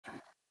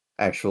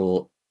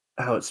actual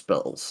how it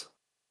spells.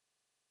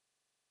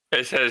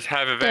 It says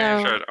have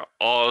advantage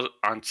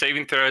on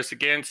saving throws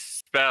against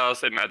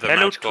spells and other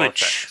Hello, magical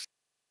Twitch. effects.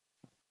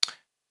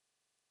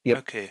 Yep.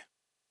 Okay.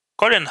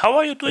 Colin, how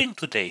are you doing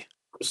today?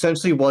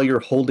 Essentially, while you're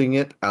holding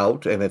it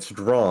out and it's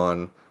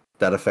drawn,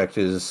 that effect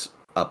is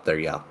up there,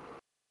 yeah.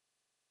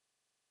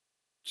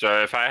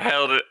 So if I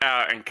held it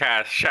out and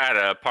cast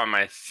Shadow upon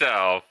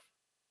myself...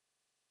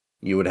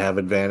 You would have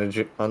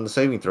advantage on the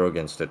saving throw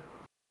against it.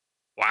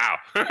 Wow.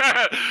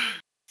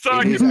 So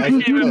It I is can as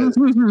take it is.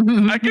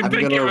 I'm take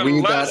gonna even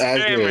read less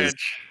that as is.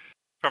 damage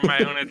from my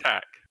own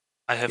attack.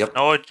 I have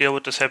no idea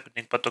what is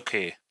happening, but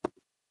okay.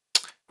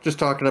 Just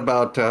talking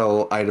about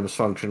how items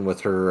function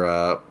with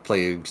her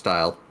playing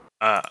style.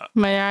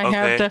 May I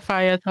have the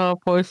fire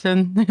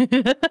potion?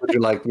 Would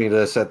you like me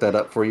to set that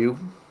up for you?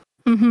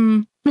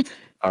 Mm-hmm.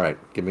 All right,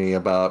 give me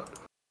about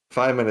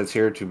 5 minutes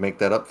here to make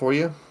that up for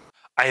you.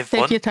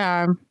 Take your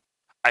time.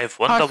 I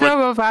wonder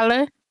what...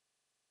 Rivale.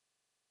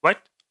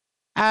 What?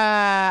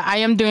 I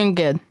am doing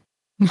good.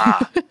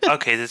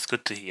 Okay, that's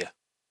good to hear.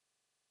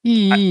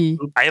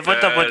 I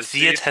wonder what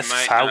Zieth has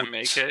found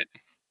in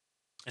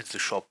the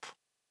shop.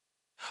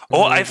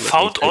 Oh, I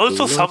found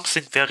also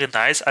something very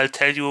nice. I'll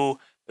tell you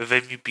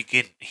when we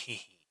begin.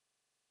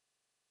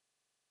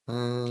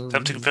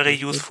 Something very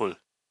useful.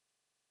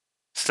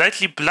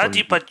 Slightly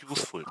bloody, but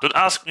useful. Don't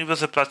ask me where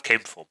the blood came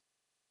from.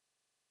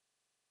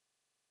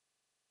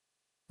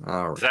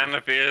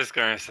 Xenophia is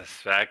going to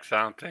suspect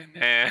something.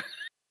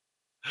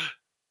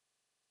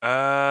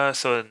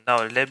 So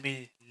now let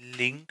me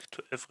link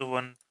to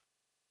everyone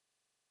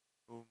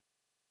who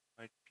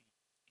might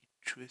be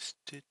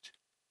interested.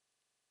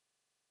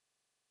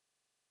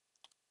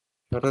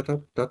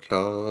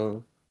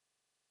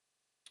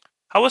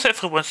 How was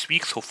everyone's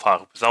week so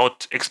far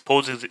without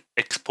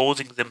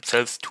exposing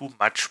themselves too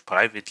much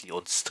privately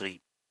on stream?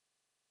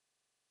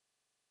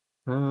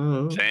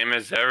 Same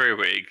as every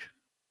week.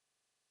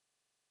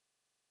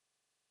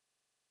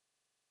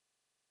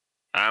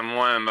 I'm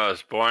one of the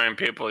most boring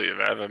people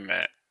you've ever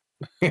met.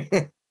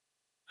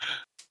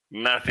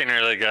 Nothing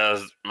really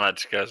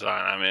much goes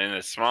on. I'm in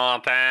a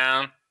small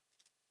town.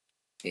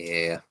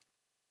 Yeah.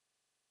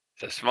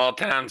 The small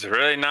town's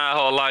really not a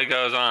whole lot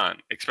goes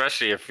on,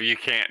 especially if you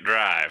can't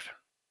drive.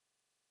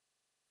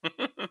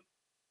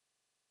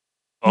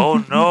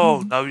 Oh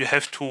no, now you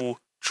have to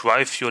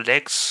drive your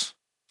legs.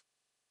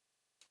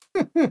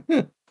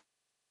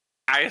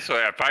 I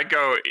swear, if I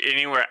go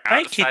anywhere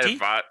outside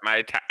of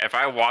if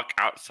I walk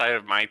outside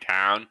of my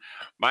town,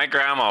 my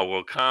grandma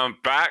will come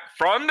back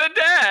from the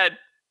dead.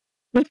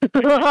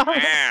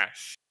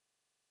 Yes.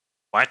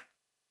 What?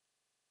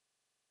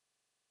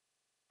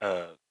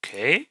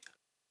 Okay.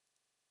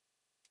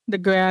 The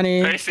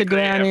granny. Basically, the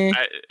granny.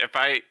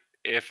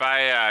 If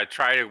I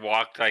try to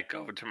walk like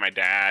over to my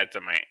dad's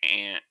or my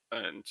aunt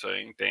and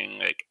anything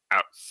like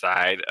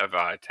outside of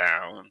our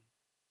town,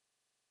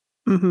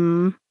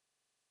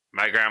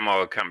 my grandma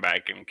will come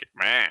back and get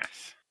my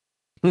ass.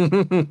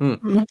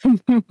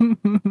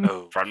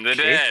 From the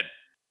dead.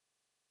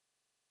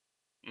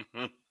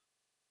 My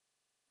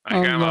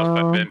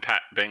grandma's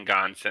been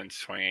gone since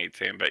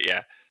 2018, but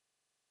yeah.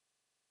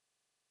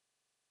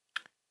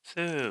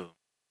 So,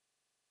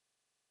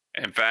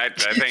 in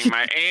fact, I think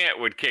my aunt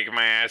would kick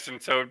my ass,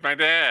 and so would my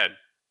dad.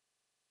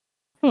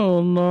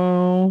 Oh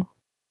no.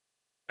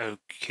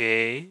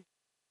 Okay.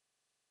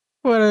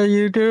 What are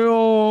you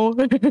doing?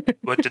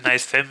 What a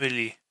nice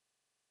family.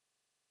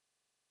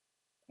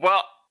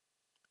 Well,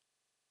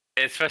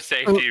 it's for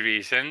safety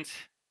reasons.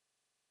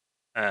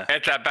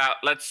 It's about,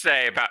 let's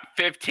say, about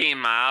 15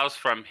 miles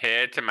from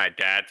here to my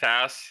dad's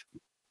house.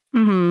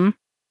 And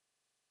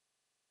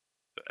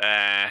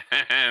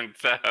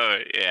so,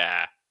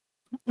 yeah.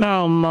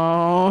 Oh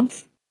no.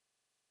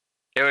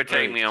 It would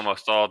take me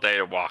almost all day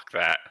to walk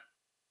that.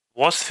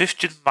 Was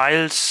 15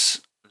 miles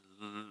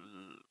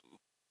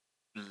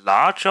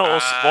larger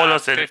or smaller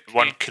than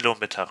 1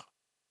 kilometer?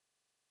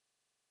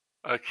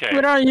 Okay.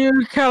 What are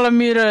you,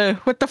 kilometer?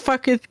 What the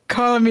fuck is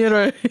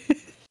kilometer?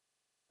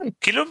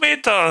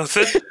 Kilometer!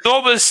 The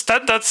normal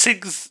standard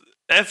things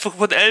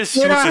everyone else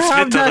uses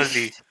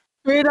literally.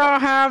 We don't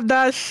have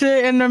that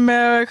shit in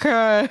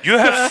America. You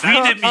have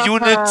freedom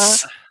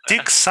units,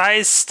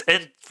 dick-sized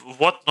and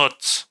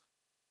whatnot.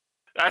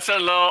 That's a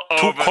little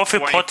 2 over coffee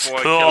pots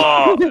per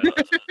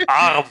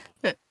arm.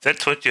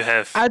 That's what you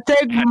have. I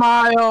take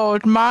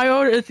mild.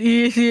 Mild is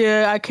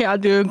easier. I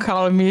can't do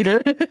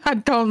kilometer. I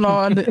don't know.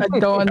 I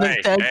don't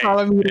understand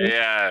kilometer.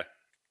 Yeah.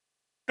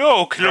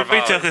 No,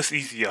 kilometer is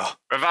easier.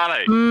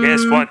 Rivale.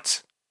 Yes,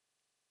 what?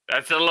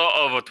 That's a little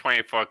over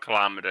 24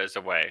 kilometers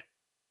away.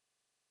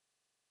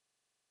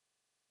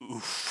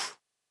 Oof.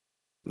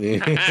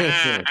 If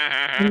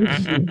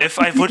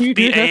I would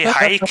be a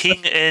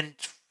hiking and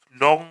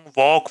long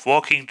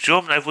walking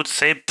German, I would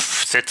say,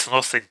 that's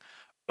nothing.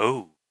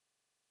 Oh.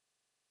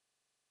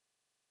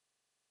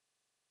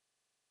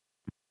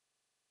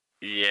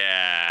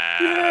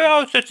 Yeah.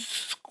 Yeah,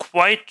 that's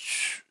quite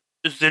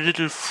the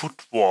little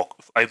foot walk,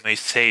 if I may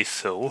say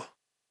so.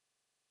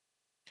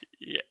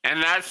 Yeah,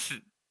 and that's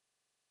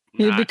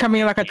You're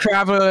becoming like a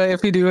traveler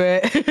if you do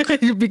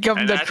it. You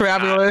become the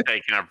traveler. Not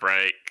taking a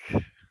break.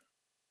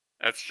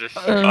 That's just.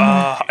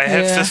 I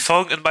have the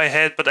song in my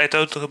head, but I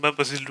don't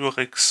remember the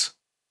lyrics.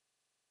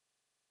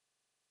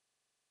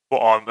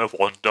 Well, I'm a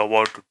wonder.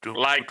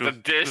 Like the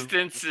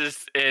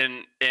distances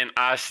in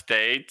our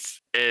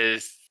states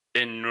is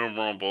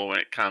innumerable when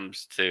it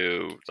comes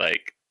to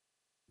like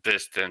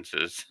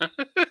distances.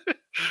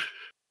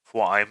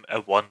 For I'm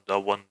a wonder.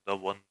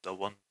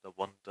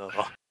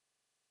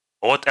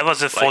 Whatever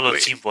the follow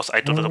theme was,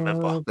 I don't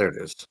remember. There it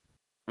is.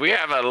 We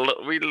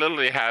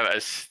literally have a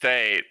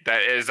state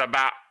that is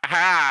about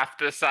half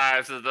the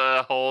size of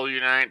the whole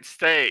United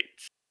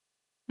States.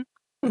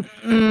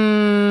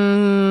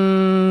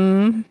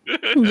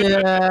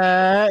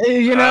 Yeah,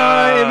 you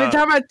know, every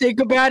time I think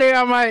about it,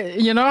 I'm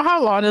like, you know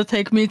how long it'll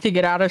take me to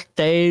get out of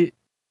state?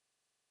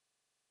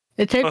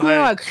 It takes me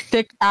like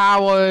 6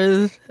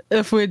 hours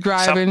if we're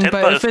driving,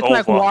 but if it's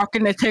like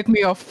walking, it takes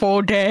me a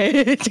full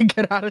day to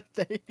get out of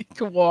state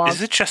to walk.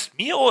 Is it just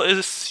me or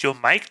is your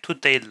mic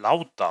today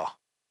louder?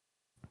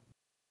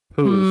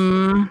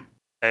 Whose?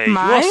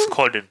 Yours,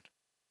 Colin.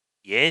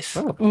 Yes.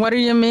 Oh. What do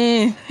you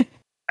mean?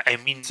 I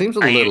mean, seems a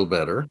little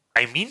better.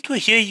 I mean to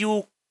hear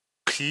you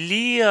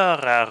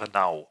clearer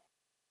now.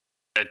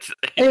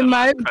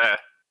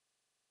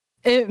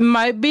 It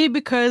might be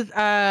because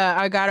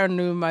I got a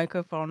new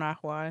microphone.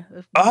 That's why.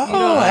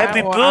 Oh,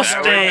 happy birthday!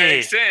 That would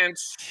make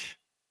sense.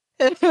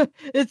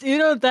 It's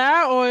either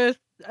that or it's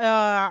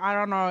I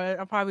don't know.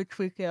 I'll probably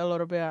tweak it a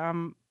little bit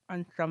on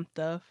some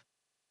stuff.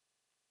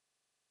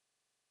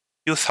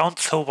 You sound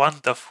so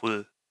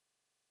wonderful.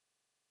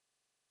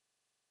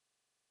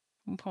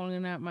 I'm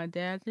pointing at my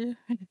dad here.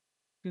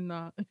 You're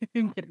not.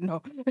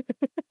 No.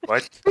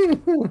 What?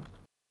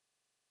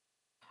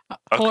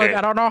 Okay. Look,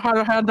 I don't know how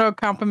to handle a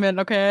compliment,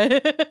 okay?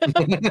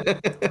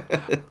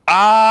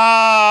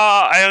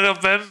 I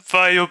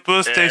remember your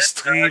birthday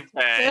stream.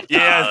 Okay.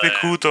 Yeah, the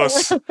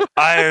kudos.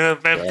 I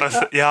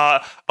remember.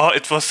 Yeah. Oh,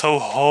 it was so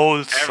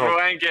wholesome.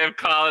 Everyone give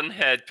Colin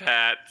head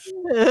pats.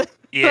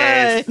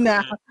 Yes.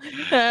 Now.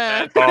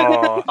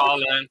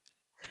 Colin.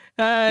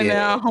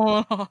 Now,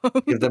 hold on.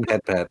 Give them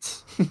head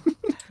pats.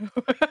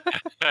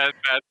 Head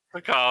pats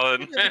for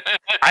Colin.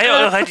 I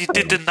already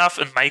did enough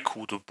in my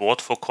kudo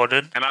board for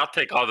Colin. And I'll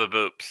take all the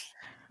boops.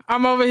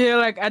 I'm over here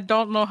like I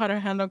don't know how to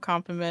handle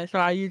compliments, so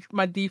I use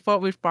my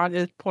default response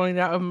is pulling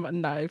out a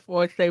knife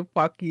or say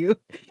 "fuck you."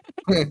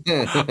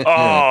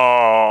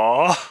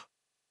 Oh.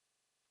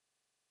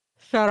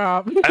 Shut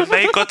up. I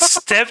may got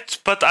stabbed,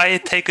 but I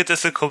take it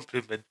as a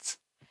compliment.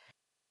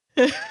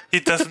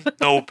 He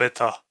doesn't know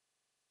better.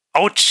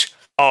 Ouch!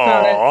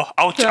 Oh,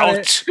 ouch!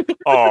 Ouch!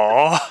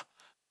 Oh,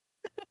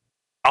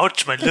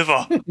 ouch! My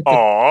liver!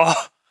 Oh,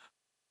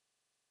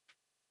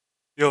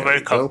 you're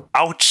welcome.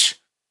 Ouch!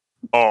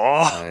 Oh,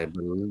 I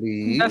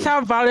believe that's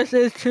how Valis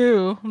is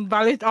too.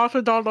 Valis also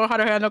don't know how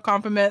to handle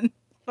compliments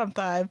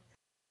sometimes.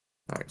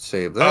 All right,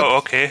 save that. Oh,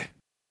 okay.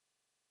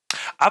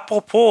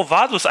 Apropos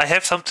Vadus, I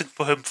have something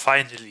for him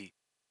finally.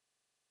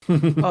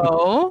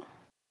 Oh,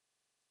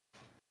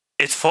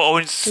 it's for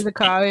own. Is it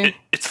Kai?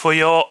 It's for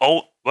your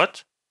own.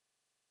 What?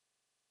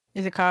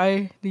 Is it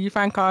Kai? Did you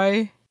find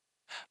Kai?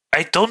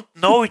 I don't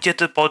know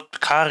yet about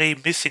Kari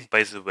missing,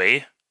 by the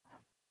way.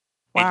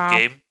 Wow. In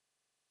game.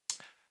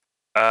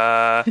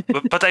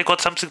 But I got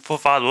something for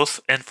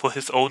Vadus and for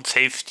his own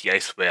safety, I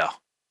swear.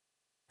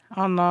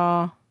 Oh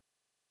no.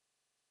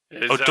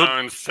 His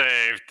own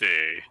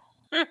safety.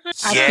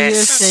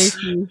 Yes.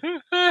 Safety.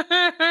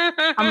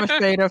 I'm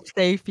afraid of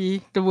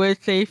safety. The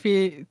word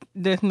safety,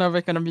 there's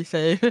never gonna be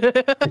safe.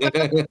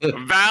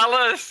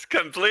 Valis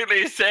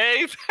completely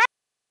safe.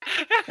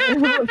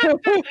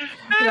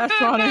 That's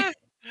funny.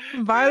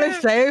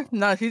 Valis safe?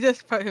 No, he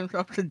just put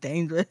himself to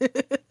danger.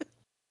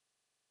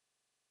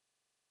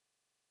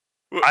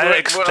 I'll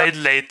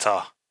explain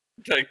later.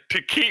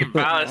 To keep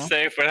Valis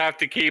safe, we'd have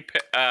to keep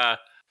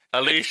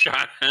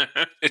Alicia.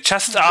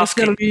 Just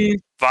asking,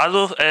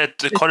 Valus,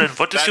 Colin,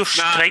 what is your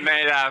strength? Not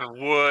made out of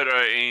wood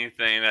or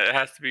anything. It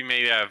has to be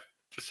made out of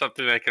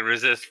something that can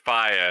resist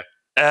fire.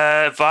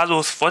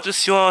 Valus, what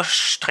is your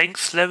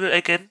strength level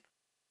again?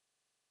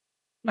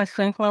 My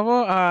strength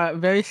level?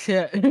 Very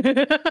shit.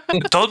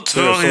 Don't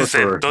worry,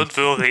 then. Don't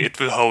worry, it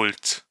will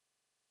hold.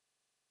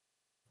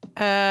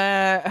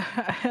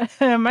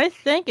 My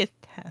strength is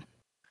 10.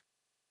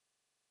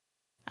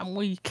 I'm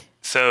weak.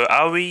 So,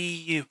 are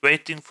we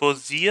waiting for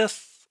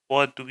Zieth,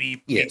 or do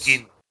we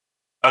begin?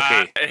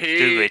 Okay,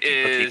 still waiting.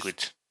 Okay,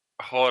 good.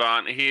 Hold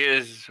on, he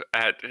is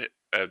at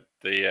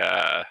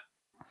the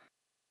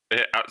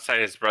outside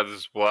his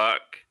brother's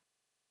work.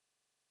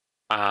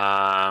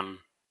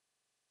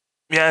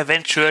 Yeah,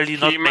 eventually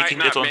not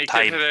making it on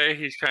time. Today.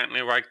 He's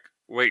currently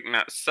waiting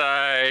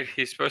outside.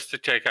 He's supposed to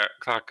check out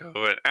clock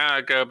over an hour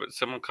ago, but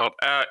someone called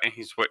out, and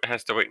he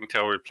has to wait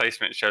until a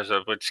replacement shows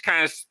up, which is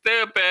kind of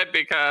stupid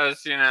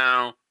because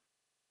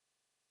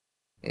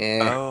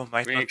Oh,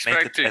 might not make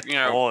it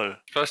at all.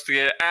 Supposed to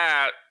get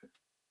out.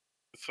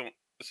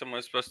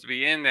 Someone's supposed to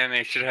be in there, and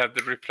they should have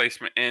the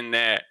replacement in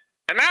there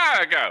an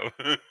hour ago.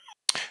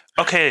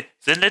 Okay,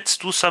 then let's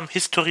do some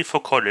history for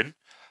Colin.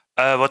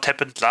 What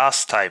happened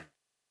last time?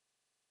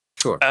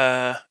 Sure.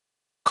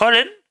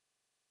 Colin,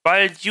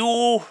 while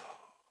you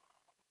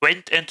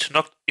went and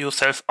knocked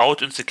yourself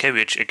out in the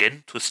carriage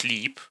again to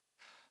sleep,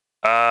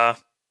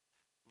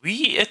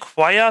 we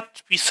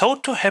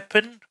thought to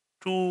happen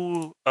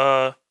to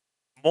more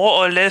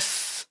or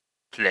less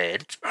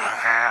planned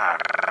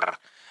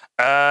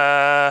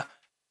and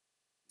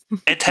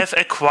have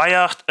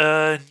acquired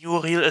a new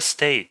real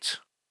estate.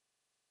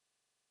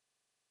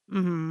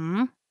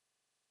 Mm-hmm.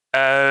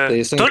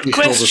 Don't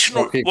question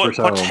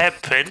what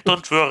happened.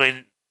 Don't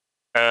worry.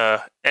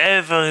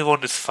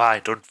 Everyone is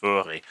fine. Don't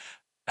worry.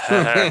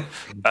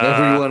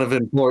 Everyone of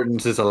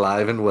importance is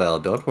alive and well.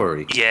 Don't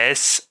worry.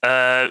 Yes.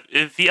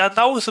 We are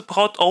now the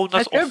proud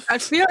owners of... I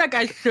feel like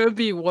I should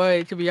be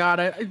worried, to be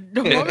honest.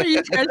 The moment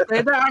you guys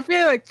say that, I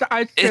feel like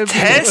I should be worried. It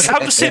has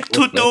something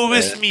to do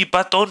with me,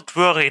 but don't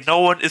worry. No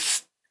one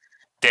is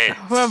dead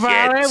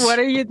Rivale, what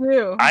did you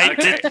do? I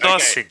did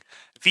nothing.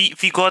 We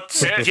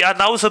are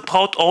now the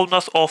proud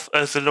owners of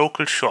the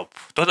local shop.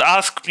 Don't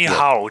ask me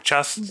how.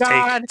 Just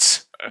take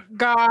it.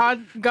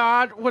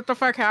 God, what the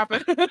fuck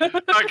happened?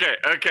 Okay.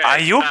 Are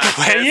you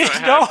praying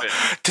now?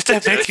 Did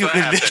I make you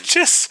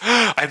religious?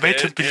 I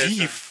made him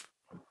believe.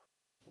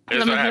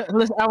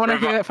 I want to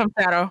hear it from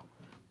Shadow.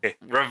 Okay.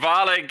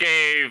 Rivale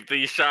gave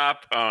the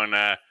shop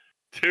owner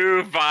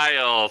 2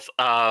 bottles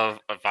of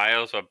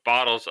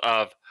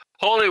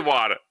holy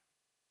water.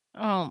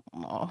 Oh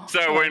no.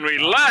 So when we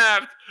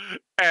left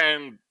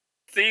and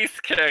Zieth's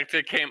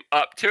character came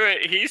up to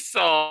it, he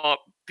saw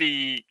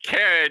the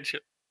carriage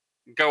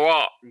go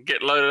off,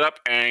 get loaded up,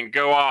 and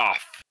go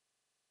off.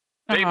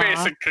 They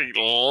basically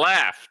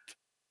left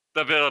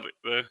the building.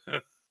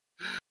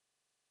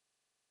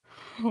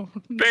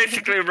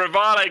 Basically,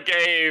 Rivale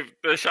gave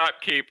the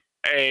shopkeep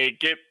a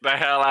get the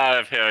hell out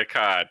of here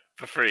card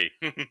for free.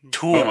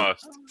 2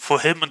 almost for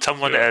him and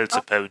someone else,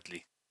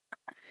 apparently.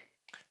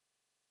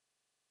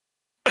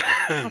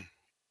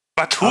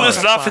 But who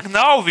is laughing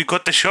now? We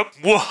got the shop.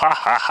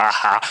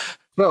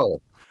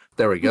 So,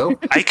 there we go.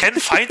 I can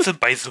find them,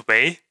 by the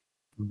way.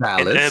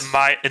 Valis.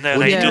 In a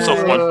radius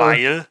of 1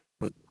 mile.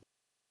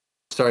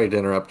 Sorry to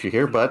interrupt you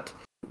here, but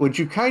would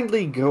you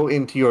kindly go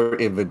into your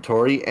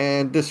inventory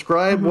and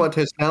describe what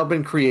has now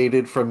been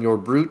created from your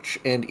brooch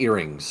and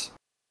earrings?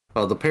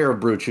 Well, the pair of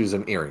brooches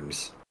and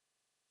earrings.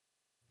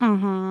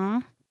 Mm-hmm.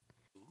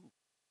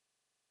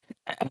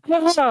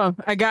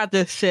 I got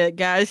this shit,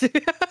 guys.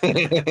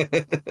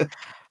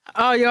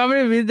 Oh, you want me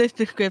to read this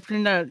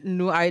description of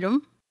new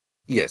item?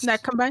 Yes.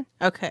 That combined?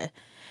 Okay.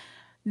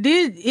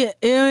 These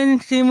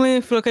earrings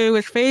seemingly flicker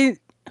with faint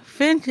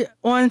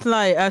orange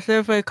light as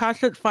if a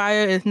constant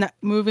fire is not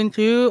moving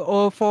to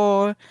or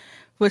for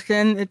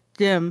within its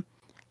dim.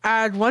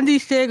 Add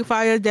 1d6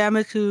 fire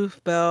damage to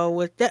spell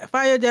with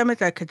fire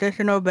damage at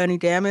conditional burning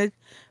damage.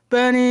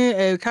 Burning,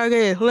 a target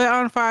is lit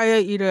on fire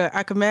either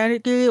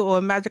automatically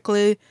or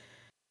magically.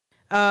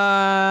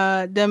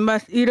 They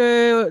must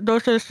either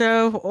dose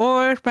themselves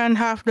or spend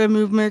half their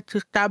movement to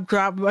stop,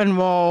 drop, and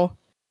roll.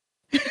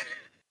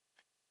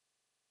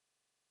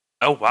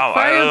 Oh wow!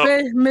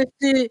 Fire-based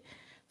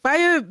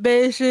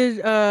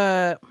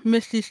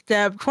Misty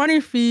Step, 20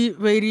 feet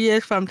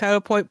radius from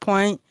teleport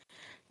point.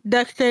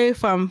 Dex save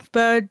from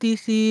spell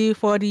DC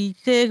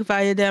 46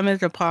 fire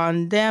damage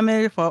upon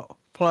damage for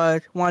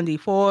plus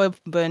 1d4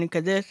 burning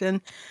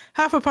condition.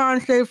 Half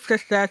upon save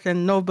success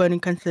and no burning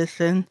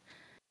condition.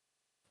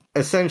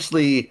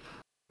 Essentially,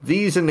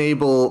 these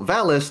enable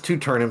Valis to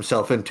turn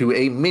himself into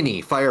a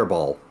mini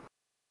fireball.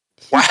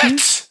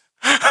 What?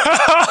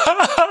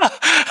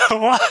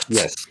 What?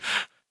 Yes.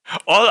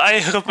 All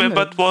I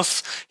remembered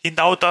was he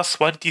now does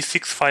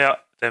 1d6 fire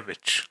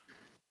damage.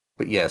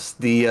 But yes,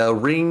 the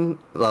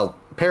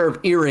pair of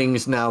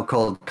earrings now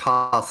called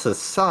Kasa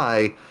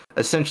Sai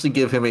essentially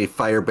give him a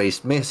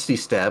fire-based Misty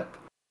Step.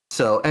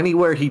 So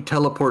anywhere he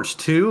teleports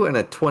to in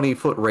a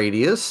 20-foot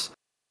radius,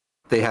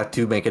 they have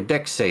to make a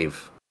dex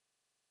save.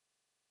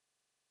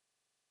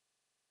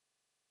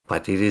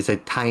 But it is a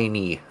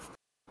tiny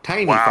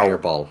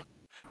fireball.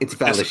 It's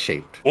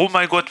Valis-shaped. Oh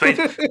my god, wait.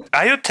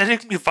 Are you telling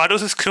me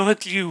Valos is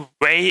currently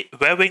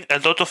wearing a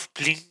lot of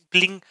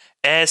bling-bling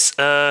as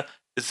the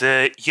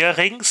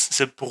earrings,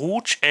 the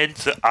brooch, and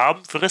the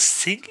arm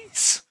wrist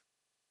thingies?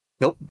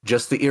 Nope,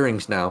 just the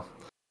earrings now.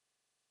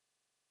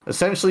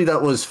 Essentially,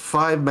 that was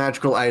 5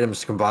 magical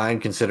items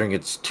combined, considering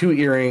it's 2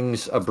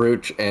 earrings, a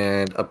brooch,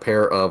 and a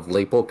pair of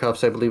lapel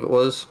cuffs, I believe it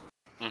was.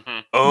 Mm-hmm.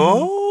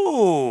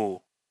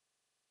 Oh!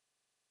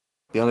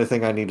 The only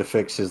thing I need to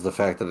fix is the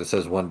fact that it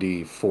says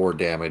 1d4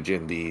 damage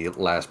in the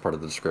last part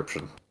of the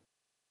description.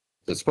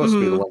 It's supposed to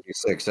be the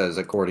 1d6 as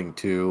according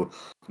to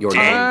your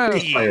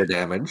fire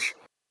damage.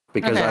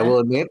 Because I will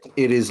admit,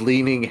 it is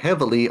leaning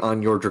heavily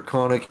on your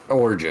draconic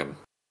origin.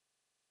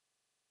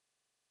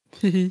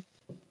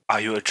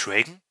 Are you a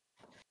dragon?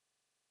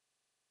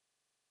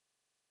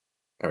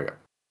 There we go.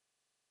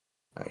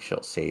 I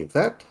shall save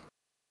that.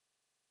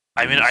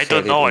 I mean, I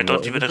don't know. I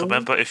don't even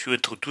remember if you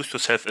introduced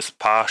yourself as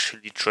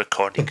partially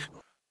draconic.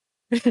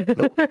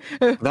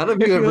 None of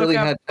you have really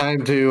had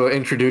time to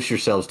introduce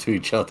yourselves to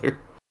each other.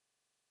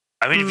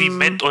 I mean, we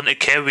met on a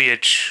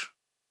carriage.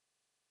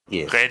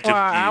 Yes. Randomly.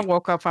 Well, I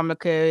woke up from a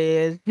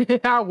carriage.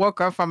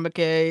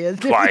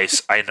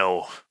 Twice, I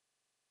know.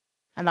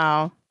 I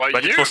know. Well,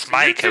 But it was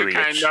my you two carriage.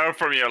 kind of know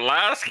from your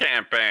last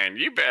campaign.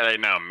 You barely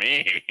know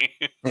me.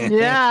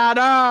 Yeah, I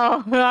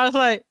know. I was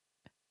like,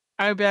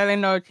 I barely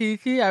know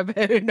Kiki. I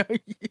barely know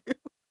you.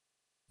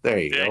 There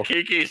you Yeah, go.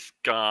 Kiki's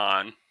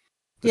gone.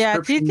 Yeah,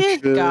 Description Kiki's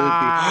should be-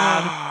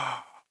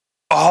 gone.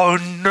 Oh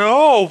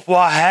no,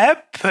 what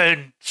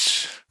happened?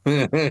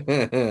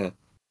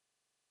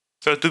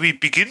 So do we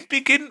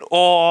begin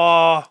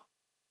or?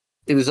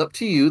 It is up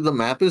to you. The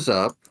map is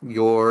up.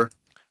 Your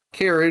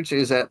carriage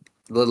is at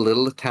the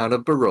little town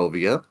of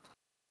Barovia.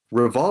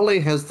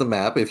 Rivale has the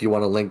map if you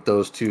want to link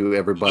those to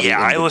everybody Yeah,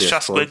 in I the was Discord,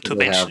 just going to so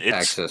they mention have it.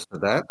 access to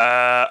that.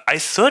 I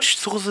searched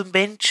through the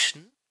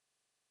mansion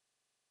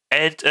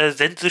and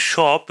then the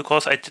shop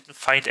because I didn't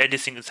find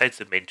anything inside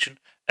the mansion,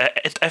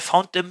 and I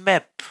found a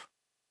map.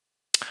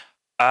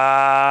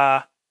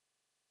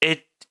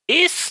 It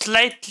is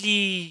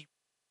slightly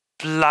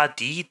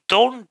bloody.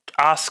 Don't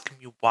ask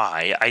me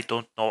why. I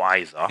don't know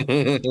either.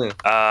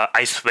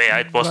 I swear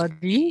it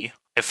wasn't Bloody? me.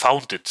 I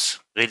found it.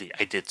 Really,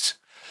 I did.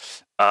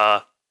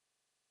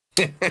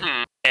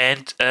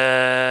 And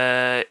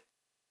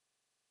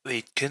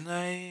wait, can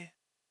I?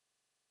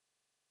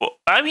 Well,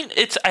 I mean,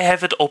 I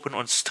have it open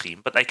on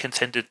stream, but I can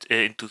send it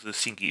into the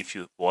thingy if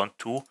you want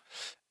to.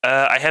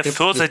 I have Yep,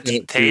 further just send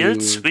it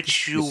details to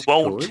which you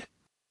Discord. won't.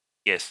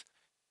 Yes,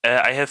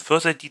 I have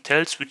further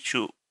details which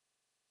you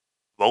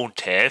won't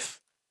have.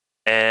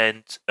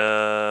 And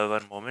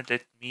 1 moment,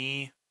 let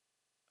me.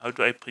 How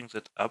do I bring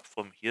that up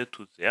from here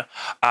to there?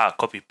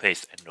 Copy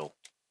paste. I know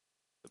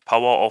the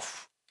power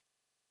of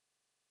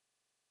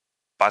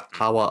button.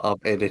 Power up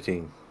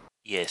editing.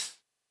 Yes.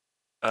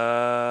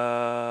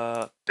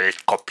 Bild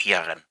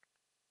kopieren.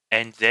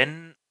 And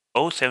then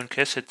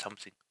 7K said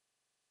something.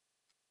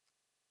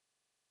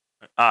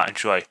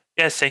 Enjoy.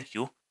 Yes, thank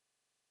you.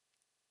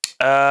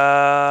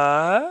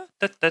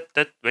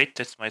 Wait,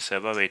 that's my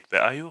server. Wait,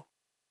 where are you?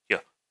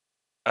 Here.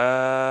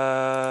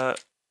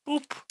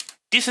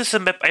 This is a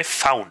map I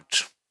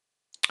found.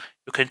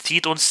 You can see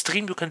it on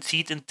stream. You can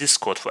see it in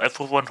Discord for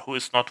everyone who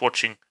is not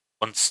watching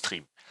on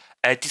stream.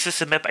 This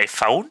is a map I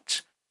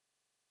found.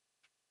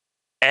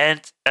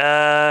 And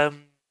I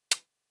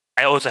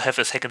also have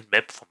a second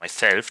map for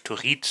myself to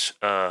read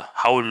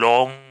how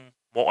long,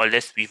 more or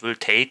less, we will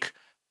take,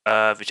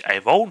 which I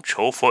won't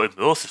show for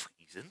immersive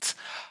reasons.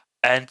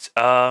 And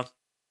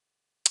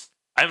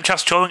I'm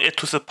just showing it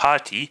to the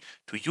party.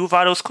 To you,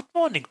 Valos, good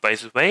morning, by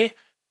the way.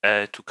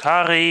 To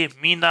Kari,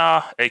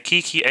 Mina,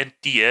 Kiki, and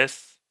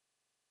Diaz.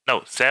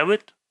 No,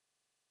 David,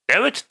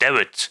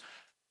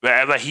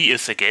 wherever he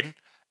is again.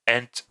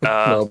 And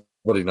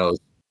Nobody knows.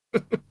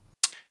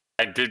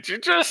 Did you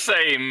just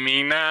say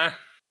Mina?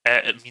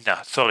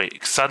 Mina, sorry,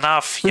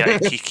 Xanafia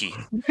and Kiki.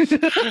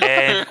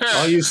 And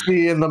All you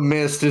see in the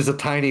mist is a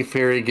tiny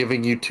fairy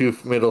giving you 2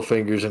 middle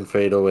fingers and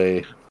fade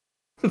away.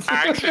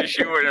 Actually,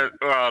 she would have.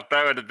 Well,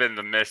 that would have been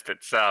the mist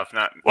itself,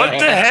 not. what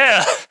the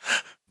hell?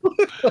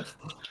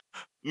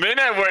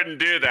 Mina wouldn't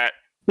do that.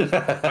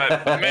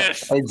 But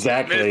mist.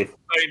 Exactly. Mist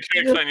playing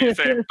tricks on you,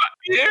 saying "fuck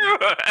you."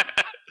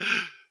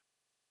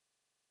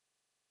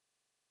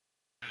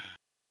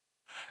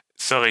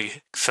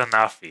 Sorry,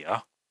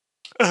 Xanafia.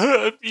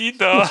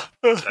 Mina.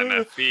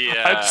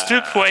 Xanafia. I'm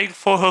still praying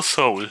for her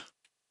soul.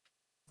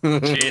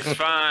 She's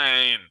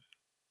fine.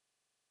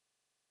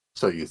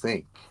 So you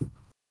think?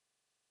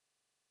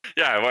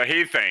 Yeah, well,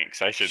 he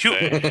thinks. I should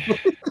say.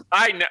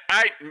 I know.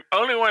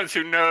 Only ones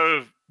who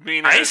know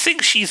Mina. I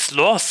think she's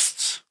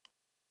lost.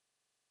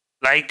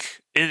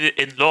 Like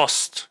in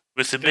Lost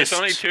with the There's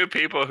mist. only 2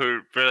 people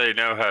who really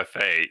know her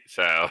fate.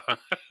 So.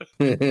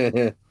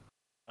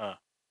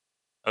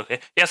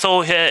 Okay. Yeah,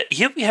 so here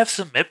we have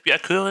the map. We are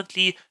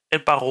currently in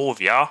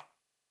Barovia,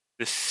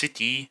 the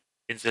city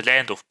in the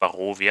land of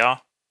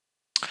Barovia.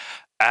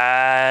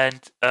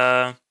 And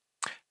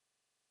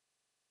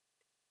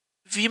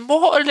we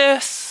more or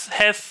less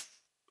have,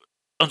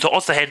 on the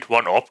other hand,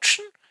 one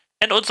option.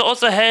 And on the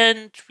other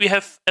hand, we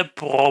have a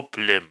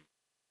problem.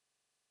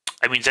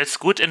 I mean, that's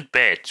good and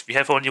bad. We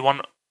have only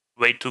one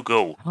way to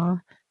go.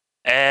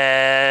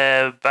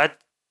 But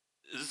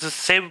the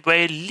same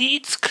way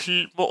leads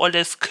more or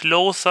less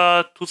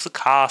closer to the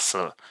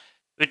castle,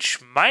 which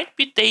might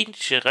be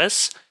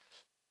dangerous,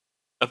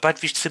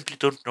 but we simply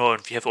don't know,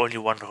 and we have only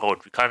one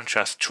road. We can't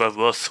just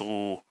traverse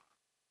through,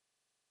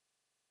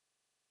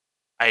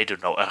 I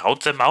don't know,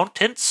 around the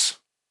mountains.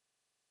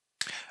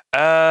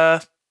 So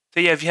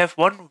yeah, we have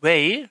one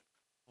way,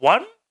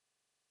 one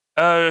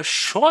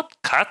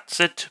shortcut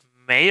that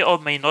may or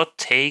may not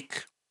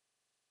take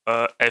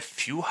a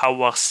few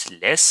hours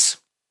less.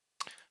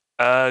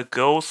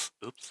 Goes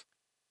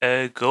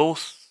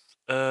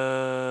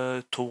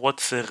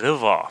towards the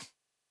river.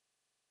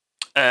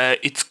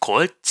 It's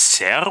called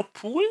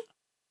Serpool.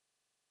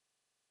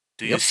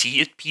 Do you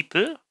see it,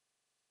 people?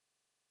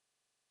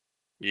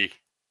 Yeah.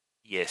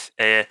 Yes.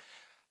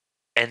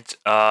 And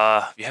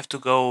we have to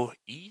go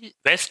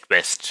west.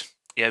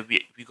 Yeah,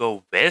 we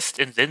go west,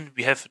 and then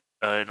we have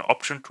an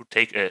option to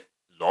take a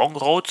long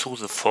road through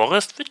the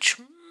forest, which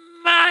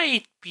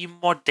might be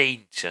more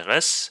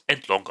dangerous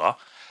and longer.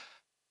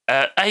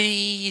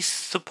 I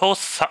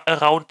suppose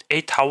around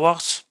 8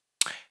 hours.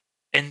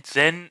 And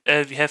then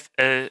we have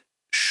a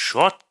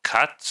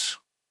shortcut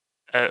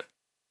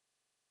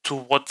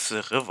towards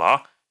the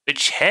river,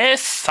 which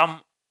has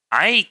some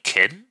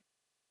icon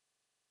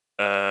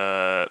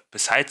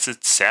besides the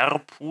Tsar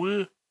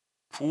pool.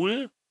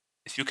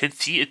 As you can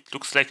see, it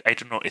looks like, I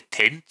don't know, a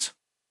tent.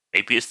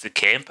 Maybe it's the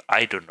camp,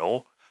 I don't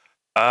know.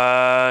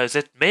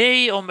 That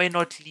may or may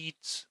not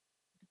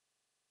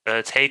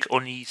take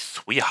only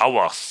 3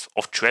 hours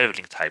of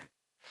traveling time.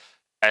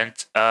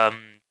 And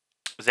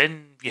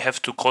then we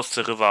have to cross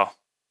the river,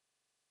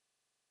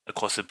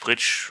 across the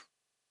bridge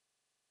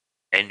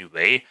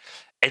anyway.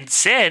 And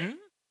then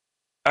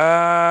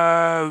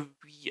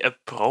we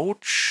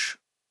approach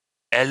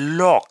a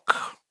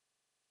lock.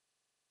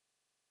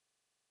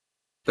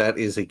 That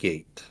is a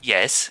gate.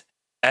 Yes.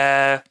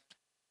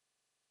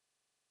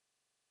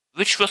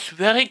 Which was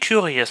very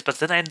curious, but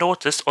then I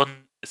noticed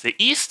on the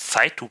east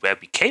side to where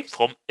we came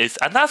from is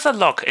another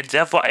lock, and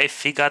therefore I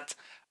figured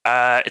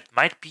it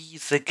might be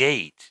the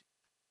gate.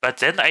 But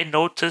then I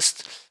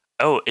noticed,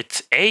 oh,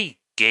 it's a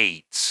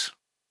gate.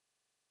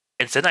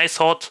 And then I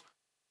thought,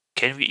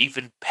 can we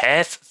even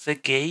pass the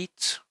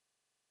gate?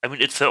 I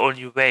mean, it's the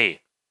only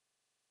way.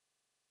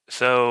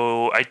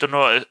 So I don't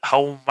know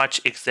how much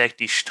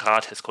exactly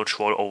Strahd has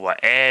control over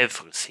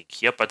everything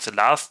here, but the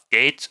last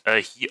gate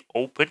he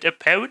opened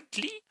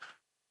apparently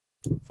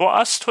for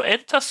us to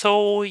enter.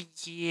 So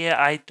yeah,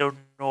 I don't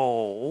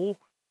know.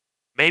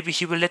 Maybe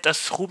he will let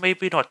us through,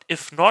 maybe not.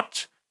 If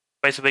not,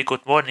 by the way,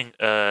 good morning.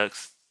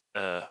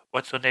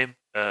 What's your name?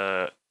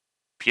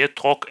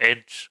 Pietrok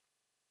and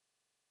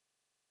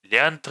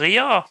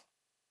Leandria.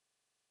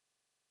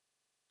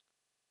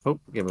 Oh,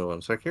 give me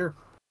 1 sec here.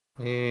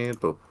 And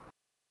boom.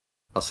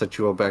 I'll set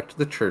you all back to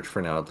the church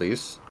for now, at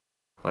least.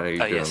 Why are you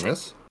doing yes,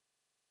 this?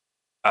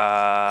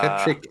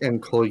 Patrick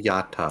and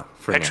Kolyata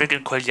for Patrick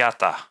and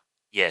Kolyata,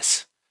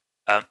 yes.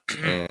 And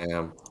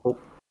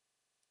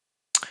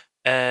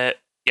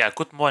yeah,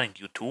 good morning,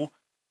 you two.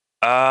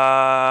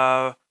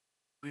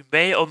 We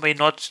may or may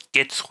not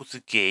get through the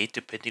gate,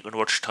 depending on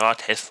what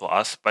Strahd has for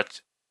us,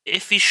 but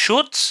if we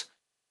should,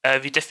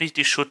 we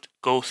definitely should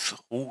go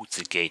through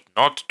the gate,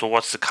 not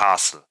towards the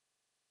castle.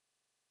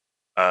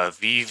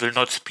 We will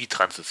not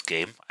speedrun this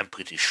game, I'm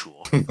pretty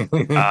sure.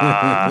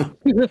 And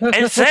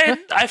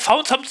then I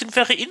found something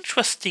very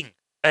interesting.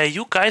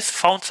 You guys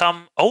found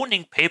some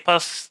owning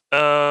papers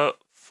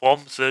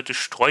from the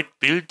destroyed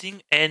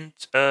building and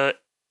a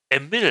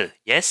mill,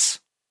 yes?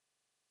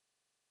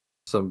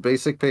 Some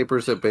basic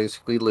papers that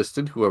basically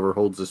listed whoever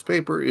holds this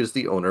paper is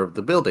the owner of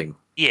the building.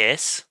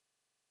 Yes.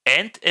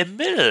 And a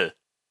mill.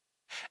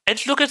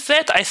 And look at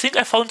that, I think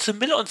I found the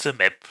mill on the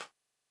map.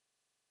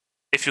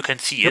 If you can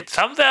see it.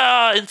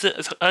 Somewhere in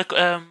the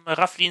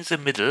roughly in the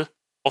middle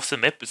of the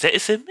map, there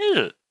is a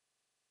mill.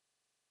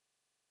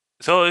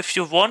 So if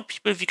you want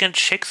people, we can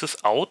check this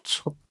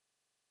out.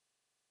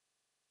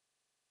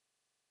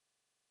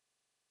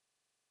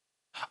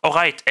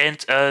 Alright, and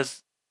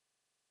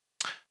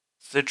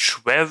the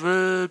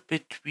travel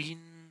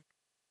between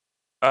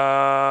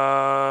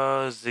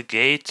the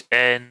gate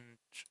and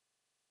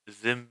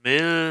the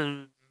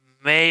mill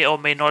may or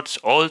may not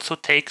also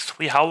take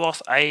 3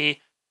 hours, I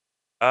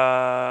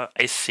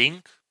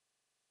think.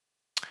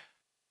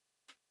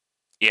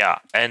 Yeah,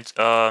 and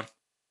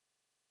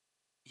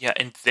yeah,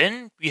 and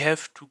then we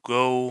have to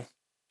go.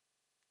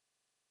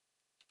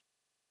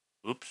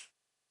 Oops.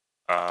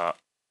 What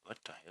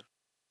the hell?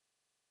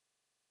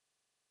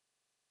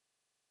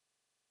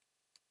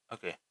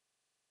 Okay.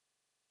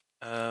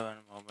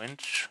 1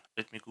 moment.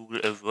 Let me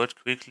Google a word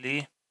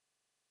quickly.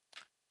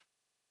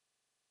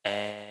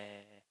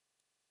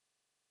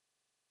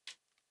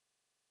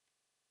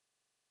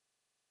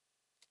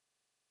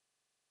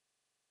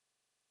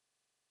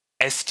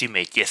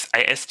 Estimate. Yes,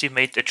 I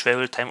estimate a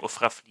travel time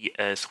of roughly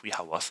 3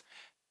 hours.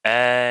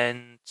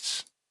 And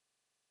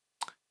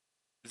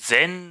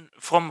then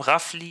from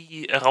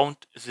roughly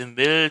around the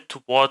mill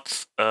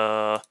towards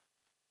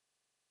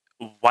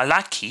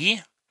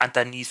Wallaki,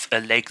 underneath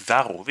Lake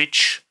Zaro,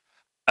 which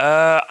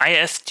I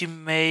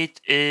estimate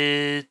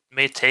it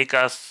may take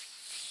us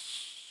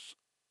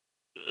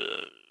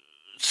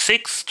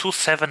 6 to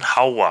 7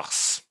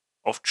 hours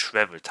of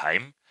travel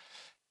time.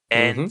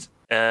 And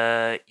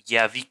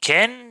yeah, we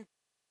can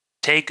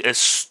take a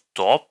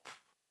stop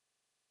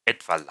at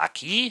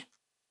Wallaki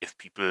if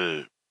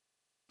people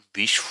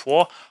wish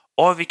for,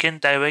 or we can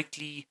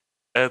directly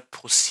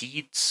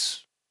proceed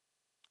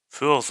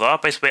further.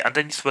 By the way,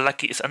 underneath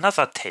Wallaki is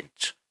another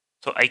tent,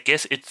 so I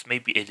guess it's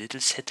maybe a little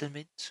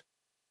settlement.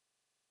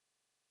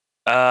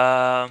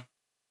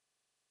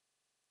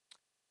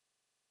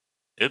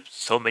 Oops,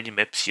 so many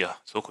maps here,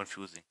 so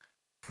confusing.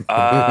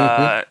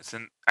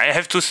 Then I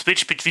have to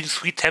switch between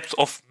 3 tabs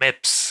of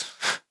maps.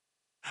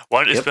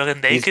 One is very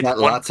naked. He's got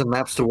one... lots of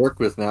maps to work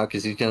with now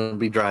because he's going to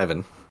be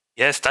driving.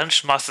 Yes,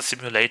 Dungeon Master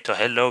Simulator.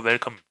 Hello,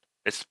 welcome.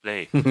 Let's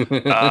play.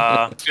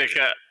 That's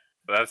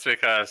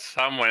because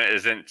someone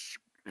isn't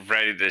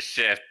ready to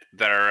shift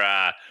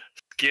their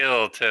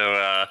skill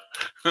to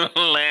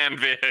land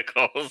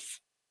vehicles.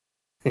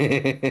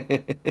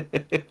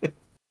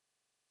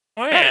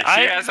 Oh, yeah,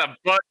 She has a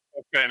book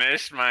to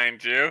finish,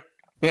 mind you.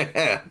 You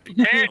can't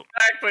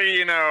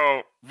exactly,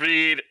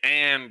 read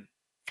and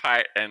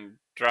fight and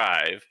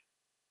drive.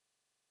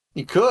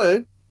 You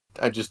could.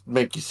 I just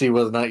make you see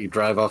whether or not you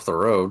drive off the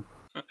road.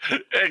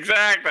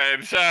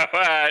 Exactly. So,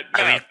 I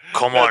mean,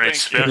 come on,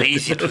 it's very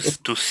easy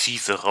to see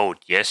the road,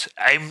 yes?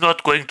 I'm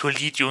not going to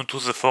lead you into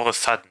the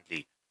forest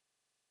suddenly.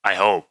 I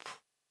hope.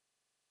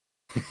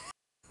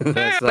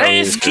 Where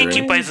is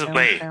Kiki, by the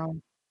way?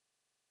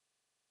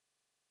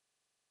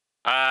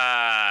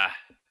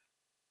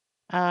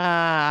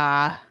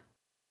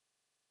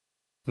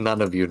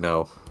 None of you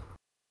know.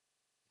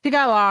 She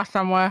got lost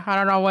somewhere. I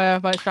don't know where,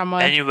 but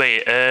somewhere.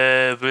 Anyway,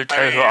 we'll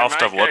tell her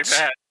afterwards.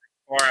 I had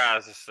 4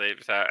 hours of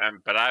sleep, so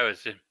but I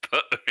was just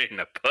reading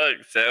a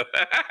book, so.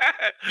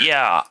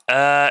 Yeah,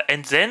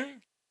 and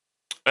then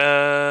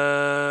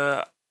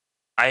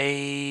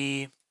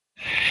I.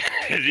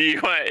 Do you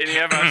want any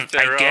of us to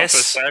roll a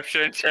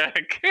perception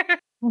check?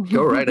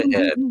 Go right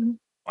ahead.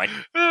 What?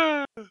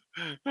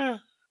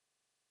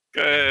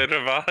 Good,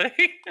 Rivale.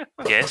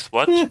 Yes,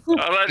 what? I'll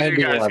let you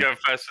guys go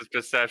first with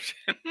perception.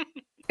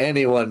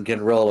 Anyone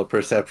can roll a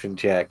perception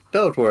check.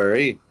 Don't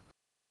worry.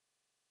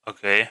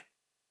 Okay.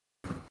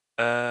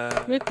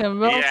 We can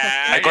roll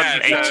I got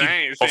an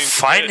 18. Oh,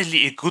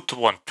 finally a good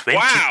one. 22.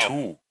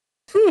 Wow.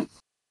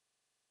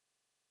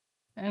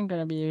 I'm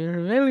gonna be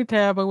really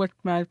terrible with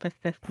my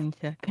perception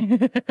check.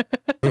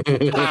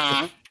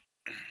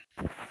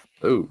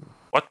 Ooh.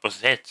 What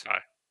was that?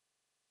 Sorry.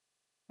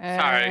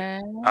 Ah.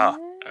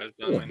 I was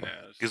on my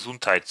nose.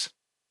 Gesundheit.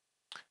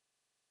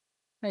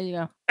 There you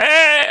go.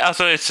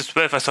 Also it's a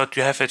 12. I thought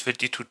you have it with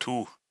D2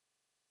 too.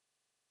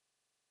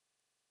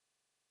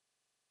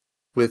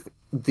 With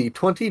the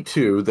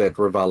 22 that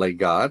Rivale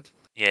got,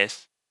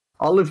 yes,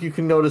 all of you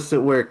can notice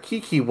that where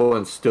Kiki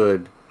once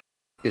stood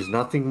is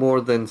nothing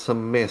more than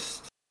some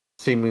mist,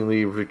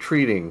 seemingly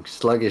retreating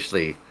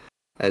sluggishly,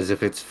 as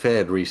if it's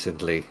fed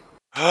recently.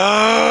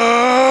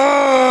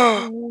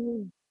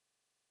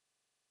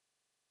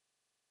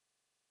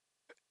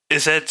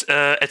 Is that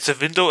at the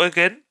window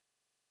again?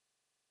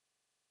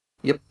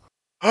 Yep.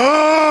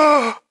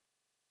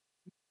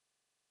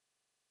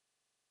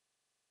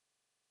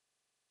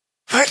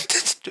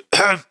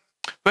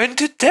 When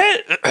did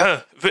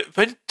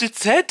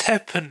that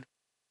happen?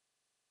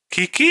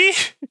 Kiki?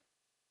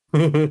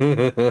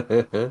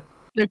 The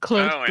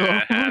close when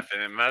it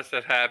happened. It must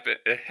have happened.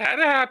 It had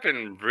to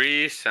happen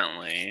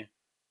recently.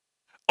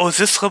 Oh,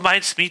 this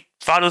reminds me,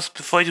 Valos,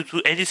 before you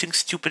do anything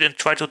stupid and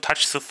try to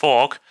touch the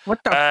fork, what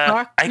the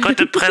fuck? I got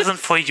a present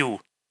for you.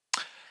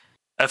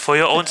 For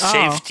your own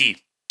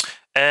safety.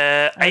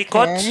 I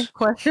got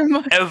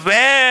a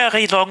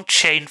very long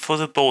chain for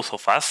the both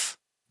of us.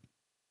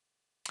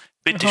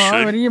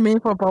 Bitteschön. What do you mean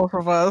for both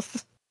of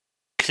us?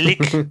 Click,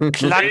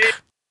 clack.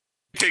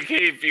 To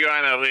keep you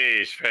on a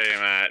leash, pretty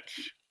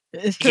much.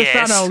 It's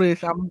just on a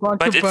leash. I'm going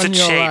to burn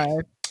you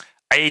alive.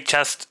 I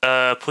just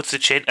put the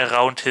chain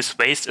around his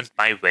waist and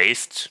my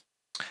waist.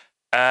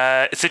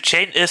 The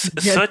chain is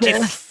 30.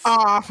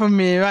 Off of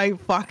me right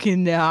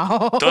fucking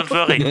now. Don't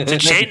worry. The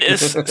chain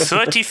is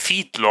 30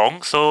 feet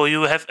long, so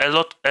you have a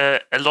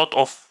lot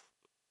of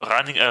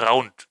running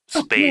around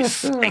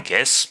space, I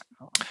guess.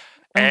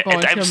 And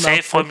I'm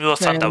safe from your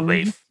thunder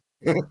wave.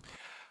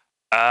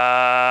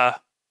 I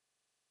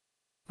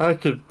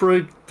could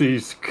break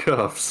these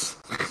cuffs.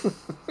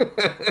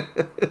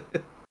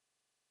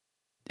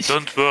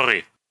 Don't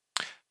worry.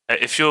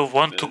 If you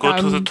want to go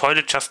to the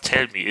toilet, just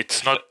tell me.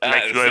 It's not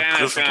like you're in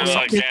prison or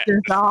something. Get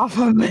this off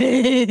of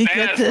me.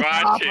 Get this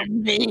off of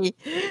me.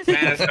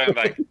 Santa's kind of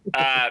like,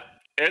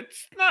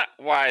 it's not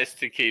wise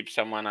to keep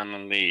someone on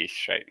a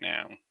leash right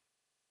now.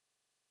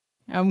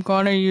 I'm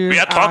gonna use. We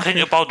are talking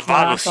about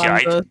Valos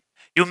here.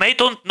 You may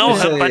don't know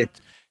him,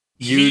 but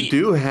you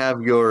do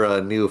have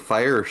your new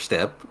fire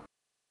step.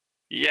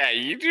 Yeah,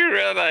 you do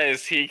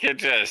realize he could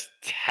just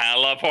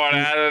teleport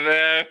out of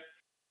there?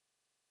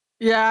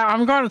 Yeah,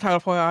 I'm going to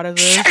teleport out of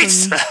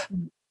this.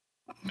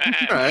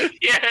 Alright.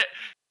 Yeah.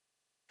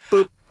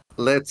 Boop.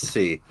 Let's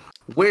see.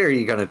 Where are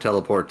you going to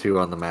teleport to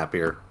on the map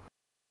here?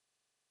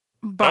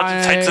 Not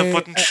inside the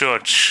wooden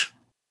church.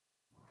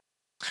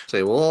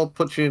 Say, well, I'll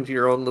put you into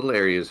your own little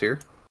areas here.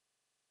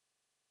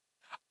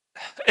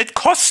 It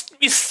cost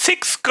me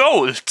 6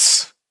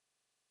 golds.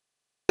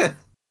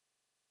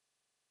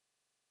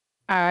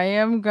 I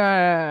am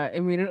gonna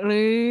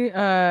immediately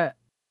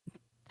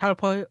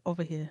teleport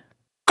over here.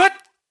 God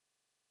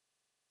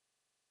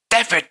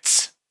damn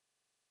it!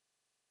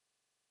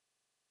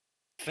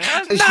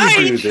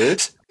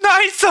 Nice,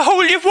 the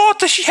holy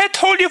water. She had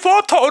holy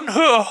water on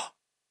her.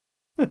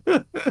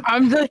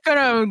 I'm just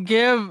gonna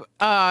give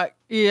a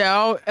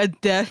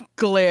death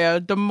glare,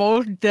 the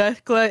most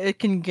death glare it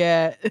can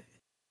get.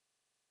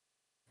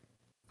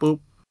 boop.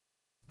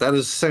 That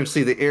is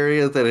essentially the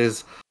area that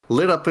is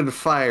lit up in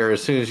fire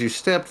as soon as you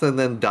stepped and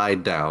then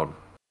died down.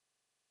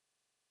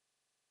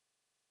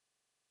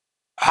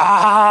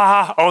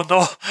 Oh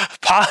no,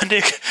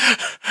 panic,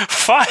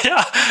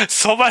 fire,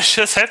 so much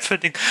is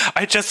happening.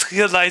 I just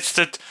realized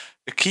that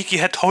Kiki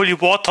had holy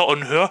water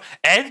on her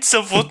and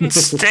the wooden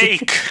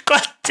stake.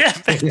 God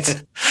damn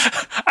it.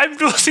 I'm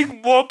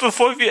losing more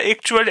before we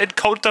actually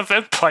encounter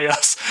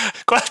vampires.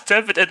 God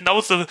damn it, and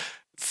now the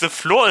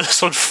floor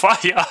is on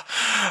fire.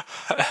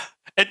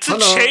 And the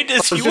chain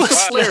is it's useless.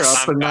 Just a flare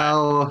up, and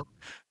now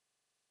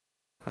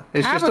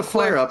it's just a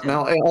flare up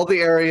now. All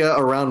the area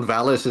around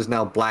Valis is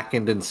now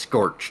blackened and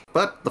scorched,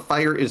 but the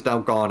fire is now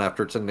gone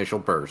after its initial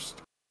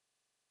burst.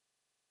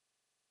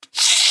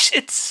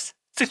 It's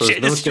the so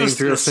chain there's no is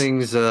danger useless. of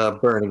things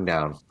burning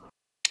down,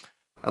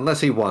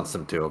 unless he wants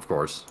them to, of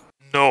course.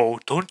 No,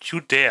 don't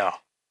you dare.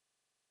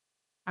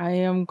 I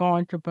am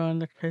going to burn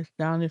the place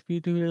down if you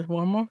do this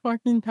one more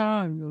fucking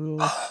time, you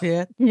little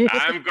shit.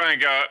 I'm going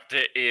to go up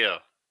to Eel.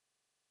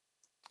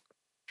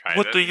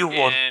 What do you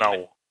want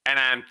now? And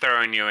I'm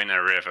throwing you in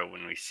a river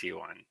when we see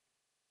one.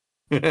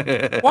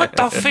 What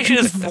the fish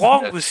is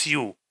wrong with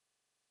you?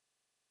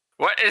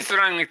 What is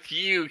wrong with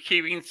you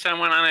keeping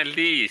someone on a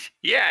leash?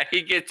 Yeah,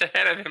 he gets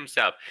ahead of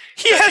himself.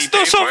 He has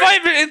no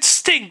survival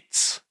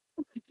instincts.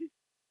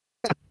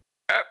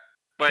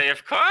 But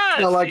of course,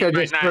 not like he I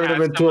might just not turned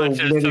him have into so a much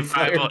of mini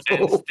survival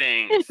fireball.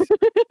 instincts.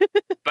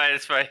 But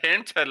it's for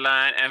him to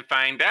learn and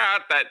find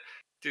out that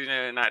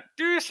do not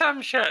do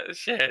some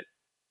shit.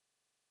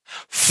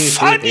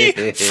 Funny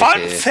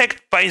fun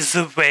fact, by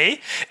the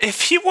way,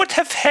 if he would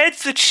have had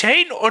the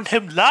chain on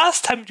him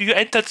last time you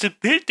entered the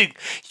building,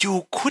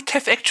 you could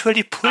have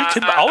actually pulled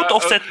him out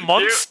of that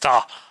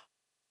monster.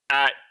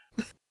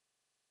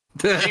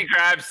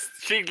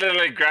 She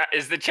literally grabs.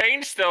 Is the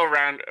chain still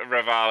around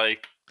Rivale?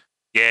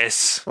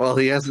 Yes. Well,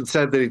 he hasn't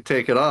said that he'd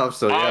take it off,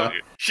 so yeah.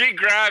 She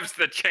grabs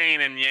the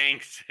chain and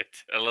yanks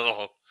it a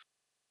little.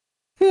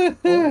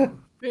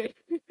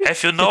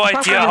 Have you no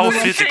idea how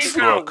physics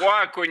work?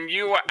 Walk when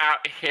you were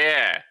out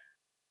here,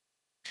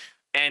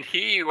 and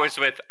he was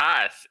with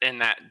us in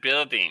that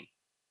building.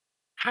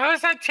 How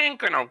is that chain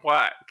gonna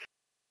work?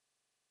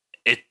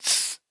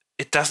 It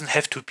doesn't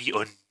have to be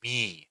on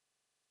me.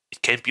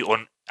 It can be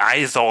on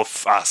either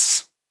of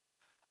us.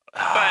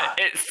 But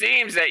it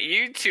seems that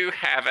you two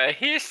have a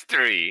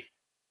history.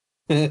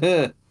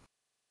 I'm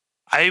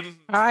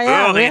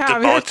worried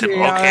about him,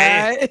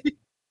 okay? Right?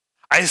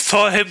 I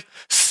saw him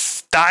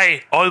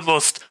die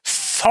almost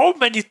so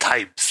many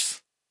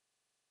times.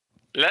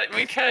 Let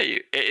me tell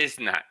you, it is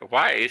not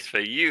wise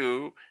for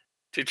you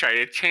to try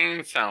to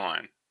change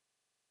someone.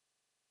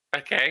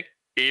 Okay?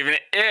 Even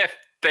if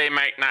they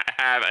might not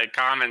have a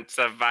common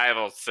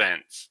survival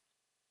sense.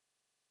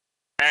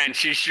 And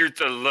she shoots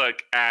a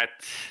look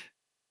at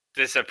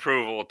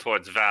disapproval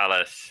towards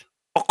Valis.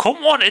 Oh,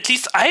 come on, at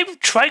least I'm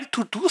trying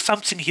to do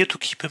something here to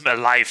keep him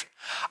alive.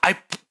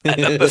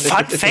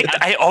 Fun fact,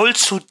 I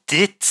also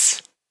did.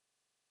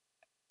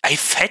 I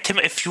fed him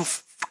a few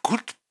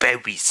good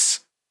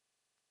berries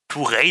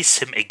to raise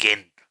him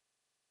again.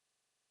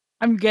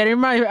 I'm getting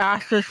my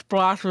acid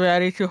splash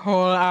ready to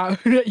hold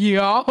out,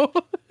 y'all.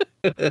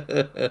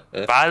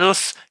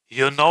 Valus,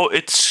 you know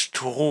it's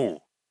true.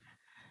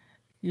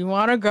 You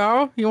wanna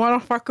go? You wanna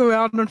fuck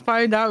around and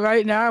find out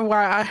right now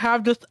why I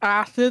have this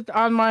acid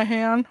on my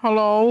hand?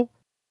 Hello?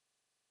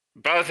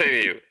 Both of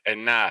you,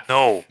 enough.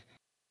 No.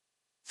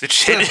 The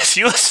chain is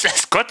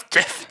useless, god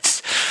damn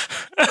it.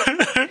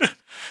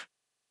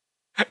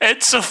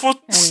 And the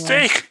wooden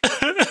stake.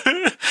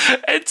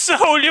 And the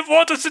holy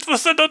waters, it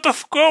was a lot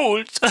of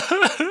gold.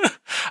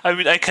 I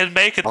mean, I can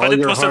make it, but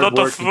it was a lot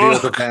of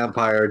work. The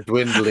vampire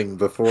dwindling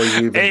before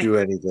you even do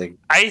anything.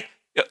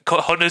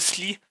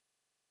 Honestly,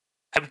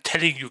 I'm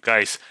telling you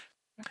guys,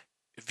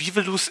 we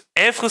will lose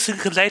everything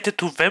related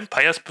to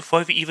vampires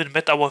before we even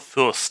met our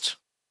first.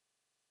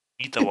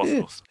 Meet our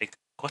first. Like,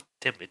 god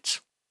damn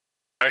it.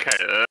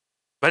 Okay.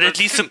 But at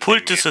least the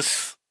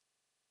poultices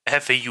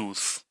have a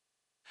use.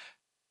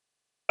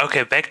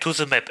 Okay, back to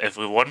the map,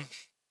 everyone.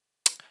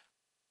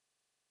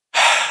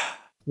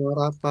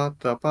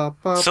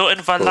 So in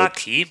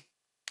Vallaki,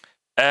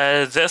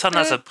 there's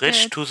another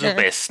bridge to the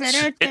west.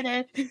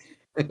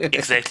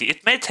 Exactly.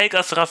 It may take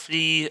us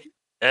roughly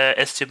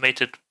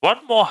estimated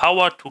 1 more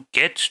hour to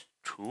get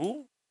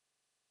to,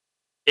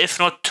 if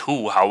not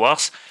 2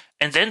 hours.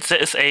 And then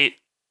there is a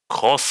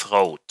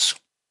crossroad.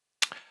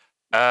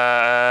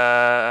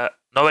 No,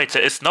 wait,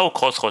 there is no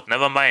crossroad.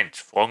 Never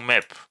mind. Wrong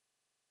map.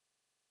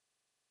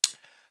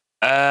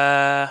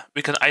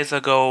 We can either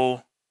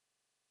go...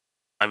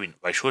 I mean,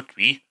 why should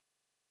we?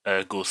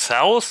 Go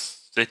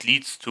south. That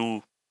leads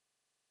to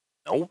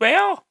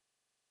nowhere?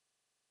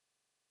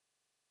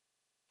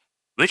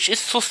 Which is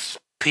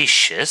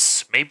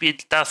suspicious. Maybe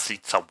it does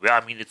lead somewhere.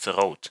 I mean, it's a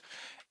road.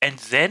 And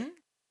then,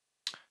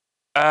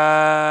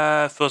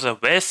 further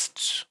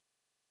west,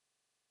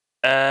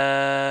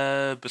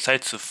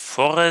 besides the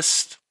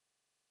forest,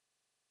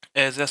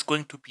 there's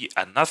going to be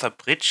another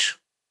bridge.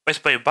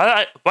 By the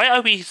way, why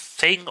are we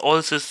saying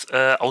all this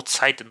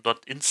outside and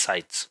not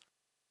inside?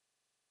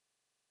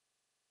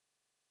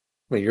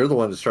 Well, you're the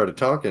one that started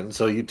talking,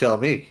 so you tell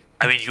me.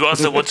 I mean, you are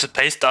the one that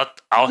placed us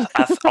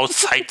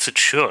outside the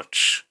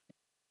church.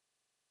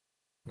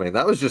 I mean,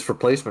 that was just for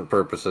placement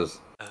purposes.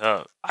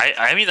 I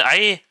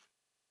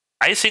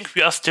think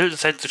we are still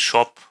inside the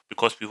shop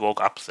because we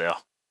woke up there.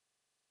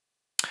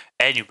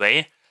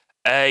 Anyway,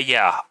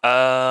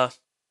 there's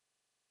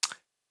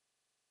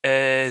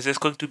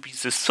going to be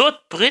the third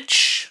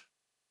bridge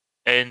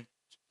and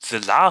the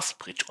last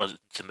bridge on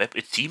the map,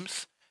 it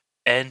seems.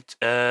 And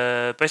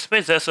by the way,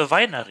 there's a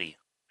winery,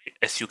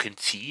 as you can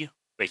see.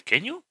 Wait,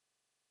 can you?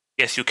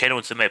 Yes, you can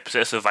on the map.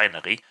 There's a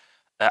winery.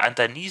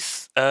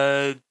 Underneath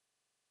or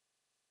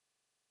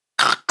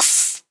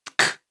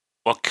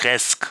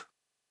Kresk.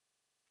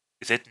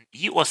 Is that an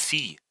E or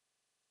C?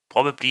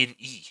 Probably an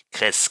E.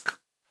 Kresk.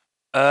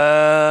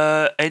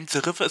 And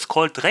the river is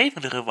called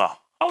Raven River.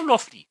 How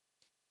lovely.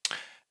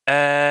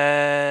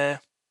 And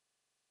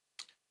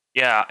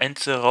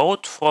the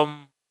road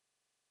from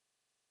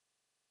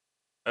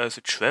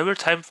the travel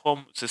time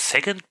from the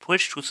second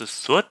bridge to the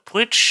third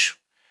bridge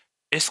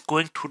is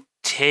going to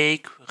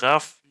take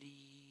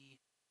roughly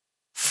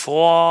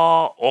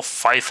 4 or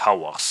 5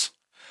 hours.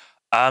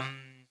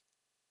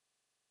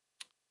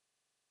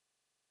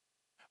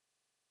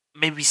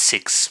 Maybe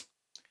 6.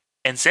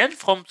 And then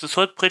from the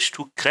third bridge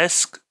to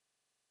Kresk,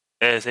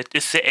 that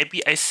is the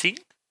Abbey, I think.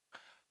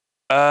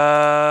 2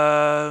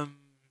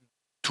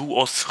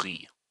 or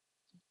 3.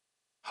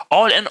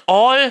 All in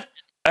all,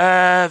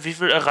 we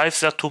will arrive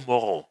there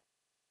tomorrow.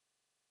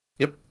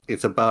 Yep,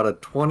 it's about a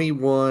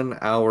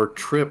 21-hour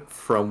trip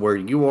from where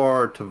you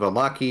are to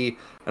Vamaki,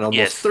 and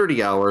almost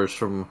 30 hours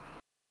from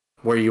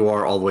where you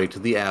are all the way to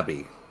the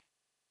Abbey.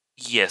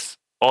 Yes,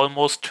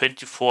 almost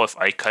 24 if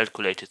I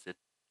calculated it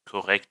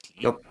correctly.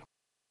 Yep.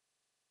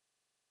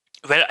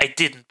 Well, I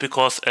didn't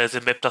because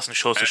the map doesn't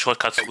show the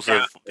shortcuts through the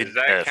forest. Is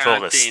that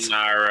counting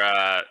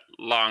our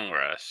long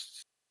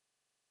rests?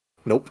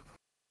 Nope.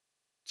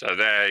 So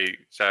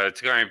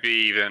it's going to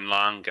be even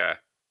longer.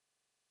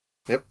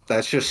 Yep,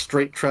 that's just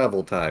straight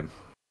travel time.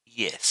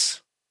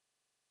 Yes.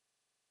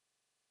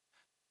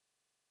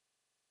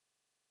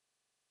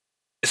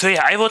 So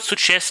yeah, I would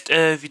suggest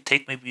we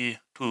take maybe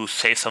to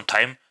save some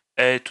time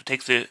to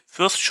take the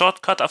first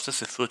shortcut after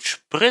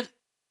the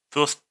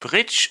first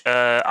bridge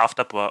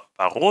after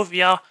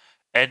Barovia,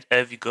 and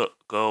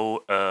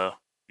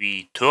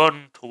we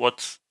turn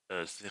towards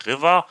the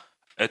river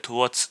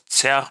towards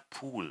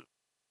Zerpool,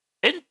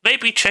 and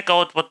maybe check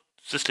out what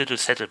this little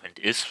settlement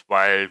is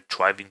while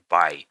driving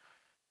by.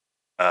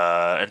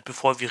 And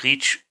before we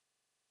reach...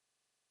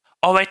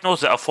 Oh wait, no,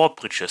 there are 4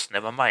 bridges,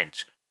 never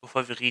mind.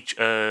 Before we reach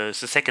the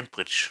second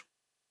bridge.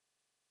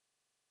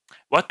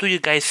 What do you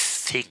guys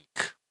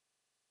think?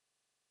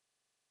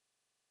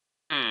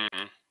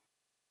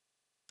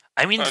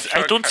 I mean,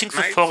 I don't think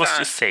the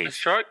forest is safe. The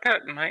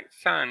shortcut might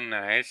sound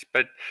nice,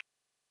 but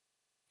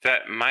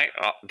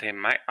they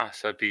might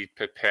also be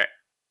prepared.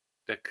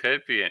 There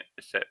could be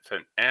set for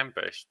an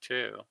ambush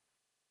too.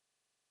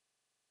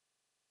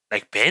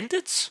 Like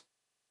bandits?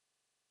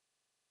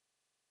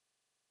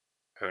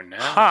 Who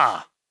knows?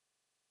 Huh.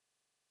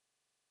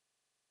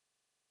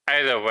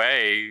 Either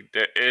way,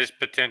 there is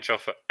potential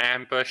for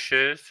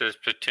ambushes. There's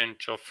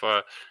potential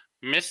for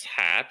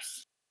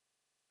mishaps.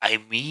 I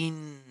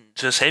mean,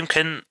 the same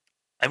can...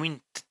 I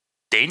mean,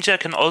 danger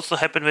can also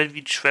happen when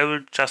we travel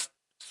just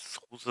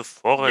through the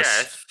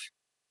forest.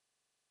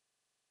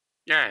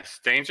 Yes,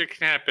 danger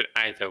can happen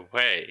either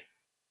way.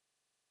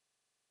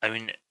 I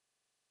mean,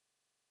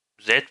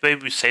 that way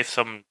we save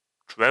some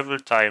travel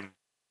time.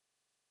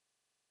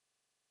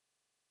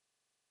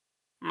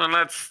 Well,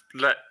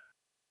 let's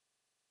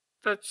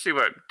see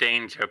what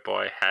Danger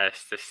Boy has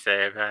to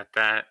say about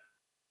that.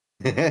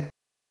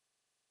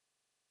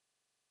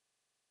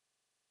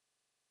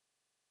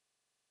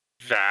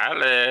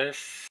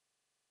 Valis.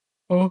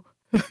 Oh.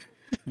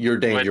 You're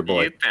Danger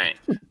Boy. What do you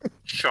think?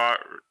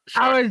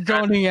 I was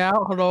zoning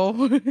out. Hello.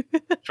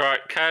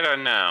 Shortcut or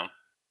no?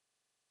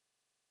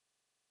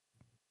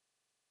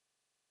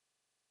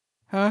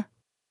 Huh?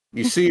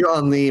 You see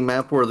on the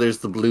map where there's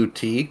the blue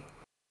T?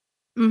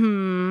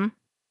 Mm-hmm.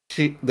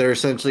 They're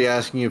essentially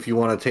asking you if you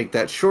want to take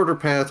that shorter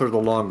path or the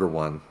longer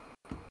one.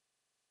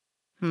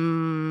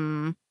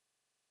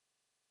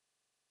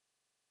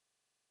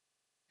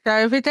 So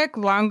if we take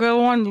longer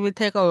one, we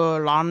take a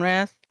long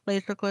rest,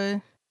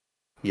 basically.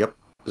 Yep,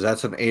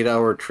 that's an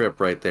 8-hour trip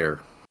right there.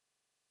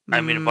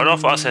 I mean, one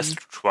of us has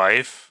to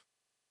drive.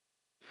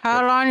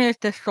 How long is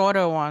the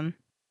shorter one?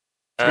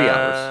 3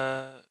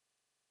 hours.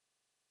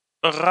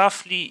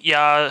 Roughly,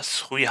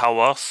 3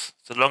 hours.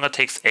 The longer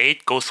takes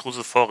 8, goes through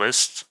the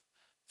forest.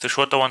 The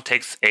shorter one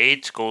takes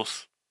 8,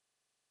 goes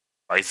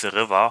by the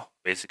river,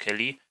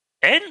 basically.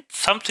 And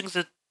something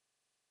that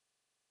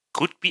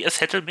could be a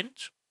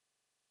settlement.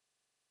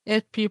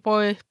 If people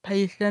is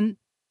patient.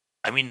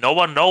 I mean, no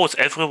one knows.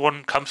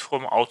 Everyone comes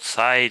from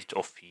outside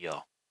of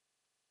here.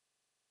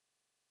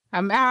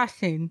 I'm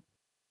asking.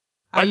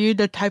 Are you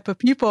the type of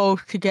people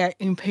to get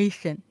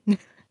impatient?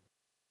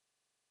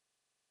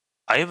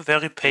 I am very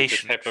I'm the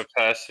patient. type of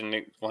person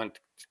that want to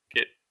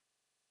get.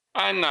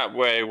 I'm not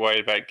very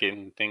worried about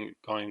getting things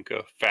going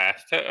go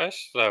faster or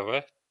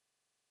slower.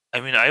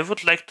 I mean, I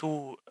would like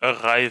to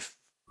arrive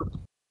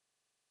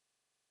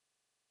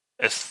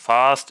as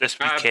fast as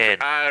we can.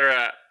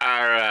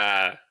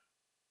 Our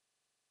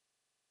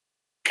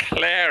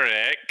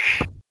cleric,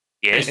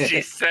 Yes.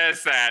 she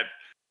says that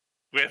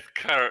with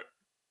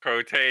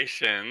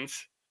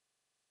quotations,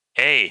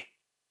 Hey,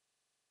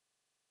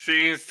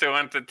 seems to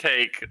want to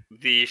take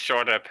the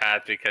shorter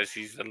path because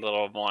he's a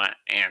little more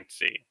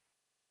antsy.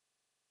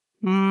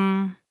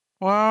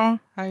 Well,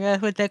 I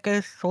guess we take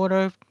a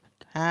shorter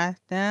path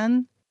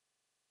then.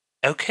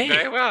 okay.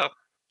 Very well.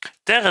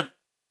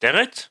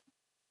 Derek?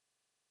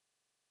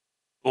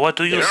 What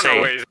do you don't say?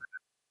 always.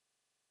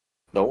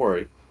 Don't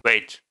worry.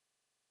 Wait.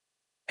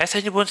 Has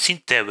anyone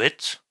seen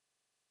David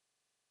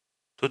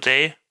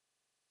today?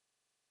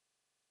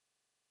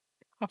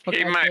 I He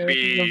forgot might that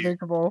be it's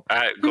invisible.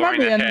 He going might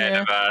be in ahead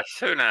here. of us.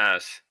 Who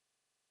knows?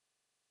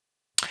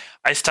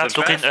 I start The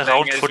looking best thing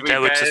around is for we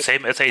David the best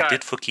same as I start-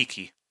 did for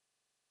Kiki.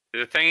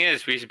 The thing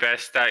is, we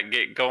best start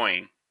get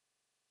going.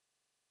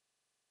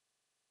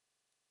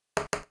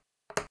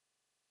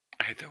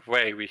 Either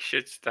way, we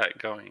should start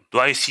going. Do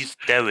I see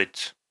David?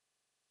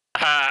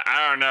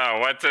 I don't know.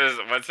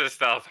 What's his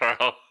stealth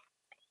roll?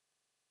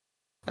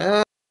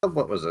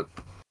 What was it?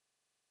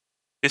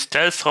 His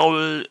stealth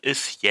roll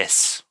is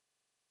yes.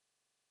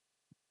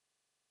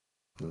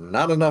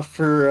 Not enough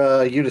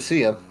for you to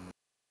see him.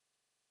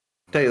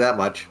 Tell you that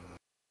much.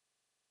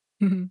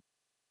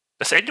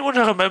 Does anyone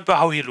remember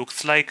how he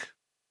looks like?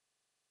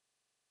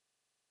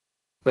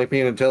 Make me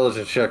an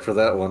intelligence check for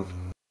that one.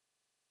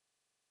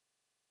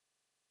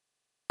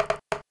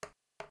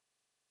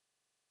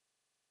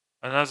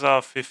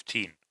 Another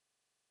 15.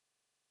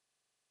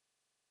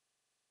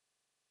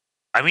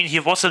 I mean, he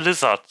was a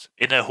lizard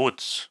in a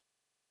hood.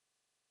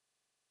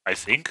 I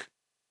think.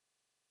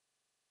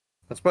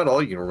 That's about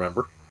all you can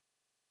remember.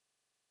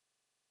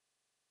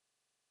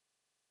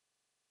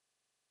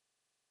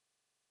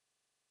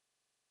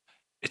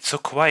 It's so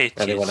quiet.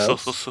 Anyone It's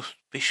else? so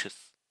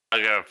suspicious.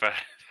 I'll go for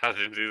how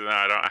to do that.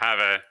 I don't have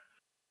a.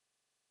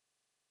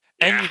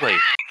 Anyway.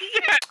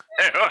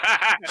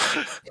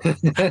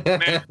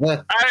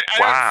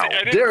 Wow.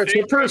 Derek's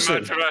a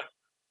person. So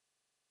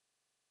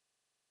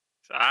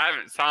I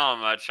haven't saw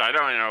him much. I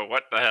don't even know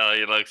what the hell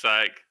he looks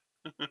like.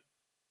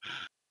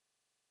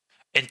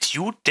 And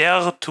you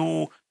dare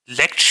to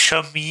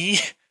lecture me,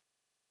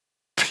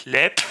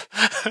 pleb?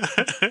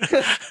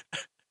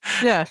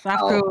 Yes,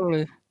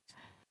 absolutely.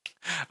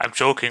 I'm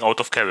joking, out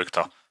of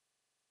character.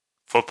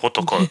 For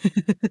protocol.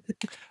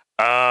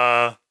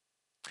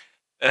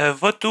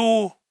 What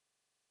do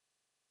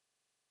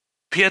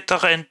Peter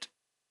and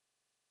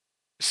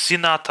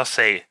Sinata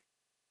say?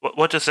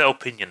 What is their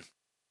opinion?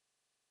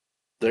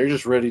 They're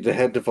just ready to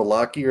head to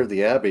Valaki or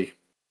the Abbey.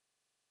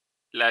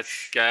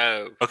 Let's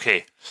go.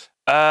 Okay.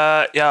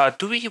 Yeah,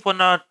 do we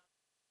wanna...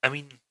 I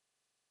mean...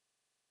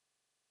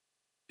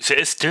 There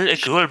is still a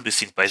girl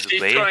missing, by the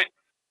way.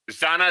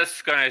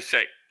 Zana's gonna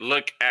say,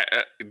 look at...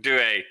 do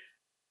a...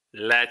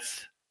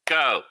 Let's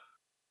go.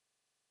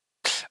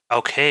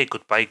 Okay,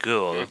 goodbye,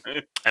 girl.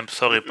 I'm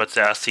sorry, but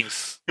there are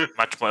things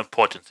much more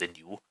important than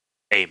you.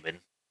 Amen.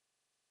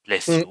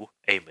 Bless you.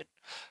 Amen.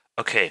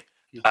 Okay.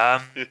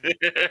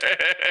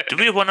 Do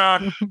we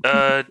wanna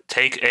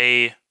take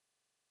a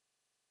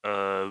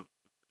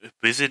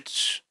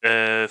visit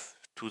to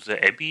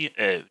the Abbey?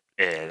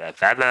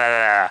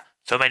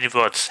 So many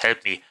words.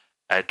 Help me.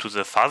 To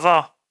the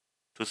father?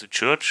 To the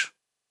church?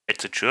 At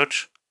the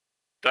church?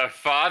 The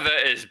father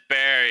is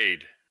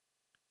buried.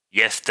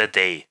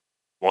 Yesterday,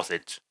 was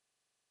it?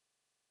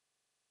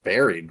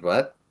 Buried?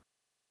 What?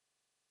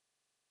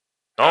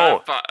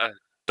 No,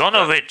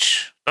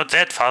 Donovich. Not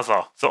that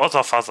father. The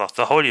other father.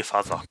 The Holy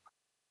Father.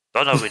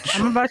 Donovich.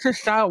 I'm about to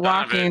start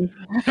walking.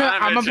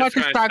 I'm about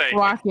to start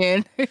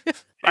walking.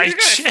 I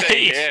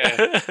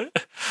changed.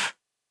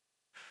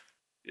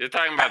 You're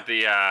talking about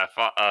the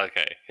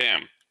okay,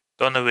 him.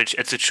 Donovich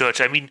at the church.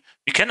 I mean,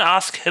 we can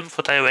ask him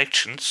for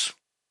directions.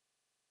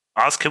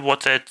 Ask him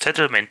what that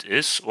settlement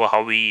is, or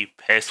how we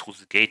pass through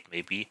the gate,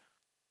 maybe.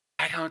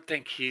 I don't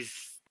think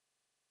he's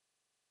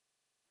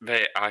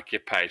very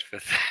occupied for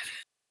that.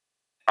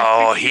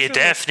 Oh, he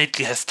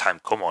definitely has time.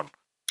 Come on.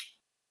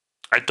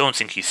 I don't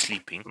think he's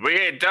sleeping.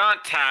 We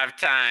don't have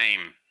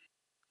time.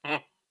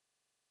 I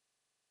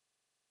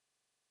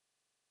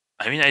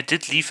mean, I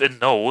did leave a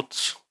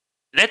note.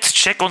 Let's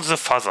check on the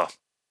father.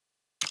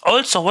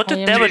 Also, what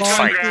did David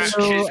find?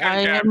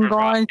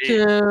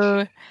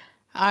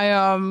 I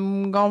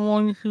am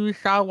going to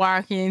start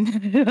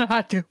walking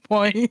at this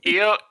point.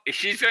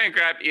 She's going to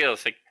grab Eel.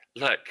 It's like,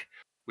 look,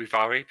 we've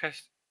already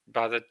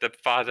bothered the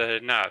father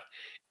enough.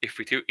 If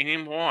we do any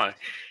more,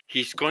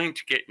 he's going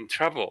to get in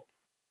trouble.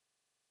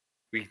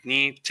 We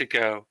need to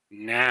go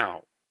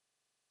now.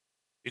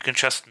 You can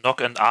just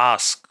knock and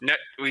ask. No,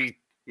 we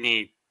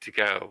need to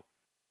go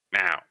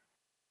now.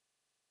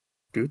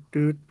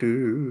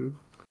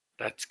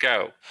 Let's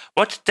go.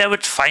 What did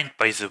David find,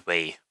 by the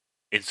way,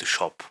 in the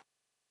shop?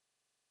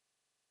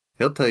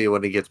 He'll tell you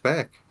when he gets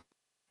back.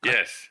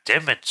 Yes.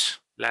 Damn it.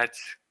 Let's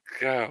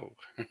go.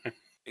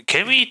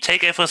 Can we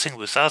take everything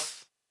with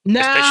us? No!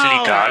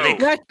 Especially garlic.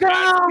 Let's go!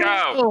 Let's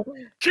go.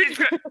 She's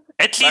gonna,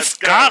 At least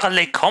go.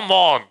 garlic, come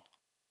on.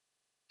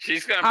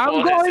 she's gonna I'm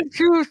pull going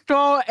to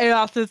throw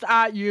asses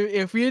at you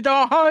if you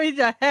don't hurry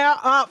the hell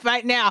up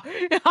right now.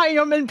 I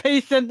am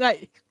impatient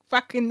like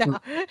fucking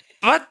now.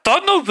 But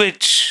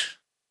Donovich.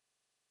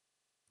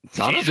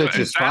 Donovich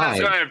is Santa's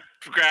fine. gonna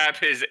grab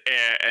his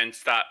ear and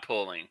start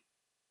pulling.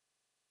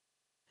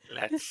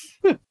 Let's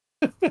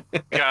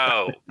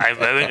go. I'm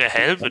wearing a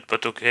helmet,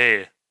 but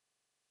okay.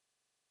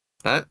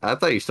 I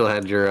thought you still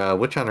had your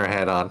witch hunter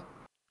hat on.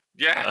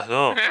 Yeah.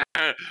 Oh.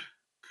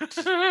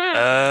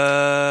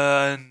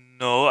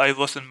 No, I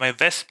was in my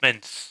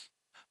vestments.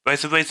 By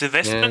the way, the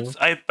vestments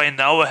I by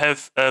now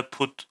have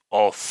put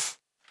off.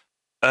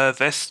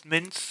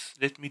 Vestments,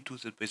 let me do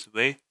that by the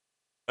way.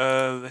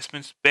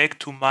 Vestments back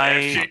to my...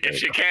 If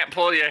she can't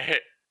pull your hair,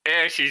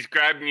 she's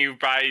grabbing you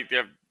by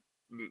the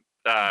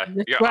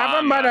your Grab him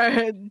arm. by the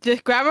head.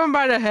 Just grab him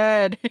by the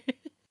head.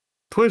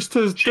 Twist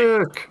his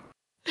dick.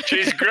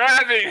 She's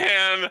grabbing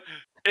him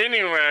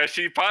anywhere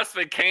she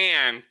possibly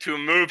can to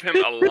move him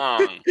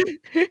along.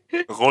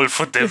 Roll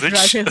for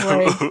damage.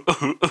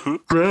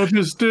 Grab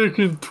his dick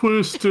and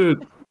twist it.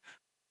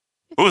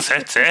 Who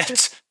said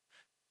that?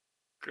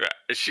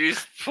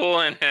 She's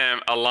pulling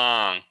him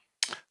along.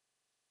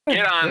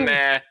 Get on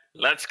there.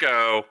 Let's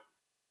go.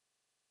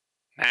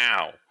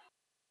 Now.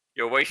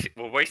 We're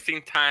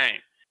wasting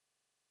time.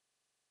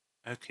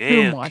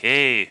 Okay, Too much.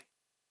 okay. It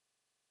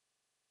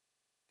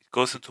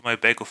goes into my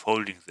bag of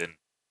holding then.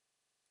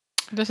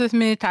 This is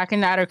me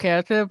talking out of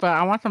character, but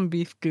I want some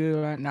beef stew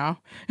right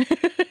now.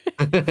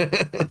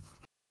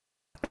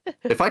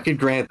 If I could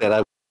grant that,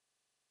 I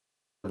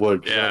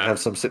would. 'Cause Yeah. I'd have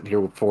some sitting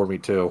here for me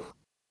too.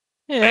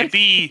 Yeah.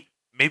 Maybe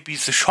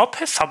the shop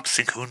has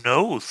something, who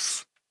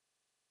knows?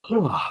 Where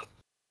are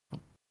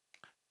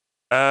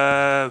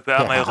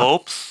my Yeah.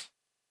 ropes?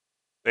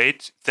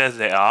 Wait, there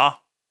they are.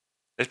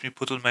 Let me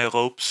put on my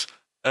ropes.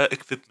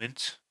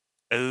 Equipment.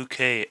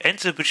 Okay, and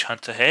the witch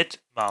hunter head.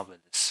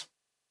 Marvelous.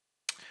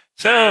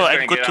 So, Santa's I'm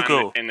gonna good get to on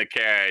go. in the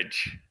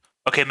carriage.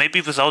 Okay,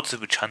 maybe without the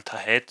witch hunter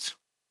head.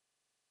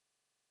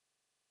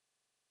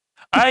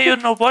 You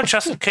know what?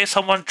 Just in case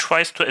someone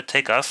tries to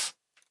attack us.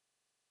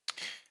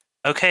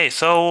 Okay,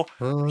 so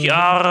we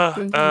are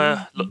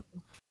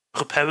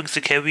repairing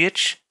the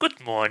carriage. Good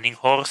morning,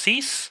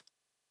 horses.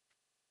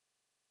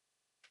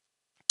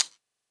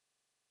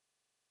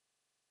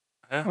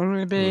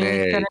 We'll be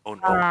Nay. setting Oh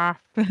no.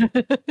 off.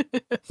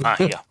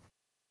 Here.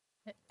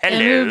 And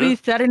we'll Hello. be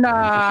setting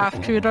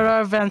off to the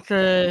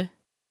adventure.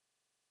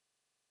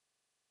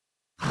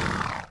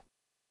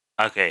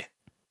 Okay.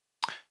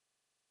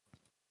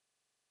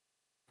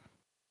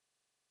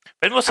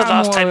 When was the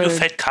last time you Onward.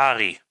 fed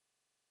Kari?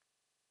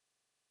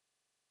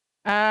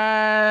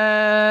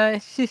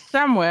 She's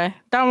somewhere.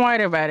 Don't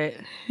worry about it.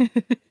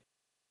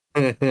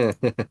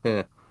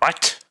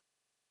 What?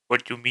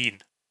 What do you mean?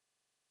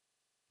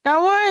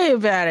 Don't worry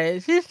about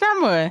it. She's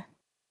somewhere.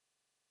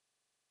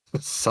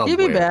 She'll be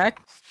Somewhere. back.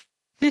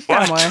 She's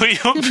What somewhere. do you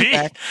She'll be mean?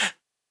 back.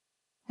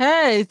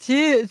 Hey,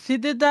 she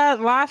did that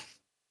last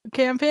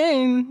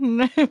campaign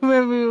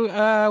when we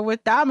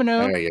with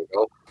Domino. There you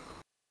go.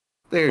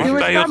 There What She you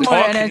was are go. you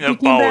somewhere and then talking she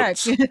came back.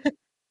 about?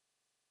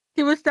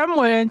 She was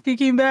somewhere and she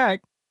came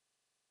back.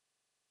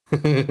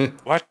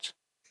 What?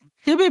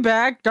 She'll be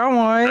back. Don't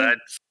worry.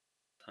 That's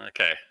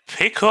okay.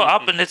 Pick her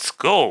up and let's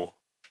go.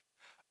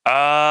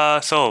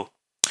 So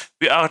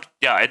we are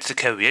at the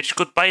carriage.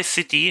 Goodbye,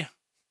 city.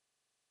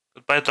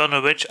 Goodbye,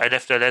 Donovich. I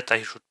left a letter.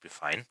 He should be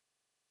fine.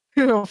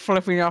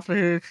 Flipping off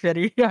the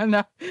city. I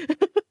know.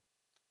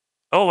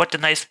 Oh, what a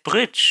nice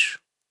bridge.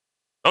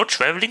 No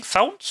traveling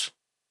sounds?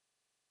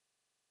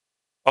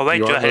 Oh wait,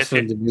 You you are have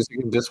listening to music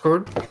in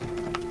Discord?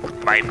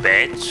 my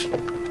bed.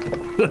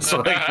 That's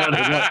what I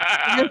counted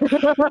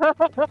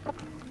like.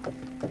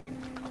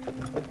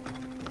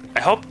 I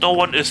hope no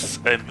one is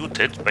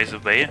muted, by the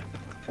way.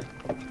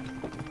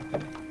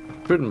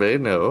 Couldn't be,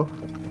 no.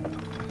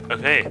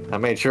 Okay, I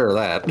made sure of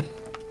that.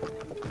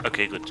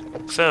 okay, good.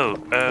 So,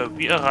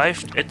 we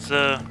arrived at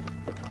the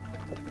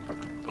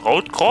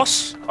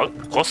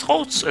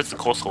crossroads? It's the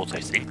crossroads, I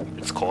think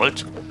it's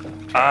called.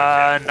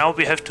 Now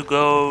we have to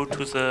go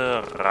to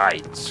the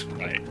right.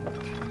 Right.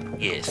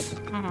 Yes.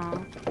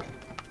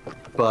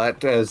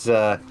 But as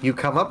you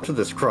come up to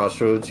this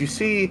crossroads, you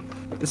see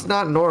it's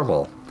not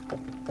normal.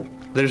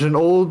 There's an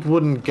old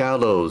wooden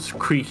gallows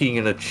creaking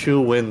in a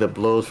chill wind that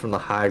blows from the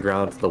high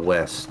ground to the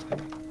west.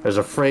 There's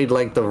a frayed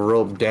length of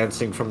rope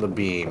dancing from the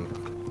beam.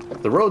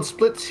 The road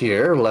splits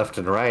here, left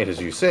and right as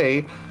you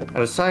say, and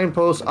a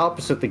signpost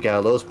opposite the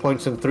gallows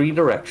points in 3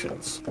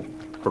 directions.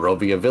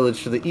 Barovia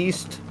Village to the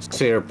east,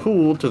 Sayre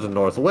Pool to the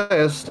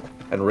northwest,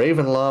 and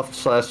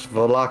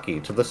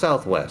Ravenloft/Volaki to the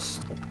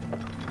southwest.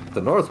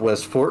 The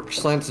northwest fork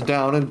slants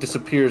down and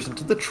disappears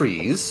into the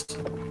trees,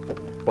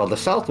 while the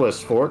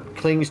southwest fork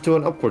clings to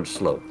an upward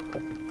slope.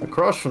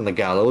 Across from the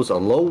gallows, a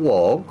low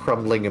wall,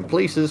 crumbling in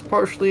places,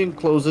 partially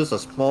encloses a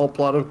small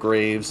plot of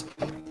graves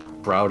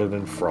Shrouded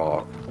in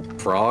fog.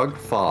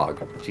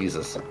 Fog.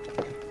 Jesus.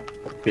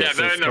 Yeah,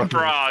 they're in the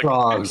frog.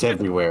 Frogs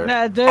everywhere.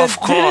 Yeah, Of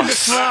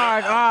course. The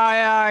frog. Oh,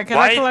 yeah. Can I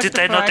Why collect did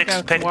the I not frog as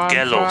expect one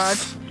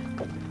gallows?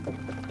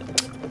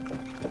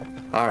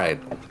 Alright.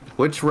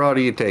 Which route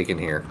are you taking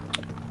here?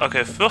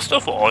 Okay, first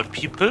of all,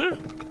 people,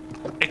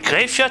 a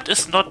graveyard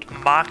is not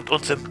marked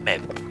on the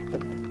map.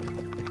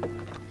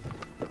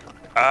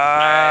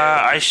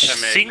 I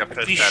think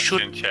we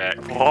should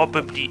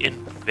probably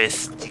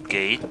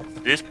investigate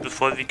this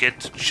before we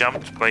get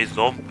jumped by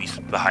zombies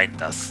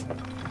behind us.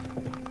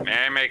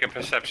 May I make a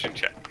perception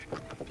check?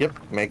 Yep,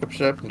 make a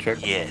perception check.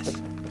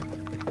 Yes.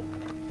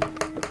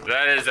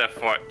 That is a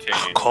 14.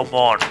 Oh, come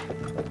on.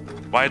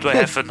 Why do I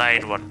have a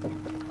 9 one?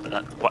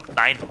 What?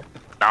 9?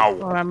 Now.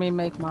 Well, let me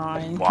make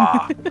mine.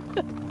 Wow.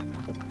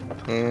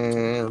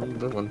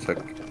 And 1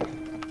 second.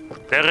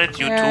 Darren,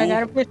 you Yeah, I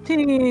got a too.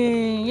 15.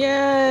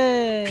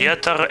 Yay!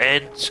 Pieter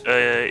and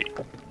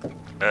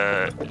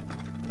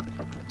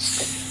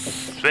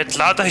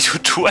Svetlana, you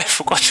too. I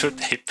forgot your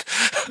name.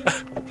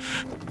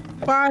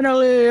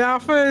 Finally,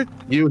 Alfred.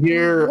 You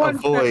hear a One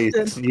voice.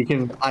 person. You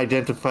can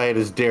identify it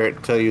as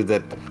Derek tell you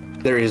that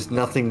there is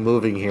nothing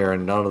moving here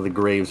and none of the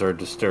graves are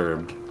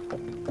disturbed.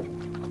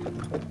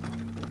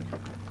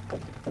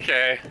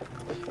 Okay.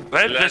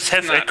 Well, let's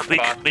have a not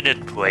quick fuck.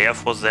 minute prayer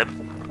for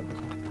them.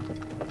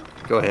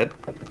 Go ahead.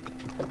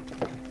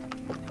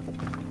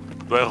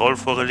 Do I roll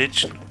for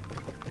religion?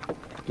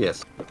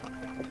 Yes.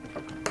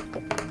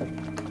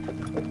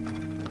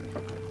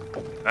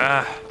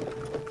 Ah.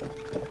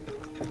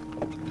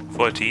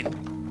 14.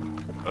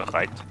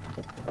 Alright.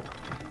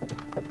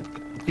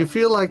 You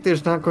feel like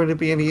there's not going to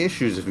be any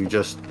issues if you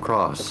just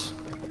cross.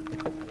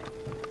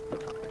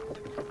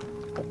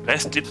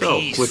 Rest in So,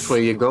 peace. which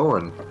way you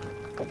going?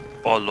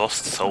 Or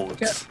lost souls.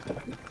 Yeah.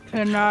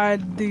 Can I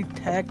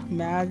detect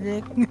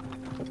magic?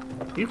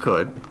 You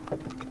could.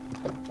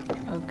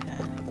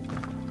 Okay.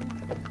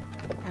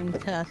 I'm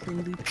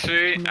casting detect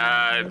Actually,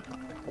 magic.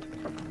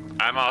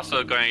 I'm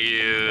also going to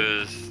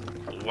use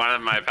one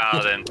of my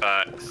paladin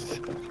bucks.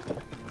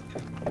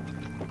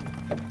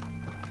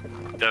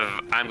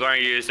 I'm going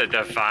to use a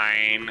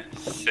divine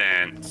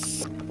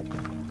sense.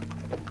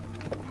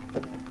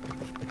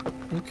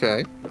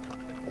 Okay.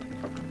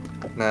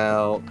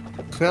 Now,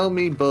 tell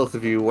me, both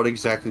of you, what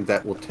exactly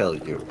that will tell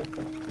you.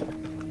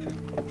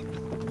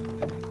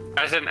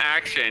 As an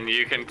action,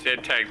 you can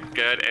detect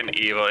good and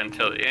evil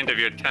until the end of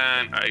your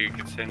turn, or you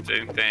can sense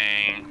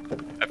anything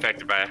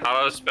affected by a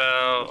hollow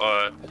spell,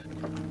 or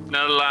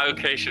another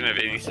location of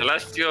any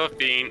celestial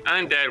being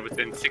undead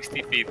within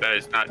 60 feet that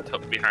is not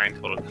behind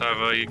total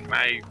cover. You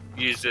can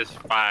use this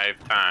 5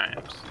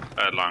 times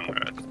at long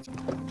rest.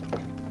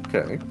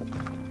 Okay.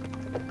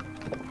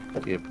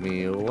 Give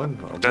me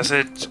 1 moment. Does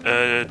it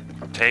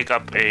take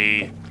up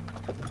a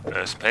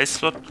spell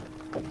slot?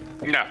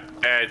 No,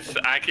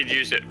 I could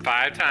use it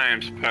 5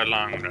 times per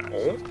long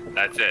rest.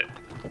 That's it.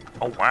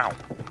 Oh wow.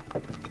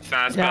 It's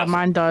not a Yeah, spell.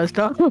 mine does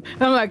though.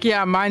 I'm like,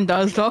 yeah, mine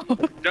does though.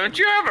 Don't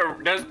you have a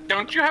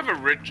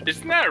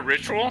isn't that a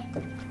ritual?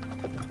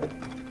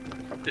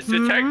 Is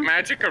detect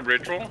magic a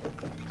ritual?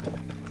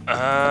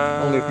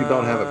 Only if you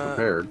don't have it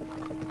prepared.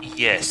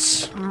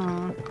 Yes.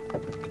 Mm.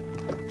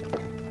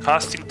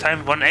 Casting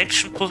time 1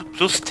 action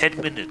plus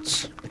 10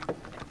 minutes.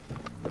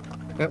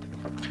 Yep.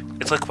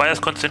 It requires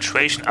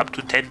concentration up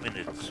to 10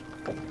 minutes.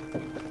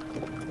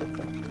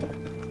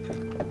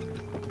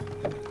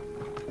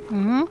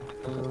 Mm-hmm.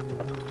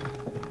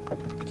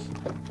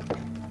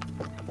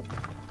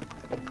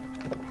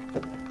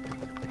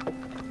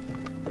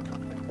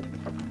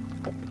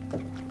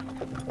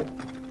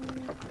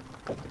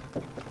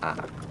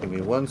 Give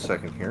me 1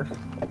 second here.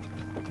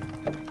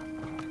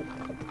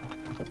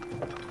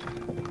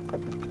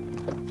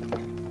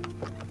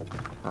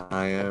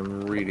 I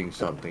am reading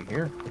something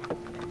here.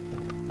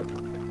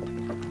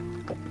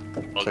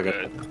 Oh, So I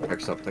good. gotta check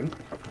something.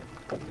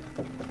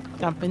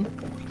 Jumping.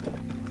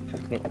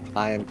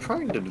 I am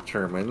trying to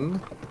determine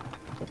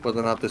whether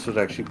or not this would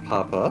actually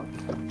pop up.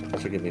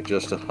 So give me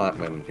just a hot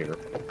minute here.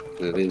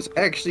 It is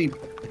actually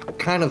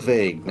kind of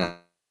vague now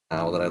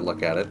that I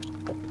look at it.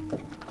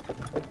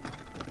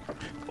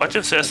 What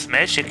if there's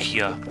magic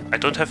here? I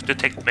don't have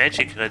detect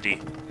magic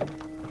ready.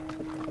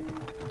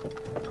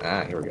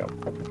 Ah, here we go.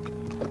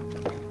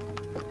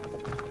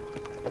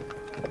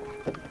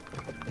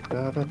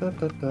 Da, da, da,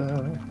 da,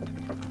 da.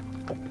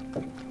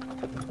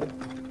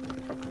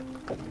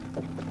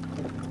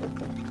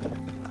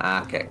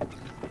 Okay.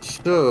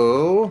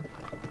 So,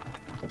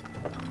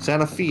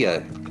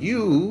 Sanafia,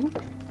 you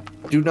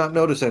do not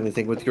notice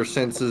anything with your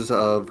senses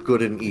of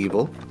good and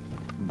evil,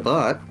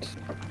 but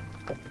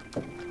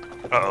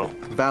Uh-oh.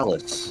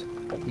 Valis,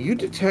 you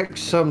detect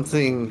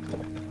something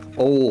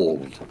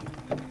old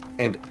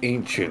and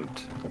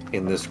ancient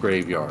in this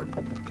graveyard.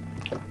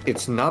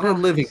 It's not a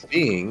living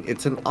being,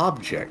 it's an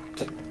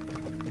object.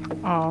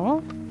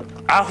 Oh.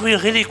 Are we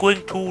really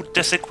going to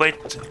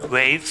desecrate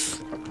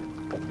graves?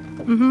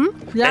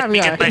 Yeah, Let me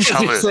get my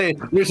shovel.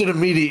 There's an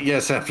immediate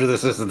yes after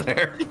this, isn't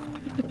there?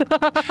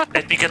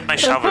 Let me get my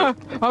shovel.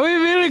 Are we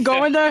really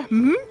going there?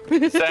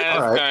 Santa's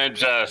Alright. gonna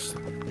just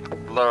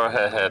lower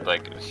her head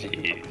like,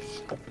 jeez.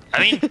 I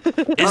mean,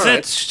 is Alright.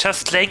 it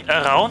just laying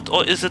around,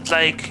 or is it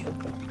like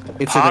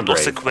It's in part a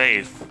of the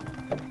grave. grave?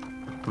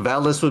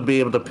 Valis would be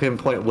able to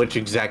pinpoint which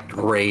exact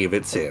grave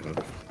it's in.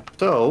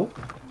 So,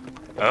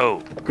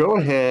 Oh. go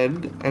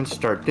ahead and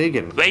start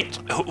digging. Wait,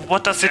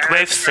 what does the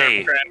grave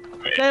say?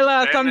 Say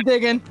less, I'm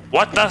digging.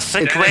 What does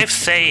the grave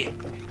say?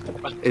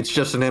 It's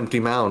just an empty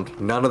mound.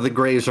 None of the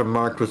graves are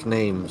marked with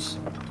names.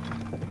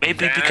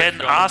 Maybe we can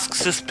ask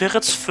the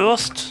spirits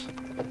first?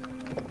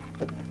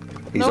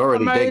 He's Nope,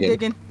 already I'm already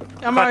digging.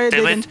 I'm God already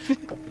damn digging.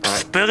 it.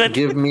 Spirit,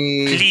 Give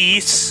me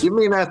please.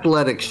 an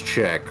athletics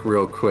check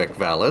real quick,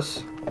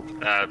 Valis.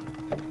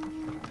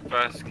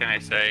 First, can I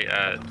say,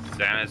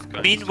 Santa's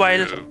going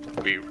Meanwhile-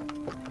 to be...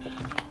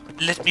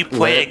 Let me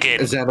pray again.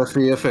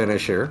 Xanathia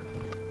finish here.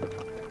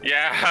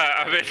 Yeah,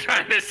 I've been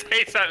trying to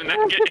say something.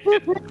 Not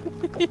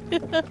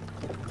getting...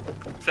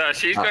 So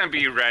she's going to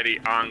be ready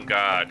on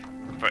guard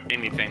for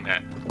anything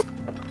that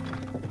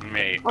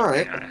may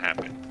Alright. not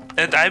happen.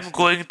 And I'm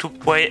going to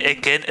pray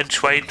again and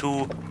try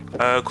to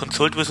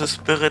consult with the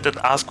spirit and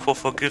ask for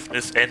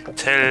forgiveness and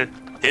tell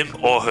him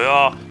or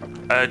her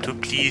to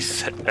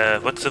please,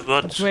 what's the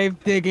word? Grave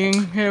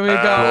digging. Here we go.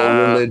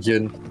 Roll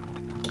religion.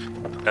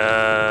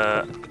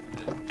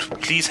 To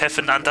please have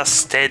an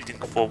understanding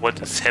for what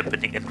is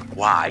happening and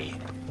why.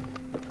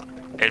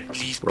 And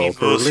please be Roll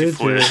for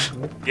merciful.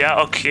 religion.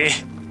 Yeah, okay.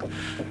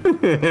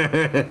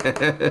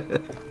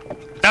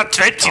 Now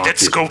 20, Oh,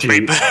 let's go, gee.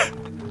 babe.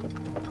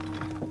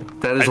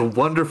 That is a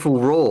wonderful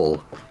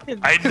roll.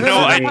 I know,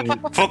 I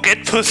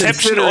forget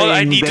perception, all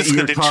I Considering need that is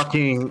you're religion.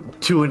 talking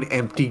to an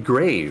empty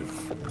grave.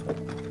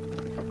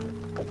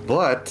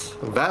 But,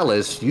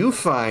 Valis, you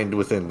find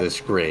within this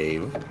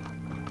grave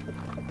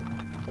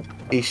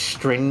a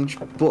strange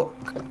book.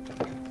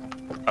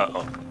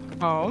 Uh-oh.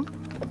 Oh.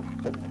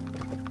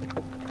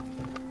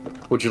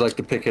 Would you like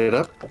to pick it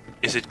up?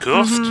 Is it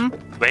cursed?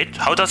 Wait,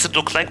 how does it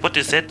look like? What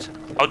is it?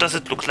 How does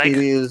it look like? It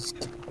is...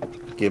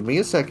 Give me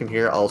a second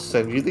here. I'll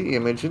send you the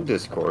image in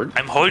Discord.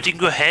 I'm holding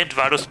your hand,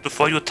 Varus,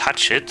 before you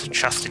touch it,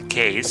 just in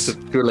case.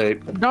 Too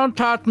late. Don't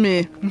touch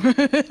me.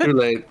 Too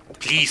late.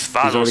 Please, He's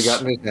already Varus.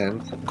 gotten his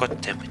hand. God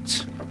damn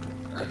it.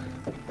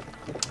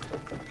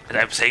 And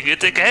I'm saying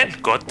it again.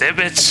 God damn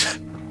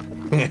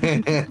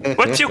it.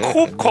 What's your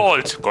group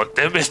called? God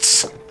damn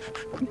it.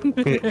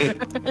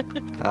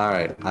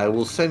 Alright, I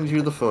will send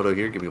you the photo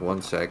here. Give me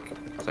 1 sec.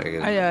 So I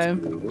can Aye,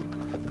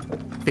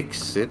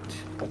 fix it.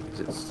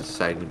 It's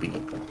decided to be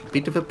a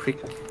bit of a prick.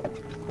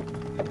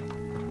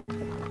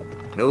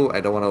 No, I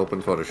don't want to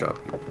open Photoshop.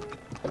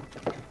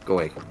 Go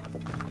away.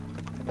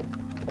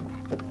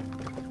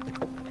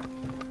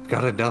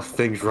 Got enough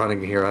things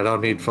running here. I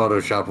don't need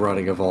Photoshop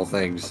running of all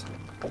things.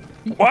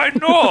 Why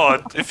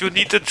not? If you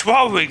need a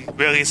drawing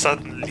very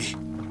suddenly.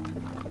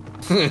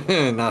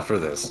 Not for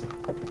this.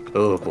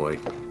 Oh boy.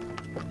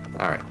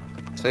 Alright.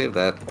 Save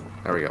that.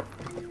 There we go.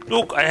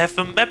 Look, I have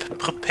a map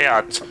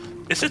prepared.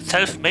 Is it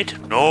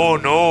self-made? No,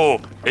 no.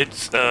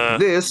 It's,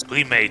 This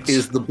remade.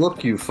 is the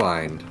book you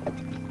find.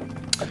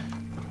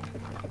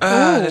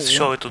 Let's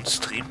show it on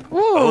stream.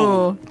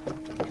 Ooh.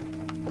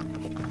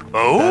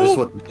 That is Oh?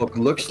 what the book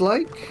looks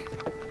like.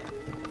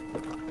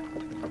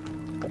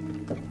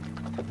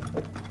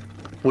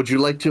 Would you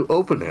like to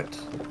open it?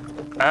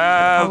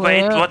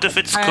 Wait, what if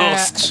it's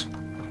cursed?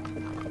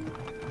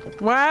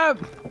 Well,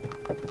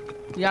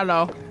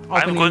 yellow.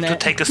 I'm going to it.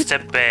 take a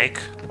step back.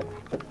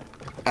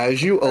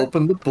 As you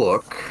open the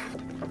book,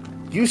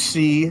 you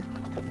see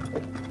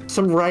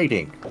some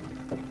writing.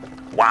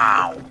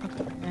 Wow.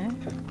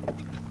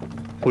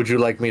 Would you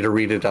like me to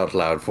read it out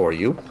loud for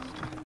you?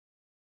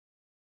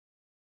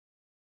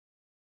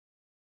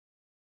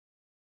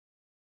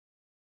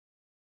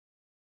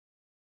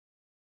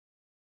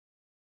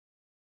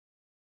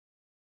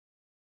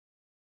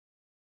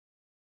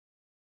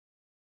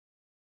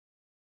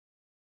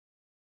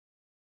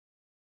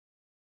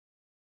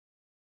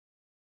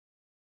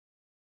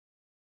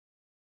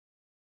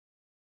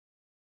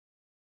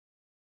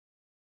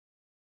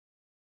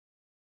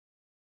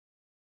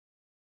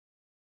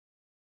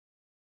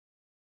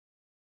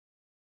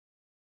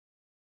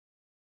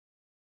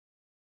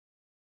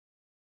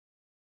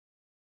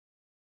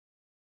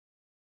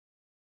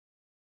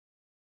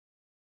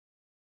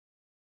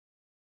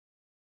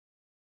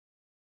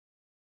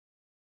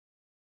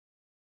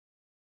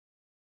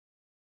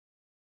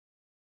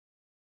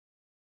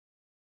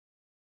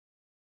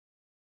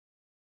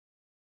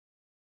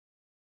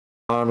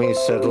 Army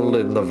settled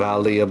in the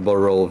valley of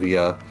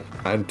Borovia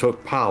and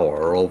took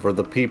power over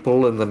the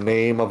people in the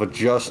name of a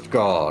just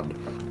God,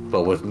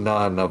 but with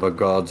none of a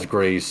God's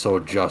grace or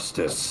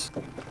justice.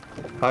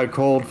 I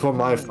called for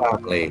my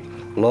family,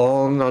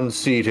 long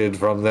unseated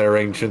from their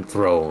ancient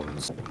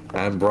thrones,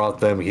 and brought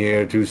them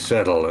here to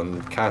settle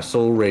in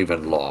Castle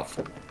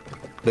Ravenloft.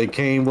 They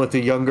came with a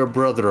younger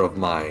brother of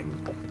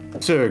mine,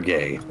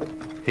 Sergei.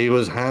 He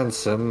was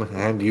handsome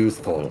and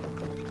youthful,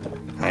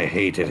 I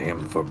hated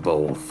him for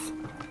both.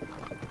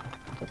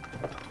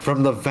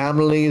 From the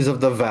families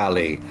of the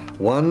valley,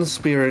 one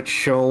spirit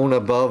shone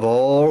above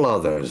all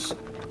others,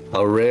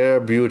 a rare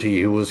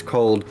beauty who was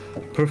called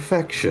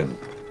perfection,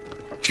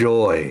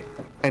 joy,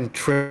 and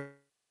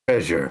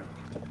treasure.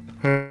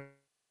 Her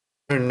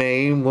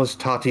name was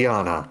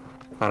Tatiana,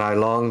 and I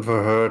longed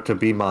for her to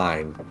be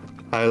mine.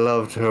 I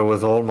loved her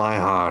with all my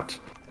heart.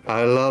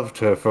 I loved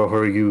her for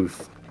her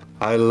youth.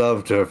 I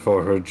loved her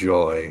for her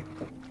joy.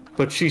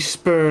 But she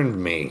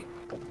spurned me.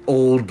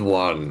 Old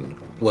One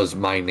was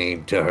my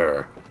name to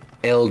her.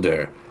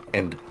 Elder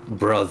and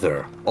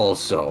brother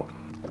also.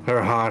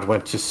 Her heart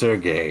went to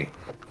Sergei.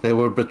 They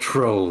were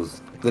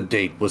betrothed. The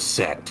date was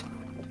set.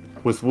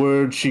 With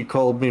words she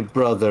called me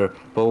brother,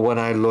 but when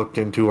I looked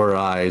into her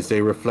eyes,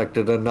 they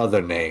reflected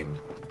another name.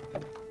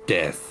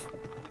 Death.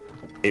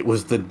 It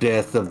was the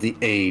death of the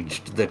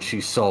aged that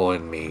she saw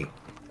in me.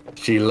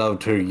 She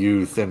loved her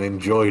youth and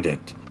enjoyed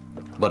it,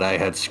 but I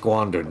had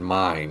squandered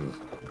mine.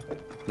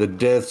 The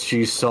death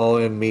she saw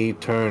in me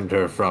turned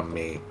her from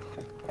me,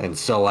 and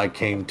so I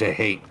came to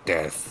hate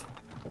death.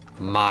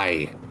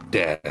 My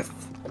death.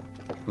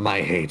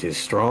 My hate is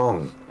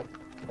strong.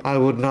 I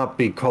would not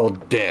be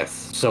called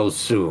death so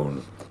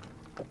soon.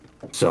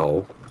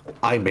 So,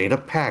 I made a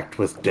pact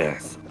with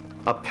death,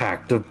 a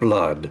pact of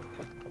blood.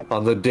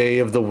 On the day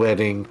of the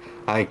wedding,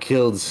 I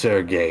killed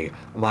Sergei,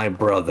 my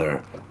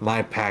brother.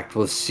 My pact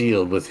was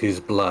sealed with his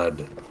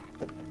blood.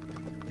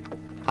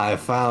 I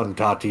found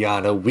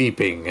Tatiana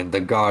weeping in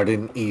the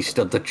garden east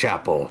of the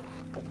chapel.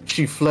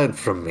 She fled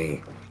from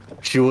me.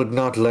 She would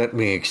not let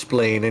me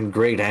explain, and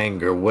great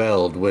anger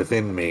welled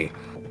within me.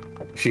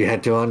 She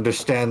had to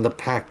understand the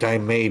pact I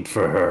made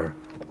for her.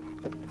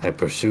 I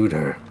pursued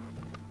her.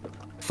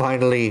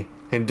 Finally,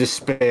 in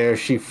despair,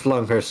 she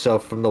flung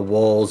herself from the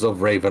walls of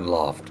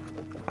Ravenloft,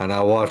 and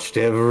I watched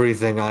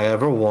everything I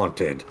ever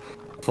wanted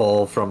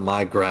fall from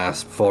my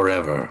grasp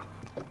forever.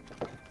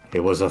 It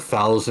was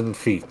 1,000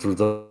 feet through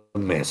the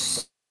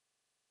mist.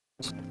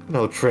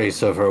 No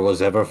trace of her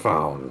was ever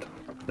found.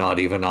 Not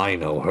even I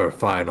know her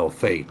final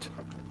fate.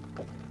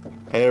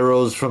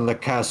 Arrows from the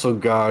castle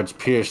guards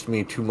pierced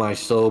me to my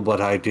soul,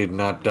 but I did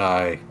not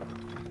die.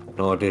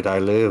 Nor did I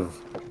live.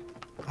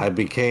 I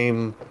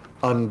became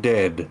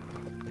undead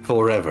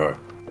forever.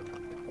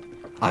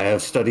 I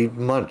have studied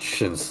much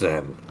since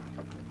then.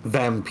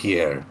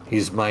 Vampire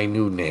is my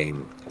new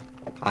name.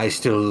 I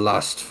still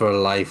lust for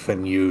life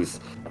and youth,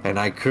 and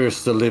I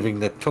curse the living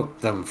that took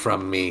them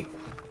from me.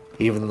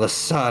 Even the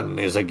sun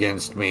is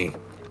against me.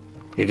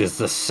 It is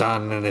the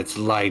sun and its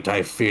light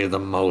I fear the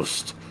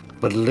most,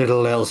 but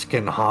little else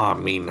can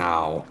harm me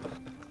now.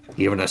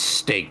 Even a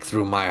stake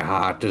through my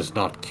heart does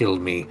not kill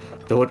me,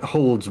 though it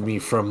holds me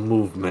from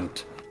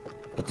movement.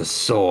 But the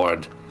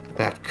sword,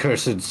 that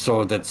cursed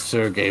sword that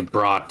Sergei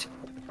brought,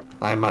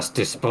 I must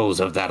dispose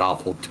of that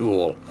awful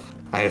tool.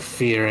 I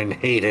fear and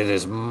hate it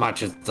as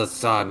much as the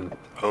sun.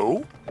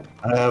 Oh?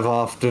 I have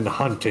often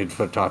hunted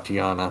for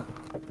Tatiana.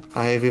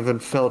 I have even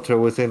felt her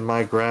within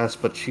my grasp,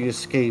 but she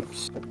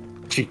escapes.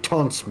 She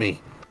taunts me.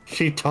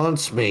 She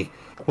taunts me.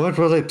 What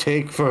will it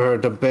take for her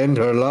to bend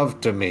her love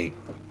to me?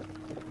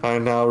 I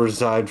now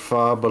reside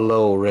far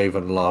below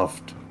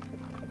Ravenloft.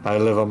 I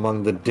live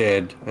among the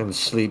dead and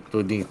sleep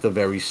beneath the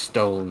very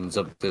stones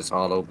of this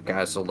hollow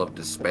castle of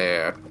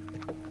despair.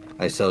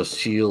 I shall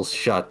shield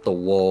shut the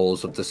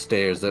walls of the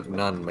stairs that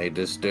none may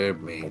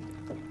disturb me.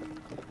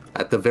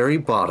 At the very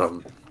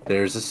bottom,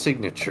 there is a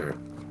signature.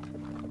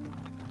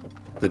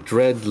 The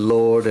dread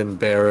Lord and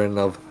Baron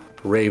of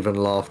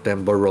Ravenloft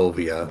and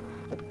Barovia,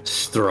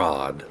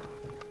 Strahd.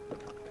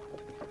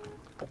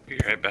 Be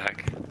right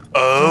back.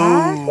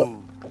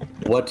 Oh!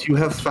 What you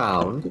have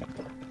found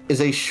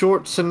is a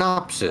short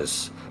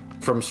synopsis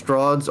from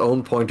Strahd's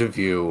own point of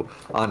view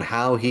on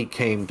how he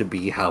came to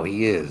be how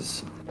he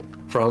is.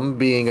 From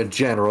being a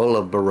general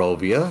of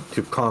Barovia,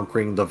 to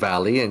conquering the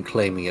valley and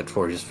claiming it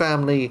for his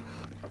family,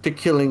 to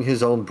killing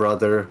his own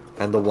brother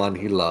and the one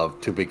he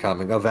loved, to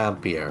becoming a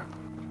vampire.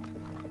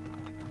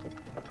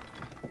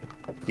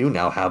 You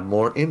now have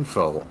more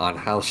info on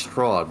how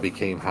Strahd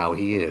became how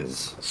he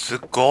is. The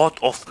god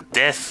of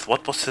death.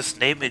 What was his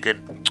name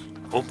again?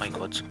 Oh my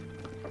god.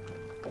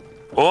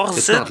 Or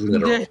It's not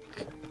literal.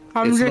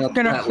 I'm It's just not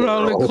gonna that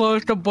slowly literal.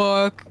 close the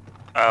book.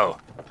 Oh.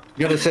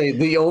 I'm gonna say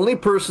the only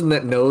person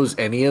that knows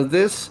any of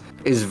this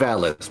is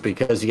Valis,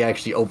 because he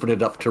actually opened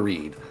it up to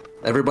read.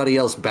 Everybody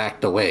else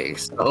backed away,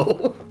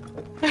 so...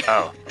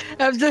 Oh.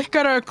 I'm just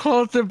gonna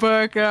close the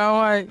book and I'm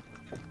like,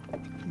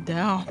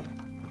 damn.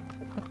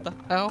 What the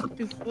hell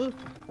is this?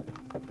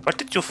 What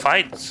did you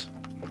find?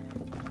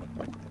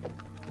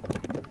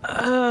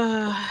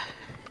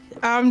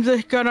 I'm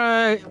just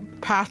gonna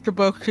pass the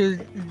book to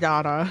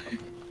Donna.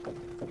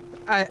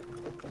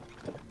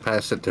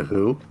 Pass it to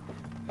who?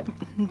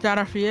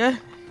 Donna Fia?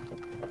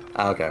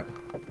 Okay.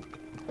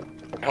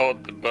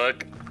 Hold the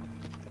book,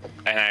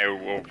 and I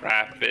will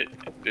wrap it.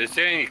 Is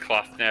there any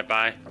cloth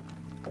nearby?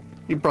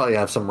 You probably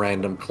have some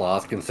random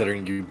cloth,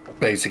 considering you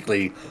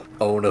basically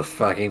own a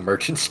fucking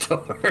merchant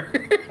store.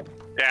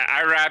 Yeah,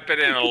 I wrap it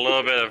in a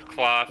little bit of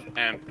cloth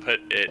and put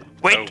it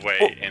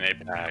away in a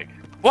bag.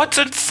 What's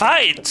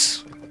inside?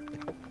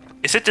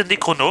 Is it a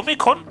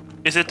Necronomicon?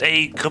 Is it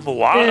a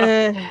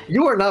grimoire?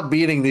 You are not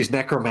beating these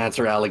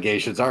necromancer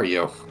allegations, are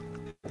you?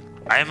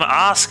 I'm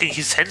asking,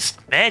 he sensed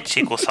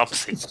magic or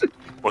something.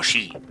 Or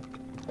she.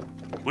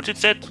 What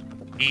is that?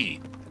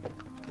 He.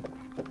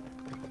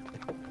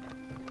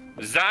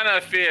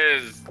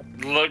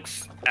 Xanafir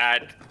looks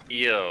at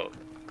you.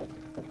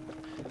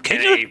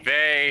 Can in you... a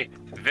very,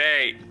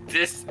 very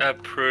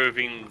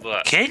disapproving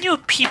look. Can you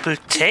people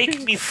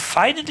take me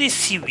finally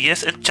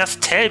serious and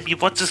just tell me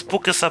what this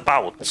book is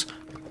about?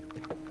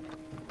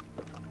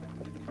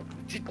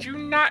 Did you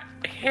not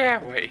hear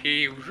what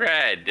he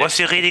read? Was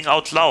he reading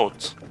out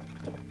loud?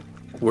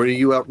 Were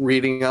you out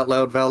reading out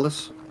loud,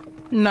 Valis?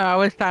 No, I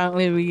was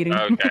silently reading.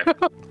 Okay.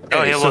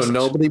 Oh, he so wasn't.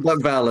 nobody but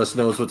Valis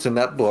knows what's in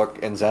that book,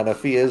 and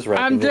Xanafir is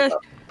writing it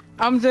up.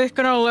 I'm just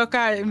gonna look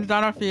at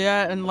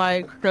Xanafir and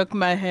like shook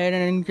my head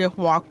and just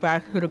walk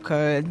back to the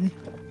curd.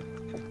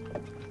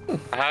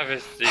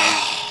 Obviously,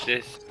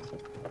 this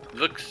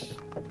looks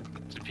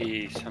to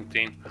be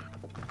something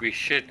we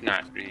should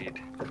not read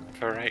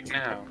for right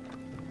now.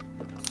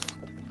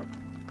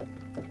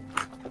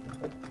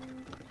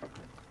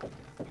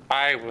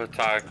 I will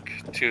talk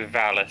to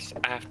Valis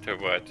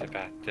afterwards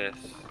about this.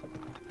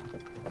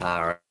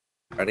 Alright.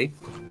 Ready?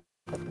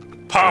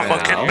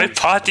 Parker, my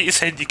party is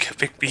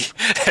handicapping me.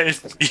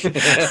 Help me.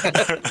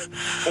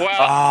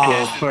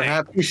 Well,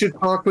 Perhaps you should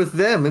talk with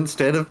them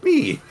instead of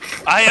me.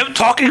 I am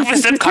talking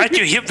with them, can't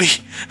you hear me?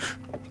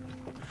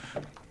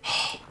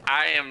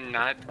 I am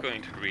not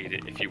going to read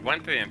it. If you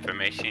want the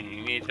information,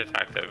 you need to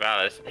talk to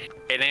Valis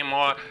in a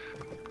more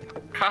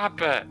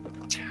proper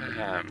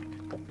time.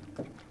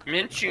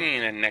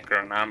 Mentioning a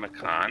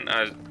Necronomicon,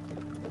 or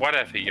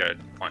whatever you're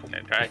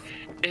wanting, right,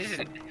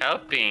 isn't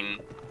helping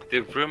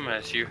the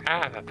rumors you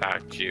have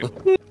about you.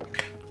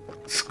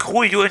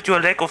 Screw you and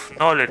your lack of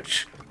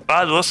knowledge.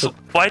 Balus,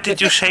 why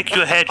did you shake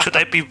your head? Should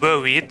I be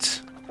worried?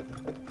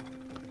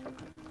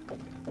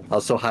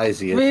 Also, hi,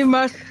 Zieth. We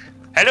must.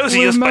 Hello,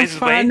 Zieth, We by must the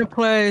find way. a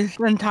place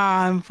and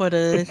time for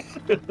this.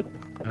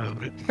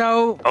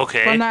 So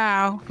Okay. for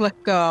now,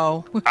 let's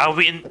go. Are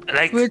we in,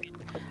 like...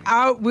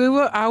 I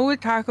will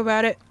talk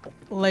about it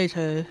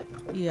later.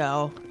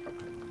 Yo.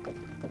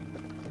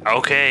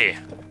 Okay.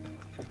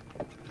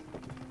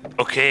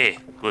 Okay,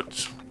 good.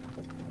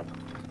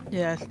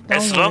 Yes.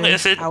 As don't long worry,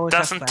 as it I will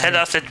doesn't talk tell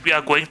about us that we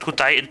are going to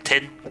die in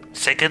 10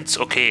 seconds,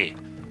 okay.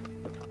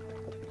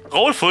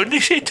 Roll for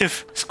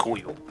initiative. Screw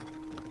you.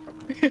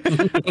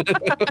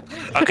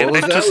 Okay, What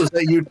was back that? to... Was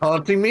that you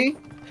taunting me?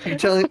 You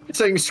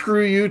saying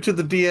screw you to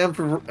the DM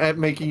for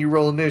making you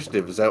roll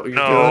initiative? Is that what you're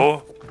doing?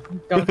 No.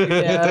 it. Don't do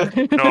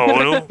that.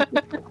 No.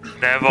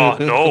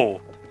 Never.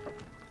 No.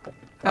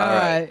 All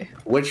right.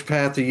 Which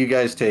path are you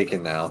guys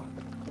taking now?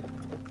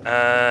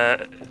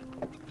 The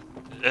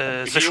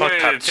If you wanted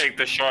shortcut. to take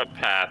the short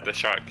path, the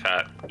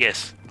shortcut.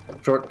 Yes.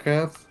 Short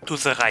path? To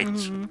the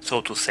right,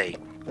 so to say.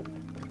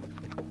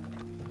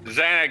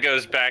 Xana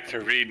goes back to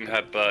reading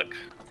her book.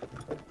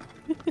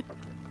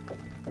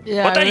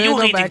 Yeah. What I'm are gonna you go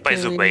reading, back by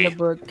to the reading way? The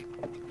book.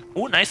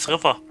 Oh, nice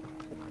river.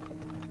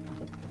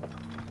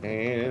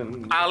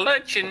 And I'll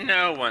let you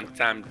know once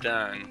I'm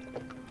done.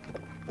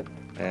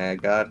 I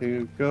got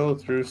to go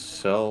through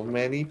so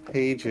many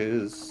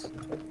pages.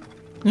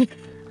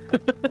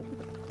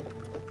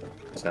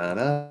 Son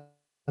of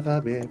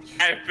a bitch.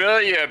 I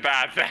feel you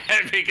about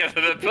that because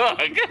of the book.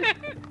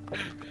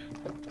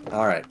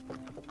 Alright.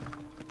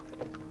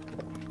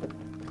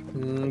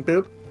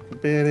 Boop.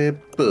 Biddy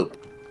boop.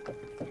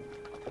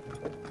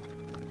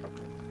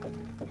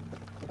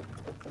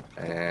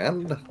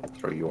 And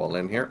throw you all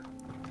in here.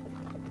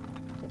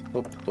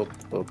 Boop, boop,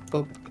 boop,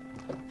 boop.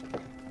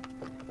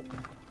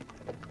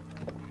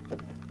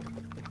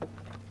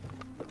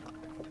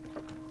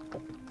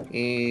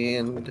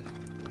 And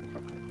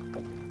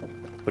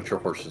put your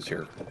horses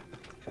here.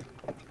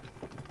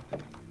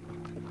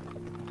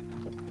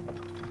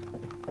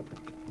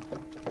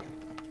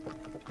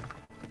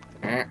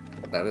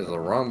 That is the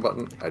wrong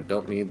button. I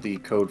don't need the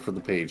code for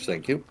the page,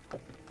 thank you.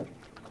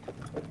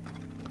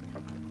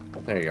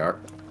 There you are.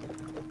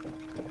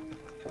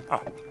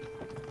 Oh.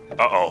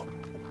 Uh-oh.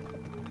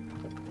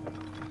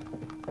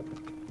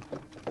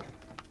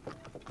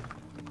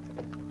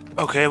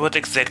 Okay, what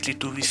exactly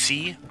do we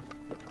see?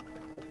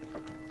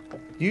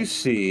 You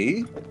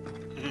see...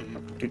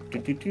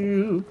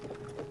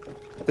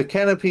 The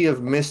canopy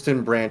of mist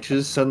and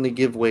branches suddenly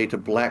give way to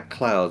black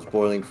clouds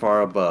boiling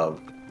far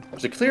above.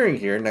 There's a clearing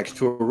here next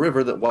to a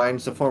river that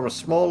widens to form a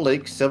small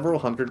lake several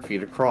hundred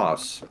feet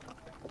across.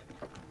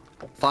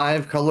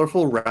 5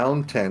 colorful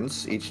round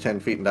tents, each 10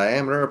 feet in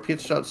diameter, are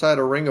pitched outside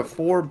a ring of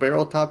 4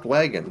 barrel-topped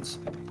wagons.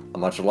 A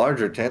much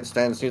larger tent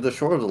stands near the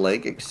shore of the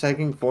lake, its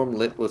sagging form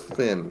lit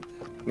within.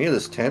 Near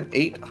this tent,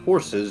 8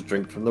 horses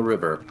drink from the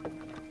river.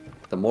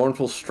 The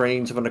mournful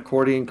strains of an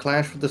accordion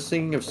clash with the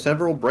singing of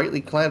several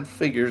brightly clad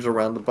figures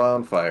around the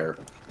bonfire.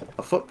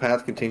 A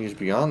footpath continues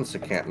beyond this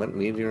encampment,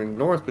 leading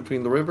north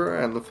between the river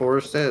and the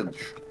forest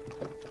edge.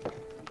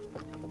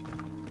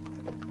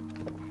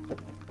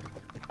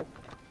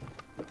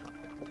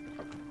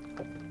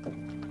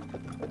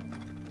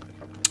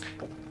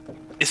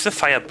 Is the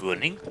fire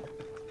burning?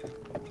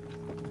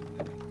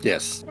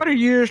 Yes. What do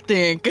you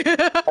think?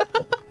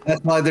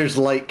 That's why there's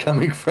light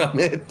coming from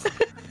it.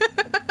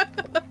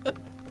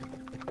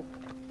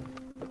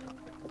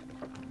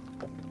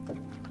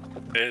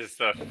 Is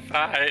the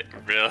fight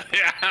really?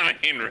 I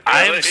mean, really?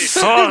 I'm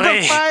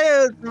sorry. The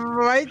fire is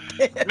right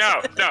there.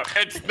 No,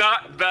 it's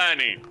not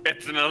burning.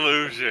 It's an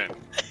illusion.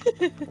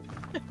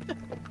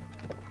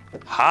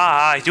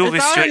 Ha, you It's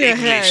with all your in your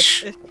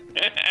English. head.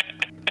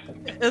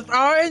 It's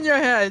all in your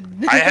head.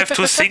 I have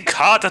to think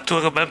harder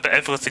to remember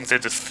everything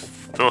that is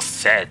first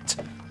said.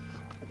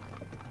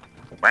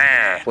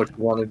 Wah. What you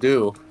want to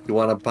do? You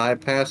want to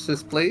bypass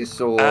this place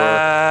or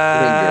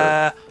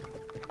linger?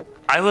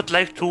 I would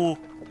like to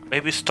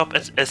maybe stop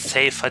at a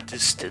safer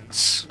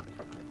distance.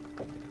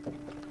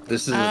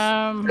 This is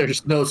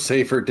there's no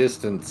safer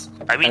distance.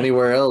 I mean,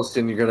 anywhere else,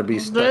 and you're gonna be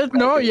stuck. There's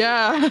no,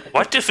 yeah.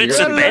 What if it's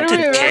You're a literally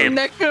bandit Right camp?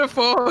 next to the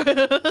phone.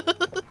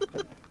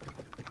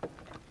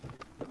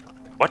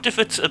 What if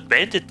it's a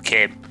bandit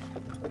camp?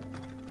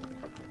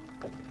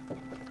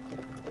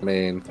 I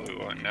mean, We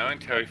won't know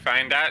until we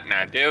find out.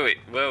 Now, do it,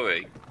 will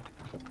we?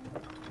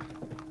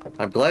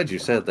 I'm glad you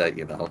said that.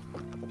 You know.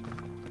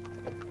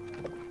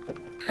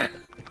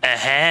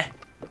 Uh-huh.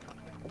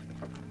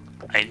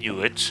 I knew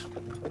it.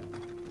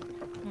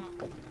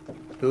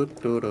 Do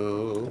do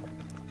do.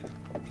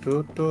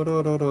 Do do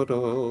do do do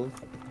do.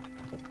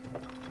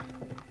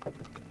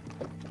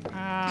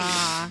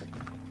 Ah.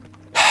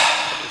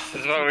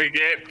 This is what we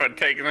get for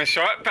taking the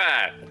short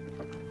path.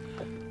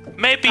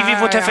 Maybe we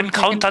would have I'm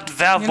encountered taking-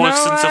 werewolves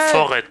you know in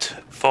the what?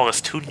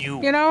 forest. Who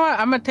knew? You know what?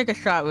 I'm gonna take a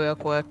shot real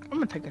quick.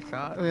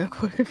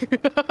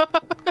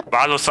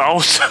 Valus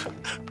out.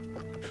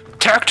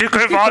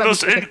 Tactical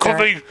Valus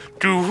incoming.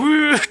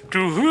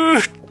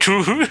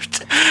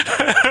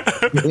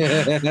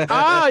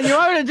 Oh, you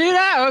want me to do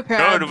that? Okay.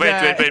 No, I'll do wait.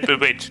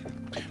 that.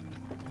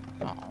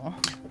 Oh.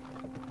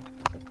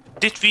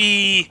 Did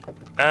we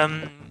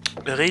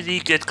really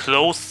get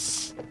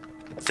close?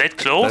 That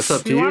close? That's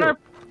up to You you. wanna-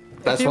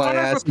 That's you why I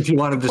wanna asked if you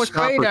wanted to stop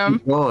portray or them.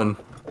 keep going.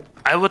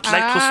 I would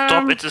like to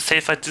stop Um, at a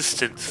safer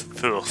distance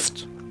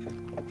first.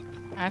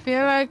 I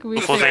feel like we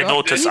Before should they go-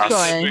 notice keep us.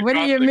 going. What do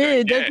you We're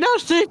mean? gonna There's no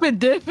secret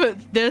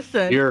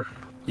distance.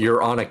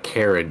 You're on a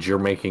carriage. You're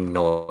making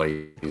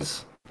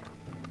noise.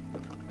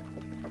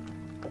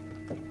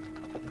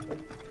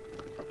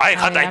 I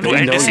can't I do am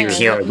They know anything you're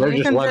here. there. They're We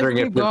just can wondering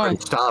just if keep you going.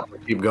 can stop or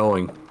keep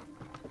going.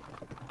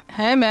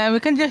 Hey man, we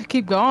can just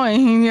keep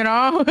going, you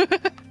know?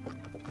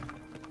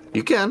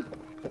 You can.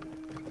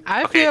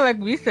 I Okay. feel like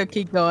we should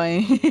keep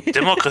going.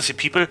 Democracy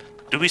people,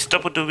 do we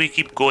stop or do we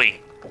keep going?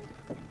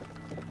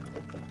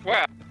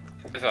 Well,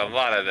 there's a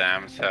lot of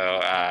them, so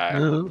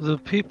The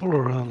people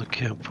around the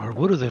campfire,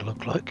 what do they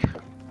look like?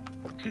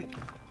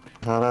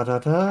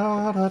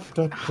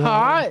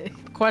 Hot?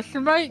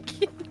 Question mark?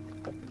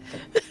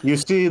 You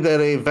see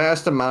that a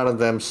vast amount of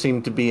them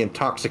seem to be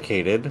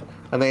intoxicated,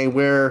 and they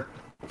wear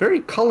very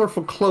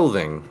colorful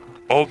clothing.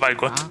 Oh my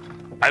god.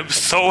 I'm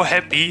so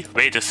happy.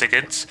 Wait a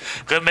second.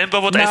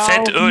 Remember what I No,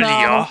 said earlier?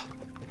 no.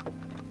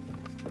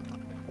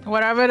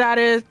 Whatever that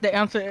is, the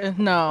answer is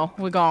no.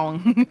 We're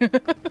going.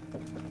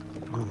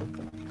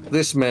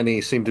 This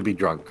many seem to be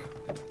drunk.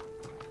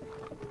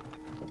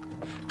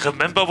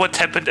 Remember what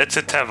happened at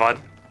the tavern?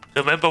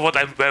 Remember what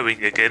I'm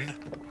wearing again?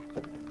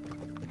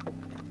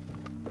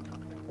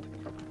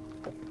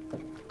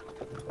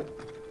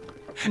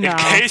 In No.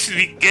 case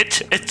we get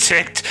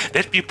attacked,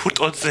 let me put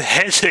on the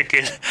hat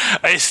again.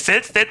 I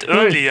said that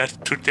earlier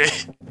today.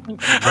 The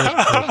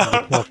best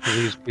person to talk to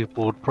these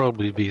people would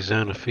probably be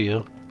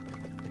Xanathia.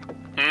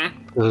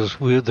 Because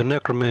the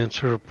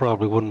necromancer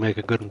probably wouldn't make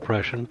a good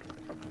impression.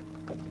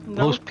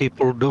 Most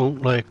people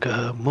don't like,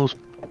 most...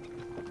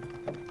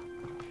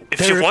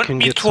 If you Derek want can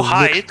me get to some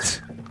hide...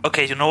 mixed-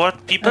 Okay, you know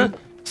what, people?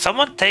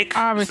 Someone take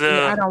Obviously,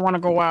 I the... don't want to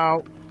go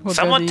out. with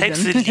Someone the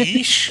takes the reason.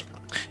 leash.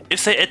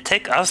 If they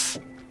attack us,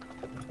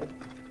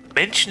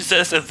 mention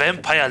there's a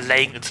vampire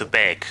laying in the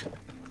bag.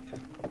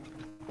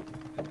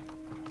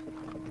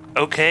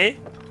 Okay?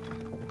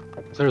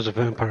 If there's a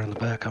vampire in the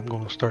back, I'm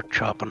going to start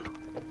chopping.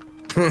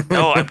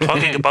 No, I'm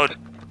talking about...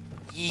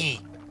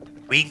 Eee.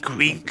 Wink,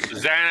 wink.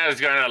 Xana's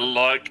gonna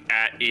look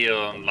at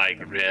Elon like,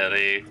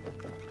 really?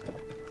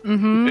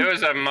 Mm-hmm. There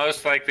was a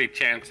most likely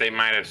chance they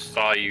might have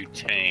saw you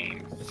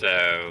change,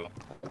 so...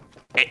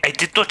 I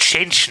did not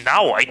change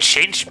now. I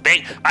changed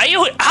back.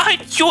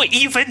 Aren't you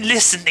even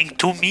listening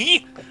to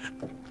me?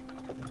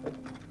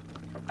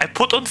 I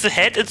put on the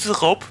hat and the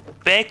rope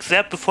back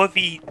there before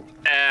we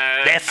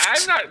left.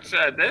 I'm not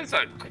sure. There's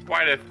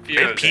quite a few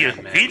Vampire, of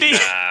them. really?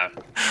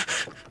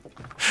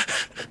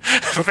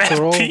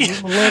 They're all, Vampire.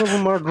 a lot of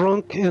them are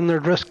drunk and they're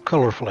dressed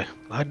colorfully.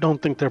 I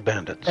don't think they're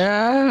bandits.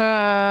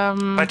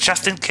 But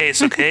just in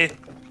case, okay?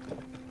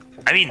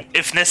 I mean,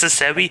 if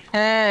necessary,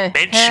 Hey,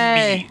 mention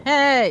me.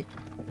 Hey,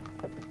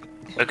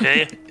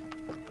 Okay?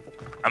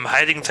 I'm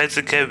hiding inside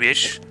the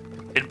carriage,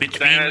 in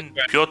between Xana's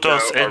gonna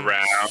Piotr's go and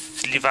around.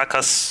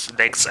 Slivaka's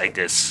legs, I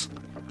guess.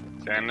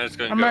 Xana's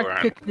gonna I'm go gonna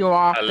around. kick you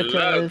off the Hello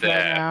carriage right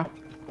there. now.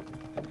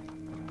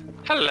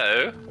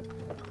 Hello.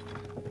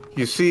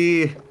 you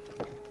see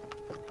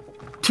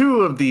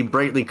two of the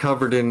brightly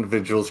covered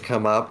individuals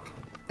come up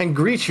and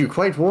greet you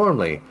quite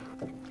warmly.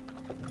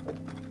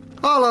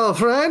 Hello,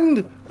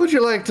 friend. Would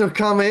you like to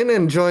come in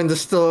and join the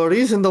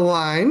stories and the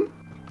wine?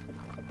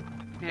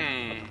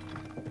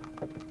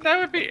 That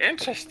would be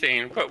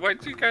interesting. But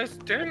what are you guys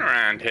doing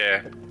around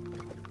here?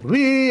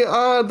 We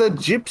are the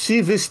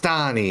Gypsy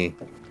Vistani.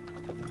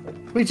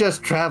 We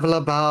just travel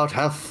about,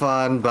 have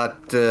fun,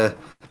 but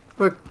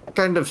we're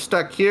kind of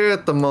stuck here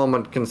at the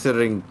moment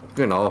considering,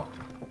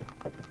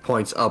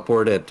 points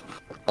upward at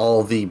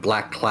all the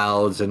black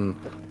clouds and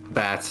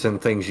bats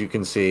and things you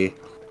can see.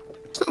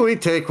 So we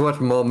take what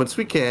moments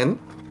we can.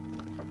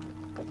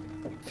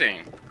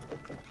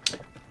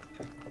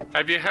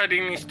 Have you heard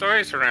any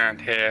stories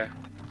around here?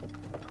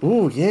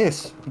 Oh,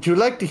 yes. Would you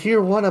like to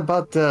hear one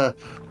about a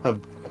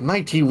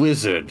mighty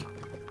wizard?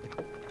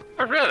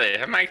 Oh, really?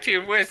 A mighty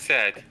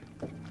wizard?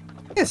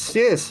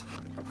 Yes.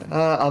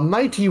 A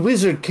mighty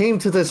wizard came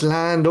to this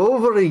land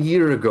over a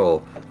year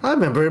ago. I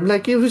remember him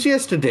like it was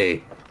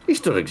yesterday. He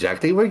stood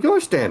exactly where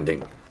you're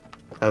standing.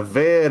 A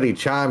very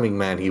charming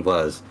man he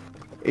was.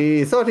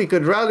 He thought he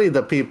could rally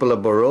the people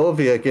of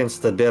Barovia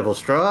against the devil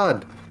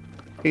Strahd.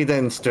 He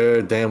then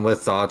stirred them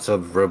with thoughts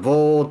of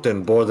revolt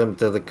and bore them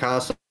to the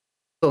castle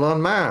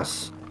en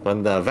masse.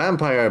 When the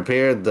vampire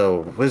appeared, the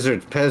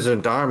wizard's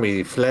peasant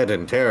army fled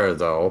in terror,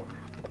 though.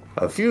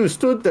 A few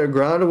stood their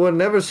ground and were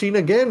never seen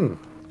again.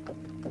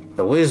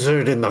 The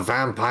wizard and the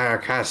vampire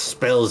cast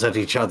spells at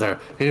each other.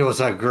 It was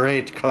a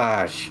great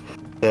clash.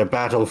 Their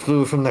battle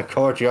flew from the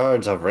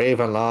courtyards of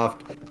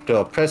Ravenloft to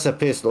a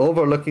precipice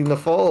overlooking the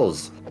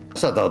falls. I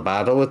saw the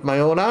battle with my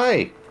own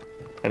eye.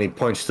 And he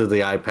points to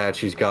the eye patch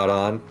he's got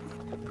on.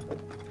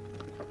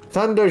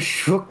 Thunder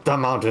shook the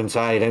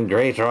mountainside, and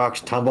great rocks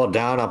tumbled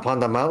down upon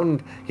the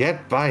mountain,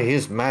 yet by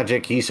his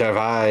magic he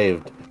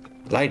survived.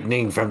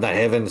 Lightning from the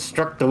heavens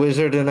struck the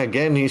wizard, and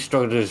again he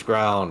stood his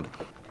ground.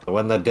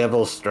 When the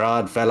devil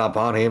Strahd fell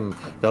upon him,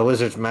 the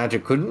wizard's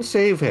magic couldn't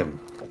save him.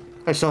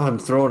 I saw him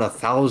thrown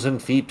 1,000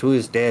 feet to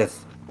his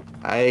death.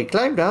 I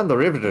climbed down the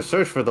river to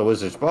search for the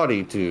wizard's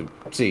body to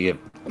see if,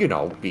 he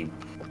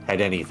had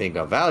anything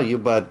of value,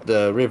 but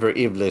the river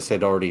Iblis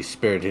had already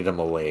spirited him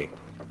away.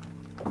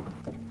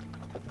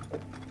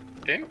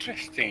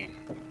 Interesting.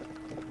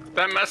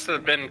 That must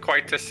have been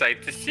quite a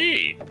sight to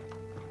see.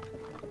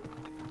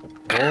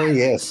 Oh,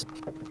 yes.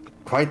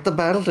 Quite the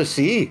battle to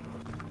see.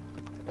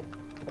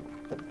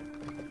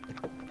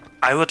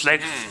 I would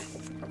like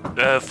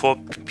for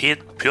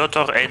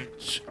Piotr and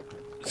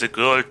the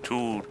girl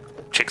to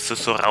check the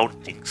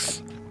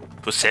surroundings.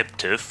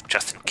 Perceptive,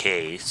 just in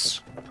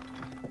case.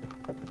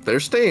 They're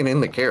staying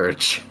in the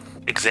carriage.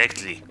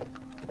 Exactly.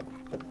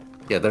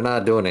 Yeah, they're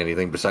not doing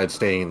anything besides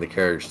staying in the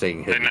carriage,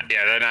 staying hidden.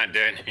 They're not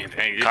doing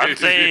anything. Can't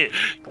they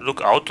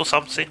look out or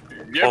something?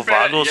 You're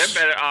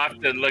better off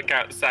to look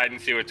outside and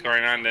see what's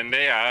going on than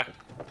they are.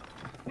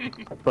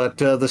 But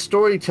the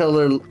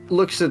storyteller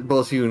looks at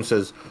both of you and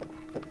says,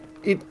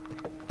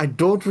 I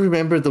don't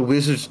remember the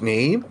wizard's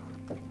name,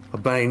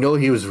 but I know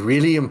he was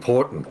really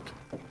important.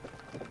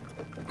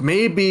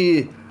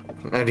 Maybe,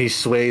 and he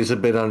sways a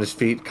bit on his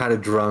feet, kind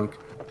of drunk.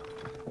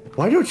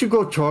 Why don't you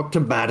go talk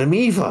to Madame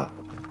Eva?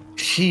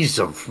 She's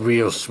a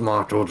real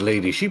smart old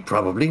lady. She'd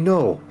probably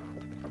know.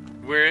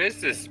 Where is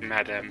this,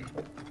 madam?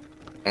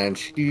 And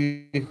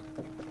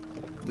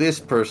this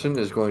person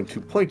is going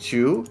to point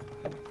you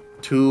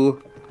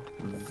to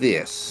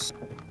this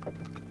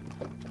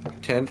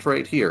tent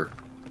right here.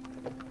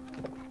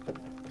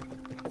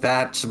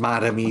 That's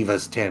Madame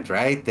Eva's tent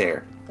right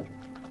there.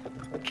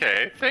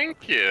 Okay,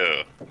 thank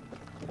you.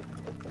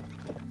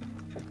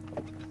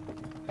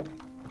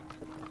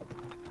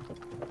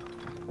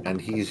 And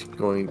he's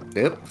going,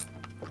 yep,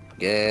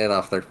 get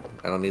off there.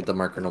 I don't need the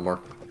marker no more.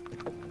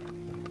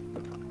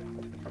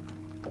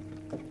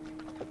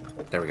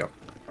 There we go.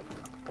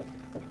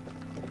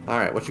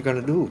 Alright, what you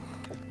gonna do?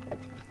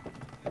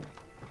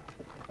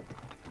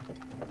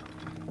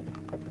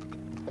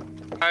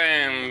 I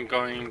am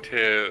going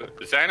to...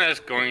 Xana's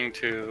going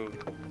to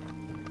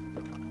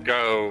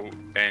go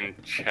and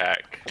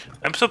check.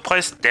 I'm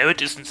surprised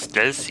David isn't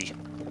stealthy.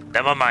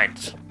 Never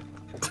mind.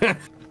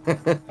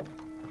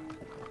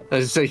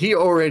 As I say, he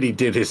already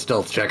did his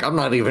stealth check. I'm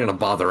not even gonna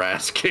bother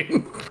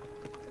asking.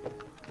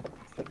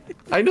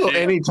 I know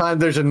anytime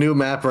there's a new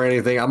map or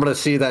anything, I'm gonna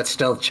see that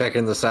stealth check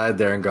in the side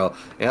there and go,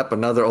 yep,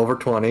 another over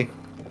 20.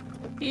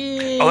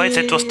 Oh, wait,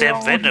 that was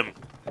damn Venom.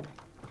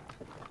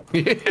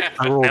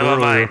 Never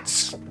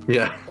mind.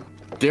 Yeah.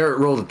 Derek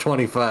rolled a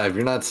 25.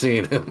 You're not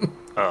seeing him.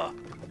 Oh,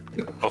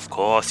 of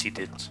course he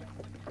did.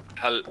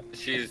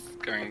 She's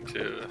going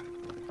to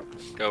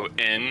go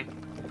in.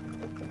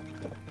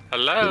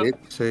 Hello? Did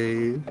it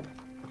say...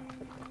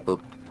 Oh.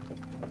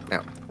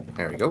 Now,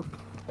 there we go.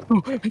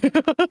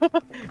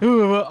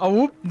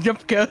 Whoop,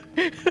 jump scare.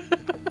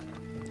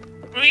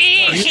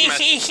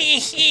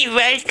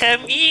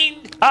 Welcome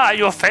in. Ah,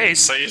 your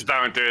face. Please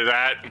don't do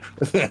that.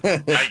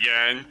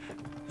 Again.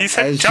 He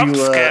said jump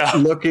scare.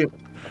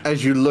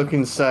 As you look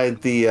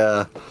inside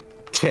the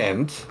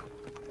tent,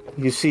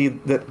 You see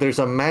that there's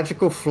a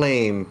magical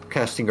flame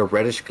casting a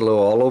reddish glow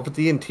all over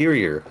the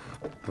interior,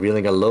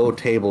 revealing a low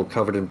table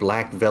covered in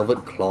black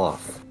velvet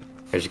cloth.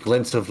 There's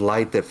glints of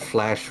light that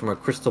flash from a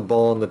crystal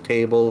ball on the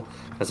table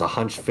as a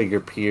hunched figure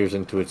peers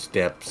into its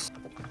depths.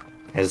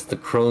 As the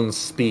crone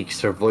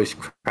speaks, her voice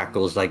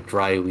crackles like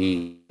dry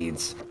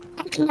weeds.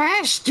 At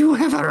last you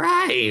have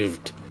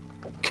arrived!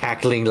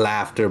 Cackling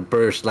laughter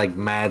bursts like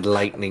mad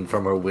lightning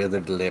from her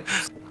withered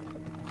lips.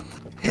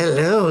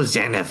 Hello,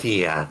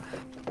 Xanathia.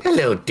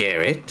 Hello,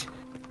 Derek.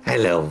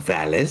 Hello,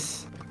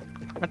 Valis.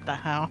 What the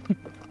hell?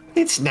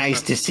 It's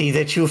nice to see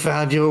that you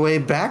found your way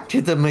back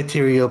to the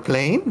material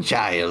plane,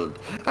 child.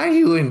 Are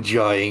you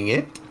enjoying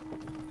it?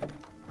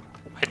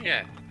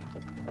 Yeah.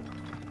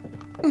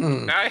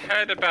 I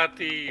heard about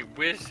the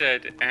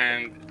wizard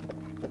and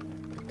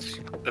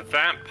the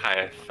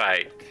vampire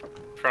fight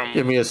from...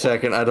 Give me a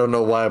second. I don't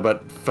know why,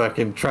 but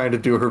fucking trying to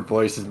do her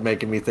voice is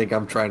making me think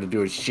I'm trying to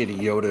do a shitty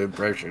Yoda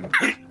impression.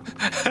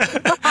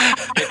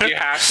 If you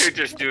have to,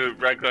 just do a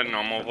regular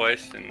normal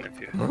voice, and if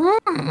you...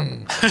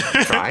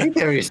 Try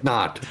there is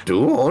not.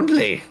 Do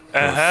only.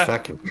 Oh,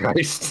 fucking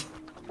Christ.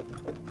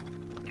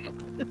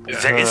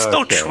 There is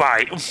no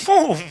try.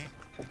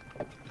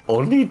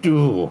 Only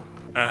do.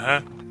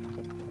 Uh-huh.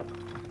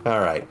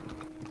 Alright.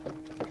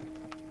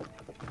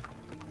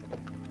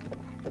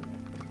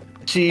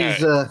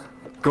 She's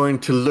going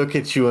to look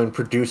at you and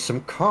produce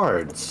some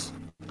cards.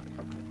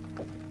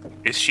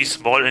 Is she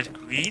small and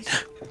green?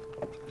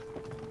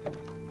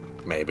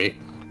 Maybe.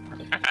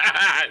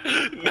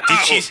 No.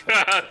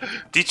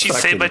 Did she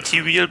say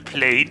material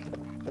plane?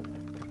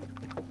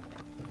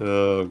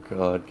 Oh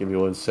god, give me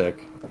one sec.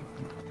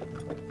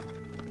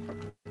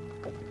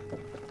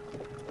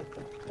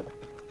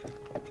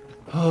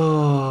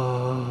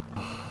 Oh,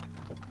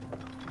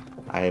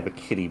 I have a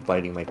kitty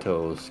biting my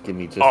toes. Give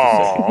me just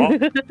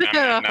a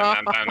second.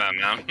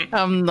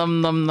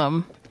 Num num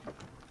num.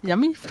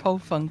 Yummy toe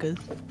fungus.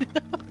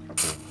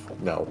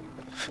 No.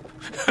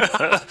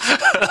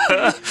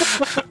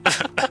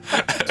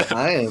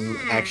 I am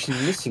actually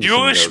missing some notes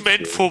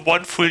Nourishment here. for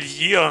 1 full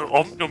year.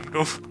 Nom nom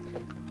nom.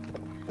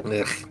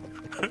 Ugh.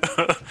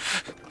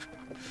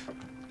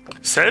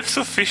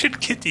 Self-sufficient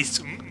kitties.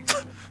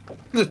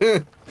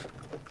 Mm.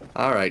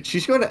 Alright,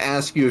 she's going to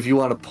ask you if you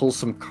want to pull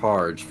some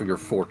cards for your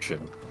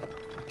fortune.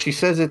 She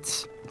says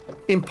it's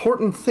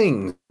important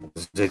things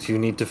that you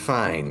need to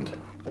find.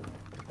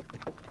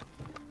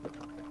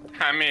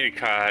 How many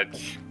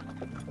cards?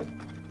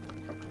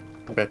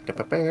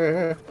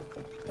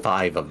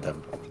 5 of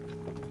them.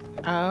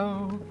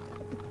 Oh.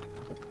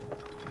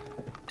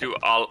 Do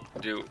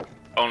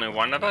only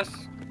one of us?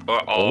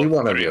 Or all Only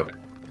one of three you.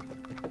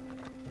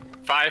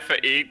 5 for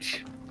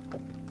each?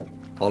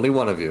 Only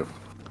one of you.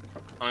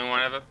 Only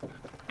one of them?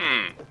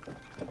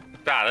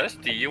 Dallas,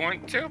 do you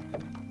want to?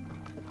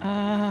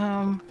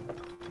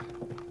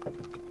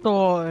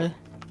 Thor.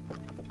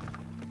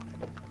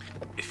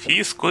 If he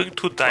is going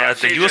to die Well, under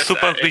see, your just,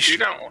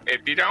 supervision...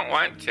 if you don't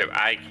want to,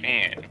 I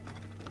can.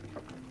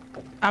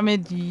 I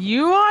mean, do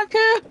you want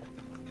to?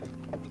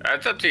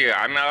 That's up to you.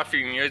 I'm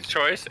offering you a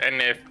choice,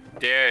 and if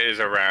Dare is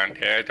around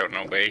here, I don't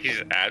know where he's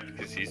at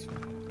because he's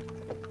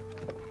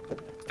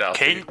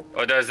stealthy.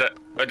 Or does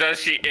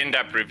she end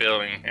up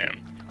revealing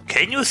him?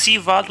 Can you see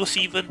Valus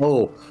even?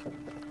 Oh.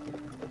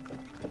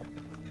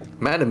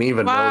 Madam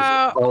Eva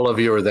knows all of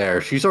you are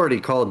there. She's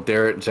already called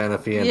Derek,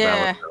 Xanathia, and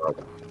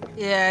Valentine.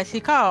 Yeah, she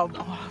called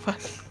all of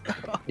us.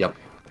 Yep.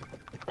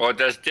 Or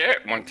does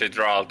Derek want to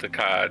draw the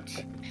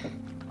cards?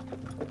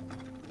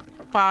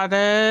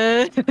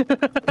 Father.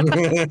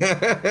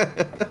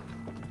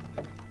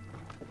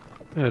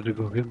 I had to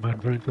go get my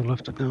drink and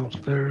left it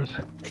downstairs.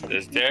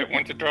 Does Derek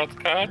want to draw the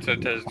cards, or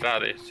does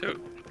Daddy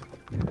too?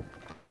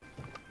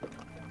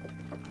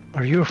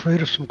 Are you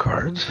afraid of some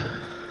cards?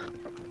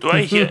 Do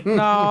I hear?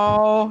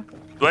 No.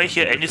 Do I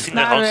hear anything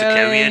Not around the really.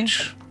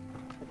 carriage?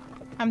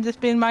 I'm just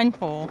being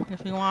mindful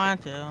if you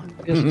want to.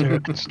 Yes,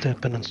 Derek can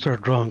step in and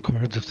start drawing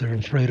cards if they're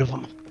afraid of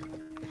them.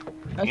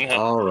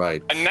 All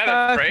right. I'm not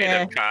afraid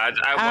Okay. of cards.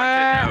 I want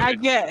to know. I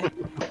get.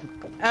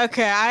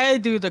 Okay, I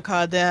do the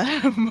card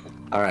then.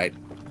 All right.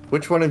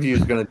 Which one of you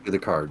is going to do the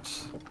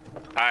cards?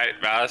 Alright,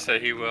 Val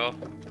said he will.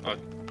 Oh,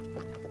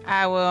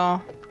 I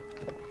will.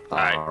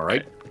 All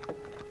right.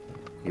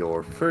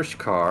 Your first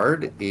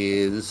card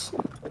is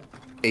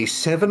a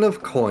 7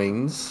 of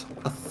coins,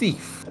 a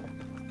thief.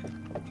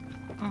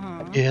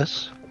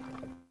 Yes.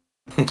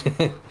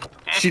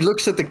 She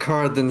looks at the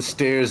card, then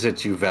stares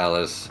at you,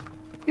 Valis.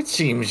 It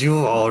seems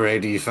you've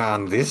already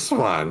found this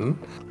one.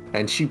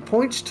 And she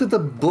points to the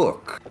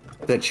book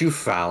that you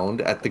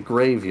found at the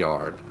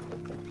graveyard.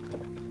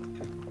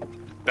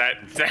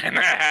 that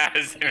Xana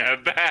has in her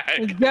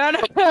bag.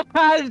 Xana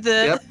has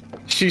it. Yep.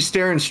 She's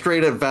staring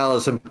straight at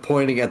Valis and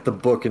pointing at the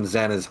book in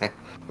Xana's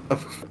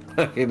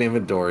in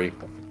inventory.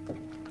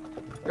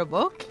 The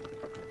book?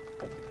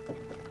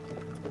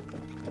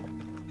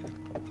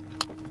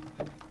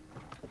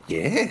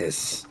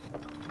 Yes.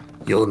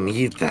 You'll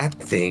need that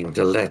thing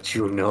to let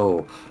you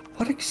know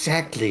what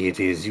exactly it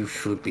is you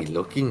should be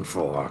looking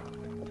for.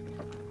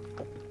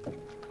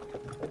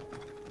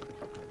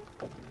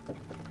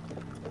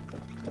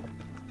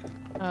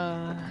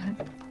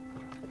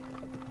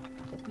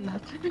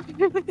 Nothing.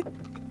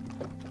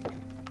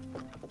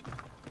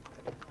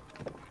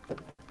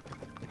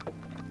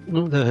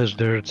 No, that has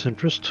Darren's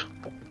interest.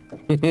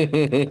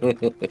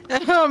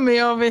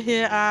 Me over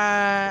here,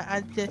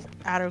 I just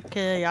out of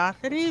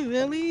curiosity,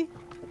 really?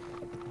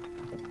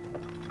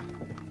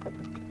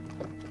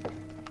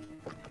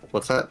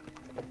 What's that?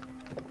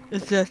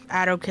 It's just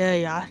out of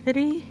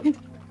curiosity.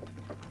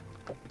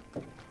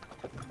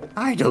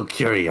 Idle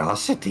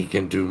curiosity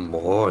can do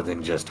more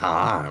than just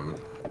harm.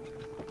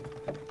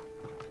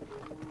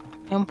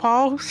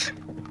 Impulse.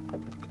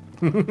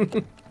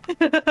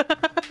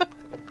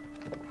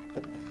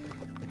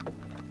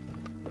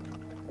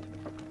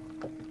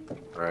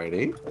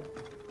 Righty.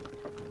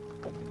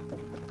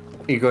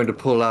 You're going to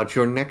pull out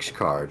your next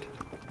card.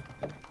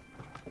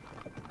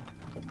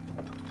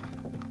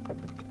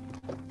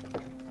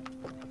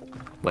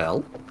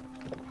 Well,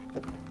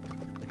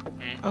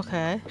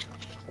 Okay.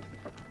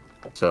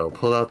 so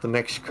pull out the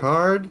next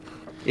card.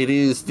 It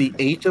is the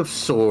Eight of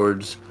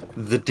Swords,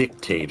 the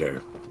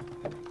Dictator.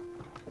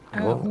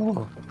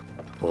 Oh.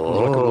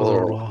 Like a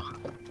mother-in-law.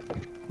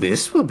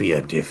 This will be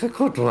a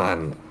difficult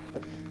one.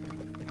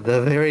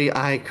 The very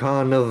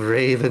icon of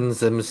ravens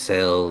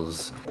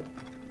themselves,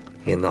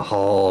 in the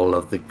hall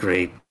of the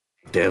great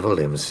devil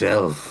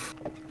himself.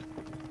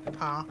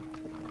 Huh.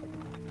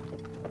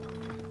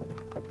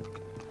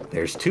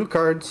 There's two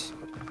cards.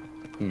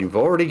 You've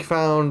already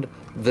found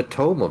the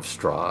Tome of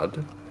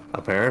Strahd.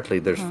 Apparently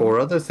there's four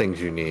other things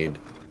you need.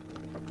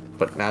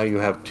 But now you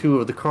have two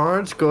of the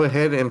cards. Go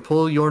ahead and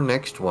pull your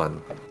next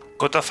one.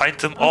 Gotta find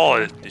them all.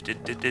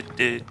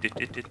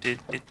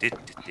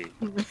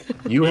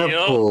 You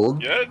have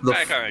pulled You're the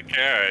back on a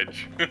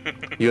carriage.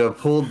 You have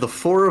pulled the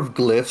Four of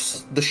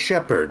Glyphs, the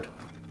Shepherd.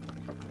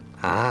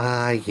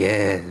 Ah,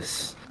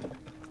 yes.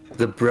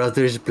 The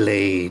brother's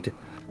blade,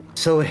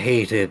 so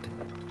hated,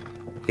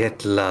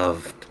 yet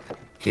loved,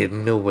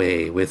 hidden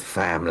away with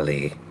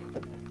family.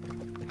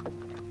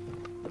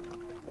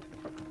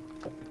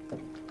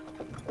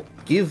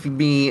 Give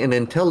me an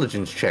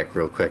intelligence check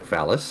real quick,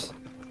 Valis.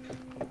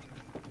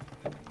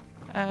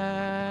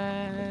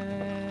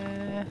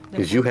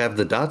 Because you have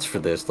the dots for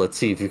this. Let's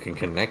see if you can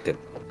connect it.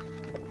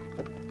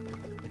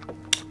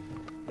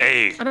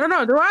 Hey, I don't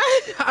know. Do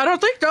I? I don't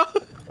think so.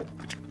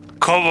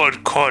 come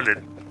on,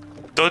 Colin.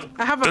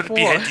 I have a Don't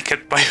be 4.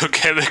 handicapped by your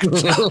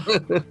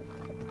character.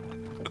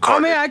 I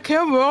mean, I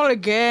can roll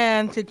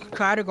again to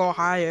try to go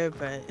higher,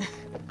 but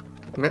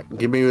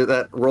Give me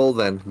that roll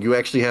then. You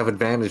actually have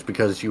advantage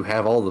because you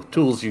have all the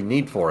tools you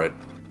need for it.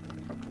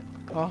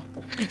 oh,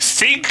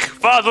 Think,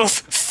 fathers,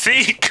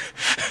 think.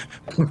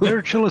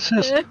 There, chill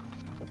assist.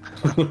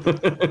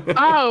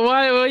 oh,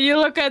 why? Well, you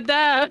look at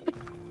that.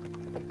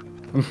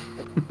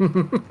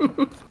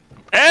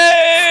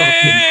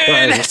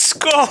 Hey, let's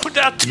go.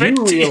 Now 20.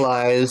 You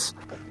realize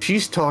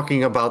she's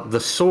talking about the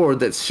sword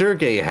that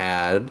Sergei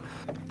had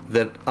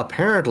that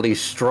apparently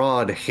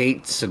Strahd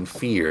hates and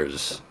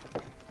fears.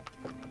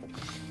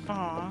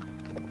 Aw.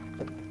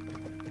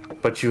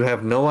 But you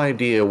have no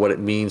idea what it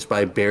means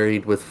by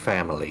buried with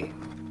family.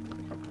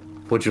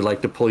 Would you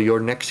like to pull your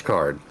next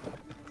card?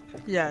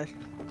 Yes.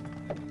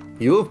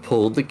 You have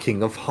pulled the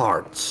King of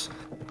Hearts,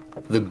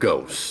 the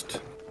Ghost.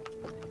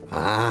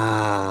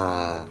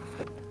 Ah,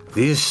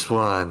 this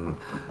one,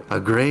 a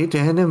great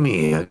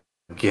enemy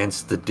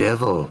against the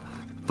devil,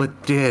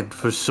 but dead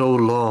for so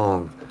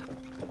long.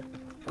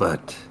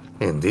 But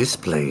in this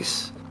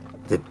place,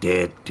 the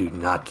dead do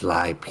not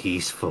lie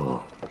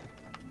peaceful.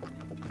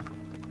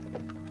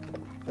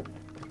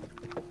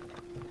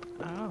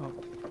 Oh.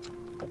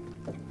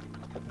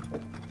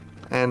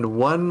 And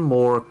one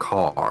more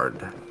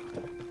card.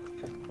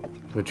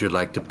 Would you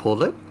like to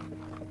pull it?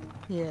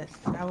 Yes,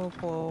 I will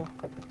pull.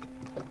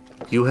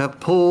 You have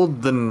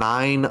pulled the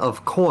Nine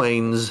of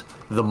Coins,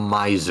 the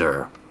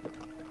Miser.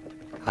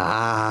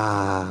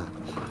 Ah,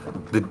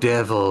 the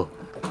devil,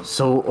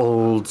 so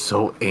old,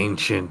 so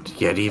ancient,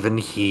 yet even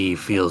he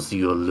feels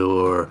the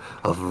allure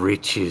of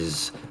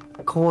riches,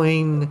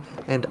 coin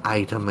and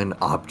item and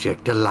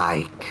object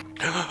alike.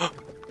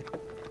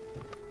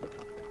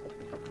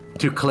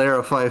 To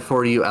clarify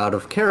for you out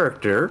of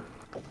character,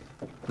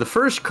 the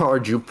first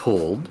card you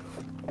pulled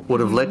would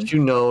have let you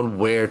know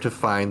where to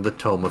find the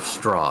Tome of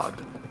Strahd,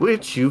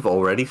 which you've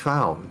already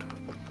found.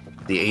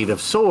 The Eight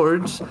of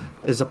Swords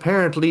is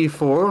apparently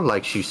for,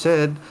 like she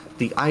said,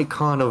 the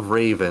icon of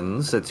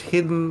ravens that's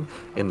hidden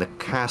in the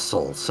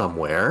castle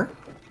somewhere.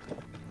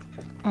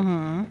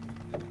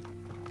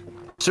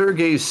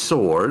 Sergei's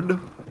sword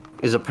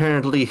is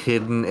apparently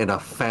hidden in a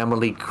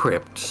family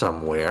crypt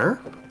somewhere.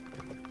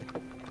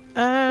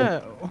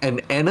 Oh.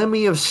 An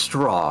enemy of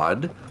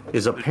Strahd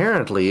is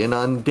apparently an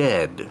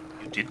undead.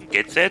 You didn't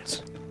get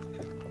that?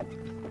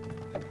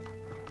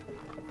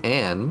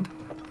 And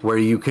where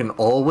you can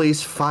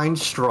always find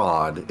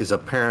Strahd is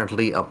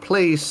apparently a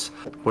place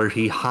where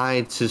he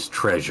hides his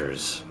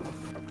treasures.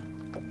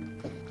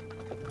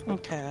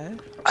 Okay.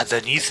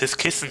 Underneath his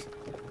kitten.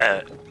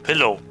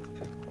 Pillow.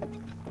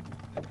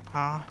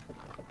 Huh.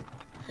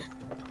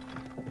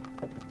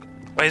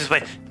 By the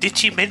way, did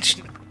she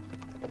mention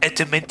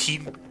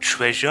adamantine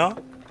treasure?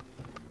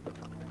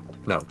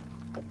 No.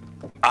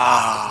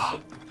 Ah,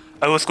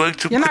 I was going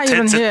to You're not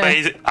pretend even that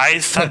here. my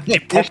eyes suddenly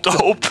popped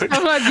open.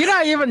 I'm like, you're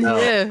not even No.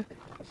 here.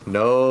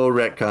 No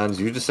retcons.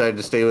 You decided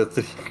to stay with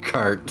the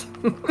cart.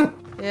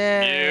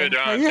 Yeah. You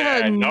don't You say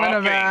heard none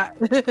of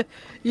nothing. that.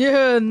 You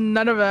heard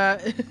none of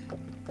that.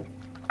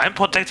 I'm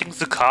protecting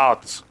the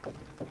cards.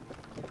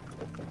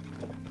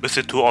 With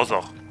the two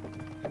other.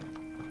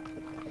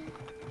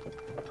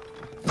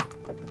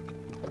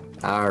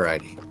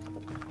 Alrighty.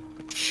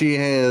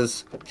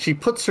 She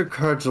puts her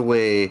cards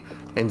away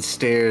and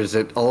stares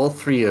at all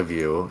three of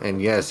you, and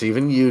yes,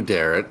 even you,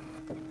 Darrett,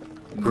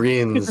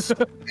 grins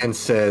and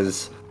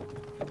says,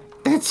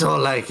 "That's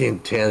all I can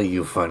tell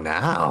you for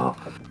now.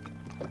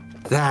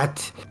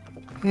 That,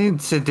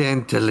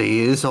 incidentally,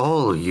 is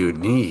all you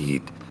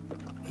need.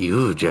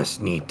 You just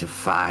need to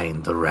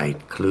find the right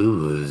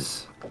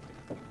clues."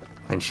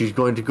 And she's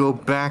going to go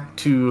back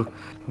to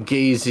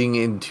gazing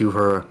into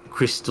her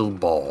crystal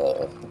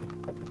ball.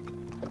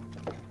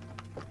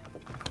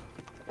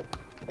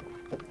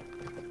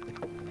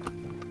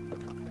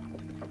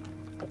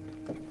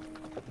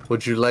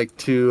 Would you like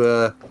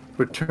to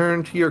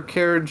return to your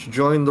carriage,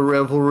 join the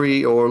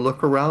revelry, or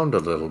look around a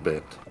little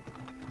bit?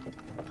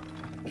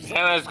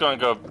 Santa's going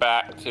to go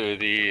back to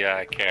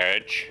the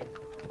carriage.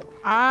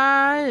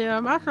 I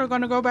am actually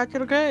going to go back to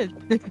the cage.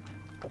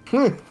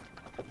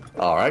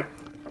 All right.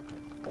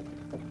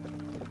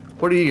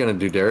 What are you going to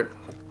do, Derek?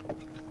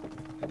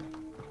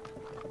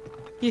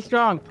 He's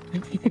strong.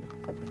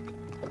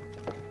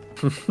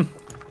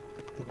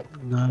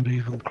 Not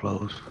even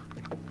close.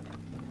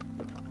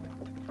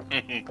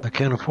 I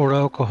can't afford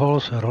alcohol,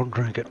 so I don't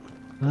drink it.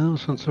 Well,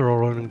 since they're all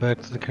running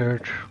back to the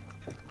carriage.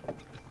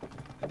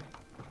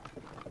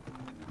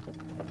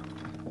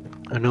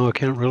 I know I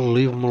can't really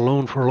leave them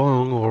alone for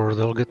long, or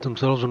they'll get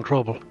themselves in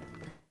trouble.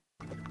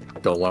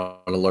 Don't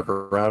want to look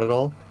around at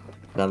all?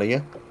 None of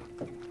you?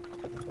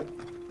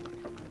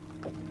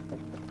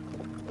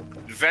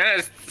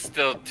 Xana's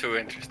still too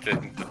interested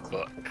in the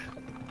book.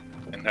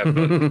 In that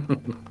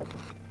book.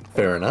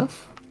 Fair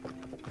enough.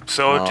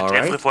 So All did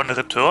right. everyone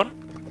return?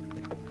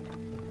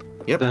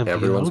 Yep, Then,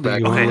 everyone's do back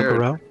you in wanna the look carriage.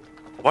 around?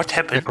 What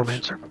happened?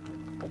 Necromancer.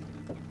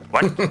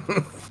 What?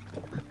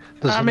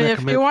 Does I the mean,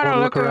 if you want to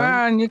necromancer look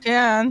around, you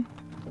can.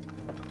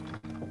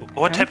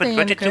 What I'm happened?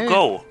 Where saying did you okay.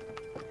 go?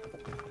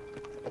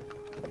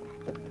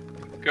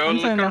 Go I'm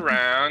look saying nothing.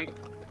 around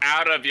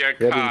out of your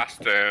Yeah,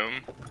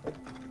 costume.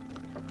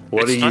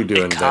 What It's are you not a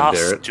doing then,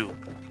 Derek? costume.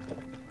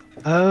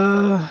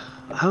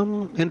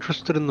 I'm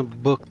interested in the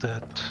book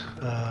that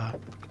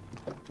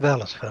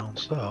Valis found,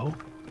 so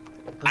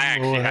I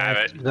actually have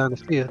it.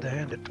 Xanathia to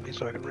hand it to me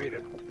so I can read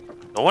it.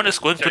 No one is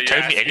going So to you're tell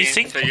me asking-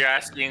 anything? So you're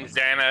asking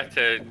Xana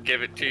to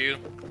give it to you?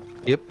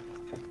 Yep.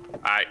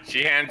 Alright,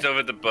 she hands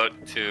over the book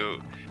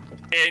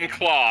in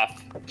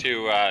cloth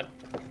to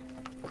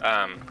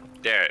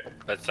Derek.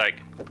 It's like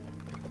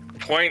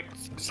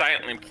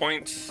silently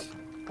points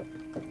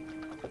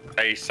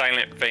a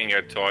silent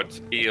finger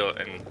towards Eel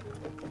and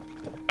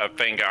a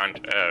finger on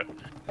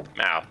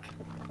mouth.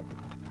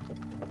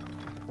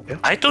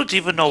 I don't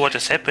even know what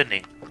is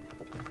happening.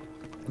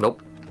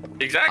 Nope.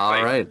 Exactly.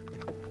 All right.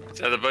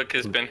 So the book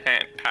has been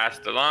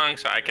passed along,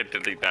 so I could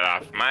delete that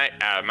off my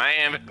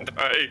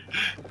inventory.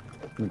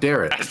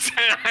 Derek,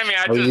 I mean,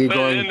 I are just you put it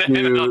going in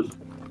there. to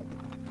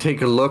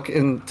take a look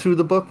through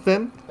the book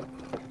then?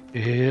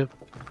 Yep.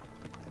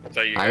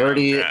 So you I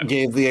already grab.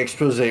 gave the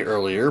expose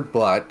earlier,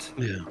 but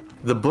Yeah.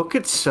 the book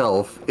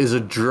itself is a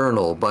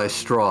journal by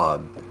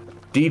Strahd,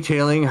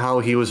 detailing how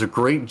he was a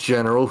great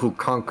general who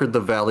conquered the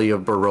Valley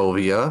of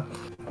Barovia,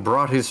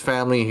 brought his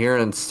family here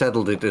and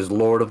settled it as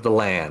Lord of the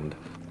land.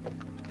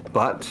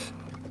 But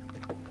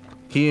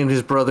he and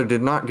his brother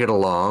did not get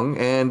along,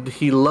 and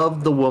he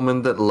loved the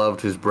woman that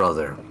loved his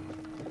brother.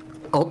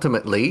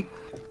 Ultimately,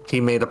 he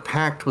made a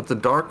pact with the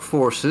dark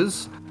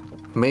forces,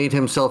 made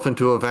himself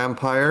into a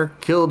vampire,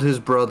 killed his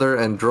brother,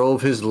 and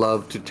drove his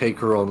love to take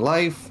her own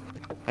life,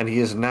 and he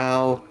is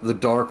now the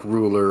dark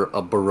ruler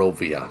of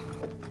Barovia.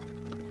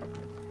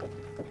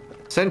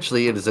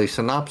 Essentially, it is a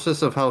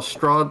synopsis of how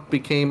Strahd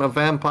became a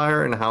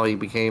vampire and how he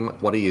became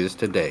what he is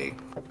today.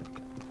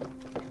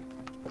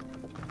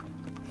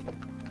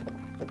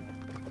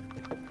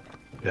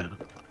 Yeah.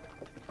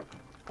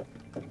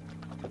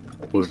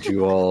 Would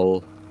you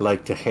all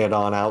like to head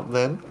on out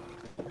then?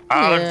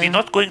 Are we Yeah.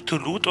 not going to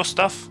loot or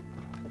stuff?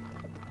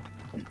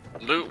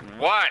 Loot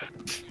what?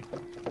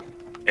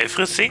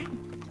 Everything?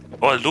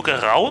 Or look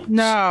around?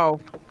 No,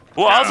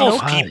 Who are No.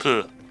 those Why?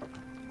 people?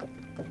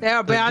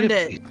 they're The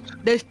bandits.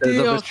 gypsies. They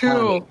steal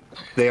Vistani. too.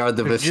 They are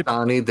the They're gyp-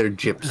 Vistani, they're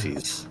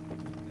gypsies.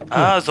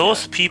 Ah,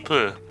 those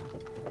people.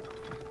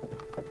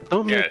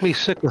 Don't make Yes. me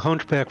sick a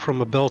hunchback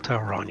from a bell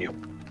tower on you.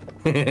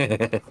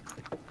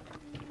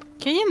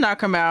 Can you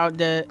knock him out,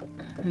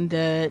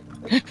 That.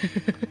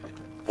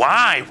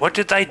 Why? What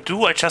did I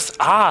do? I just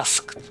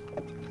asked.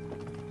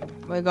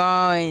 We're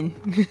going.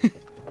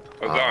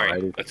 We're Alrighty.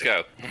 going. Let's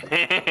go.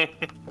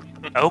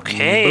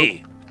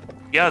 Okay.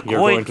 Yeah, You're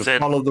going to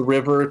follow the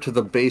river to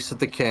the base of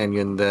the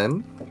canyon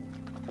then.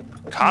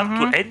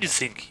 Can't do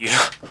anything here.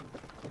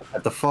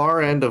 At the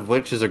far end of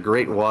which is a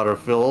great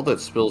waterfall that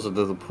spills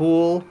into the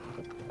pool,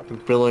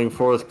 billowing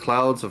forth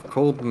clouds of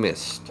cold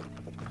mist.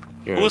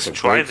 Who's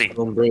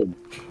driving?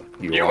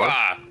 You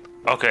are.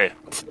 Okay.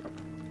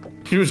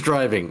 Who's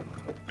driving?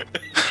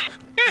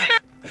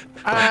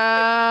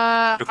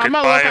 I'm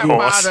gonna look at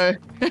water.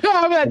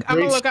 I'm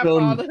gonna look at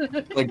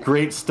water. A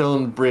great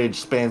stone bridge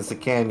spans the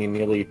canyon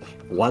nearly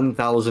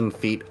 1,000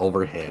 feet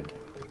overhead.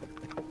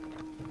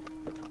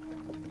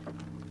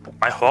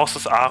 My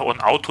horses are on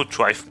auto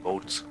drive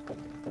modes.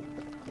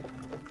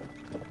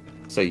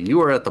 So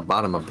you are at the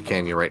bottom of the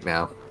canyon right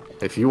now.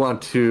 If you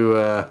want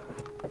to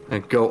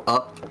go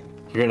up,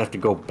 you're gonna have to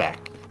go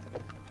back.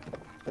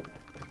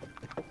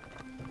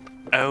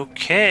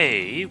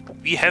 Okay,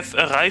 we have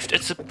arrived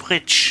at the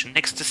bridge.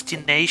 Next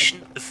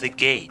destination is the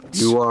gate.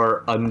 You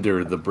are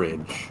under the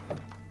bridge.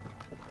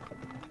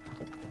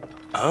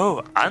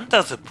 Oh,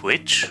 under the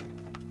bridge?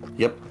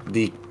 Yep,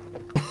 the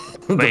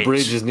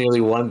bridge is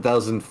nearly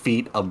 1,000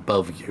 feet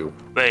above you.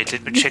 Wait,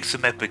 let me check the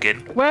map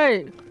again.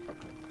 Wait,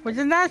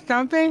 wasn't that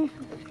something?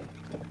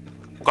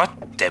 God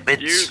damn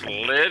it.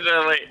 You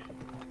literally...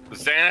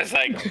 Xana's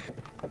like...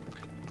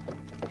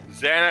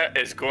 Xana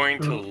is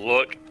going to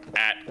look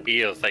at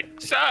Eels like,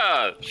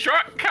 so,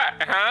 shortcut,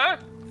 huh?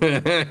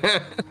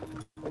 The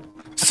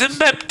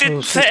map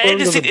didn't say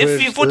anything. If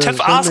we would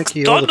have asked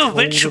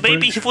Donovich,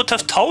 maybe he would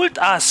have told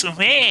us.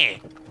 Meh.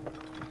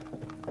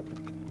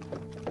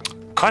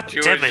 God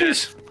damn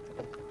it.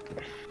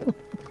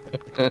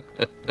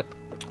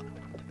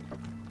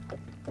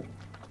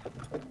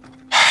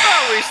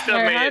 Well, we still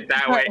made it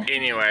that way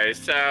anyway,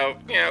 so,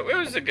 you know, it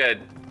was a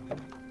good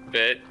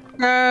bit.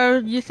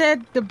 You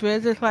said the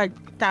bridge is like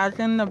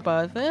 1,000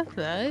 above us,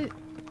 right?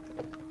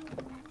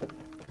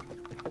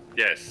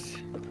 Yes,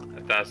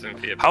 1,000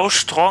 feet. How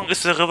strong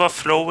is the river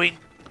flowing?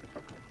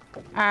 You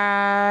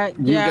Yeah,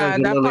 guys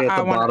are that's literally what at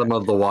the bottom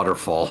of the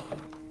waterfall.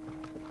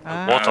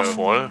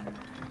 Waterfall?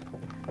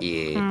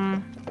 Yeah.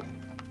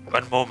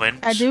 One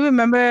moment. I do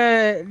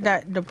remember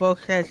that the book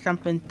says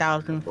something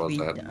 1,000 What's feet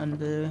that?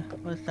 under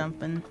or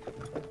something.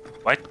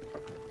 What?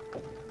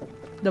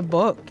 The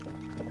book.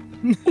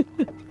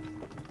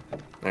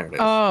 There it is.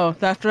 Oh,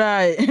 that's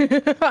right.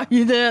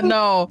 You didn't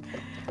know.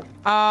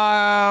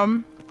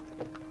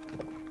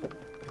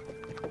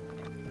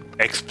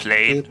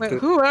 Explain. Wait,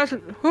 who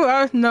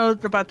else knows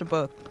about the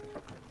book?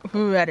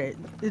 Who read it?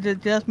 Is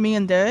it just me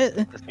and Derek?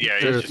 Yeah,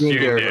 There's it's just you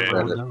Derek did.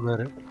 read it. that read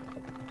it.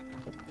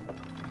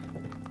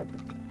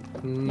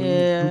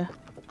 Yeah.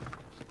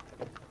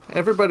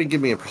 Everybody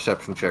give me a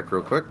perception check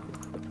real quick.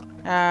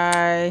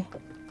 I.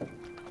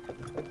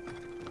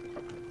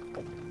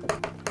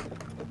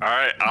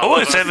 Alright,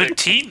 Oh,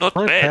 17? Not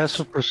My bad.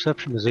 passive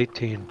perception is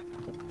 18.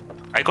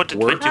 I got the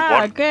Work.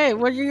 21. Okay.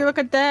 What do you look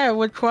at that?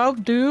 Would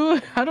 12 do?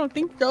 I don't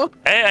think so.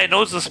 Hey, I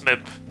know this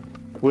map.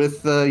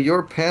 With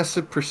your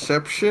passive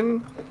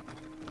perception,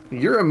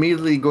 you're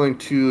immediately going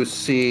to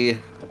see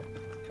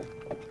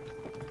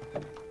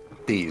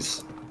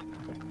these.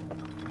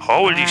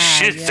 Holy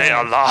shit, they yeah.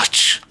 are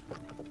large.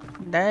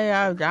 They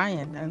are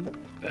giant. And,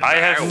 I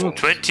have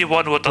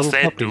 21. What does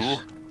Little that do?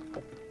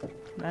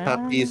 puppies.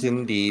 Puppies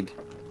indeed.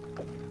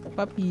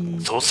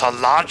 Puppies. Those are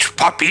large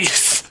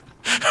puppies.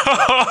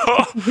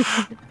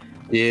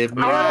 Give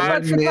me wanna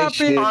touch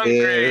the puppy.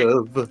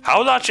 initiative.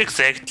 How large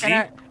exactly?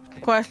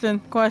 Question.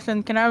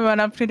 Can I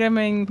run up to them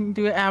and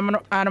do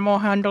animal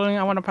handling?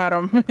 I want to pet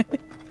them.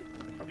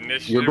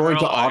 You're going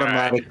to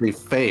automatically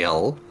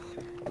fail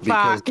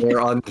because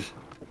they're on.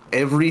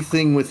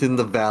 Everything within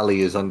the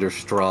valley is under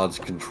Strahd's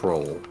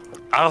control.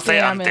 Are they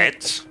Damn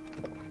undead?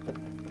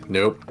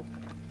 Nope.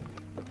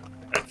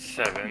 That's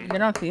 7. They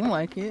don't seem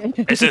like it.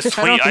 Is this I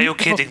 3? don't Are you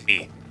think so. kidding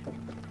me?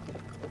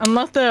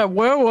 Unless they're a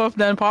werewolf,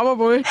 then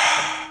probably.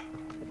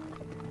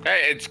 Hey,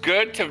 it's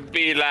good to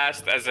be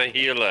last as a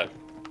healer.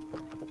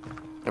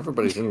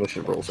 Everybody's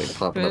initiative rolls ain't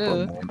popping up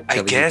on mine. I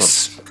Gotta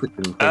guess. keep up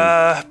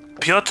freaking thing.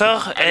 Piotr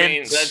I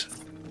mean, and... that's...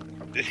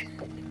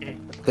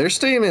 They're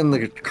staying in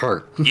the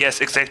cart. Yes,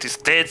 exactly.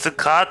 Stay in the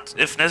cart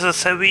if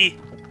necessary.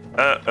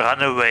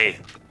 Run away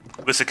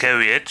with the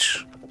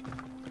carriage.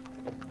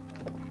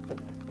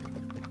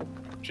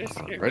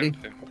 Just get Ready?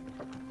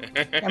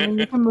 I mean,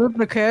 you can move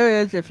the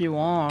carriage if you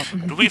want.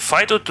 Do we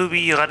fight or do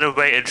we run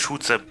away and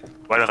shoot them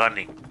while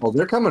running? Well,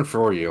 they're coming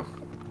for you.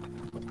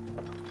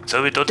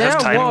 So we don't They're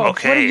have time.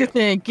 wolves. What do you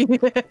Okay. think?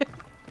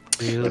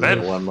 Yeah, Give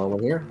me one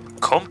moment here.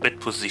 Combat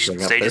positions,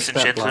 Bring up ladies their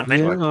and stat block.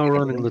 gentlemen. they are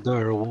running the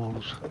dire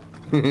wolves.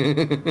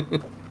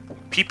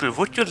 People,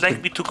 would you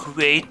like me to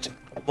create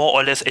more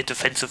or less a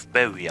defensive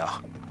barrier?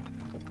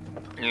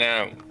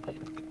 No.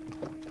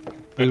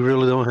 We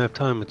really don't have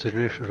time. It's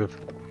initiative.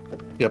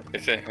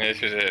 It's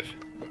it.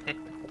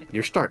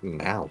 You're starting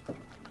now.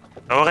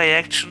 No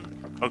reaction?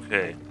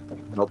 Okay.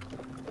 Nope.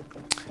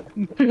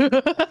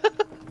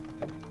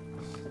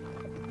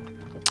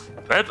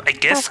 Well, I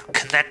guess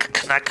knack,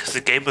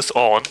 the game is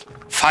on.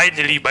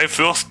 Finally, my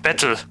first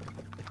battle.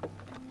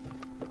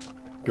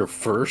 Your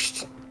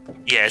first?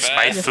 Yes,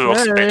 my Yes,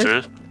 first sir. battle.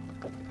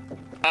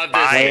 Of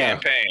this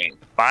campaign.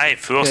 My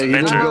first you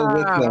didn't battle. go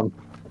with them.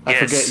 I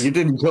forget, Yes. you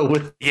didn't go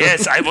with them.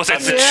 Yes, I was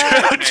at the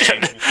Yeah.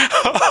 church.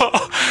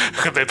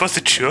 Remember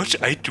the church?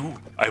 I do.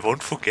 I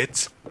won't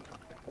forget.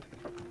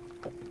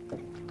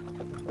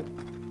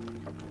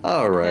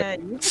 Alright.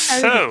 Yeah, you just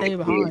So, have to stay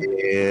behind.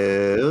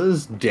 It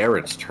is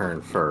Darrett's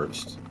turn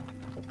first.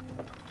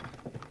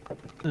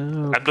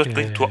 I'm not going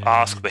to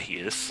ask where he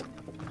is.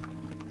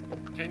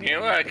 Can you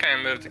kind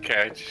of move the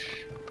carriage?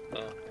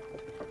 Oh.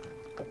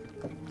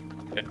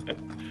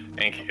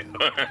 Thank you.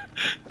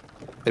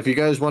 If you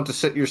guys want to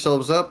set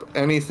yourselves up,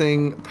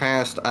 anything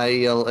past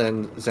Aiel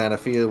and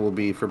Xanathia will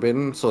be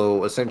forbidden.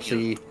 So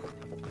essentially,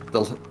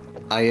 the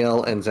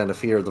Aiel and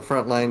Xanathia are the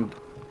front line.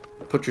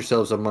 Put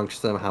yourselves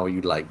amongst them how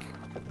you like.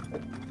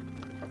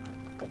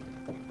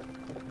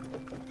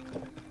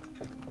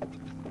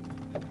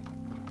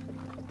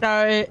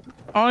 So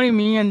only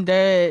me and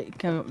Dad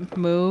can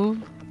move.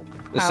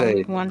 Just How say,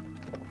 we want.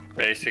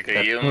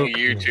 Basically, only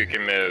you two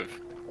can move.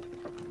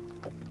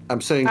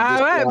 I'm saying this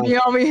Alright, line, me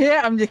over here.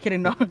 I'm just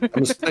kidding. No.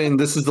 I'm saying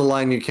this is the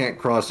line you can't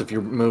cross if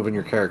you're moving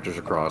your characters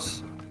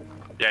across.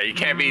 Yeah, you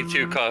can't be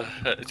too close,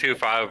 too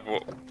far.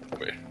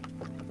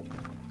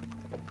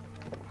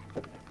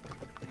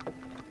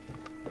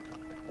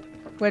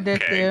 With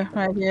this Okay. here,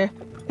 right here.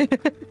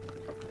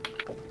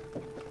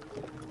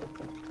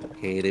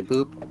 Hey,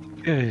 boop.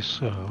 Okay,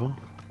 so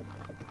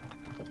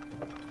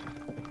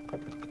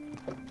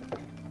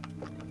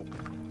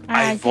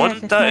I guess wonder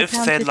it's my if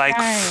time they to like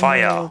shine a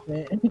fire.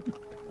 little bit.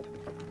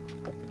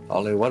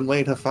 Only one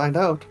way to find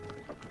out.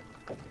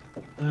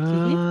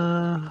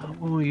 I'm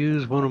gonna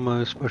use one of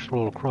my special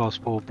little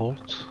crossbow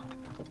bolts.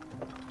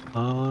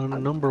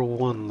 Number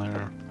 1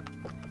 there.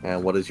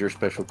 And what does your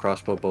special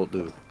crossbow bolt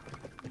do?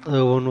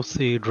 The one with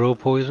the drow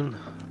poison.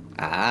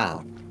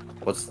 Ah.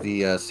 What's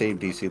the save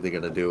DC they're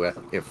gonna do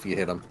if you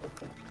hit them?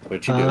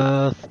 What'd you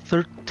do?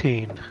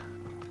 13.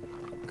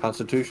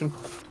 Constitution?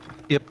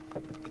 Yep.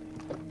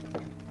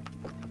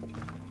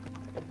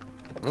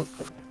 Oh.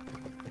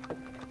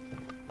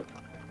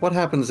 What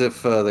happens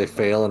if they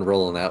fail and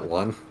roll on that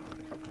one?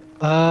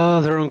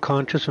 They're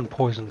unconscious and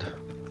poisoned.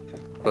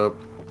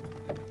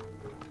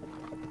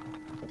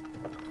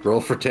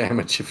 Roll for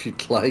damage if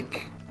you'd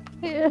like.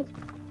 Yeah.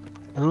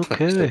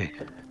 Okay.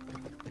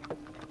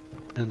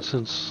 And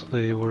since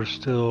they were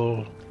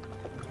still...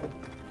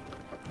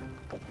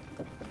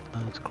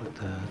 Let's click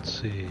that,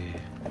 let's see.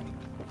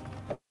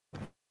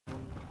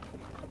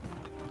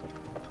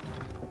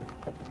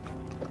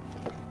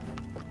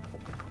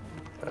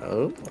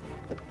 Oh.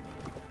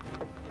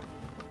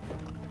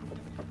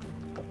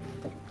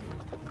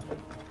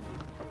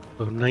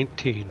 So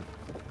 19.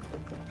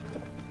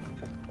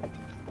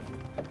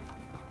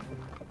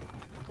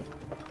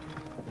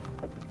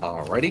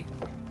 Alrighty.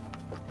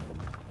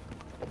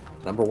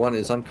 Number 1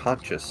 is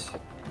unconscious.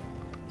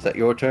 Is that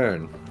your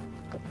turn?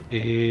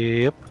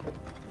 Yep.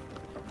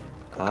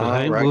 'Cause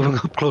I ain't Alright. moving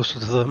up closer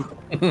to them.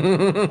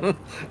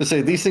 I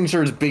say these things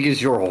are as big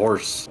as your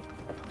horse.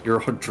 Your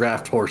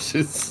draft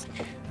horses.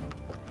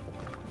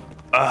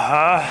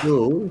 Uh-huh.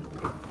 So,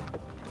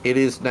 it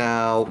is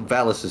now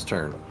Valis'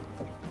 turn.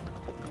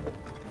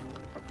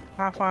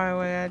 How far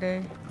away are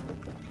they?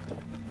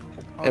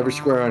 Every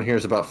square on here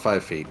is about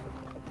 5 feet.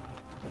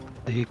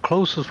 The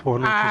closest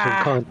one is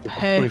unconscious,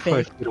 25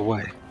 perfect. feet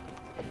away.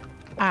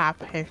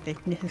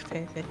 Perfect. This is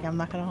perfect. I'm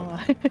not gonna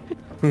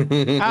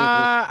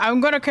lie. I'm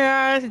gonna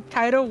cast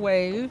Tidal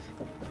Wave.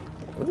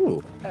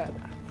 Ooh.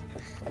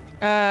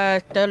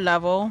 Third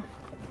level.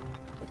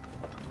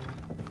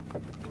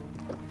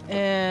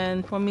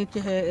 And for me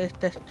to hit is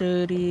the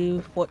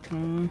 30,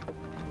 14.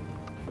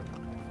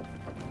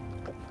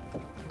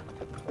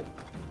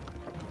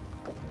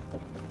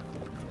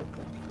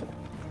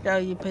 So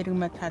you pretty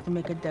much have to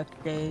make a deck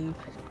save.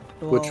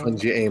 Which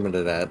one's you aiming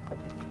it at?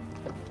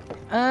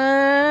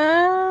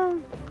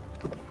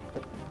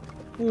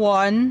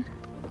 1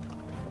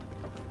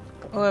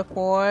 or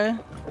 4.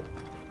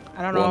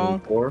 I don't 1 know.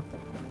 and 4?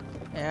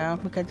 Yeah,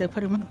 because they're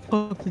pretty much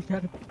close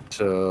together.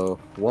 So,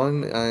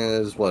 1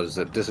 is, what is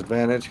it,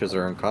 disadvantage because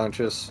they're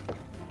unconscious?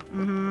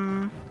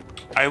 Mm-hmm.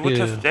 I would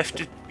Yeah. have left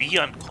it be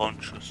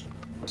unconscious.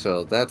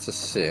 So that's a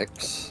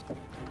 6.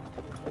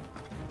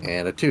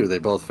 And a 2, they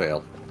both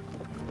fail.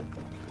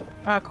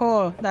 Ah,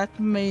 cool. That's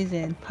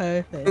amazing.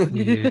 Perfect.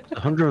 Yeah,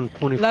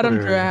 120 Let foot them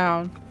area.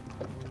 drown.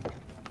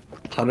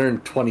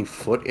 120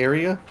 foot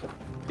area?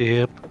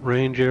 Yep,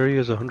 range area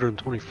is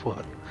 120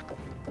 foot.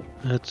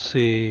 Let's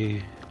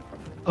see.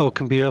 Oh, it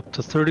can be up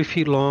to 30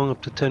 feet long,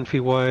 up to 10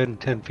 feet wide, and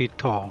 10 feet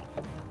tall.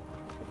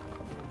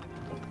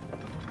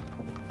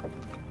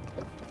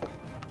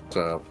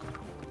 So,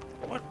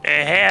 What the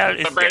hell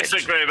is So that?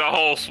 basically, the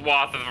whole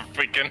swath of the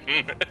freaking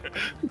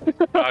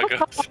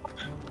August.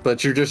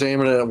 but you're just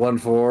aiming it at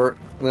 1-4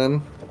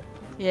 then?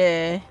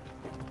 Yeah.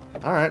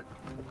 Alright.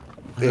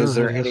 Is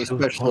there I any guess it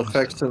was special bonus.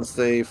 effects since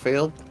they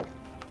failed?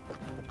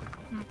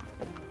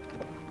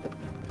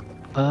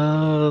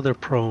 They're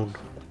prone.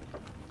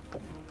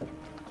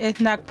 It's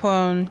not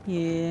prone.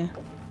 Yeah.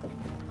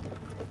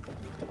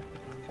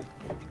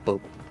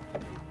 Boop.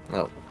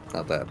 No,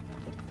 not that.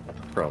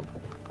 Prone.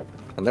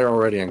 And they're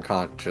already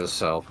unconscious,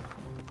 so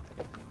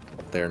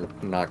they're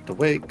knocked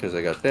awake because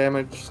they got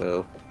damage,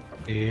 so...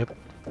 Yep.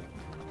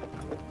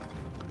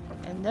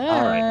 And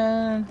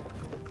then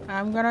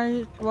I'm gonna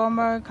use one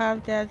more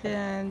contact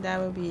and that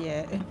will be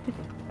it.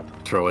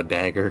 Throw a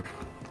dagger.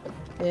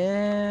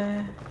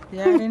 Yeah. You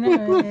already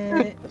know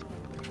it.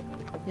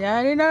 You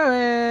already know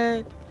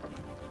it.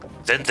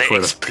 Then they For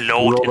the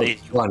explode roll in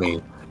of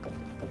 20.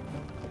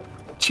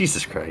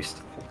 Jesus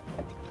Christ.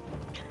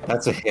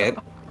 That's a hit.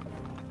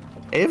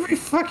 Every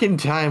fucking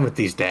time with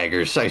these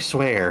daggers, I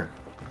swear.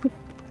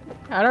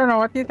 I don't know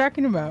what you're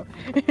talking about.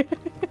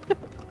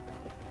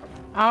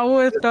 I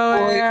was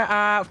going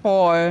at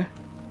 4.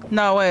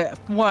 No, wait,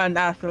 1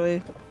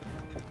 actually.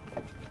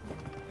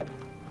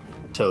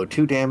 So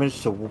 2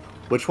 damage to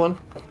which one?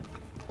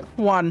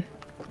 1.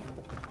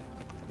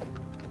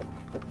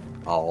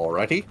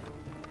 Alrighty.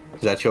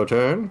 Is that your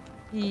turn?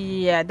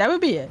 Yeah, that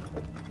would be it.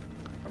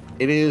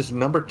 It is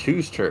number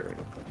 2's turn.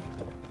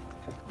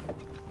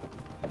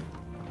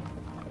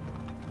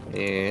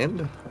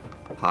 And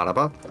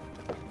Hanaba.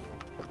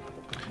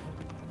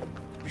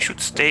 We should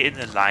stay in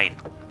a line.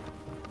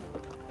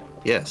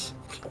 Yes.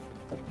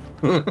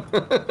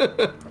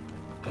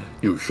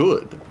 You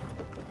should.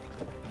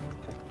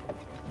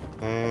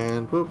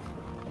 And whoop.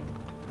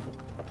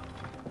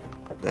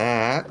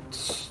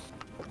 That's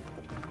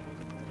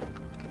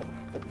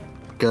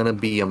gonna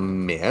be a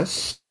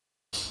miss.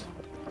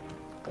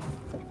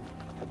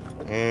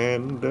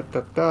 And it's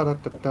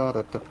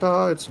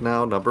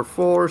now number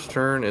 4's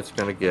turn. It's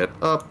gonna get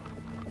up.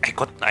 I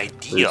got an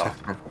idea.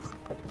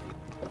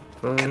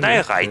 Can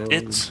I ride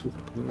it?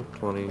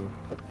 20,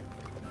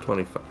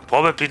 25.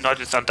 Probably not.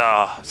 It's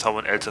under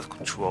someone else's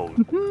control.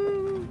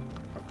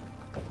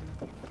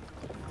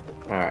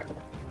 Alright.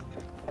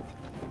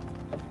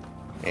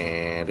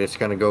 And it's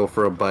gonna go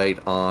for a bite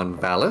on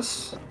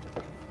Valis.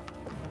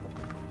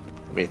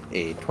 With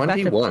a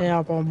 21. That's a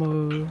terrible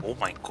move. Oh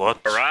my god.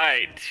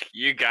 Right,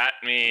 you got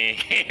me.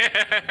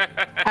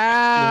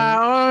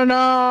 Oh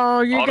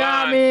no, you Hold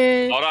got on.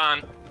 me. Hold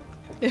on.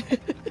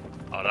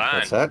 Hold on.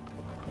 What's that?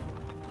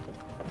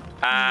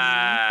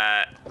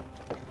 I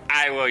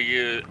will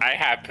use. I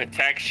have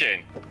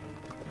protection,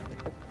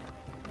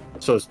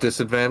 So it's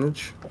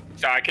disadvantage?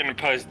 so I can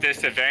impose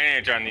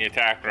disadvantage on the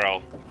attack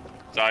roll.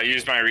 So I'll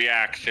use my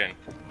reaction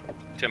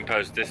to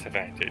impose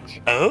disadvantage.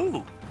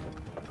 Oh.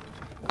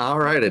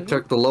 Alright, it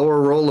took the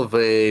lower roll of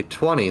a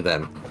 20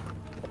 then.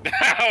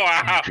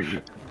 Wow.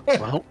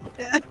 Well,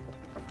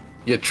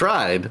 You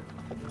tried.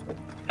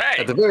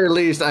 Hey. At the very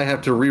least, I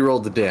have to re-roll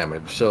the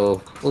damage,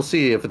 so we'll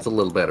see if it's a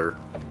little better.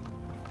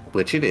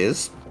 Which it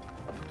is.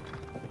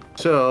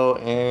 So,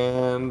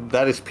 and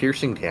that is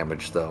piercing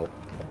damage, though.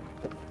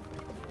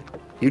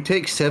 You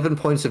take 7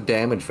 points of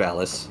damage,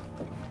 Valis.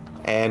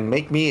 And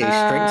make me a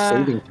strength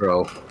saving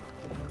throw.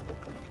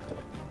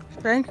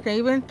 Strength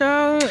saving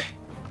throw?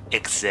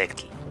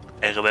 Exactly.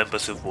 I remember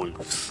the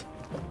wolves.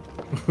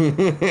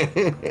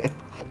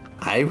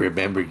 I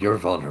remember your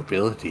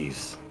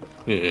vulnerabilities.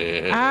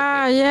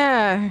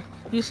 Yeah.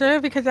 You sure?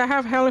 Because I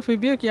have Hellish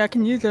Rebuke, I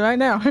can use it right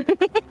now.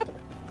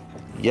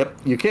 Yep,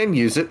 you can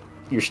use it.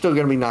 You're still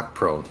going to be knocked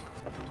prone.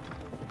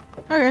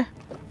 Okay.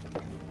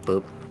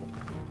 Boop.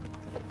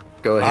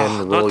 Go ahead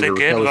and roll not your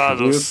again, Hellish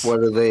Rebuke. Valus.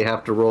 What do they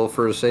have to roll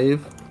for a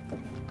save?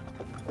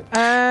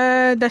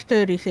 That's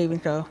 30 saving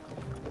throw.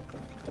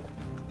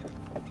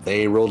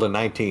 They rolled a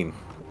 19.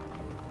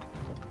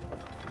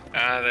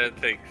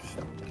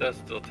 They'll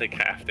still take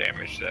half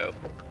damage though.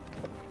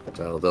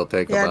 So they'll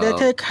take Yeah, about,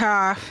 they take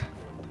half.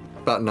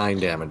 about 9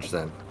 damage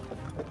then.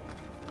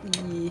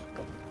 Yeah.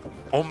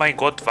 Oh my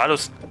god,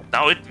 Valus.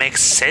 Now it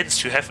makes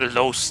sense. You have a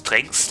low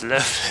strength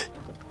level.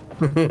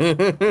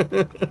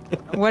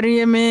 What do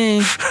you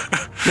mean?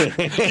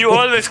 You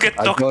always get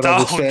I knocked don't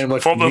down understand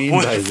what from you a mean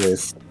by wolf.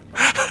 this.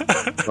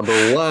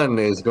 Number 1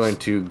 is going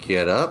to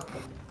get up.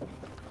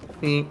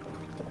 Teet,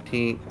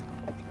 teet,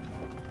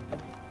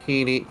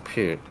 teet,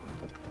 teet.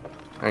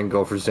 And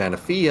go for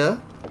Xanathia.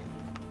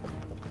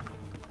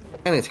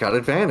 And it's got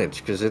advantage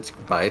because it's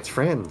by its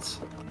friends.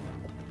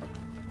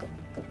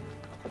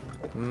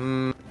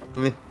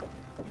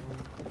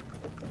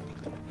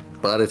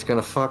 But it's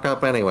gonna fuck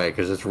up anyway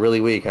because it's really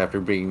weak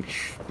after being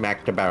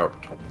smacked about.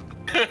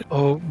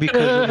 oh,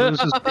 because it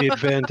loses the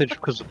advantage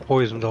because it's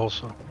poisoned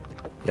also.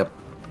 Yep.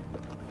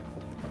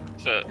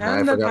 So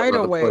And the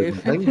tidal wave.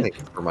 Thing. Thank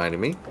you for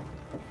reminding me.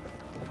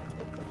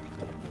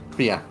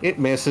 But yeah, it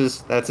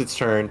misses. That's its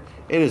turn.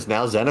 It is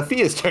now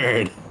Xanathia's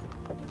turn.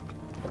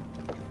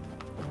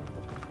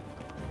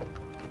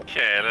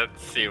 okay,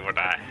 let's see what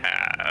I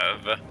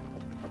have.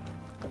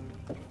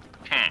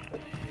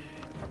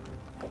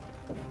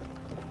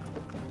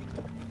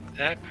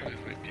 That probably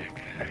would be a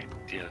good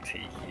idea to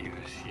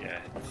use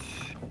yet.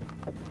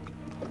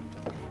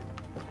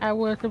 I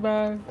will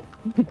survive.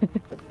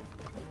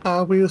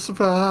 I will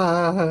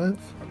survive.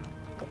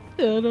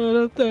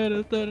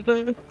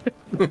 Okay.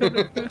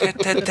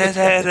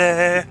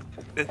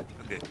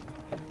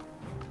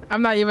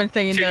 I'm not even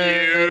saying to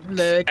the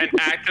use and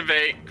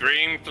activate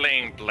Green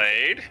Flame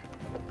Blade.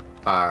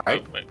 All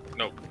right.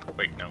 Oh,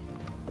 wait, no.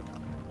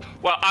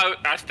 Well,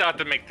 I still have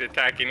to make the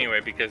attack anyway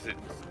because it's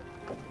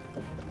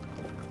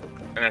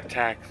an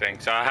attack thing.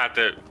 So I have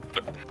to.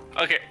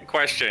 Okay,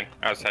 question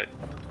outside.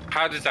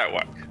 How does that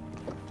work?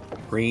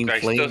 Green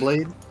Flame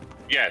Blade?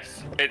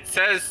 Yes. It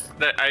says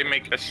that I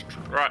make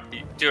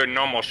do a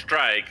normal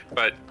strike,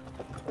 but.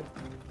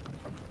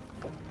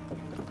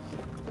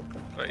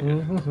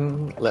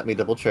 Let me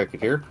double check it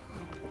here.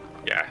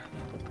 Yeah.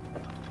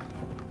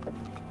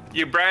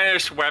 You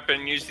brandish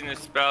weapon using the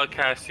spell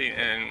casting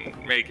and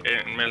make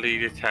a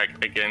melee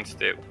attack against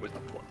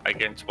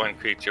one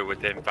creature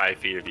within 5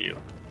 feet of you.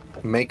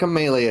 Make a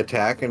melee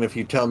attack, and if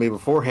you tell me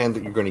beforehand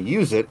that you're going to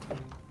use it,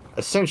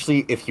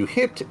 essentially, if you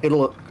hit,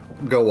 it'll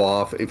go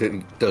off. If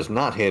it does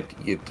not hit,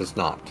 it does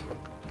not.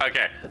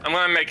 Okay, I'm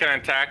going to make an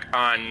attack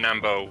on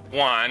number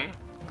 1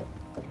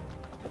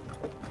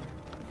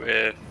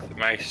 with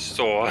my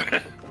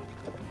sword.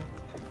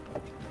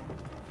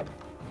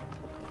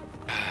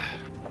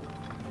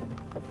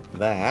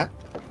 That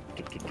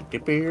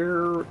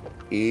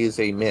is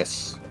a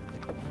miss.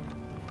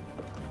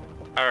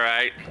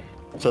 Alright.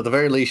 So at the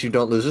very least, you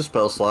don't lose a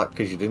spell slot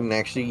because you didn't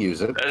actually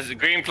use it. The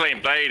Green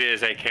Flame Blade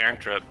is a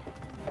cantrip.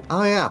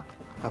 Oh, yeah.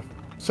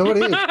 So it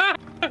is.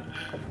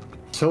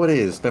 So it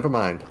is. Never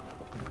mind.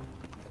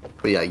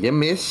 But yeah, you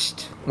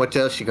missed. What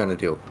else you gonna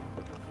do?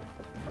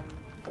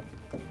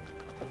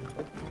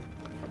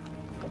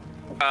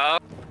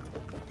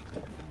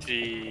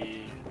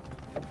 See.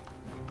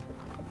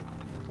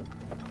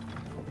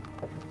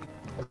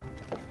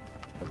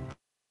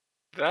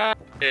 That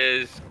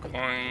is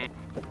going.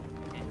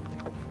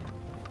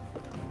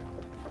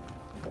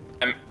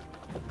 I'm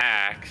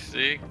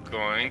actually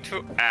going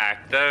to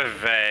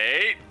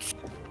activate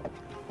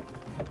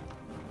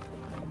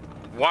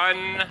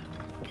 1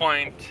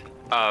 point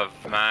of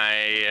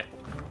my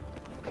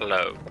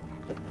cloak.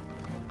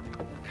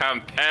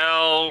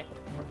 Compel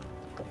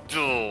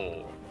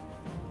duel.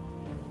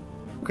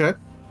 Okay.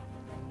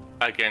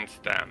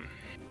 Against them.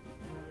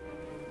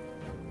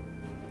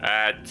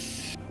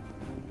 That's.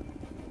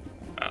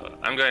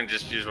 I'm going to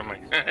just use one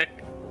of my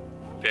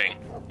thing.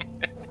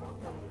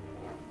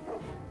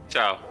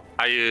 So,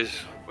 I use.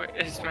 Where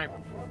is my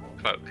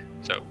cloak?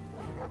 So,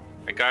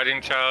 my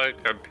guardian charge,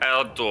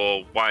 compel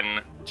duel,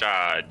 1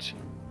 charge.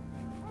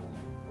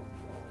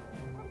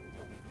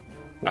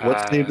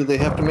 What save do they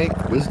have to make?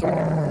 Wisdom?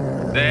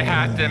 They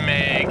have to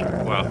make.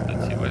 Well,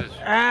 let's see what is.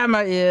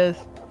 my ears.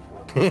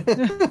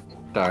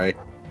 Sorry.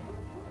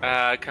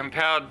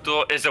 Compel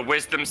duel is a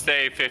wisdom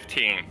save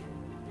 15.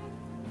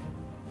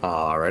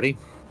 Alrighty.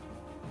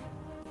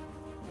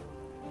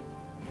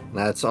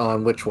 That's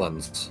on which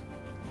ones?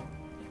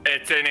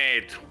 It's in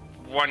a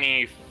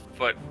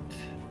 20-foot.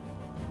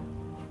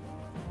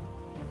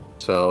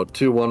 So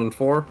 2, 1, and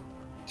 4.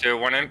 2,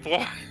 1, and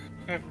 4.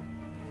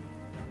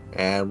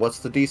 And what's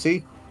the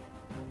DC?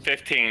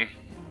 15.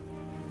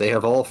 They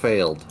have all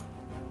failed.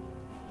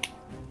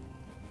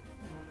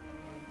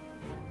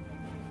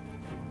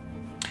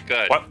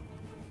 Good.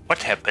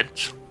 What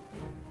happened?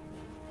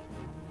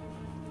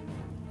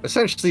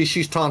 Essentially,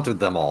 she's taunted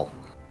them all.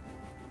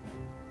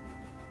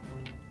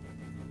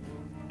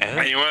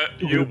 And you want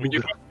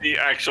the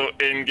actual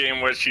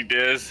in-game what she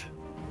does?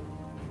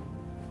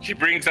 She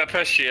brings up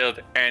her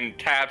shield and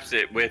taps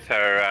it with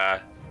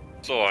her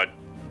sword.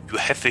 You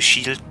have a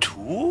shield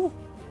too?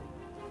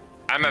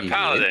 I'm a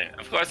paladin.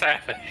 Of course I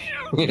have a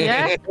shield.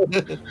 Yeah?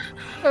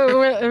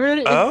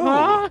 Really?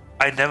 Oh,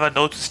 I never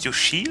noticed your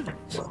shield.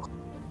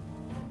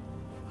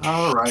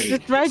 Alrighty.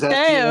 It's right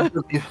there.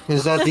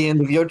 Is that the end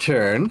of your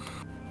turn?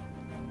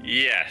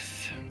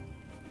 Yes.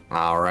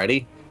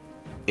 Alrighty.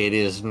 It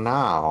is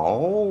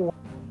now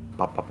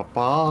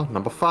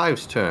number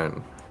 5's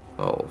turn.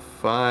 Oh,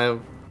 5,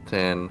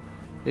 10,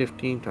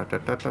 15.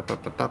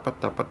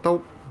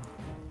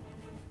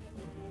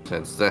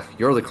 Since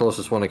you're the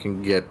closest one I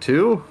can get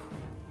to.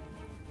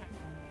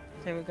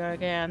 Here we go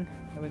again.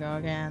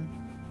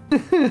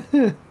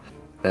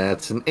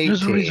 That's an 18.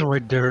 There's a reason why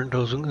Darren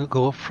doesn't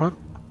go up front.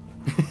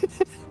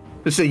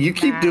 So you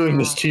keep doing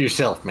this to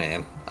yourself,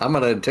 man. I'm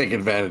gonna take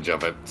advantage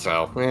of it.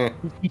 So,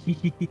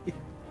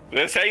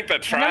 This ain't the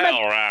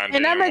trial round.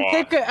 And I'm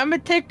gonna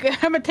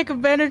take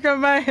advantage of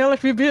my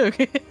hellish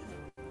rebuke.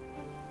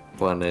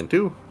 1 and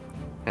 2.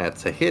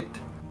 That's a hit.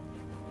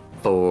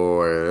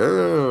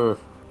 For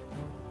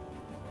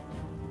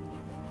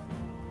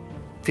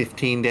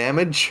 15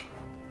 damage.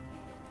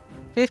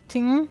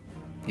 15.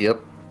 Yep.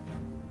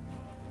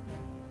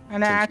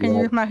 And I can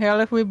use my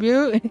hellish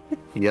rebuke.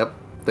 Yep.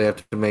 They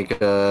have to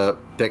make a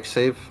dex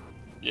save.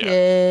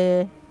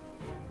 Yeah.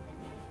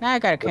 Now I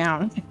gotta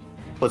count.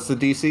 What's the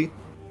DC?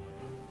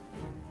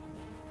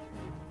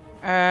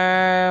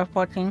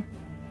 14.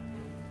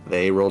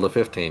 They rolled a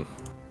 15.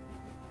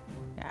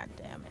 God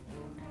damn it.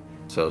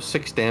 So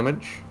 6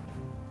 damage.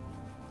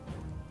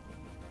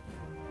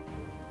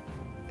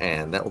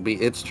 And that will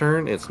be its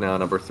turn. It's now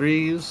number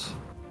 3's.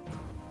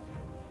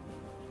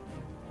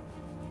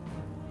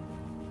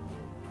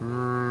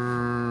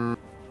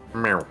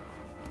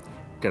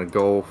 gonna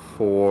go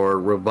for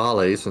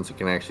Rivale since you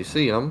can actually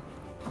see him.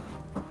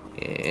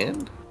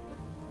 And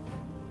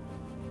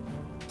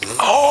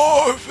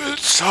I will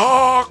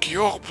suck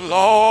your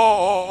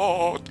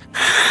blood.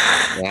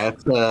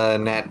 that's a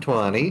nat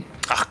 20.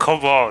 Ach,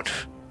 come on.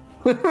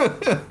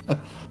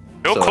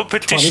 No So,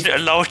 competition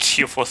 20. allowed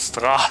here for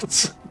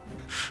Strahd.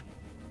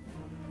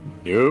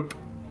 Nope.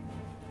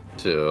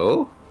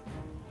 So,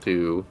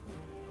 2.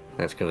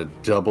 That's gonna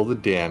double the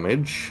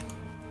damage.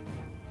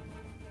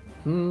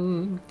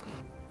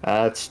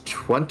 That's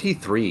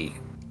 23.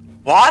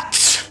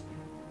 What?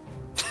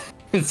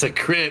 It's a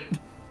crit.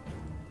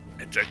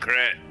 It's a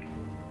crit.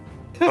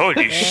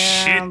 Holy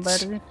Damn,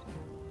 shit. buddy.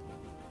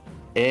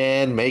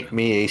 And make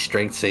me a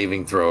strength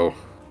saving throw.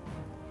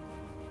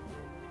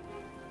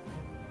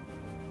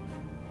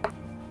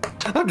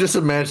 I'm just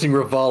imagining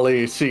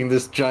Rivale seeing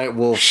this giant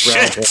wolf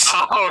Shit.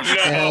 grab Oh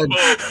him, no!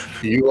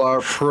 and you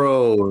are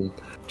prone.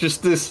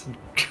 Just this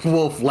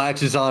wolf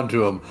latches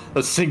onto him.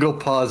 A single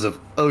pause of,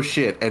 oh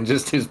shit, and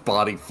just his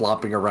body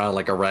flopping around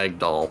like a rag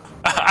doll.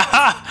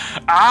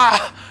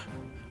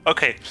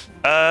 Okay.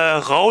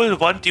 Roll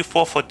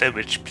 1d4 for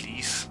damage,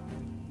 please.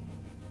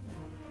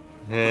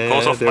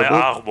 Because of my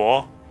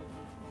armor.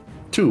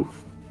 2.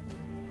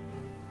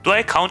 Do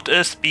I count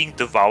as being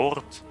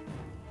devoured?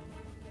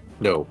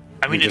 No.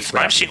 I mean, you're it's just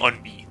grappled. munching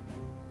on me.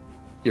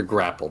 You're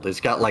grappled. It's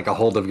got like a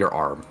hold of your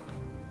arm.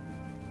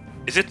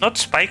 Is it not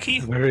spiky?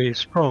 Very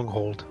strong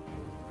hold.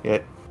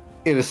 It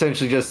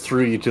essentially just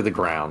threw you to the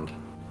ground.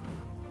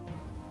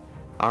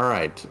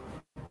 Alright.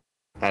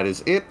 That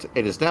is it.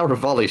 It is now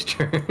Rivale's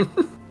turn.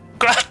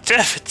 God damn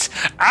it!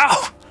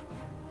 Ow!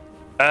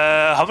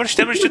 How much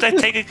damage did I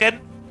take again?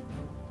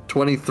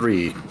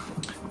 23.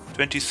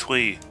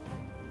 23.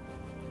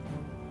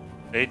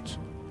 8.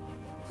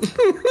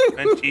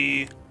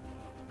 20.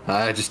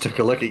 I just took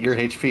a look at your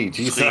HP.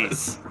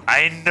 Jesus.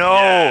 I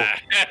know!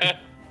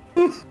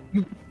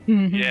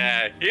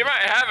 Yeah, he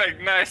might have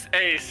a nice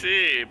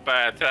AC,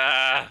 but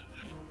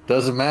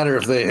Doesn't matter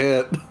if they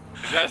hit. it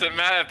doesn't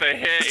matter if they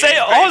hit. They He's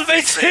always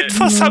basically- hit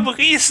for some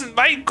reason,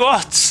 my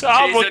god!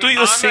 Ah, what do you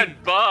He's an think?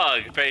 armored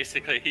bug,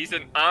 basically. He's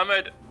an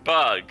armored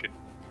bug.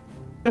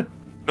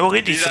 No,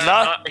 really, He's,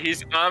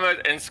 he's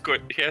armored and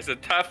he has a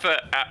tough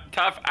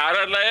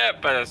outer layer,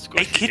 but a squishy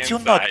I kid you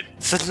not.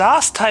 inside. The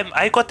last time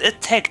I got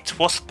attacked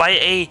was by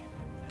a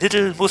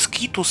little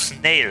mosquito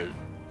snail.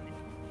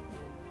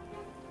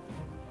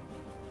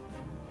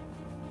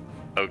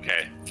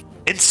 Okay.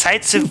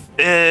 Inside the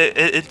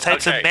the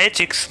Okay.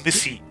 magic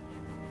smithy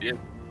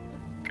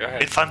Go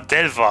ahead. in Van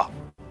Delver.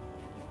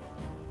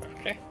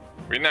 Okay.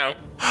 We know.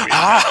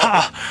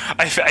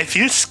 I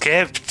feel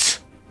scared.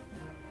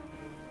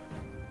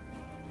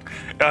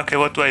 Okay,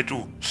 what do?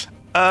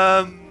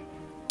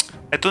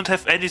 I don't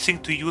have anything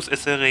to use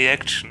as a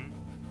reaction.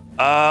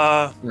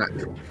 I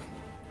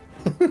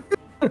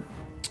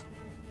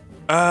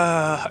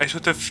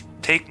should have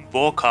taken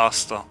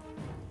Warcaster.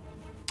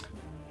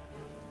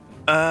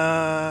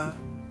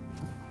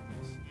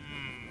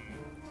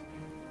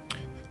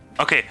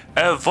 Okay,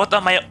 what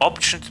are my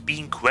options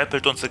being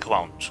grappled on the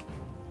ground?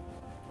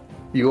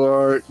 You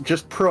are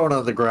just prone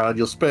on the ground.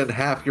 You'll spend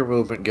half your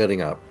movement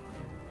getting up.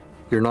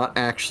 You're not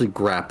actually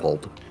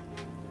grappled.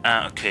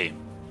 Okay.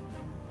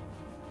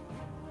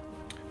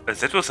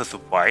 That was a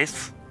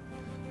surprise.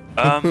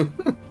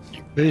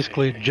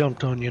 Basically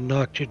jumped on you,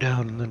 knocked you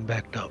down, and then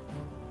backed up.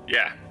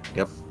 Yeah.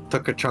 Yep.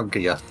 Took a chunk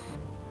of you.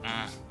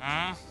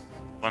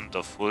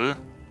 Wonderful.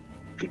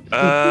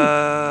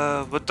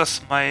 What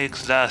does my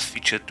class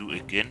feature do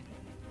again?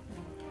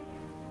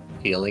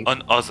 Healing.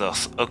 On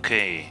others,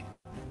 okay.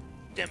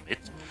 Damn it.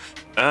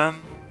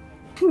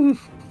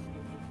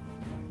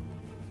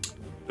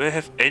 Do I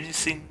have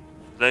anything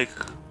like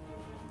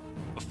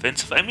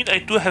offensive? I mean, I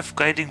do have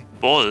guiding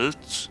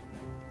bolts.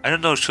 I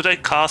don't know, should I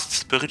cast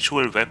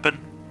spiritual weapon?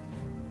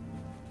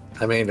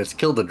 I mean, it's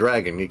killed the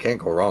dragon. You can't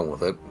go wrong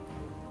with it.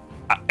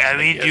 I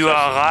mean, you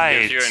are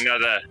right. Gives you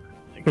another.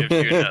 It gives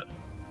you another.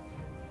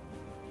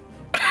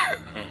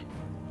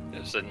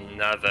 There's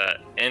another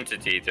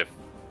entity to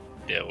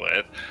deal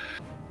with.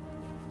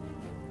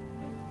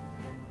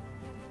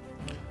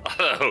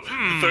 Although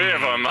 3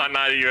 of them might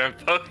not even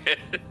focus.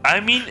 I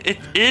mean, it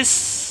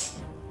is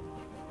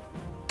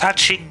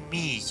touching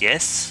me,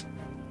 yes?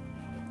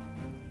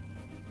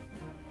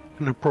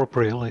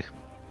 Inappropriately.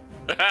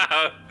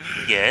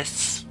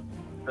 Yes.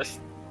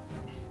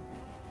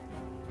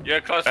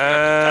 You're close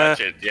enough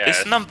to touch it, yes.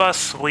 Is number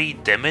 3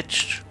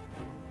 damaged?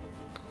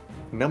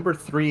 Number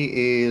 3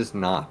 is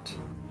not.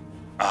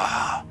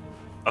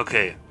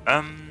 Okay,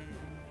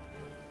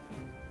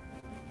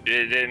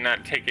 It did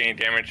not take any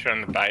damage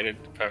from the bite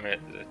from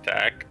its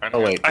attack.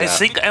 Oh wait, I yeah.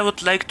 think I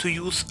would like to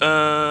use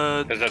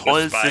of the Troll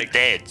the spikes.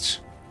 Dead.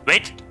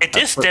 Wait, it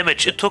is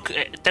damage. It took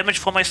damage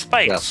for my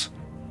spikes.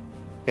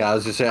 Yeah, I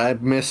was just saying, I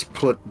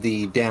misput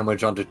the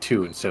damage onto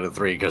 2 instead of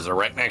 3 because they're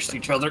right next to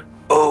each other.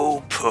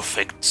 Oh,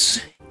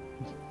 perfect.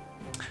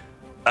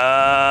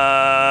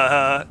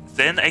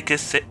 Then I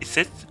guess is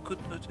that good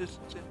notice?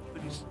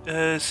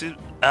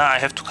 I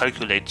have to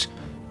calculate.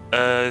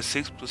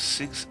 6 plus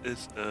 6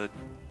 is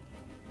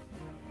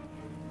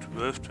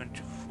 12,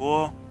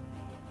 24.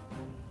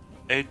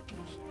 8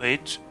 plus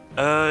 8.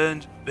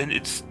 And when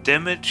it's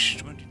damaged,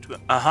 22.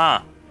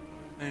 Aha.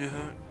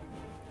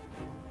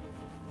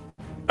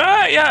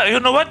 Yeah, you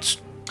know what?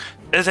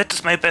 That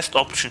is my best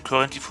option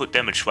currently for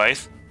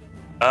damage-wise.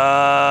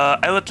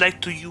 I would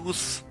like to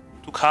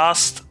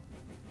cast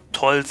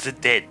Toll the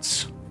Dead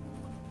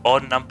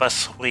on number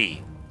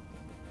 3.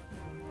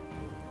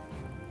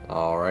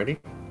 Alrighty.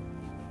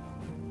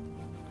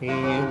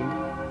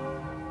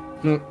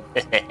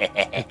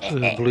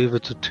 I believe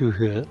it's a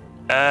 2-hit.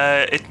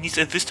 It needs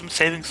a wisdom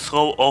saving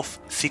throw of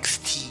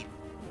 16.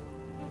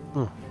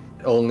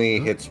 Only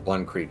hits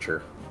one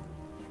creature.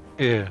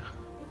 Yeah.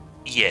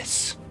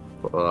 Yes.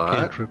 But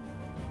Cantrip.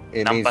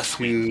 it Number needs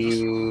 3,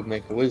 to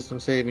make a wisdom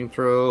saving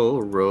throw.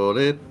 Roll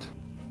it.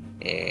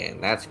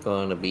 And that's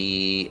gonna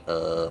be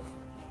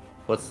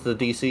what's the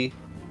DC?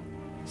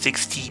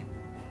 16.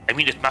 I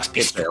mean, it must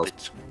be It stupid.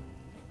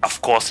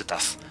 Of course it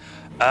does.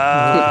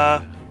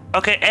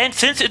 Okay, and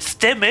since it's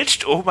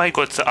damaged, oh my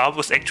god, the arm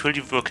was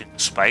actually working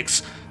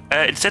spikes.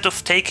 Instead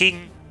of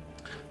taking...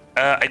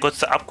 I got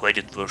the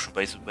upgraded version,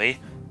 by the way.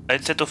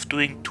 Instead of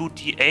doing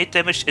 2d8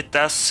 damage, it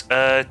does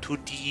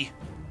 2d12.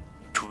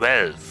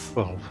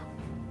 12.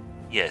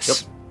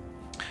 Yes.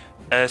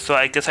 So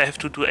I guess I have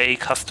to do a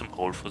custom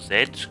roll for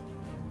that.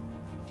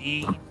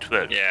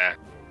 D12. Yeah.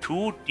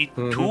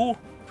 2d2,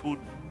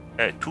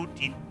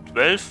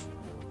 2d12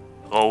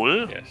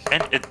 roll, Yes.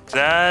 and it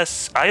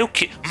does... Are you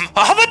kidding?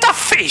 How about the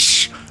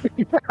fish?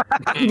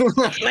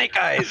 Snake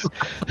eyes!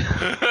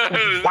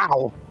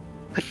 Wow!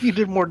 You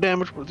did more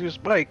damage with your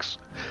spikes.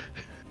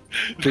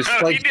 This No,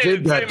 spike he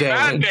did that do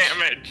bad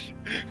damage.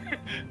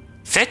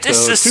 That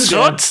is the two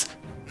third,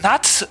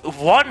 not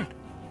one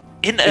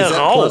in a Is that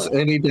row. plus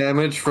any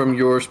damage from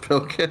your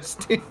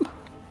spellcasting?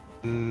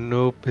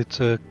 Nope, it's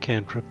a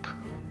cantrip.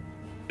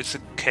 It's a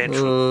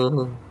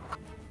cantrip.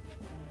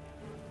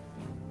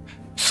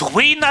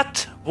 3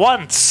 not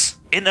once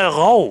in a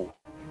row.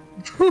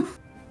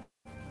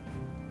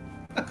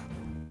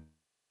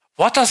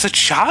 What are the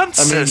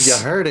chances? I mean, you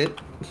heard it.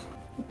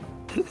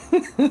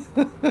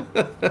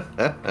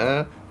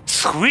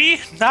 3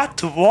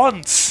 not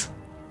once.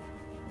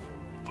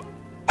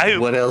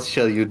 What else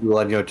shall you do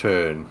on your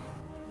turn?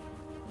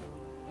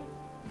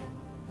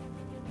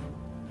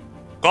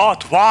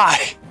 God,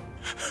 why?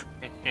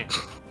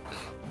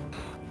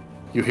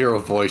 You hear a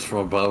voice from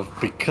above,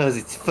 because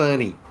it's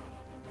funny.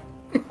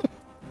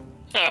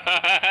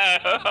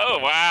 Oh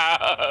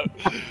wow!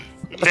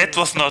 That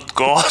was not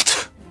God.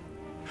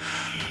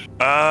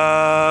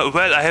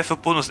 Well, I have a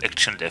bonus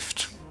action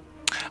left.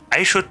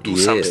 I should do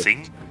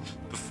something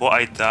before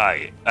I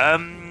die.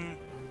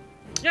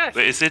 Yes,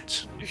 Where is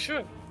it? you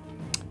should.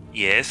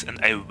 Yes, and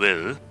I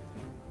will.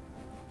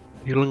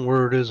 Healing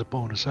word is a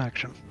bonus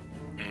action.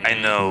 I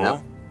know.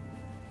 Yep.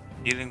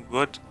 Healing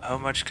word. How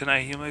much can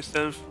I heal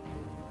myself?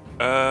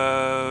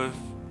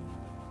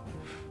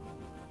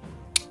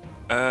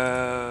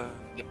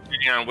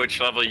 Depending on which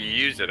level you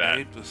use it at.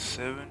 8 plus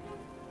 7.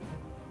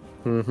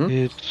 Mm-hmm.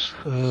 It's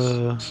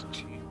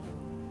 16.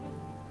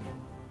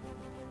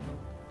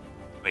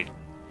 Wait,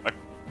 what?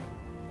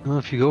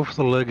 if you go for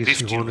the legacy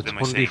 50, one, it's what am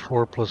I saying?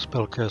 1d4 plus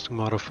spellcasting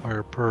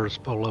modifier per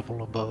spell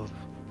level above.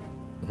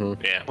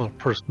 Yeah. Well,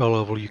 per spell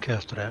level you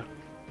cast it at.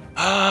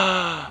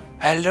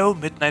 Hello,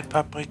 Midnight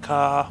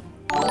Paprika.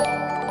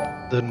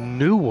 The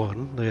new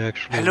one, they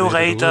actually Hello,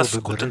 made it a Raiders.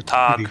 little bit Guten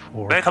better, Tag.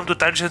 2d4. Welcome to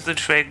Dungeons and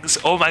Dragons.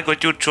 Oh my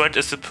god, you joined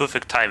us the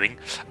perfect timing.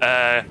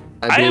 I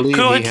am believe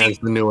currently... he has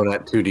the new one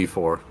at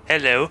 2d4.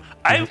 Hello.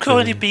 I'm Okay.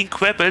 currently being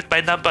grappled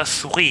by number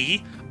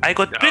 3. I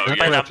got bitten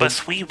by yeah. number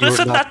 3 You're with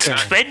a not nat down.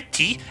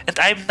 20, and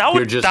I'm now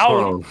You're just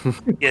down.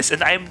 prone. Yes,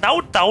 and I'm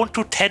now down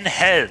to 10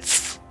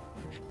 health.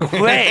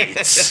 Great.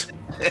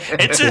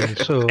 And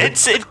So-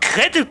 the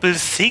incredible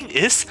thing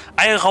is,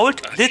 I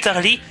rolled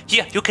literally,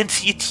 here, you can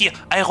see it here,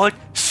 I rolled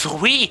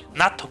 3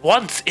 not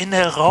once in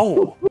a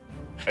row.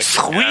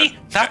 3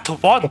 not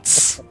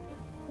once.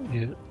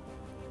 Yeah.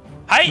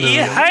 Hi,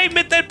 No. hi,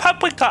 Midnight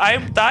Paprika,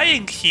 I'm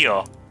dying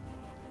here.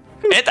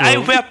 And I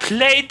wear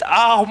plate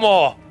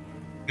armor.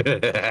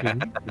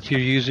 If you're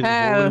using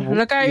Hey, holy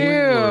look at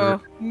healing word,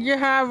 you! You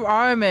have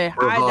army. I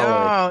Rivale.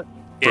 don't.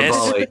 Yes,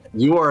 Rivale,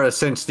 you are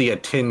essentially a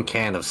tin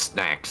can of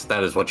snacks.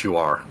 That is what you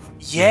are.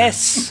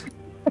 yes.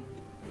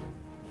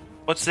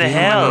 What's the Yeah,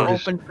 hell? no.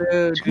 Open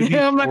food.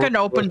 2d4 I'm like an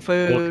open plus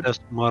food.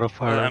 spellcasting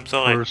modifier I'm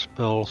sorry. per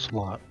spell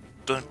slot.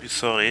 Don't be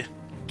sorry.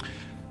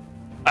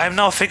 I'm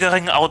now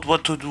figuring out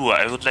what to do.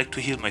 I would like to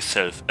heal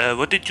myself.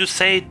 What did you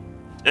say,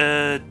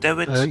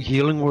 David?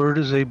 Healing word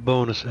is a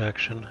bonus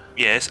action,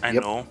 Yes, I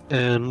Yep. know.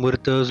 and what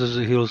it does is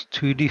it heals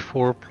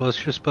 2d4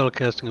 plus your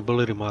spellcasting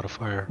ability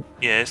modifier,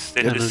 Yes,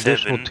 that and an is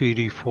additional 7.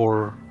 2d4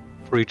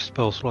 for each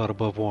spell slot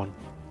above 1.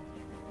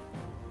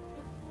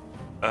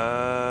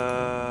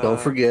 Don't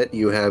forget,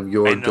 you have I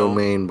your know.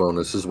 domain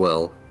bonus as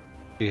well.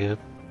 Yeah.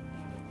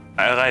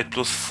 Alright,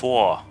 plus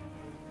 4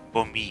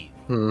 for me.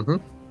 Mm-hmm.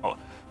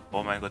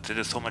 Oh my god, that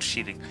is so much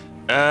healing.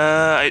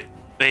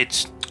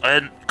 Wait,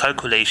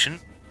 calculation.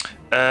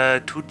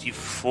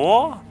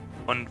 2d4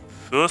 on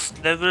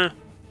first level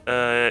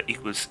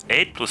equals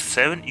 8 plus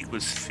 7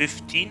 equals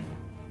 15.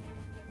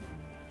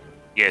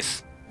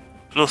 Yes.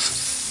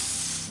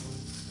 Plus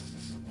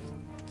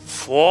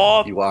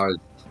 4. You are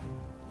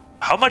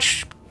How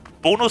much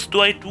bonus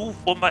do I do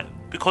for my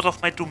because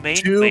of my domain?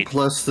 2 Wait.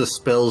 plus the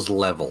spell's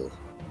level.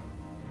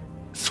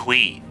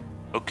 3.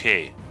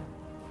 Okay.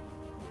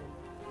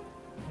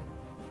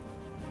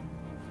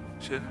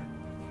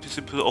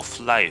 Disciple of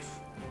life.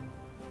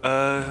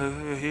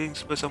 Healing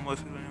spells are more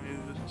effective when you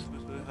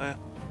use higher.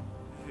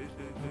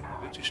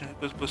 Additional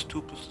plus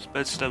 2 plus the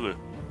spell's level.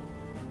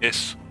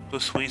 Yes,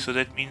 plus 3, so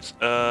that means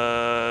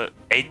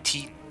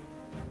 18.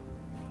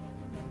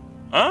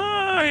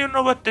 You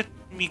know what? Let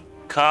me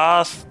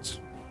cast.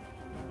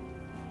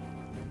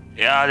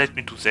 Yeah, let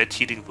me do that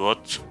healing word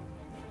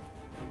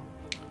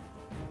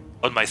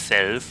on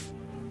myself.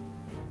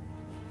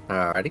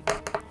 Alrighty.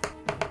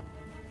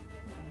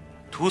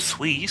 2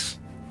 3s?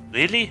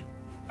 Really?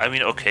 I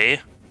mean, okay.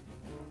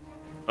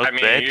 Not I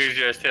mean, bad. you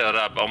just healed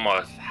up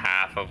almost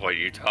half of what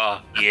you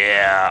took.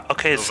 Yeah.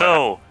 Okay,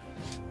 so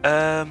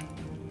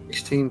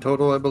 16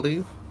 total, I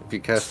believe. If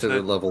you cast it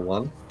at level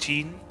 1.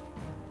 13.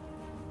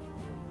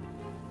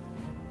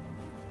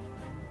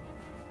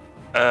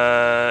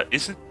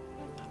 Isn't?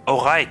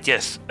 Oh right,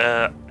 yes.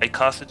 I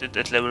casted it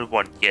at level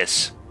 1.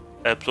 Yes.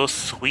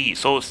 Plus 3,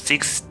 so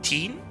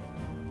 16.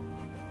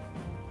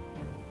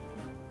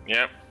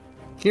 Yep.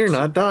 You're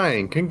not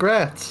dying.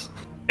 Congrats.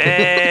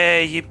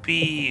 Hey,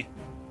 yippee!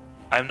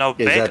 I'm now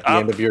Is back that the up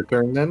end of your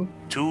turn then?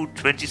 to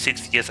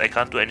 26. Yes, I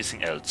can't do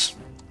anything else.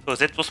 So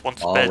that was one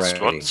spell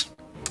Alrighty. slot.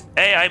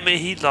 Hey, I'm a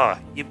healer.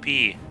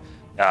 Yippee!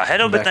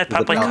 Hello, Back Midnight to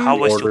the Paprika. top How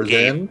was your order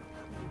game? then.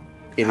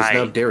 It is Hi.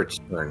 now Derek's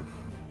turn.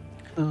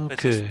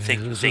 Okay, Thank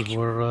you, this thank is you.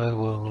 where I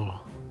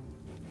will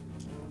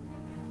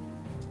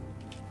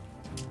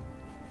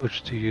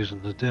switch to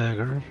using the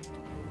dagger.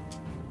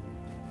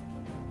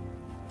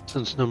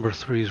 Since number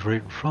 3 is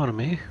right in front of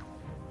me,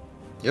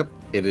 Yep.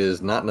 It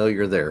is not know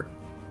you're there.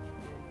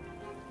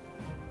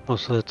 oh,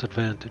 so that's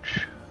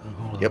advantage.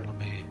 Hold on, Yep. let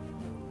me.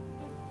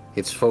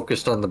 It's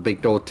focused on the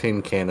big old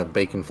tin can of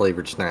bacon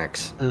flavored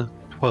snacks.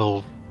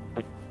 12.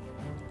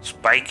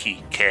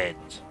 Spiky cat.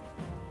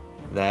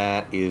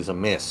 That is a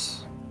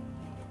miss.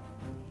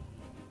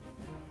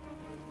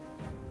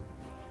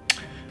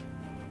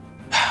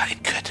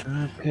 It could.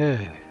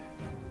 Okay.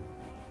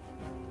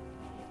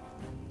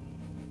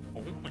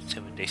 Oh, it's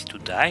 7 days to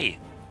die.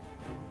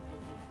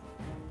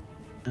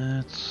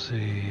 Let's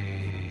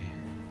see.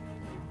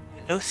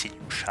 Hello,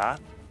 Sinew Shard.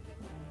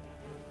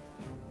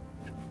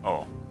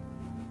 Oh.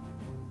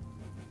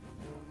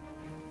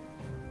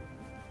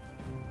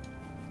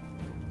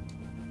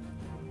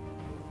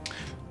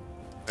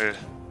 Well,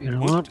 You know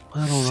would what?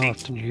 I don't think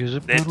often use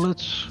it, that but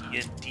let's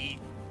D&D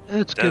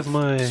give does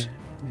my have-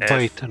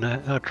 bite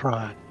a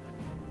try.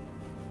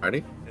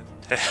 Ready?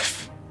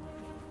 have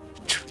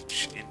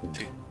Twitch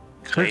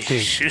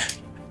integration.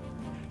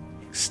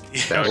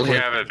 That will Don't you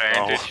hit. have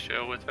advantage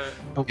still with it?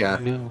 Oh, Yeah.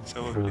 no,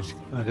 So true.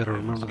 I gotta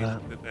remember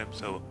that.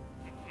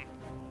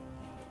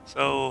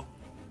 So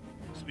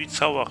sweet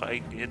sour, I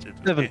get it.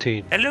 Okay.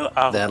 17. Hello,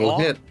 Armor. That'll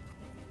hit.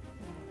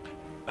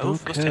 Oh,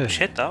 first a Okay.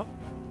 chatter.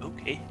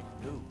 Okay.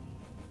 Hello.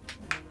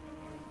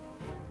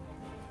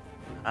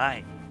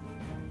 Hi.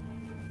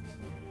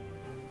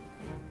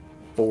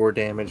 4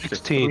 damage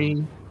 16. to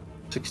 3.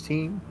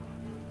 16.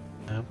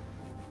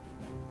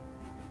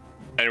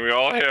 And we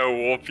all hear a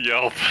wolf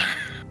yelp.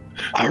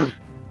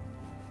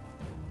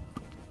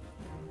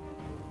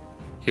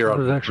 Here That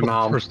was on actually the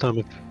Nom. first time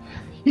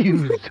I've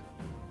used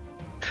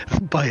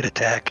bite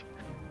attack.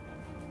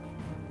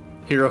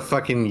 Hear a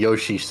fucking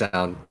Yoshi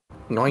sound.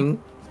 Noing.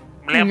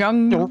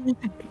 Blam.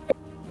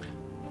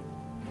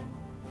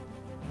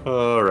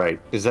 Alright.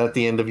 Is that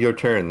the end of your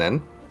turn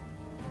then?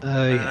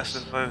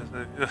 Yes.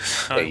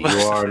 Okay, you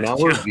are now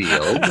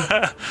revealed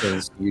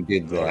since you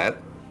did that.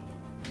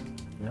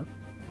 Yep.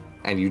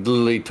 And you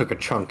literally took a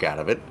chunk out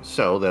of it,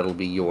 so that'll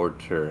be your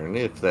turn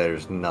if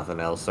there's nothing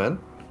else then.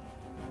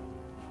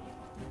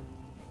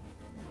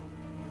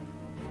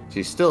 So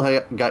you still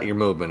got your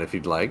movement if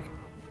you'd like.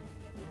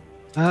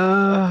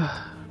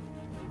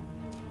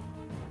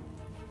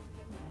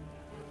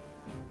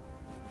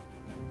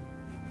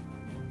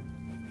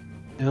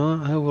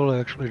 No, I will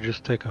actually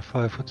just take a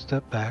 5-foot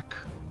step back.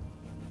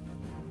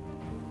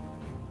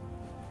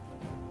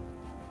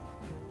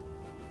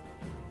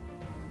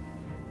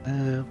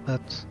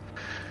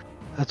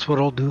 That's what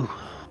I'll do.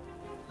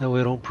 That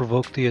way I don't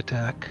provoke the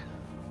attack.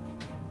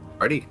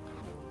 Ready?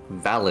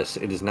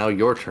 Valis, it is now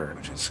your turn.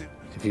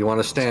 If you want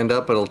to stand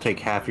up, it'll take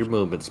half your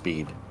movement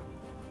speed.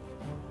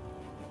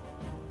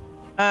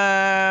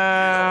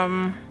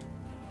 Half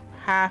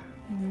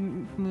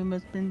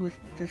movement speed was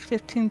just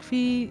 15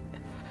 feet.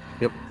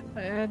 Yep.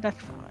 That's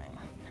fine,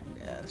 I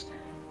guess.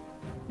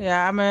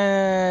 Yeah, I'm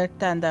gonna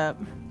stand up.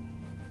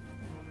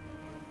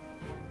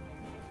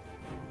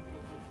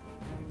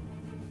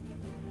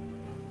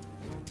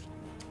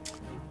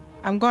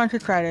 I'm going to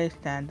try to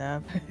stand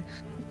up.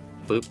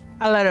 Boop.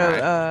 I'll let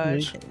her,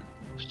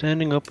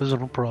 Standing up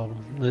isn't a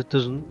problem. It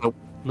doesn't. Nope.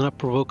 Not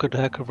provoke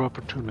attack of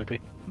opportunity.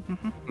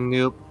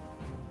 Nope.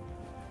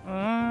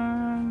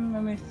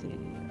 Let me see.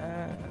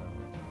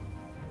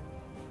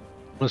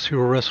 Unless you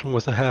were wrestling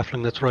with a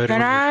halfling that's riding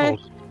Can on I- your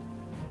shoulders.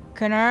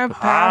 Can I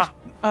pass?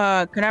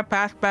 Can I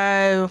pass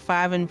by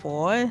 5 and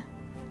 4?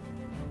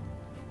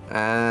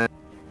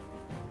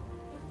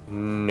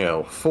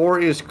 No. 4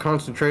 is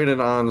concentrated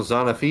on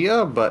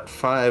Zanafia, but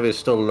 5 is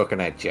still looking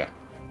at you.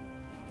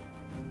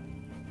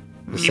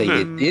 Say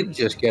you did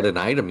just get an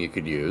item you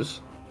could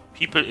use.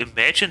 People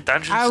imagine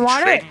Dungeons I and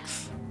wanted-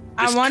 Dragons.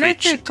 I wanted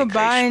Twitch to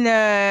combine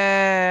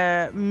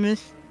the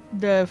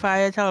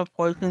fire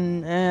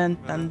teleportation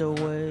and thunder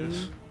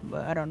wave,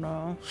 but I don't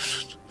know.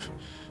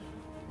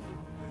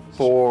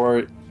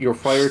 For your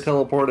fire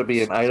teleport to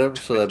be an item,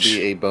 so that'd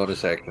be a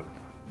bonus action.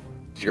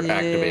 You're Yeah.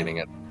 activating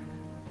it.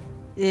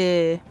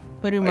 Yeah,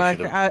 pretty much.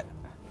 should've-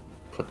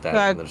 Put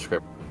that in the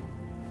description.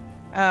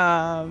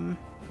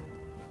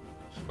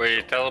 Where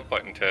you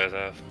teleporting to us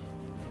of?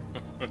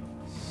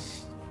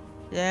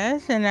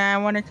 Yes, and I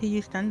wanted to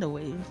use thunder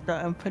wave, so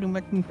I'm pretty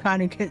much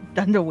trying to get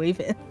thunder wave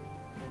in.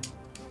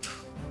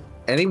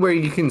 Anywhere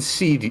you can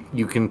see,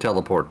 you can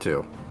teleport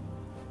to.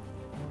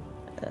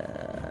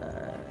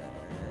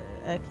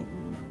 I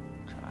can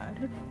try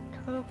to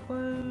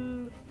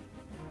teleport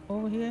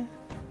over here.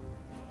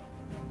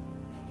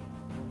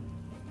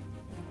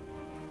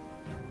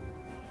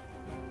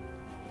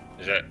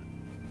 Is that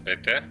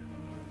right there?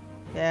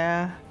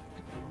 Yeah.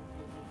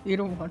 You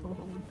don't want to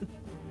hold it.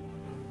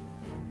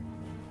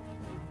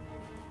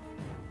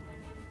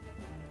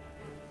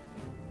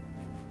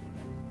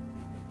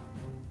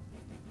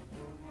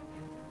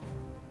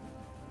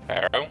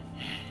 Arrow?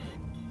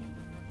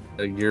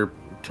 You're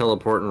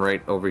teleporting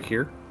right over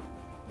here.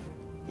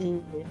 Yeah.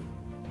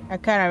 I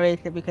kind of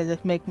raised it because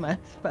it's making my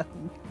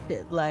fucking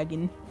shit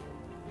lagging.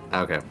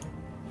 Okay.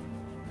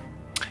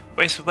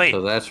 Wait. So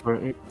that's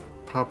where you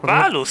pop it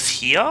up. Valus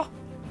here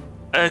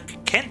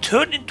can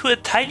turn into a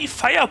tiny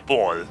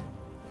fireball.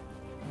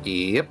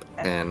 Yep.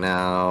 And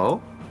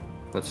now,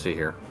 let's see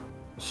here.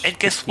 And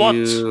guess Stick what?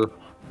 you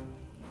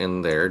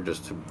in there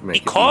just to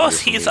make Because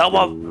it easier he's for me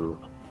our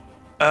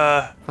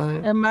to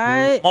find. Am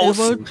I Most-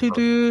 able to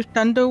do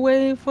thunder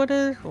wave for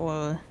this,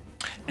 or?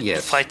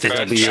 Yes, fight the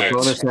that'll be your giants.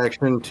 bonus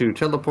action to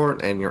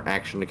teleport and your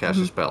action to cast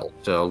a spell.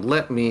 So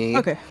let me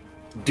Okay.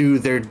 do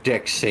their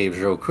deck saves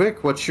real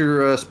quick. What's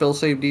your spell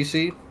save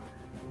DC?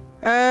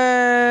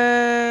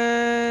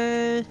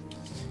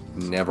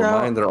 Never So-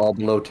 mind, they're all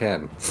below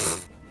 10.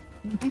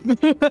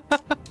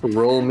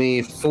 Roll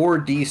me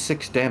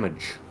 4d6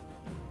 damage.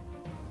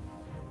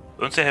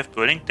 Don't they have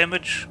burning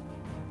damage?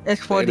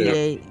 It's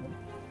 48.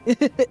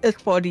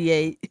 It's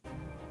 48.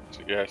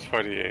 Yeah, it's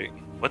 48.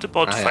 What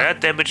about Ah, yeah. fire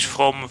damage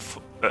from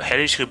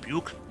Hellish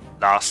Rebuke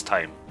last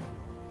time?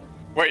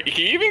 Wait,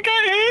 he even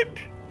got hit?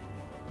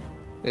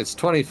 It's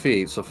 20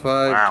 feet, so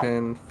 5, Wow.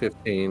 10,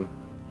 15.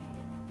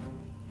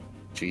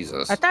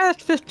 Jesus. I thought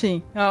it's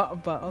 15. Oh,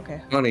 but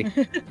okay. 20.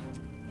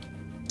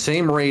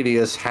 Same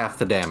radius, half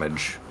the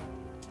damage.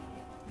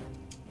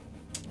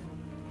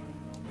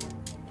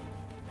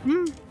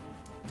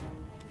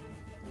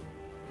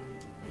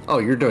 Oh,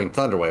 you're doing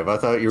Thunderwave. I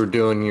thought you were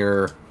doing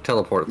your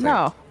teleport thing.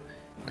 No.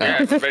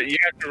 Yeah, but you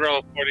have to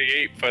roll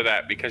 48 for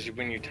that because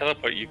when you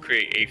teleport, you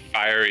create a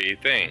fiery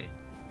thing.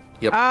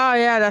 Oh,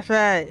 yeah, that's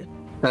right.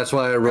 That's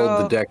why I rolled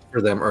Oh. the deck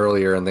for them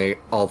earlier, and they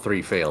all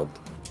 3 failed.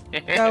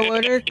 So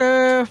what is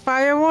the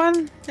fire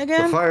one The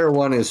again? fire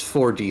one is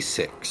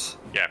 4d6.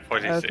 Yeah,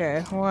 46.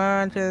 Okay,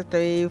 1, 2,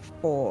 3,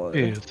 4.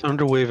 Yeah,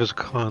 Thunderwave is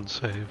con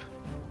save.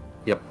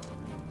 Yep.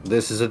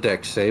 This is a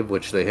deck save,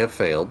 which they have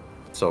failed.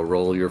 So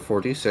roll your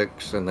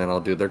 4d6, and then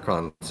I'll do their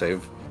con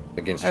save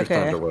against your Okay.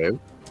 Thunderwave.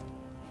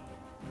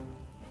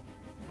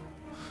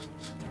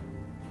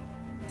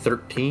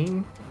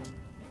 13.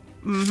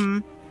 Mm-hmm.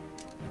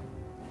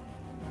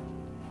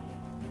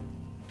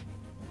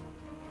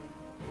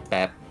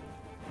 That.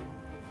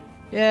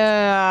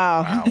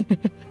 Yeah. Wow.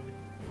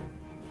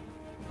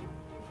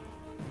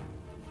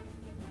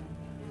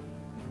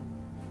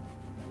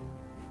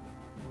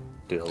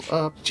 Still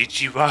up.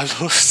 GG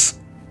Valus.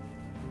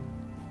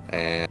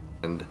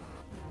 And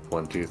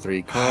 1, 2,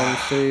 3 con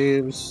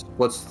saves.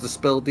 What's the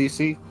spell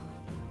DC?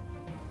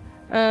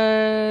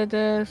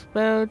 The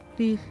spell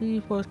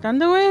DC for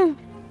Thunderwave.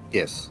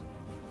 Yes.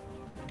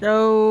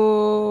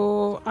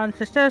 So on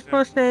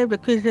successful save, the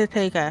creature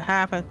take a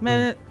half as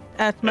much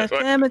What?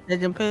 damage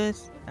as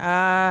impulse.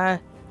 Oh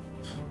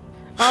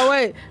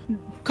wait,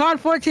 con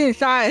 14.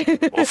 Sorry.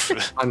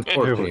 Oof. I'm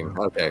 14.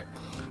 Okay.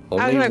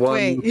 was Only like, one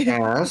wait.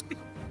 cast.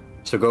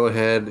 So go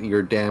ahead.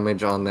 Your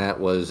damage on that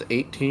was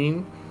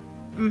 18.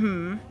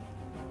 Mm-hmm.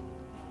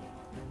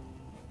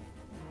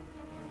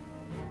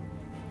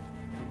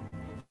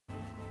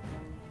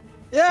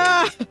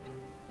 Yeah.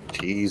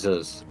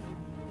 Jesus.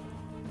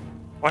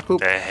 What Oop,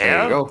 the there you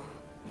hell? go.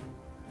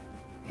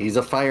 He's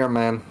a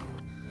fireman.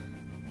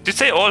 Did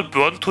they all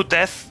burn to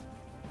death?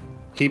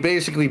 He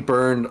basically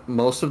burned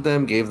most of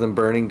them, gave them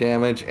burning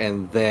damage,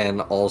 and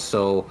then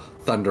also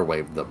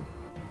thunderwaved them.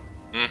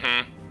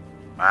 Mm-hmm.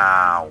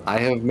 Wow. I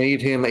have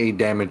made him a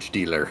damage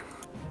dealer.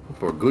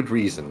 for good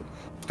reason,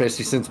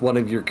 especially since one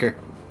of your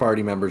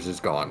party members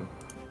is gone.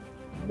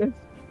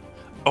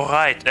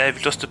 Alright,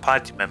 we lost a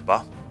party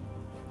member.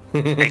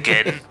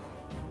 Again.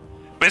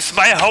 With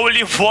my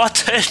holy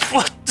water and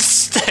one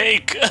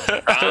steak.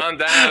 Calm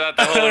down at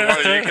the holy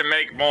water, you can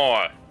make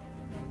more.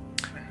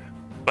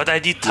 But I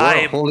need You're a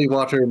time. holy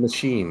water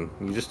machine.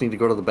 You just need to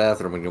go to the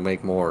bathroom and you'll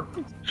make more.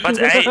 But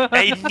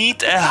I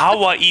need an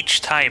hour each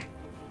time.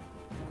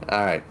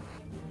 Alright.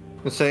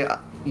 Let's say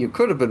you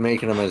could have been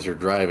making them as you're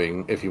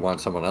driving if you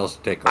want someone else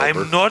to take over.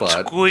 I'm not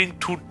but... going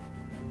to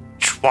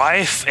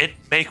drive and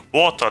make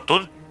water.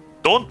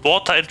 Don't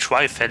water and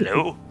drive,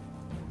 hello?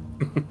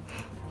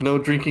 No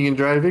drinking and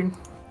driving?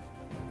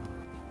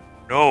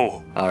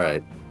 No.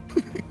 Alright.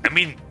 I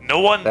mean,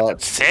 no one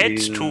That said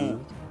is- to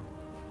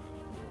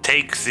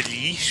take the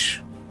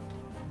leash.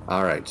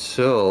 Alright,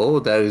 so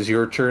that is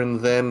your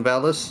turn then,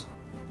 Valis?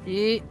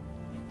 Yeah.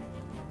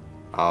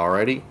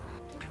 Alrighty.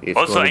 It's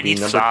Also, going to I be need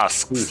number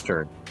flasks. 2's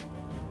turn.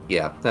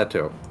 Yeah, that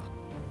too.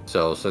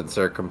 So since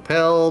they're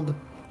compelled,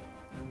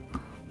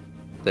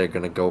 they're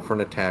going to go for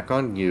an attack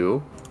on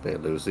you. They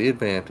lose the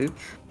advantage.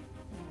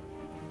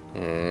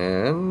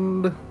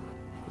 And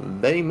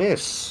they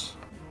miss.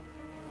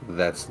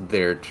 That's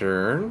their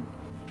turn.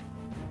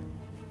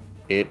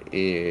 It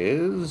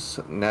is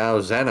now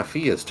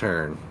Xanaphia's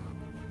turn.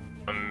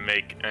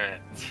 Make an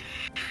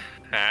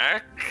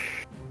attack.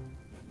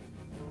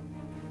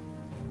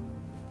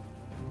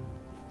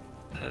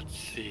 Let's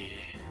see.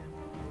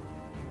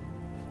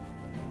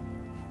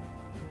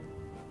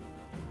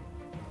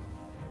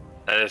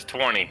 That is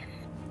 20.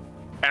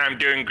 And I'm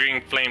doing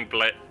green flame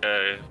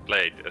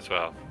blade as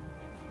well.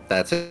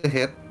 That's a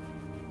hit.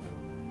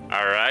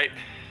 Alright.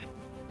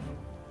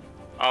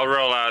 I'll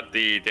roll out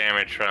the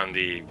damage from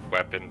the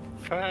weapon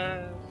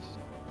first.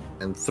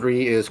 And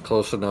 3 is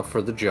close enough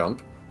for the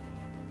jump.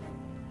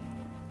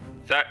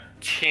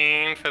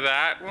 13 for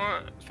that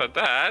one. For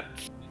that.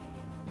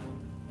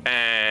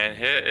 And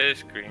here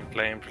is green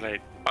flame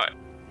blade.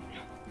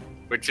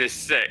 Which is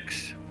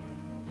 6.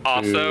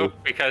 Also, Two.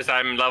 because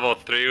I'm level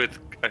 3 with,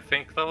 I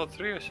think level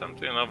 3 or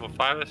something, level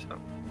 5 or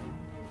something.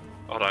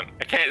 Hold on,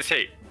 I can't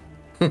see.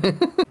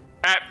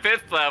 At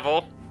 5th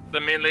level, the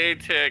melee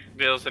attack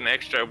deals an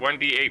extra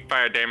 1d8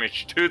 fire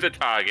damage to the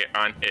target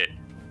on hit.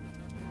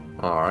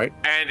 Alright.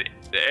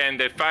 And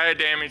the fire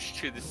damage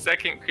to the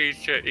second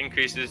creature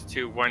increases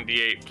to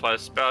 1d8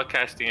 plus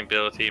spellcasting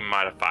ability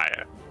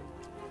modifier.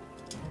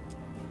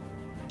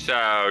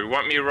 So, you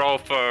want me to roll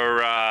for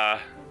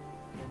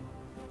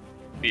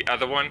the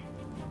other one?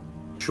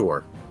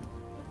 Sure.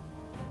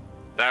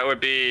 That would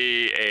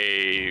be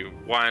a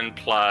 1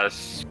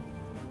 plus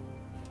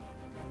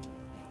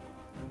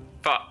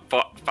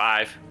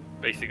 5,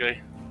 basically.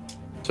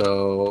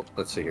 So,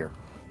 let's see here.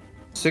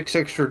 6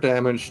 extra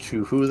damage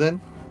to who then?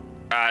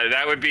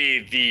 That would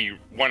be the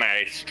one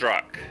I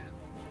struck.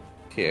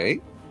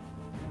 Okay.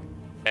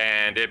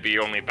 And it'd be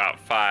only about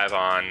 5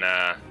 on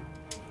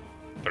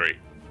 3.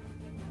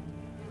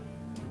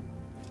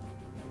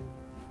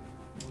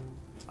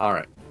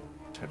 Alright.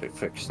 Had to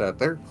fix that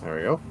there. There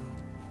we go.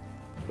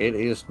 It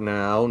is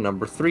now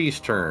number 3's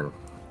turn.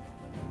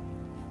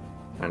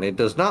 And it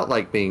does not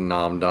like being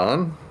nommed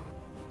on.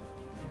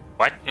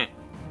 What?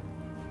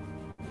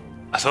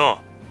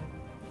 Achso.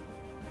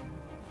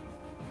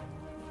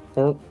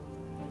 Oh,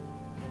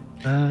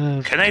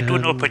 Can I do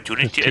an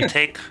opportunity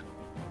attack?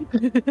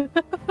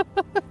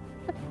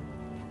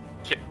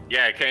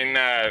 Yeah, can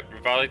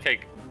Rivale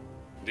take...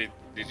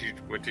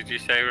 What did you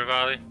say,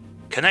 Rivale?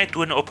 Can I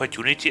do an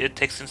opportunity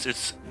attack since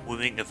it's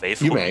moving away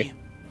from You may. me?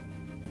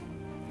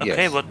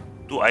 Okay, Yes. what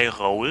do I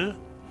roll?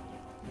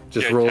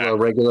 just Your roll attack. a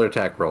regular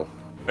attack roll.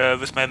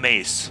 With my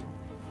mace.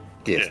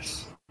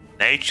 Yes.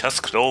 Nature's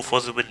claw for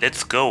the win.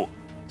 Let's go.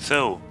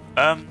 So,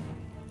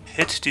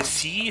 hit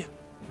DC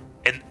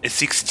and a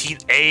 16.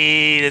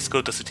 Hey, let's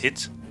go. Does it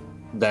hit?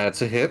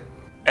 That's a hit.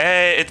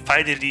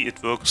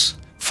 It works.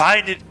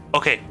 Finally.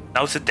 Okay,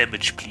 now the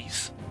damage,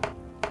 please.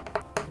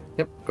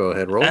 Yep, go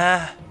ahead, roll.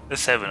 The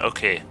 7.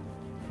 Okay.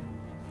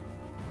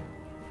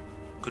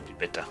 Could be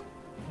better.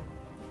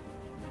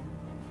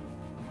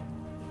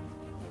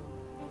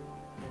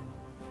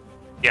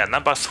 Yeah,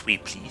 number 3,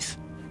 please.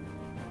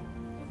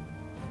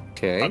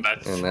 Okay, Oh,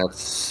 that's- and that's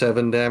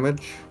 7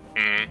 damage.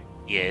 Mm.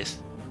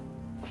 Yes.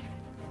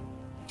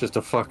 Just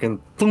a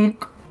fucking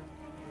thunk.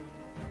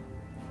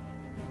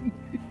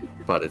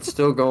 But it's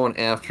still going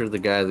after the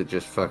guy that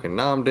just fucking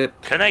nommed it.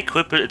 Can I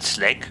cripple its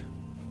leg?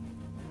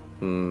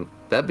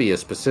 That'd be a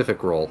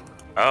specific roll.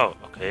 Oh,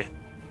 okay.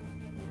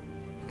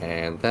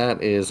 And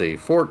that is a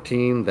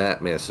 14.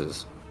 That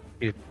misses.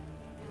 Yep.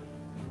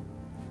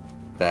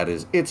 That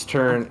is its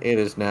turn. It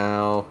is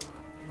now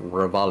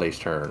Rivale's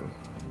turn.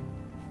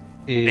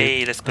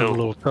 Hey, let's got go. a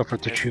little tougher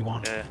to chew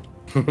on.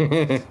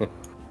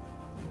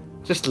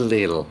 Just a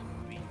little.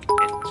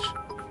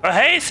 Oh,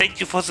 hey, thank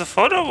you for the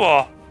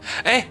follower.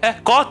 Hey,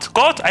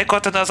 God, I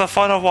got another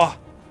follower.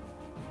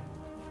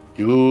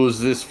 Use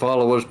this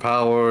follower's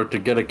power to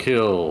get a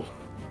kill.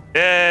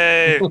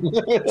 Yay!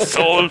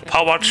 Soul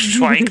powered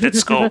strike,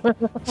 let's go.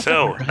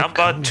 So,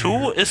 number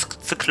 2 is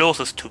the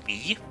closest to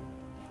me.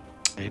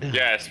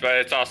 Yes, but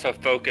it's also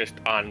focused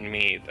on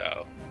me,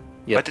 though.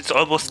 Yep. But it's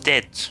almost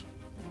dead.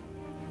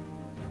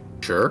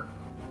 Sure.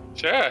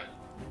 Sure.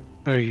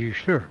 Are you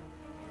sure?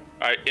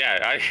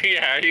 Yeah,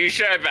 are you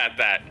sure about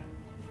that?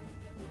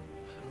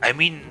 I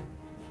mean,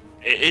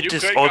 it You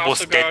is could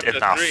almost also go dead up to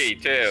enough. 3,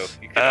 too.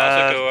 You could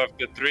also go up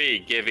to 3,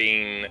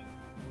 giving...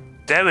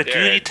 Damn it, you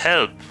Derek. need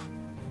help.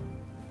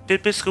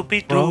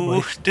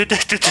 Probably.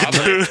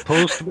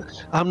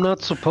 I'm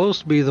not supposed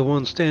to be the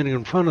one standing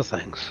in front of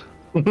things.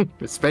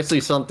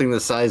 Especially something the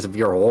size of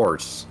your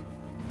horse.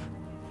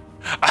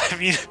 I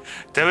mean,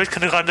 David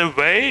can run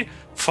away,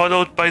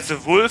 followed by the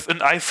wolf,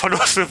 and I follow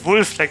the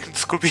wolf like in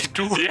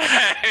Scooby-Doo.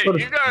 Yeah,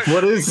 you know,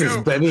 What is this,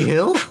 Benny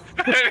Hill?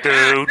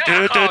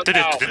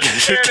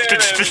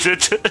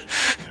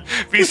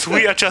 We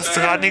three are just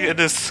running in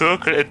a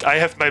circle, and I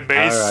have my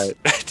mace. Alright.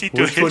 ready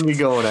to Which one hit. you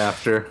going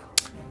after?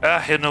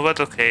 You know what?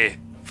 Okay,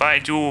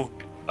 fine. You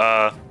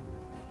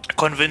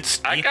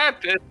convinced I me.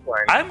 got this one.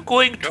 I'm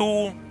going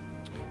to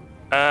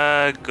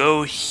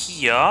go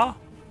here.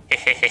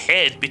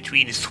 In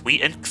between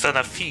 3 and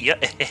Xanafia.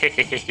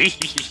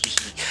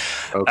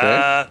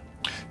 Okay.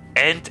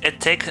 And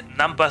attack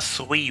number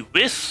 3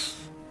 with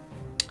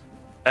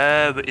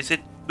is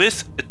it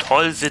with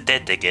Toll the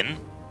Dead again?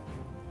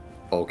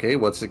 Okay,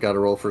 what's it got to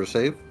roll for a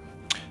save?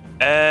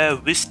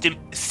 Wisdom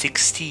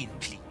 16,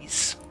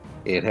 please.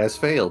 It has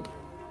failed.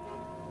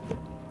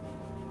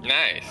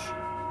 Nice.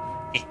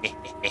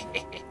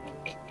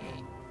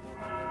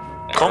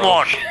 Come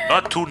on,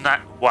 not 2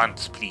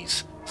 once,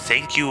 please.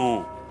 Thank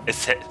you. A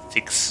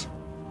 6.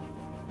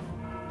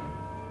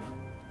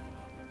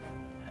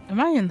 Am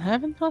I in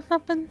heaven or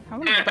something? I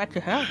want to go back to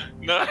hell.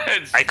 No,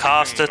 it's I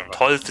casted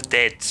Toll the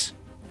Dead.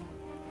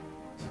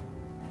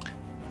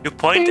 You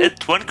point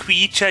at one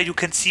creature you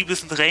can see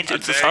within range,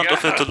 and the There sound you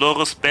of a go.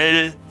 dolorous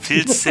bell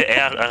fills the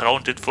air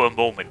around it for a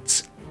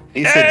moment.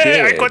 He's Hey,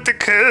 I dead. got the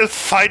kill!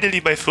 Finally,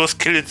 my first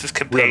kill in this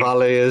campaign.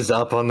 Rivale is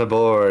up on the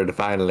board,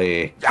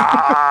 finally.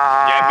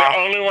 Yeah, the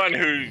only one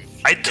who's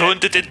I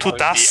turned it into on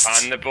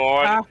dust the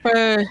board. After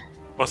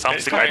or It's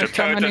something like going that.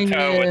 toe to Summoning,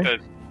 toe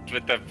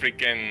with the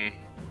freaking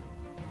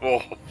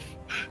wolf.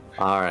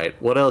 Alright,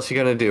 what else you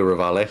gonna do,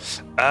 Rivale?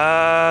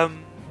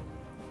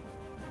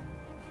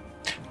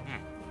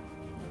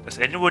 Does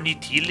anyone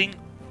need healing?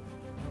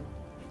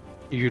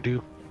 You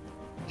do.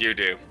 You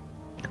do.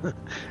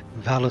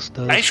 Valis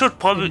does. I should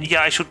probably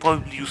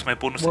use my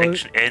bonus What?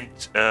 action and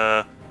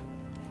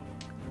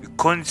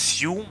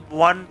consume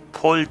 1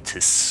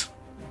 poultice.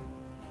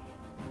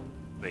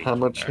 Wait. How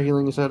much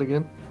healing is that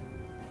again?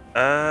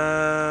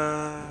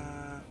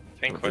 I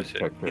think was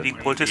it? Healing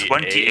poultice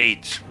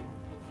 1d8.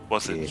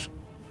 Was it? Yeah.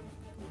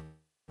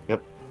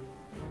 Yep.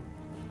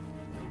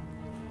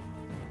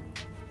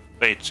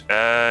 Wait,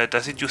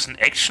 does it use an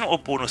action or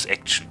bonus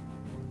action?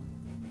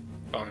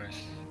 Bonus.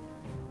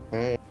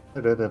 Hey, I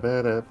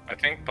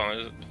think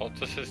bonus.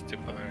 Poultices do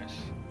bonus.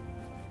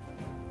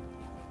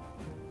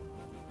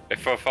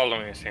 If we're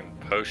following the same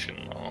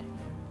potion law.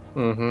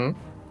 Mm-hmm.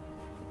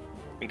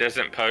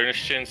 Doesn't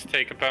potions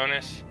take a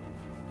bonus?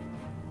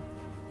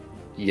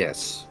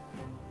 Yes.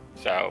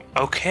 So,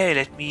 Okay,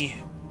 let me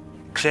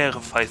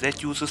clarify.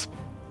 That uses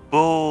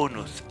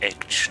bonus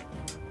action.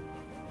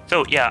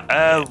 So yeah,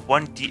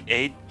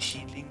 1d8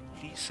 healing,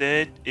 please.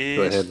 That is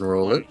Go ahead and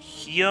roll it.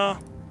 here.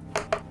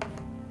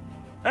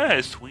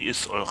 3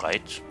 is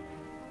alright.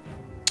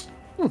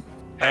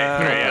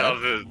 hey, I'll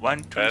just- 1,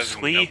 2, that's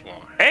 3.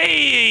 double.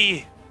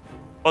 Hey!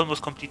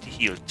 Almost completely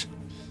healed.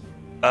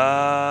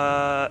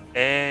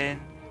 And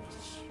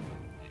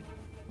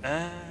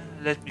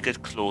let me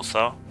get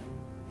closer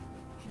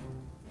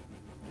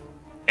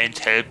and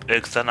help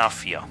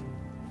Xanafia.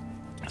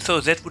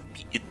 So that would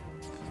be it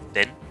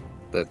then.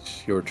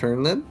 That's your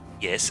turn then?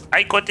 Yes,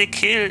 I got a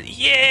kill.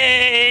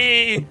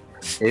 Yay! It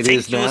Thank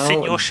is you, now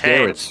Senor Shed.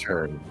 Garrett's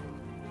turn.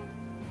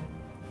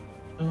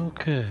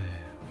 Okay.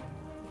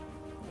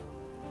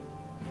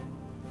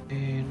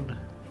 And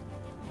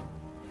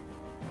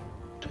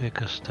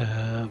take a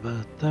stab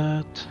at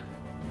that.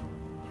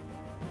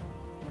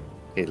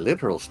 A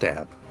literal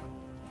stab.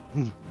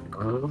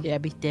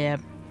 Dabby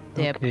dab.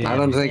 Dab. Okay. I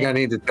don't think I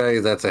need to tell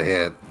you that's a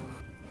hit.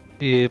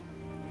 Yep.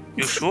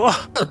 You sure?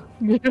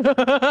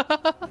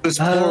 This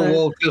poor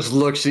wolf just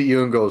looks at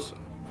you and goes,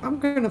 I'm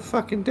gonna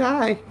fucking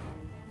die.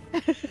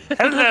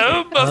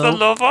 Hello, mother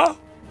lover.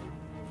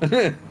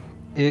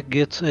 It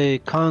gets a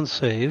con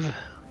save.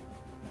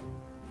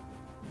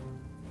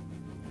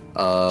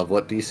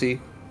 What DC?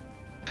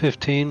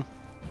 15.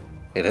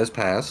 It has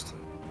passed.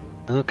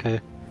 Okay.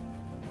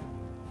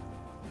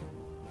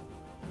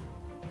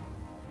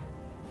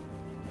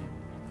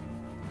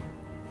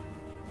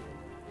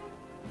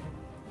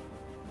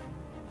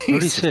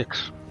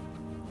 $36.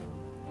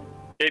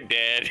 It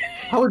did.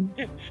 How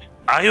would,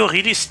 Are you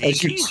really as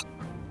sneaky?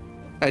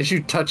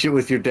 you touch it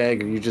with your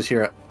dagger, you just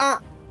hear a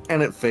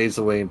and it fades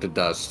away into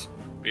dust.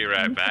 Be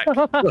right back.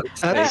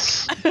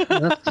 That's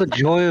the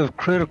joy of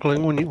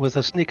criticaling when you, with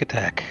a sneak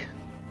attack.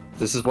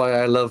 This is why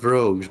I love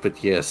rogues,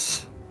 but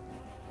yes.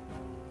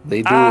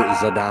 They do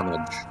the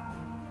damage.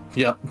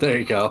 Yep, there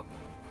you go.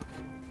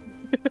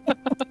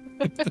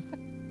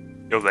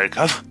 You're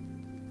welcome.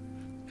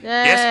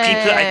 Yes,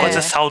 people, I got the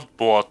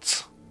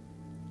soundboard.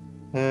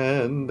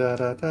 And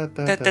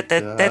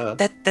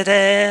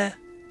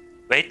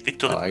Wait,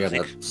 Victor. I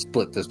gotta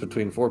split this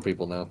between 4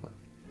 people now.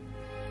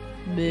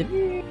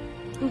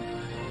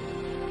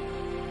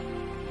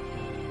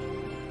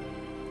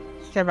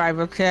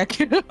 Survival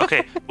check.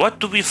 Okay, what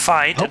do we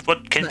find and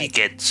what can we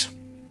get?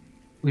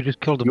 We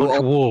just killed a bunch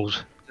of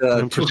wolves.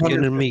 And for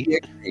skin and meat.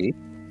 XP,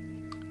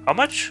 How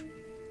much?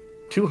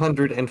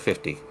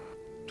 250.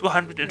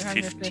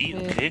 250,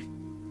 okay.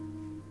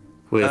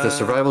 With a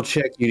survival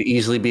check, you'd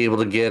easily be able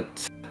to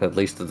get, at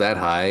least at that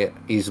high,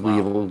 easily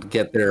able to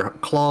get their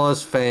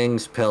claws,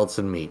 fangs, pelts,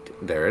 and meat.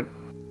 Darren?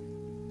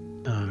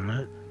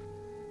 Alright.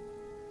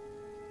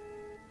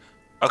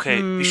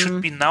 Okay, we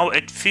should be now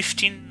at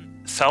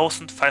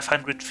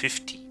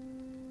 15,550.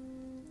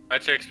 How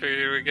much XP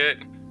did we get?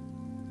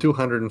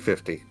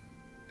 250.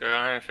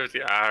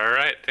 250.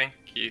 Alright, thank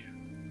you.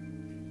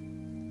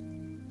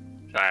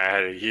 Sorry, I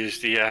had to use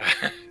the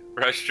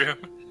restroom.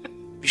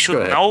 We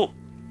should now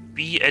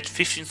be at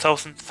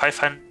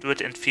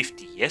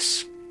 15,550,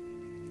 yes?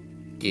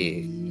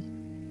 Yeah.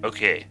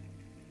 Okay.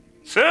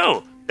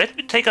 So, let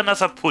me take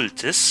another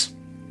poultice.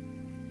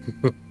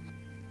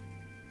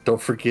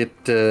 Don't forget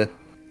your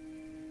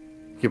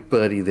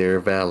buddy there,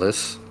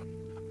 Valis.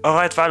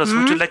 Alright, Valus,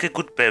 would you like a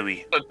good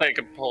berry? I'll take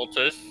a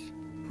poultice.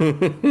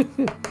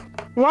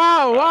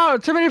 Wow,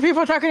 too many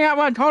people talking at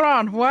once. Hold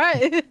on,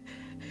 what?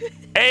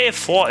 Hey,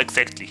 4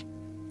 exactly.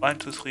 1,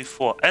 2, 3,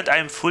 4. And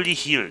I'm fully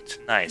healed.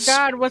 Nice.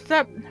 God, what's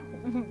up?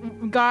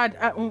 God,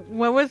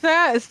 what was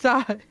that?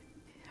 Stop.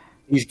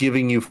 He's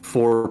giving you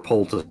 4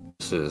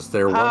 poultices.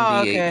 They're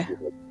 1d8.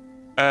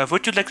 Okay.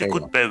 Would you like a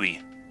good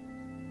berry?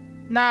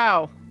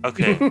 No.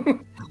 Okay.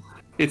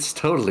 It's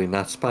totally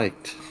not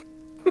spiked.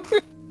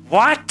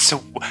 What?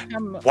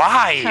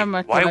 Why?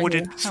 Why would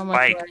it how much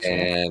spike?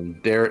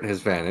 And Darren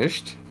has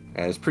vanished,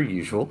 as per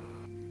usual.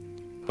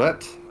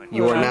 But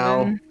you are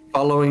now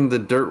following the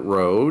dirt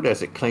road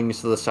as it clings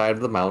to the side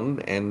of the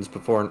mountain, ends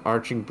before an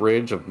arching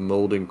bridge of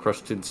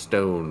mold-encrusted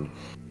stone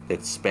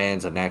that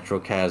spans a natural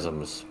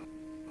chasms.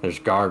 There's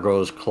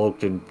gargoyles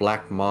cloaked in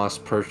black moss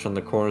perched on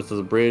the corners of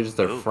the bridge,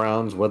 their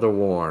frowns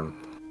weather-worn.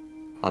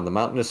 On the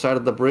mountainous side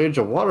of the bridge,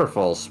 a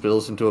waterfall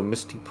spills into a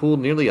misty pool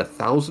nearly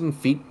 1,000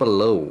 feet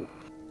below.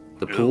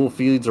 The pool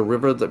feeds a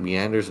river that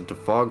meanders into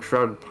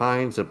fog-shrouded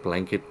pines that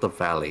blanket the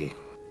valley.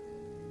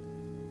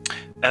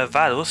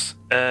 Valus,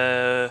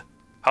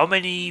 how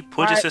many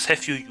poultices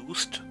have you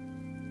used?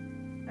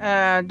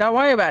 Don't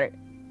worry about it.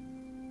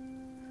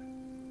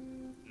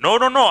 No,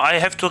 I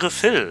have to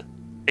refill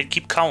and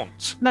keep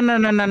count. No,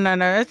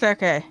 it's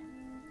okay.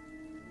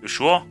 You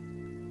sure?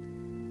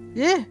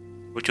 Yeah.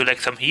 Would you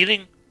like some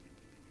healing?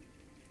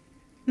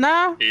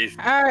 No,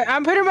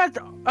 I'm pretty much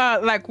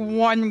like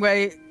 1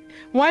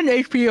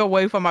 HP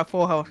away from my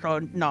full health, so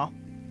no.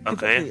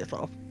 Okay.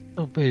 So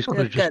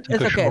basically, It's just good. take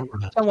It's a okay. short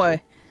rest. Don't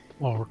worry.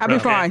 I'll be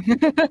fine.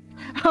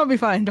 I'll be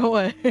fine. Don't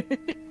worry.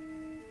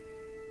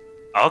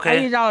 I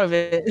Okay. use all of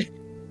it.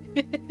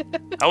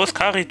 How is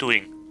Kari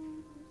doing?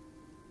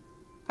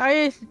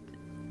 Carry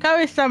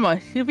summer.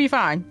 She'll be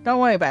fine. Don't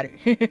worry about it.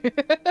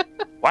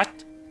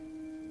 What?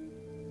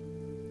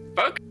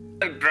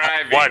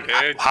 Driving, What?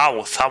 dude.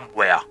 How?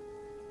 Somewhere.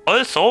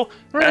 Also,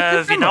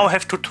 we now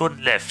have to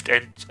turn left,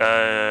 and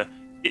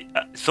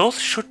those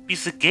should be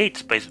the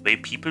gates, by the way,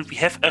 people. We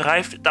have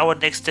arrived at our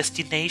next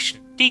destination.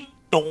 Ding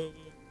dong.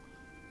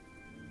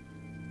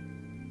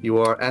 You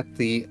are at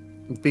the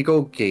big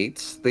old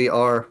gates. They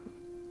are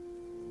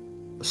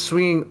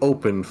swinging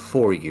open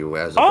for you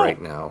as of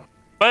right now.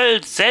 Well,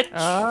 that...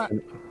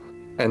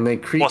 And they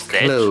creak What's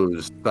that?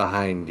 closed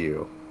behind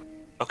you.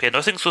 Okay,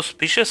 nothing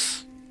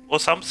suspicious or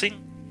something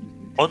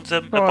on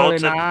them, Probably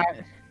about them? not.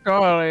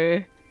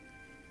 Probably.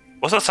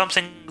 Was there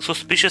something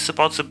suspicious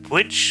about the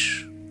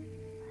bridge?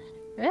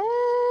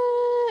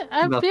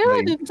 I feel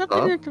like it's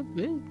something that's a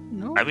bit.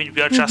 No. I mean,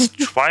 we are just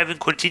driving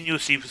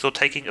continuously without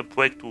taking a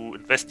break to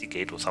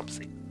investigate or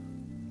something.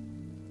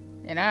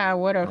 And I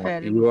would have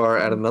had. You are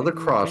at another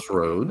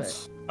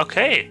crossroads.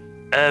 Okay,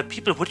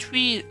 people, would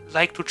we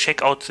like to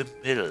check out the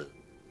mill?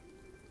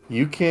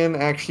 You can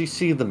actually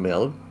see the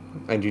mill,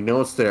 and you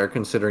know it's there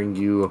considering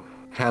you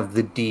have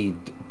the deed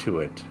to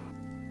it.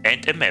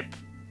 And a map.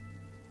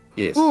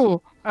 Yes. Ooh,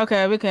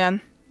 okay, we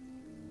can.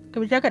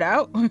 Can we check it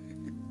out?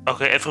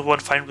 Okay, everyone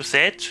fine with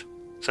that?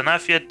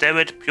 Zanafia,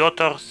 David,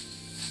 Piotr,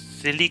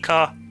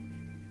 Selika.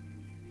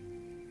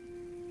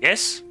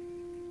 Yes?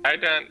 I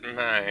don't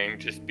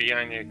mind. Just be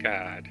on your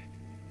guard.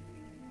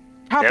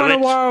 Hop Damn on the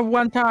it. wall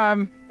 1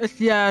 time. It's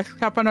yes.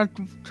 Hop on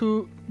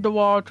the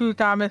wall 2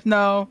 times. It's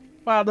no.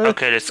 Father.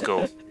 Okay, let's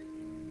go.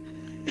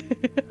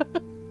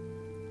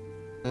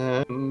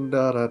 And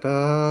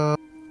da-da-da,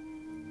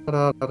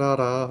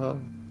 da-da-da-da.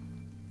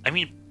 I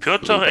mean,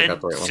 Piotr I and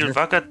got the right one here.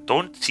 Silvaga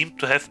don't seem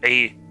to have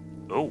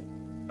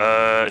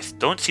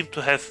don't seem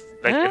to have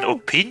like an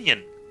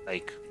opinion.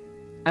 Like,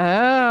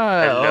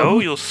 Hello,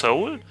 you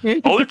soul?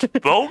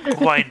 Old bone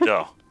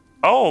grinder.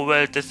 Oh,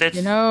 well, that's...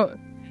 You know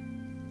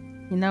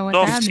what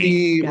Oh, that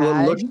See means, what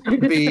guys. looks to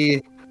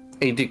be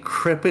a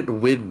decrepit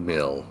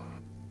windmill.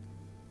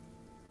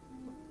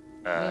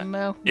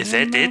 Is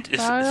that it? Is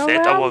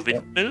that our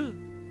windmill?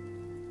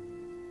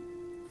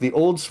 The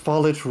old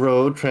Svalich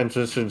Road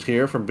transitions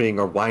here from being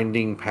a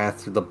winding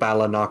path through the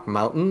Balanok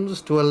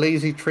Mountains to a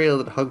lazy trail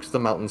that hugs the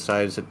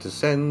mountainsides that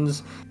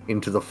descends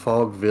into the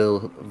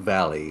Fogville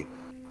Valley.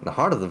 In the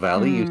heart of the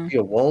valley, you see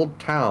a walled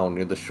town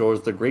near the shores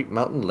of the Great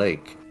Mountain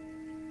Lake.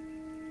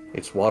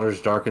 Its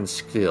waters dark and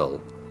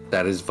still.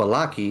 That is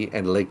Valaki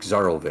and Lake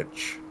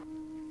Zarovich.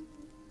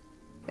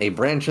 A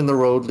branch in the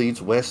road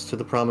leads west to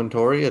the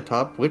promontory,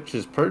 atop which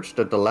is perched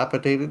a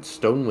dilapidated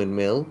stone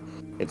windmill,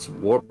 its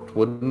warped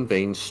wooden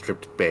vanes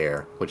stripped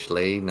bare, which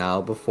lay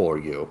now before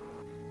you.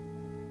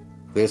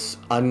 This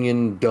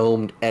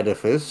onion-domed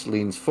edifice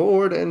leans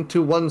forward and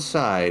to one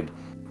side,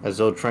 as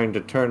though trying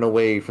to turn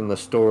away from the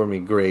stormy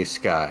gray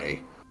sky.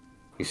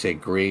 You see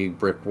gray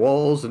brick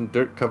walls and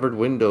dirt-covered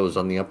windows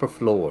on the upper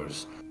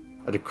floors.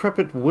 A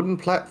decrepit wooden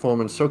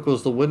platform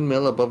encircles the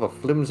windmill above a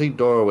flimsy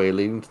doorway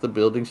leading to the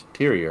building's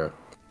interior.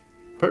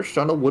 Perched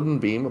on a wooden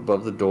beam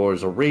above the door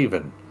is a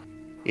raven.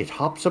 It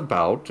hops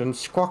about and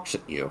squawks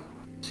at you,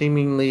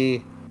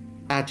 seemingly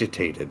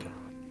agitated.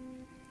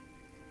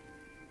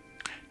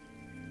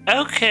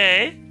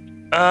 Okay.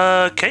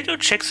 Can you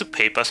check the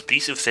papers,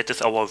 please, if that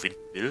is our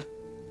windmill?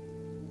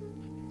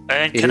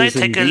 And can I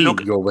take a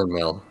look? Your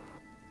windmill.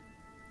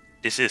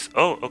 This is...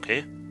 Oh,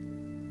 okay.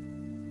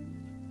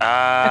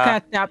 I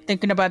can't stop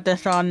thinking about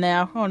this all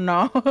now. Oh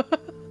no.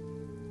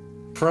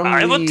 From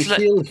the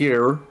hill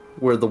here,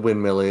 where the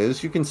windmill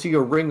is, you can see a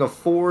ring of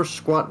 4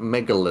 squat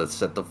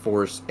megaliths at the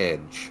forest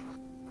edge.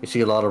 You see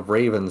a lot of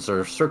ravens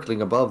are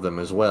circling above them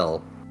as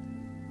well.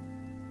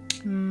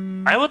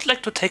 I would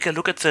like to take a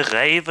look at the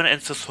raven and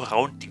the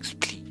surroundings,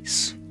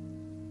 please.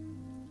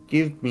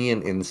 Give me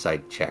an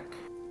insight check.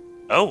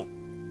 Oh.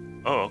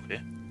 Oh,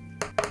 okay.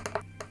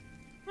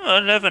 Oh,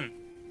 11.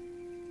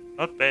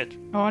 Not bad.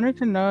 I wanted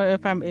to know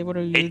if I'm able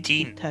to use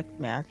 18. detect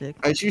magic.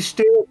 As you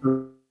stare at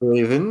the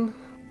raven,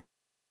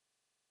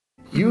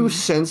 you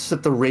sense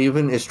that the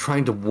raven is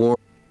trying to warn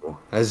you,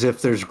 as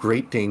if there's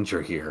great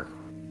danger here.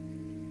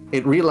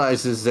 It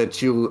realizes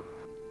that you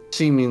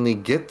seemingly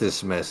get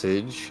this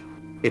message.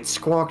 It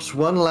squawks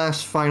one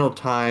last final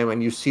time,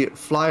 and you see it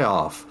fly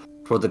off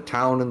toward the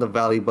town in the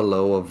valley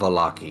below of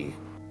Valaki.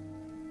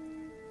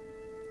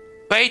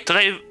 Wait,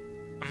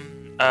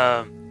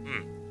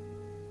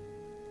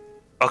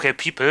 Okay,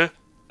 people,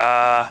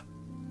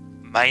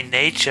 my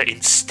nature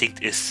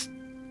instinct is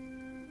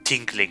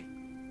tingling.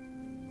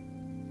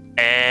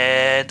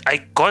 And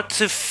I got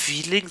the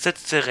feeling that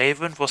the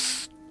raven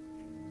was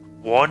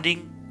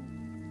warning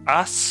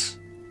us,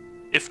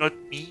 if not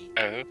me.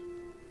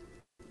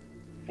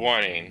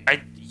 Warning.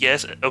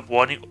 Yes, a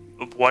warning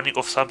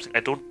of something.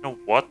 I don't know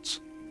what.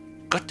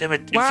 God damn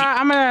it! Well,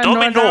 I'm gonna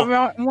ignore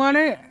that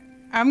warning.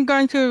 I'm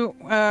going to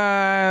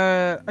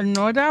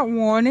ignore that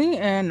warning,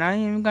 and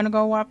I'm gonna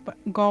go walk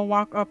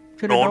up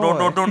to the door.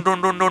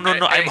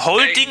 No! I'm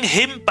holding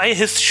him by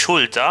his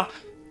shoulder,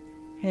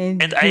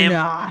 and I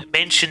am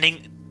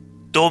mentioning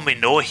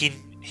Domino. He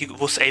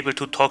was able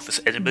to talk with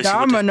animals. He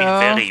would have been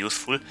very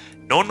useful.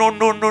 No.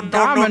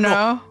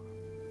 Domino.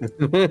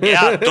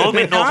 Yeah,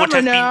 Domino would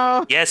have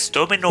been. Yes,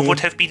 Domino would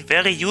have been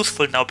very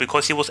useful now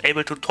because he was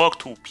able to talk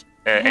to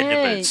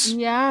animals.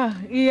 Yeah.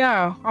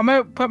 I'm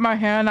gonna put my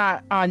hand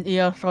on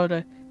Eo's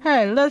shoulder.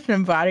 Hey,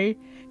 listen, buddy.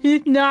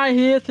 He's not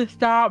here to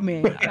stop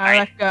me. Now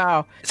let's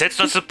go. That's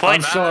not the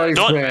point. I'm sorry,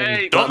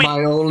 friend, but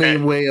my only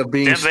way of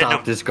being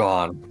stopped is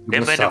gone.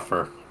 I'm gonna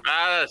suffer.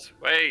 Alice,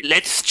 wait.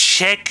 Let's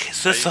check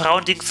the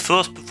surroundings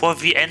first before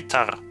we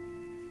enter.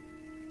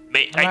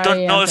 I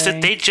don't know if the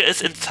danger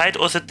is inside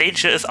or the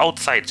danger is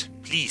outside.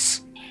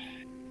 Please.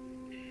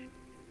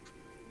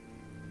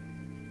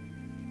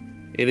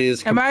 It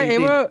is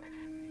completely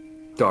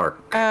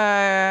dark.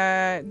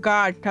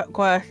 God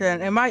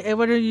question. Am I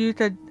able to use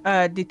the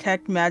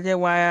detect magic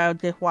while I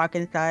just walk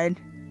inside?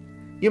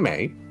 You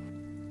may.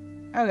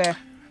 Okay.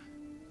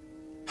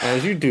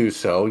 As you do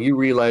so, you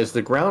realize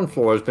the ground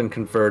floor has been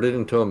converted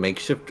into a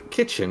makeshift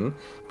kitchen,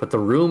 but the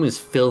room is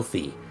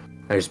filthy.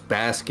 There's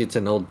baskets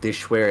and old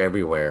dishware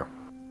everywhere.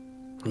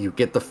 You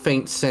get the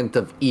faint scent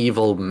of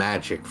evil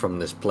magic from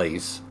this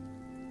place.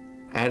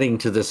 Adding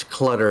to this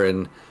clutter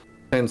and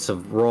sense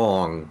of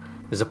wrong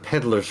is a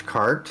peddler's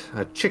cart,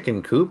 a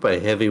chicken coop, a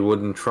heavy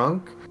wooden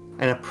trunk,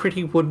 and a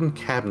pretty wooden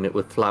cabinet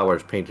with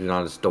flowers painted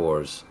on its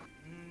doors.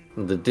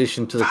 In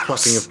addition to the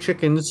clucking of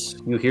chickens,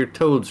 you hear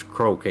toads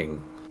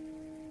croaking.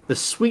 The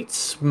sweet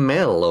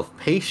smell of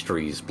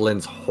pastries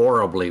blends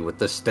horribly with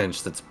the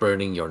stench that's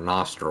burning your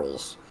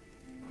nostrils.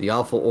 The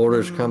awful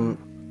odors come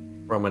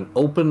from an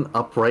open,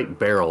 upright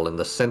barrel in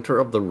the center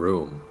of the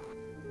room.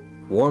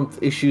 Warmth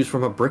issues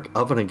from a brick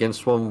oven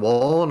against one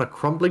wall, and a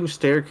crumbling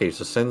staircase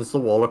ascends the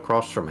wall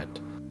across from it.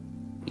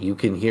 You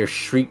can hear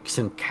shrieks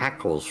and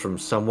cackles from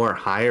somewhere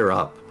higher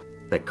up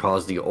that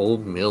cause the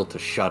old mill to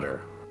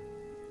shudder.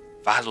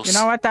 Valus. You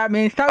know what that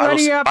means? Start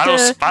running up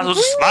Valus,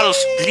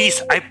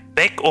 please, I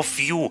beg of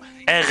you.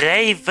 A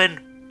raven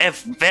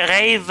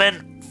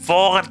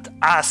warned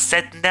us.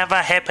 That never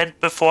happened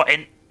before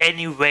in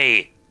any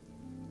way.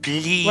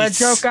 Please. Well,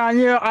 joke on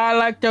you. I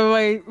like the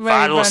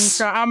raven,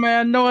 so I'm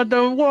gonna know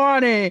the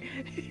warning.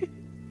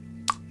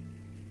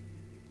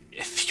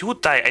 If you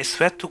die, I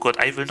swear to God,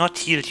 I will not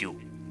heal you.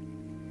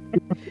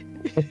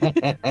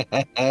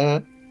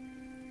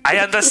 I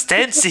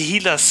understand the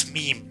healer's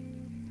meme.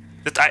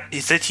 That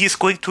he is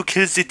going to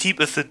kill the team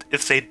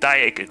if they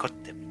die. God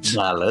damn it.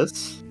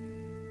 Malice.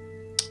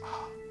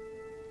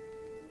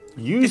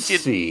 You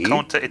see a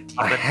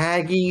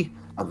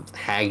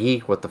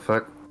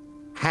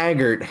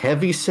haggard,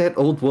 heavy-set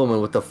old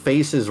woman with a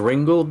face as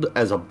wrinkled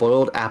as a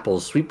boiled apple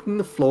sweeping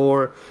the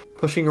floor,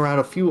 pushing around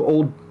a few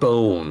old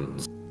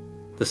bones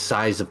the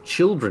size of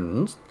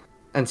children's,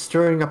 and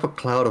stirring up a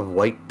cloud of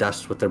white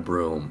dust with a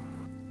broom.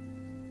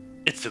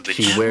 It's a witch.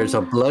 She wears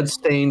a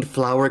blood-stained,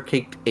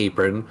 flour-caked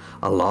apron,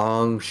 a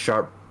long,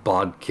 sharp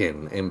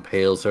bodkin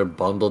impales her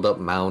bundled-up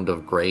mound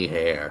of gray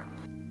hair.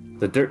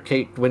 The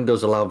dirt-caked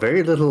windows allow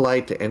very little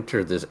light to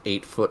enter this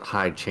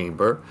 8-foot-high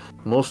chamber,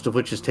 most of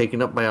which is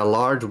taken up by a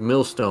large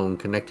millstone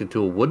connected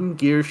to a wooden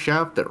gear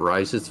shaft that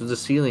rises to the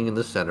ceiling in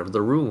the center of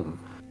the room.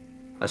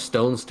 A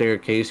stone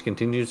staircase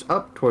continues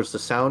up towards the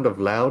sound of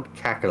loud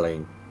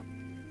cackling.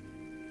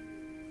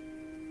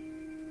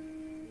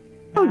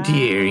 Oh,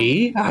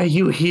 dearie, are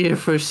you here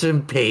for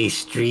some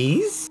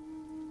pastries?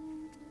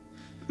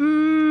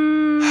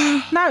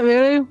 Not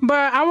really,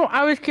 but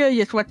I was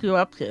curious what you're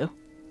up to.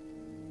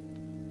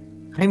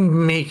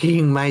 I'm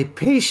making my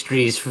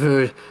pastries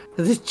for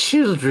the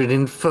children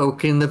and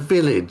folk in the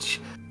village.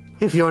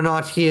 If you're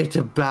not here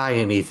to buy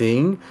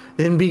anything,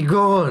 then be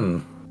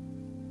gone.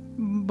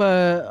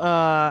 But,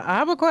 I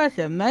have a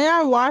question. May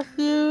I watch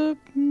you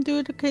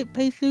do the cake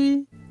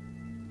pastry?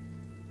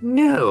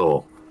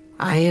 No,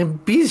 I am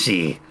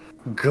busy.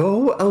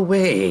 Go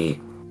away.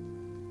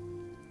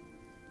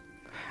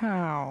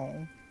 How?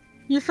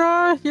 You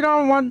sure you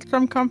don't want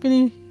some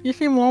company? You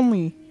seem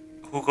lonely.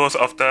 Who goes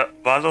after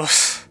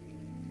Valus?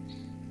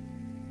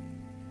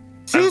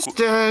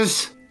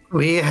 Sisters,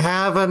 we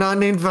have an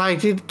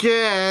uninvited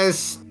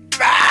guest.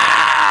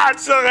 Ah,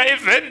 it's a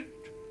raven.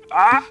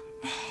 Ah.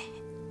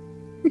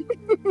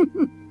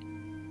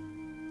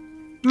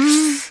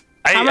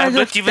 I'm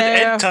not even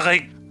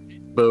entering.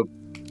 Boop.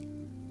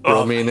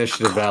 Roll me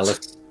initiative,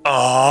 Alice.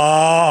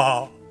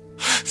 Oh,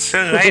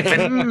 the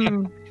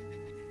raven.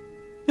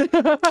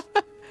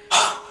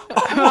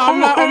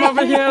 I'm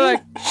over here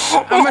like,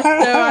 I'm gonna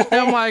stare at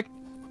them like,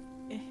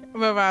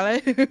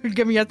 Rivale,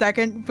 give me a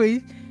second,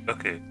 please.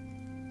 Okay.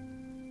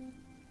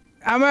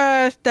 I'm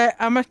gonna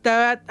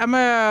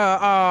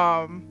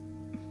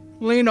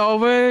lean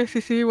over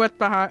to see what's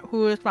behind,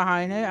 who is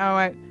behind it. I'm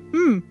like,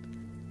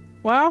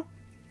 well,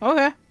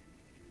 okay.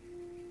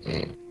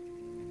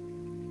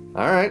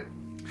 All right.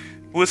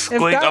 Who's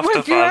going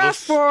after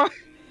Valus?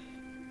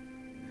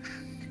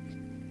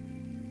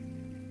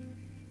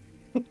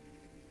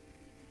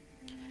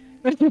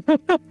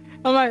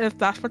 I'm like, if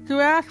that's what you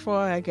asked for,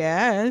 I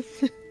guess.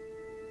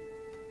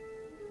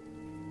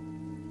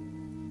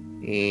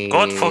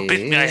 God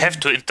forbid me, I have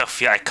to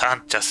interfere. I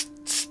can't just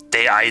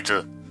stay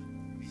idle.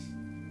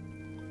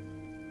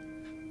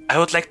 I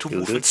would like to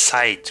move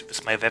inside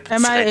with my weapons.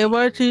 Am I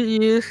able to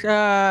use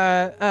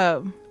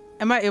am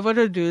I able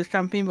to do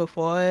something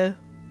before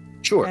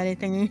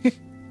anything?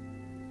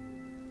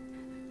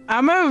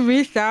 I'm gonna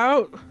reach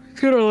out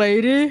to the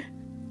lady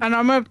and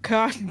I'm gonna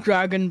cast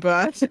Dragon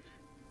Breath.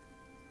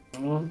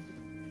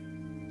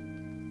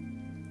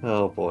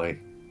 Oh boy.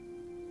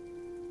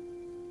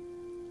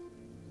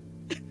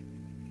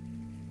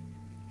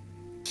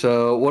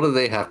 So, what do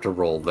they have to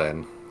roll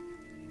then?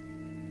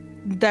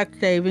 Dex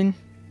saving.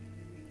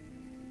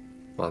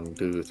 1,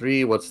 2,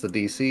 3. What's the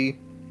DC?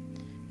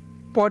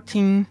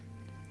 14.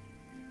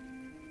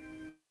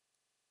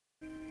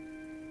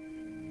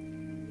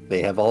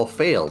 They have all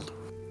failed.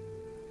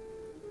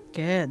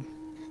 Good.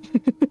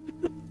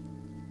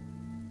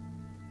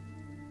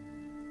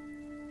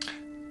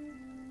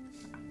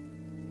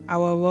 I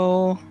will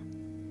roll.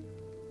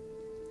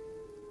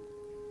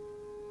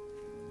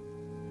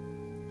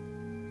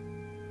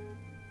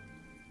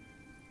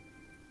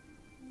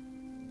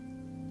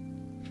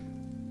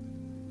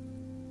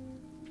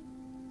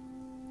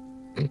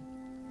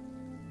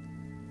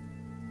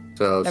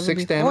 So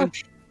 6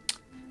 damage.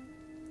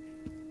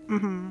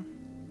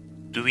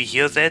 Do we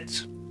hear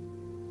that?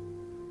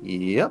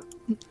 Yep.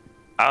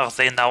 Are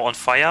they now on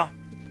fire?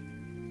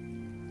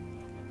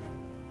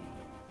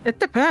 It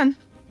depends.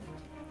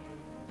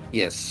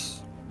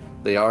 Yes,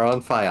 they are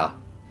on fire.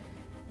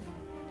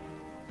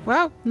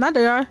 Well, now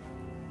they are.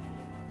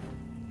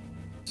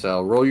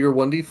 So roll your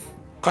 1d.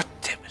 God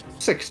damn it.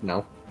 6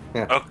 now.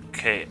 Yeah.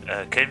 Okay,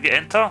 can we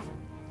enter?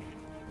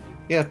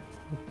 Yeah.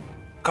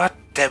 God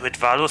damn it,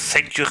 Valus.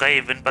 Thank you,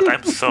 Raven, but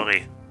I'm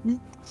sorry.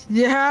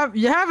 You have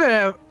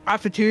an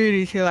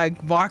opportunity to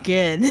like walk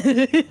in.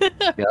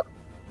 Yep.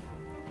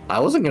 I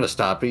wasn't gonna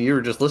stop you. You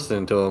were just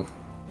listening to him.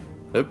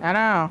 Oop. I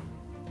know.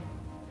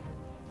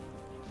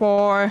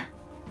 4.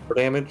 4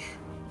 damage.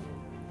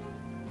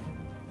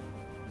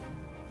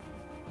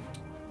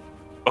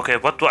 Okay,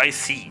 what do I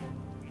see?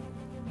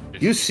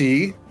 You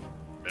see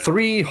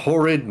 3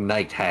 horrid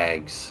night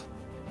hags.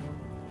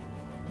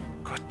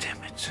 God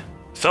damn it.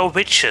 So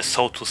witches,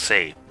 so to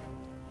say.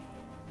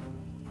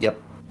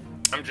 Yep.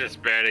 I'm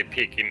just barely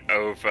peeking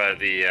over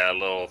the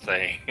little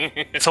thing.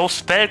 So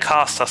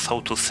spellcaster,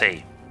 so to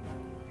say.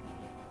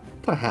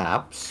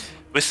 Perhaps.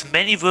 With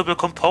many verbal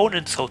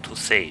components, so to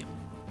say.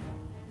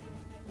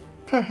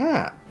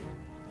 Perhaps.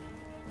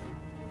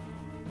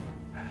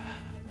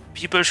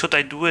 People, should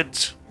I do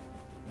it?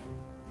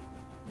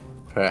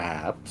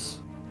 Perhaps.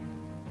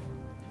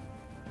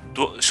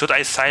 Should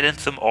I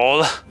silence them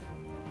all?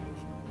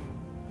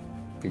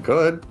 You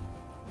could.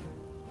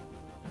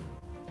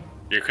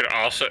 You could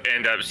also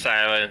end up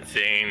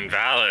silencing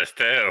Valis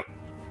too.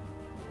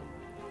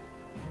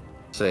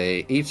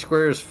 Say each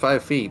square is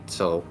 5 feet,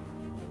 so.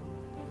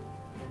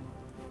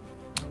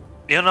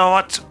 You know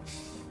what?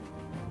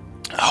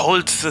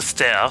 Hold the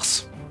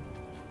stairs.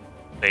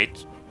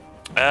 Wait.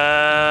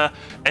 And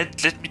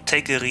let me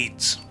take a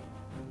read.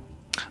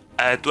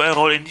 Do I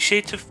roll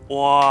initiative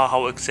or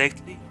how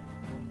exactly?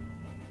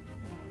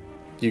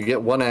 You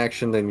get 1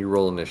 action, then you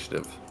roll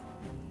initiative.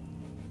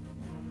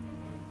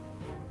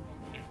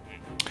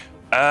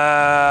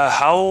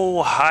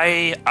 How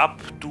high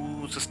up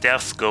do the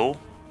stairs go?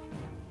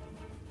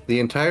 The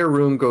entire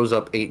room goes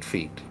up 8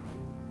 feet.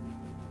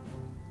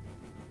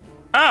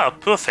 Ah,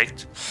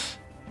 perfect.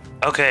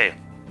 Okay.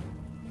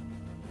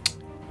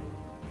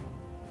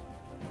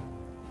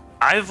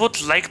 I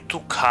would like to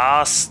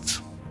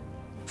cast,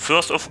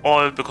 first of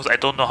all, because I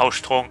don't know how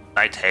strong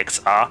night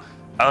hags are,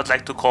 I would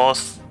like to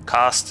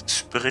cast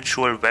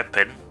Spiritual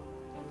Weapon.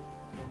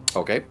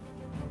 Okay.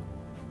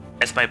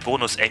 As my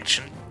bonus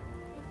action.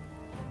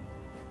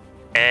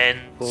 And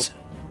Cool.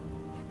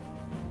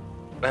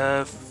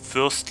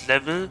 First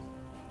level.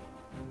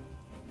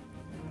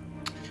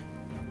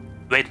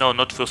 Wait, no,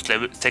 not first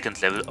level,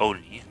 second level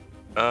only.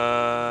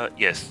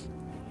 Yes.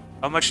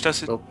 How much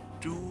does it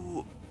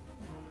do?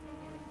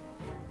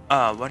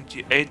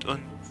 1d8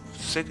 on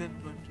second,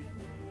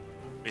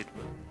 1d8.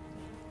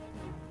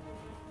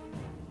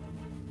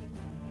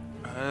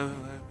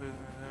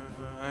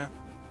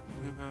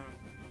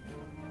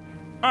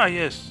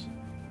 Yes.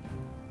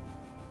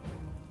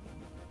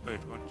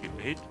 Wait,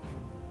 1d8?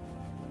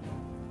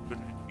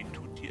 Shouldn't it be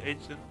 2d8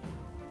 then?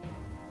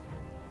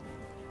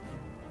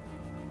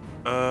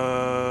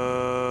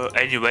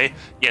 Anyway,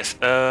 yes,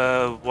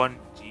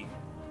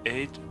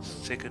 1d8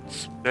 second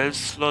spell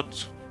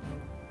slot.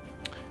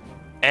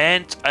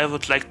 And I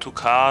would like to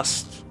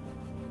cast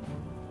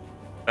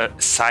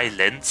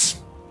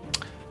Silence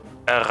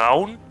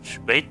around.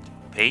 Wait,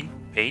 paint.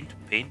 Where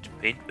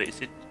is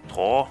it?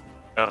 Draw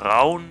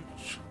around.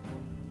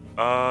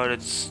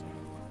 Let's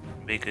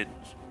make it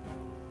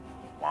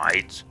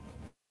white.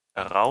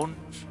 Around.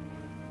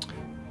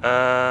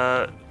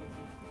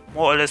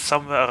 More or less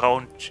somewhere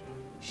around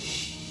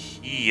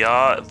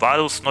here.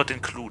 Valus not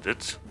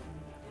included.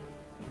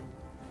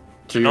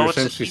 So you're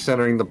essentially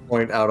centering the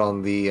point out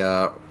on the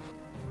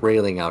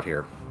railing out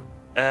here.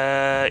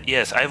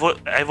 Yes, I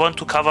want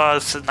to cover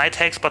the night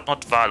hags, but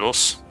not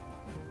Valus.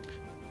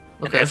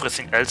 And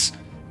everything else.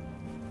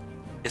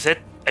 Is that?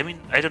 I mean,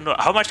 I don't know.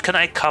 How much can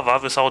I cover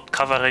without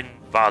covering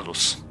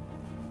Valus?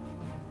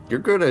 You're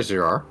good as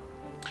you are.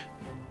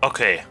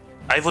 Okay.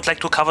 I would like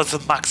to cover the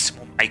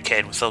maximum I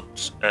can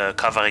without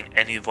covering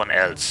anyone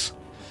else.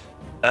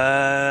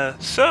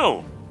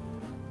 So.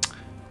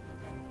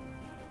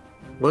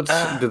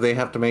 Do they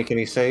have to make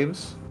any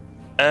saves?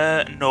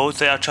 No,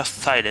 they are just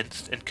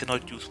silenced and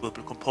cannot use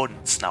verbal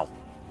components now.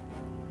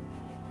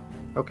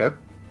 Okay.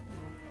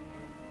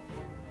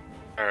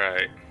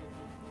 Alright.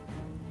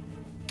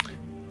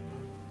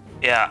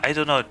 Yeah, I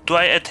don't know. Do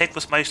I attack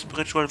with my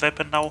spiritual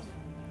weapon now?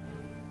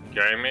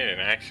 You already made an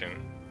action.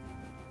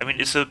 I mean,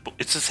 it's the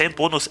same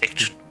bonus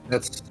action.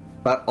 That's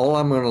about all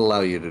I'm going to allow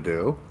you to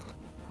do.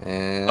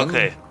 And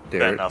okay, Derek,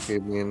 fair enough.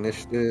 Give me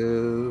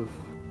initiative.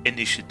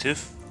 Initiative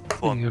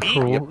for me.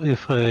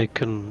 If I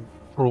can,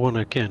 for one,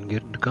 I can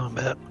get into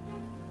combat.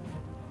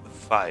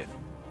 5.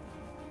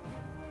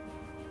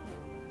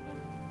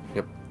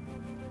 Yep.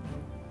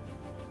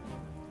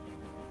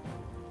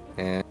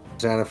 And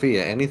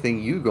Xanathia,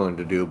 anything you going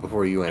to do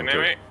before you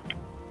enter?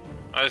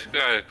 I just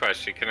got a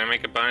question. Can I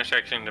make a bonus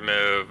action to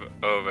move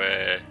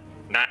over,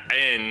 not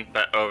in,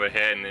 but over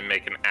here, and then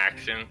make an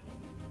action?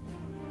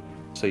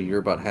 So you're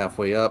about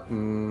halfway up.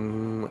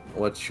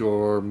 What's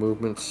your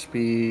movement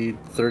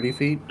speed? 30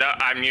 feet? No,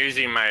 I'm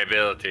using my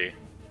ability.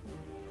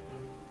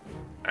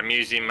 I'm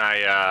using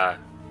my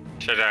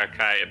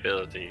Shadakai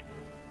ability.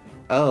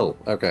 Oh,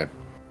 okay.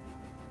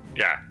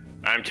 Yeah,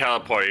 I'm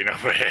teleporting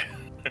over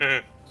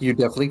here. You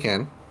definitely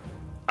can.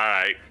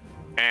 Alright,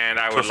 and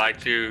I would like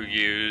to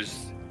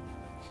use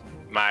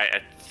my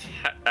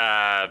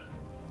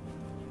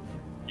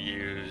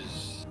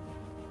use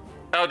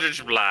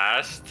Eldritch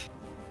Blast.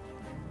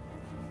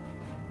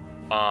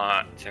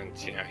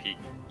 Since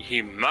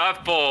he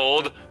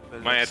muffled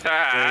my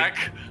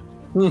attack.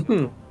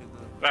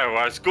 I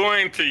was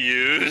going to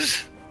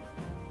use.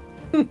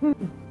 I'm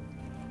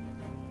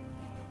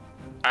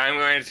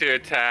going to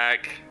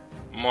attack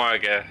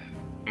Morgathia?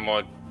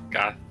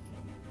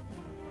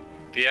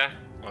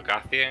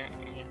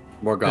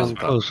 And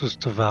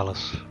closest to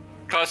Valis.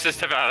 Closest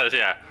to Valis,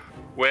 yeah.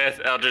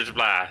 With Eldritch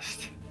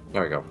Blast.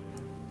 There we go.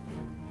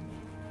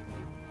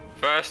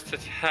 First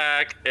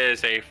attack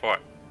is a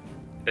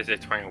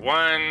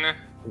 21.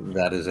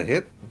 That is a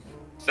hit.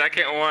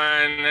 Second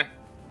one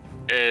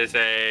is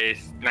a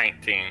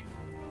 19.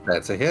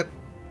 That's a hit.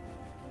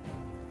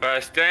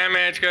 First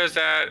damage goes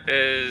out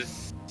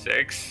is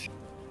 6.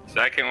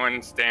 Second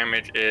one's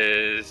damage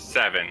is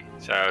 7.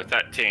 So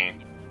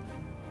 13.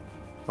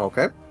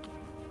 Okay.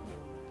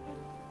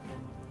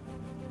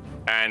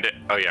 And,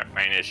 oh yeah,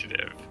 my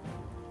initiative.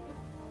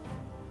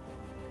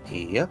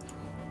 Yep.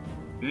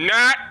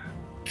 Not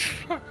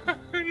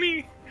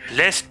me.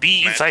 Let's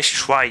be thy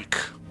strike.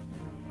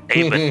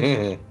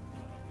 Amen.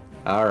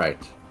 All right.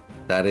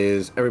 That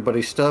is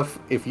everybody's stuff.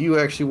 If you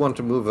actually want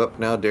to move up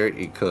now, Derek,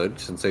 you could,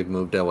 since they've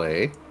moved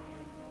away.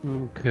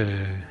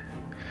 Okay.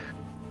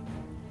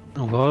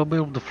 Will I be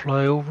able to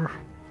fly over?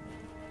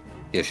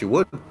 Yes, you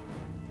would.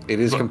 It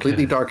is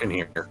completely dark in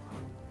here.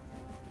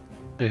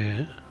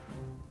 Yeah.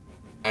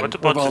 And What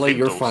about the Rivale,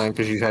 you're windows? fine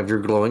because you have your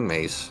glowing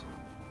mace.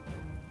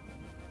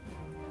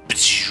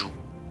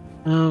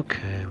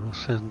 Okay, well,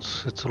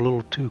 since it's a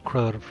little too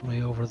crowded for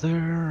me over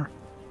there,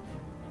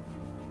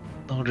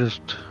 I'll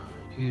just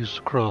use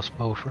the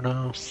crossbow for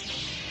now.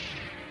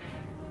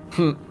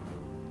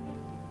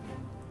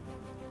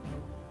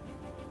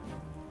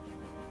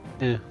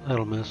 Yeah,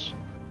 that'll miss.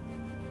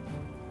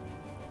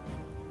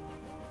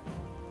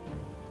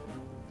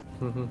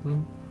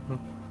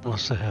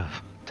 Unless I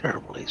have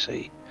terrible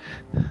AC.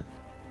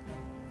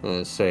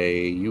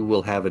 Say you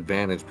will have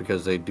advantage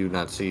because they do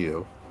not see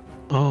you.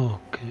 Oh,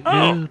 okay.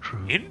 Oh, Yeah,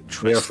 true. They are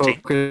interesting.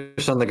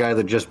 focused on the guy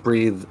that just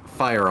breathed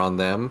fire on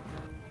them.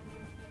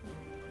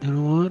 You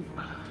know what?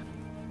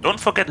 Don't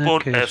forget In that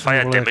about case,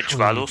 fire I will damage, actually-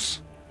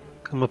 Valus.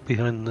 Come up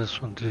behind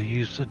this one to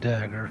use the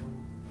dagger.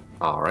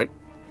 All right.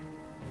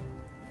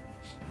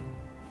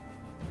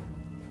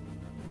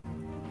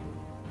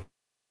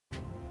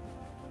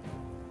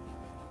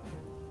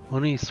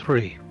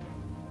 $23.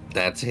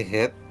 That's a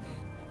hit.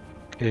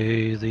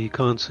 Okay, the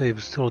con save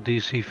is still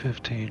DC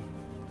 15.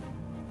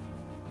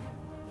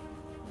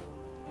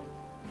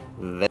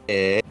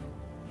 They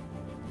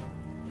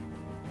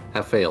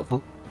have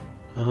failed.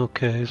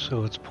 Okay,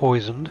 so it's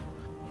poisoned.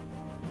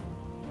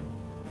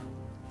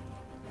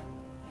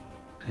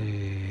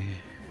 Okay.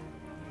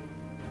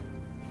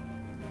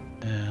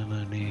 And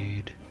I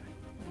need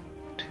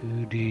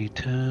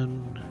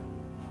 2d10.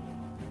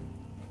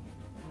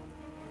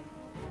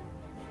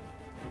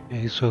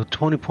 Okay, so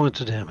 20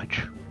 points of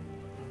damage.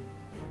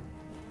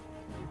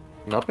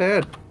 Not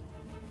bad.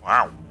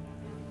 Wow.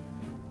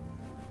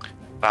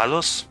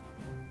 Valus,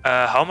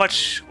 how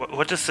much?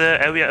 What is the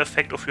area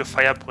effect of your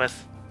fire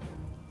breath?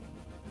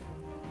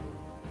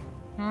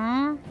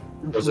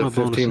 Was My it bonus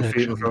 15 feet in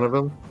action. front of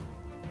him?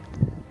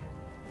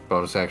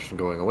 Bonus action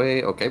going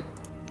away. Okay.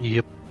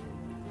 Yep.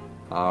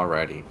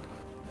 Alrighty.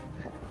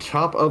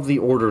 Top of the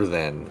order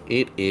then.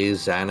 It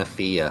is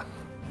Xanathia.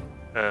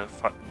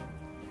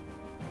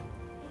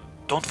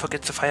 Don't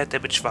forget the fire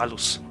damage,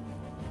 Valus.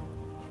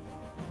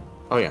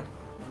 Oh yeah.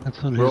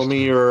 That's on Roll his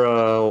me turn.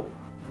 your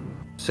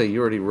say you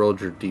already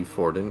rolled your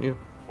D4, didn't you?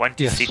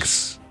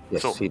 1d6.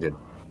 Yes, So, he did.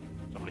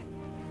 lovely.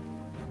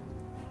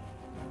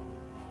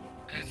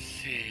 Let's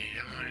see.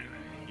 I'm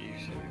gonna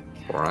use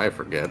it. Or I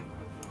forget.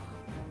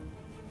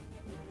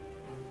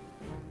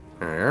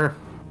 There.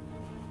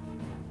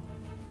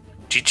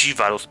 GG,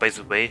 Valus, by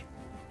the way.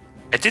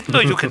 I didn't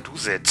know you can do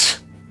that.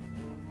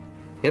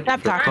 Yep.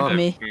 Stop sure. talking to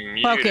me.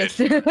 Muted. Focus.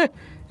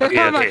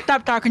 Okay.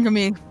 Stop talking to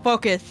me.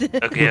 Focus.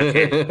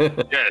 Okay.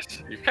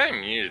 Yes, you kind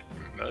of muted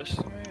most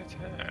of my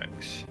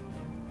attacks.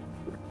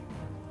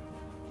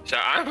 So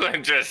I'm going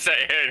to just sit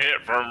here and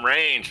hit from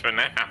range for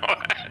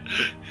now.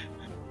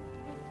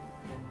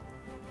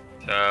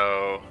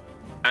 So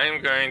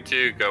I'm going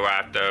to go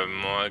after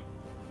more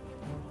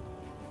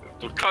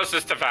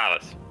closest to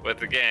Valis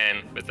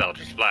with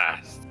Eldritch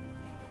Blast.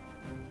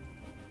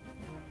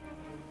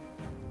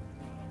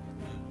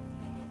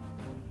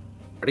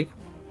 Ready?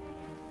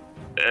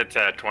 It's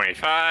a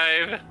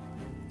 25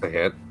 A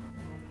hit.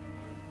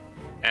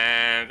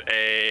 and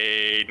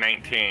a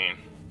 19.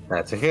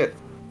 That's a hit.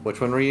 Which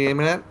one were you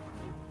aiming at?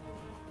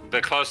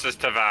 The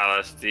closest to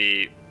Valis,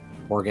 the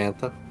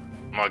Morgantha.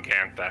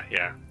 Morgantha,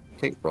 yeah.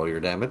 Okay, roll your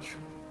damage.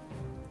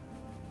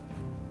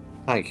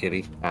 Hi,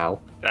 kitty. Ow.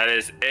 That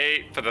is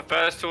 8 for the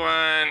first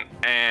one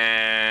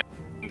and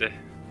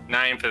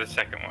 9 for the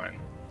second one.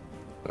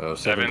 Oh,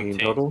 17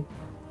 total.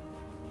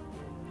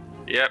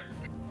 Yep.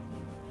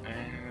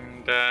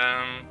 And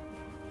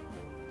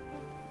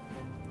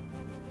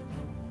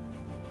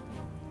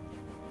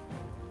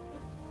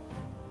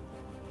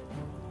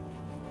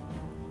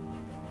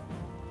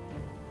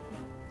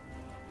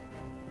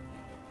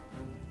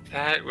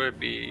that would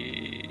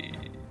be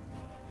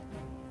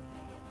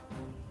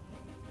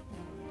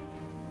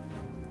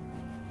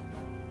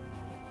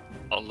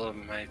all of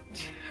my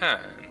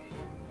turn.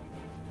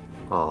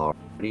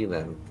 Alrighty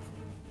then.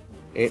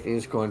 It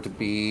is going to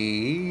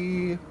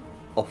be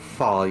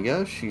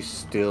Ophalia. She's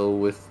still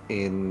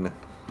within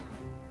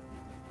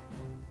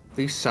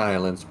the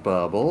silence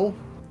bubble.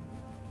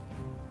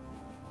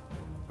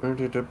 Let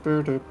me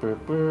double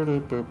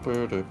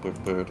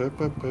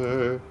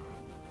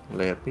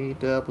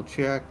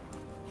check.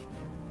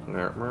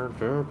 Let me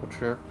double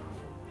check.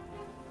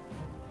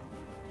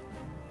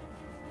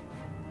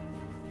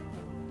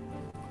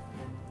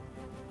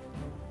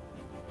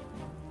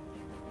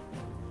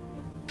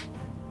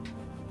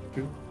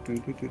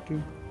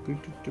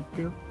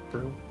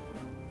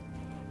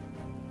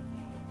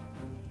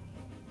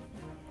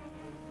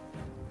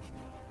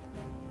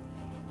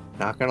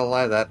 Not gonna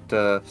lie,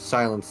 that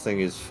silence thing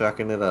is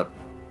fucking it up.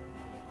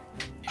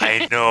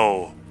 I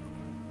know.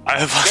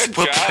 I was Good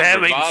job,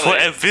 preparing for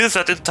Rivale. a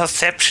wizard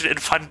interception in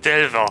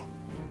Fandelver.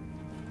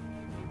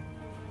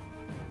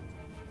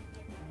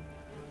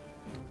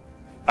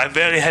 I'm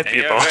very happy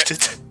And about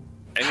it.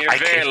 And you're I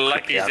very came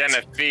lucky prepared.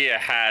 Xenophia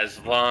has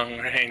long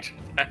range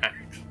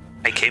attacks.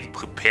 I came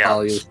prepared.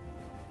 I'll use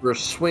for a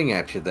swing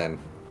at you then.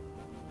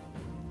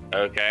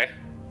 Okay.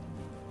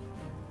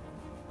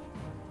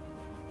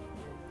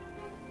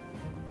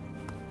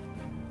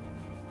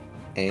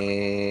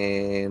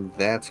 And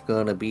that's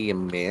gonna be a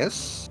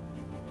miss.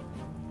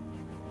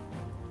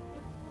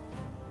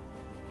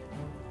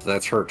 So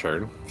that's her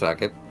turn.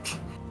 Second.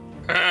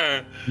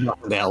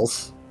 Nothing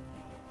else.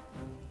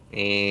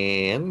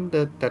 And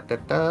it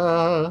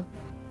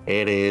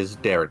is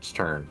Darrett's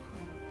turn.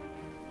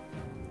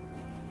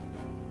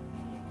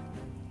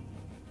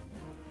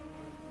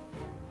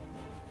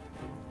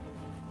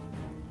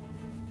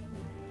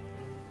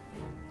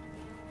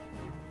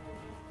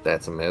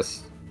 That's a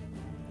miss.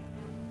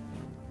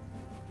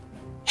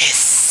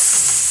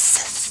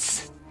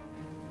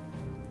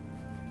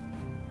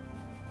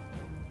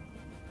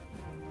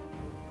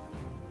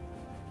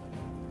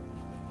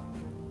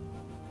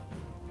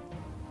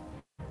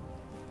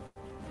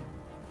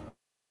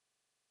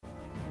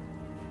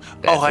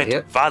 That's a Alright,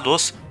 hit.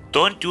 Valus,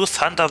 don't use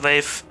Thunder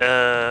Wave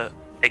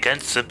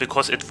against them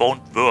because it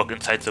won't work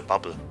inside the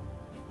bubble.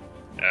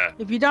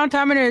 If you don't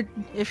tell me to,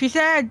 if you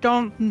say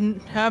don't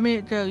tell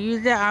me to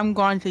use it, I'm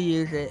going to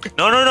use it.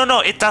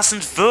 No, it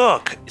doesn't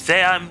work.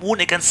 They are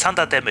immune against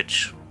thunder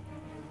damage.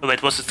 Oh,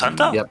 wait, was it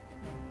thunder? Yep.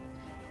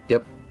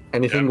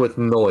 Anything with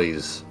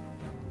noise.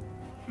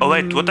 Oh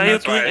wait, what are you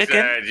That's why doing I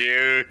again? said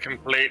you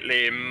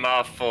completely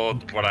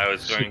muffled what I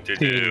was going to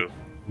do.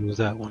 Use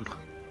that one.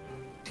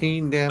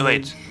 15 Oh, damage.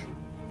 wait,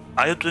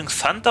 are you doing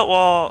thunder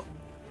or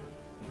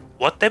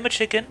what damage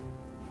again?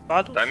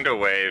 Valus?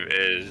 Thunderwave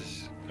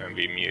is going to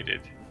be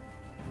muted.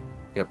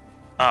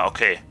 Ah,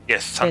 okay.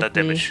 Yes, thunder Hit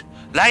me. damage.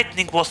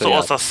 Lightning was So, the yeah.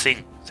 other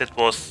thing that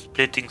was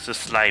splitting the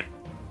slime.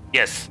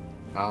 Yes.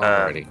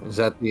 Alrighty. Is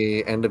that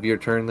the end of your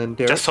turn then,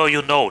 Derek? Just so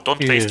you know, don't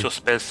waste Yeah. your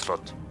spell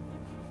slot.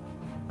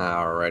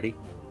 Alrighty.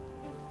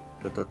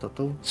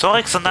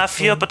 Sorry,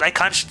 Xanathia, but I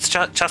can't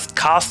just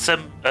cast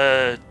them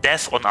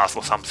death on us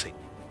or something.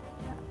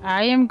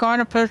 I am going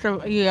to push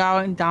you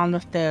out and down the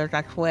stairs,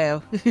 I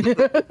swear.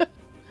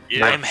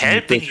 Yeah, I'm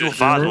helping you, think you're doing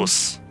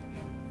Valus.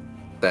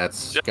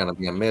 That's gonna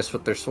be a miss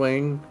with their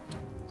swing.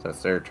 So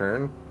that's their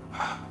turn.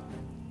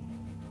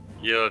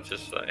 you'll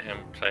just let him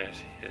play as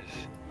he is.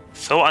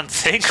 So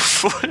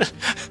unthankful.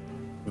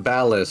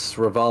 Valis,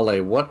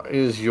 Rivale, what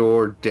is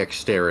your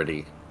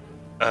dexterity?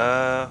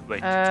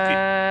 Wait.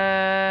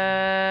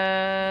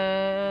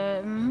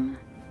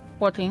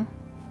 14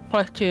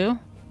 plus 2.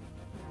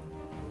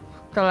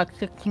 So like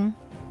 16.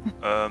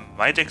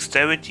 My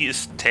dexterity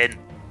is 10.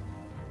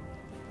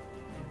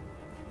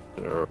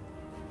 Or-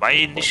 My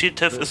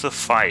initiative is a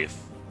 5.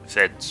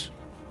 That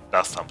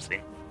does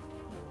something.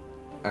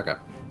 Okay.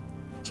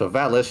 So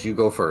Valis, you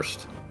go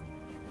first.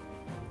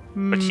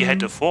 But he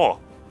had a 4.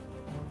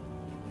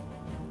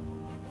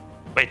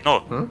 Wait,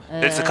 no.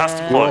 It's a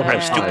custom Roll roll. I'm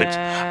had stupid.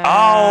 Uh,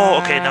 Oh,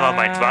 okay, never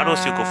mind.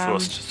 Valus, you go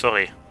first.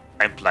 Sorry.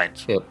 I'm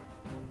blind. Yep.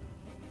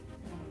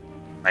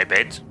 My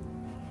bad.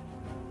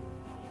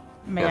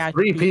 May Yeah, I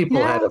 3 speak people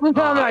now? had a I'm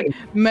 5. like,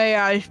 may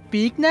I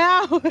speak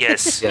now?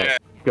 Yes. Yes.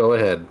 Go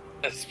ahead.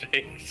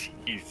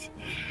 Jeez.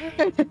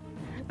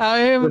 I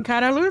am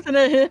kind of losing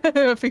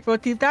it. People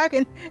keep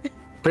talking.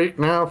 Speak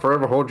now,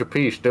 forever hold your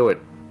peace. Do it.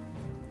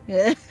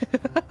 Yeah.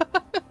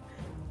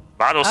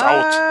 Valus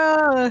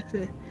out.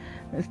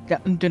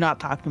 Do not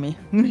talk to me.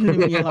 Leave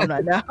me alone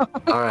right now.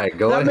 All right,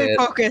 go Let me ahead.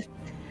 focus.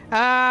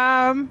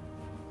 I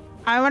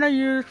want to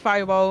use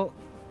Firebolt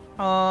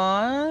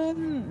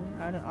on.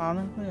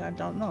 Honestly, I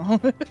don't know.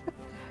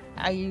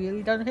 I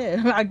really don't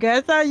hit. I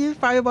guess I use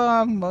Firebolt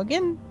on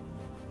Morgan.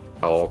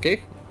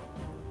 Okay.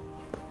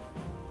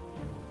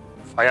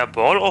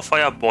 Fireball or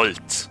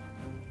firebolt?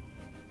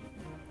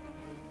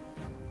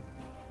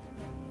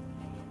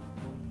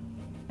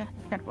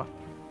 Kind of a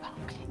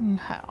fucking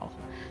hell.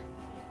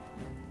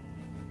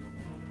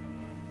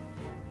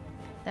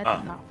 That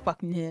did not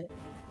fucking hit.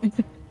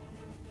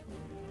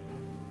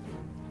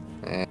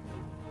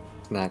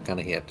 It's not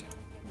gonna hit.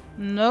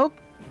 Nope.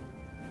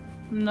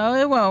 No,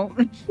 it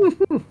won't.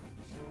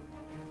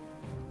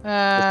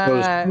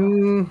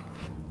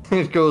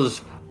 It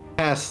goes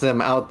past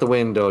them out the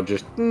window,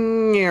 just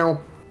meow.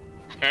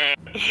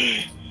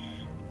 She's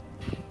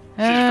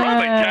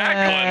probably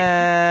cackling.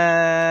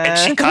 And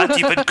she can't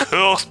even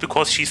curse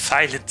because she's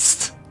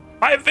silenced.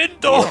 My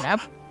window!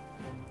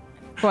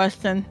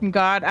 Question.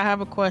 God, I have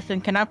a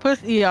question. Can I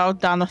push EL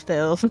down the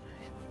stairs?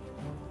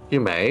 You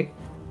may.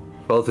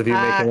 Both of you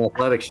make an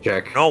athletics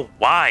check. No,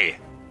 why?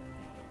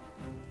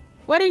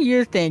 What do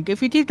you think?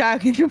 If you keep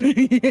talking to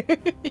me,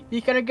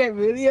 you're gonna get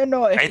really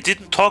annoyed. I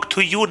didn't talk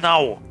to you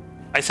now.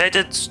 I said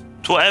it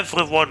to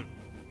everyone.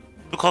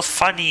 Because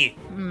funny.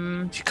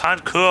 She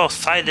can't curse.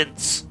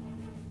 Silence.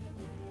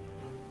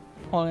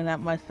 Pulling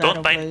out my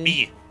Don't mind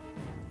me.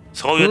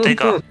 Throw your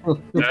dagger.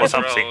 Or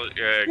something.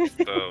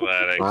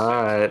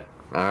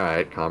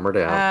 Alright, calm her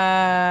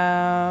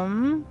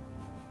down.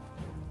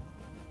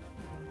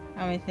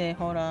 Let me see,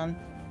 hold on.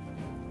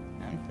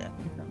 I'm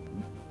checking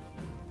something.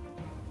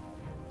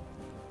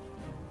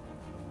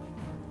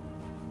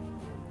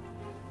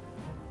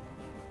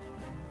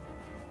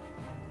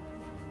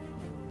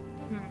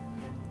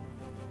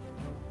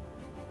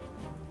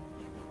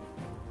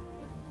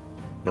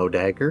 No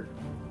dagger?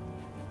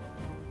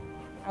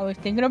 I was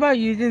thinking about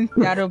using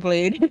Shadow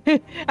Blade.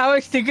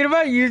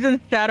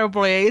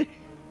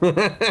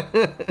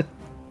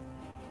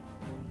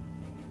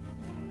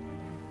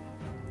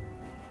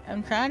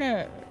 I'm trying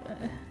to...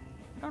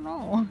 I don't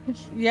know.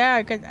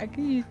 Yeah, because I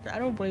can use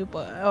Shadow Blade,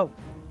 but...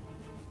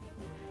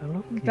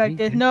 It's like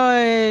there's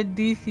no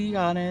DC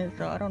on it,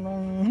 so I don't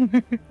know.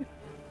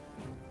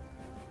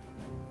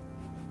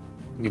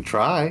 You can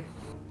try.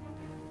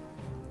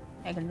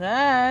 I can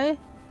try.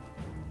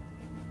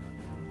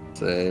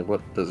 Say,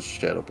 what does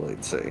Shadow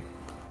Blade say?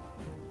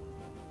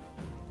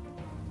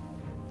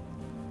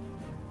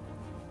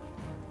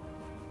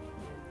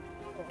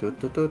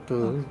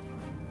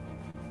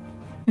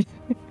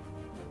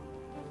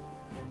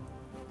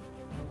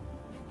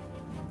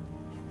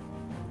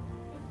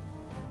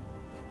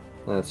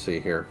 Let's see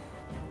here.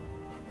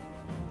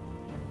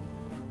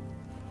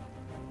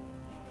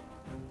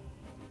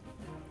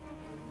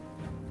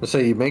 Let's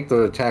say you make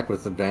the attack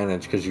with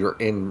advantage because you're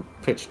in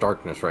pitch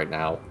darkness right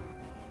now.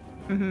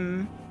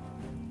 Mm-hmm.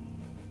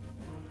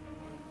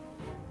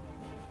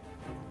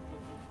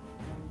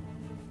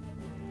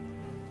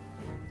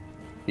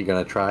 You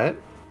gonna try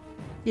it?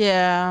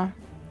 Yeah,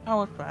 I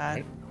will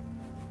try.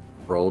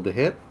 Roll to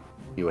hit.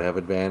 You have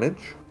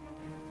advantage.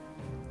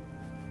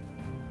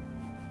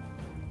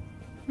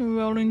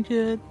 Rolling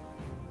shit.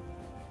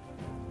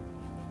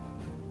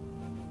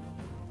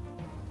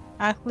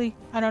 Actually,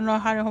 I don't know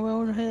how to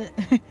roll to hit.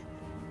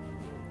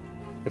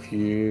 If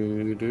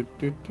you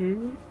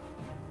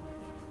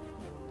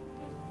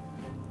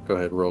go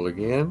ahead, roll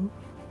again.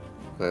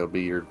 That'll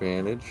be your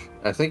advantage.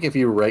 I think if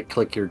you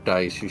right-click your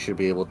dice, you should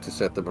be able to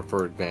set them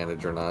for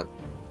advantage or not.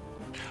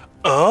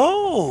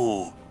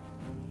 Oh!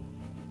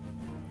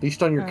 At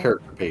least on your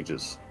character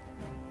pages.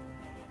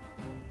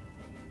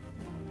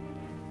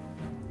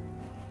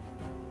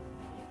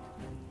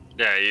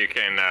 Yeah, you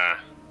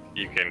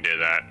can do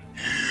that.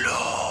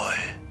 LOL.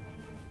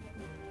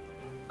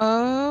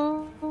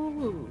 Oh.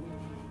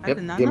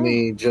 Yep, give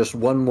me just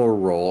one more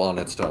roll on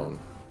its own.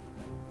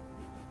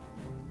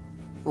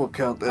 We'll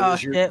count that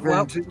as your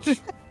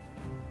advantage.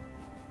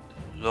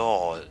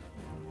 LOL.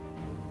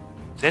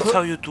 That's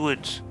how you do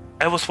it.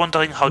 I was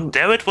wondering how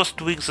David was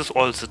doing this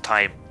all the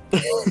time.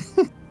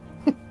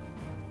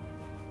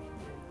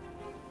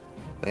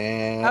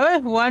 I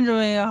was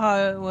wondering how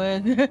it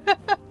would.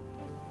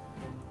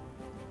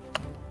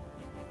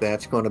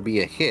 That's going to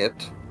be a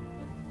hit.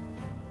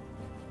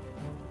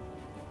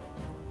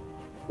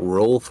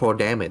 Roll for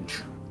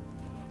damage.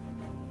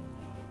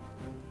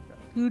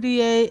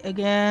 2d8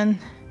 again.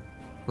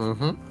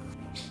 Mm-hmm.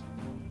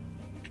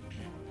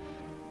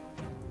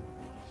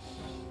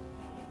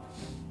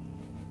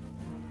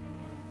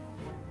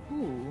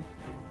 Ooh.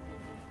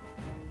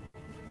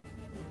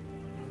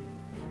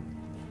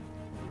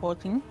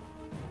 14?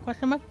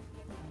 Question mark?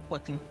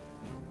 14.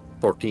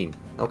 14.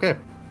 Okay.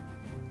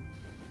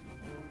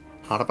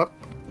 Hot up.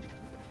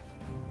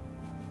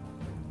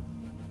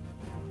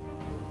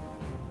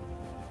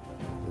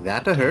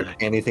 That to hurt.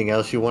 Anything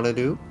else you want to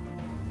do?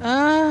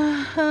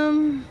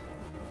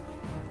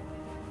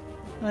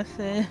 Let's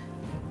see.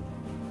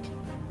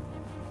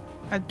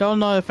 I don't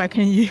know if I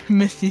can use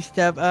Misty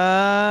Step.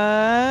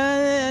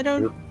 I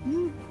don't.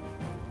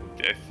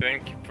 I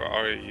think you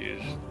probably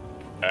used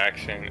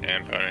action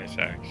and bonus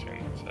action.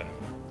 So.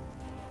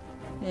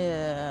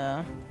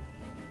 Yeah.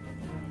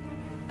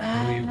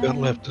 All you've got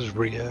left is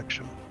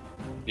reaction.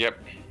 Yep.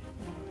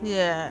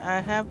 Yeah,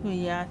 I have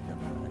reaction.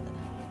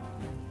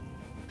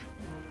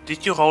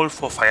 Did you roll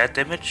for fire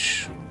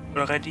damage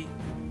already?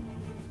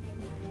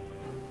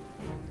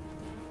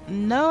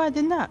 No, I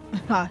did not.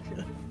 I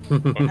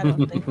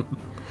don't think.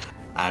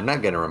 I'm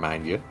not gonna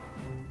remind you.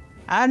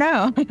 I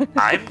know.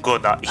 I'm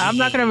gonna. I'm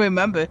not gonna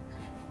remember.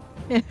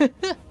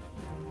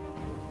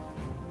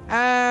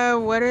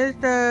 What is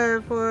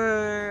the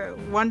for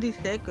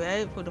 1d6,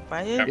 right? For the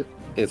fire? Yep.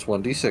 It's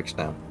 1d6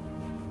 now.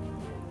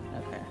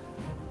 Okay.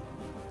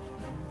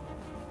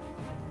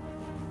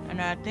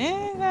 And I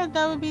think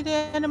that would be the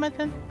end of my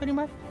turn, pretty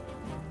much.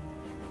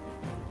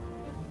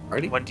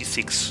 Alrighty.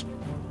 1d6.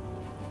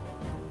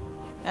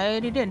 I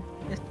already did.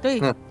 It's 3.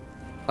 Huh.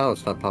 Oh,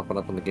 it's not popping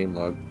up on the game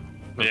log.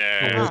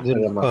 Yeah. It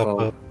didn't on my pop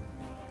phone. up.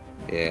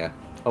 Yeah.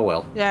 Oh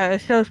well. Yeah,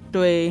 it shows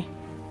 3.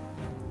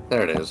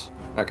 There it is.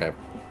 Okay.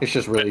 It's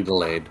just really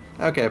delayed.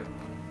 Okay.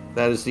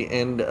 That is the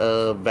end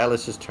of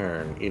Valis'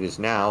 turn. It is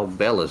now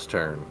Bella's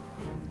turn.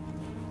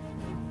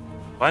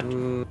 What?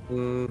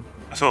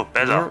 So,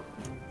 Bella.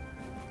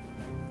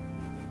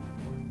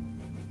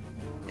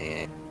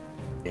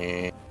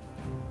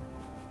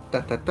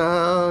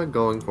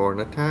 Going for an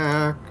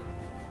attack.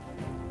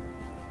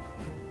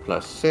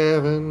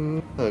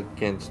 +7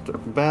 against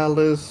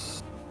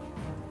Valis.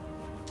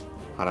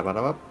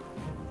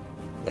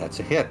 That's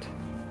a hit.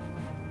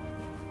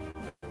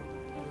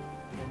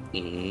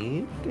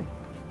 And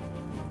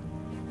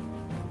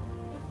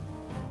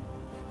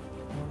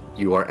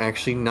you are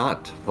actually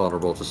not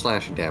vulnerable to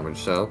slashing damage,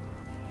 so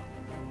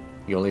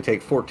you only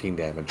take 14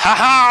 damage.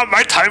 Haha,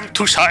 my time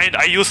to shine.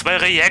 I use my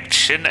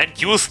reaction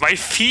and use my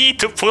feet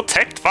to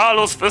protect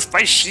Valos with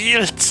my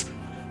shields.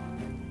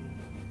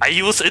 I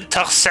use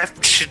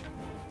interception.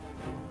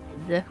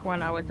 This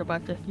one I was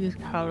about to use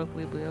Call of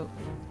Rebuild.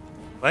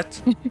 What?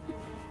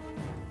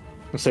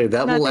 Say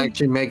that will Nothing.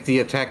 actually make the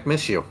attack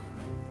miss you.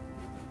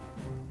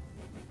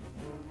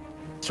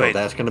 So Wait.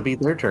 that's going to be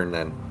their turn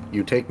then.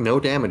 You take no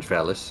damage,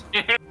 Valis.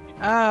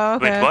 Oh,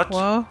 okay. Wait, what?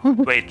 Well,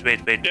 Wait,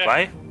 Yeah.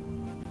 why?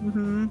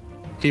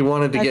 He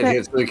wanted to get Okay.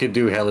 hit so he could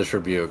do Hellish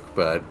Rebuke,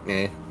 but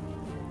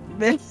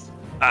this.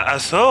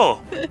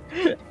 So.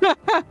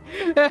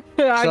 I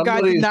got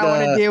Somebody's, not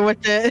want to deal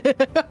with it.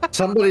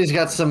 somebody's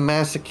got some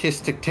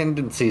masochistic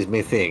tendencies,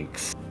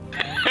 methinks.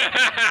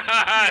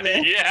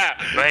 Yeah.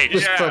 Wait,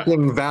 Just Yeah.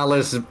 fucking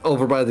Valis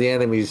over by the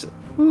enemies.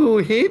 Ooh,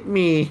 hit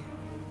me.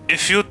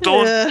 if you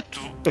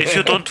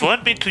don't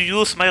want me to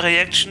use my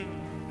reaction,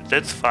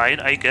 that's fine,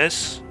 I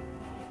guess.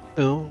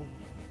 No,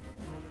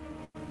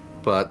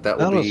 But that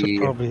would Alice be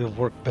would probably have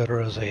worked better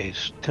as a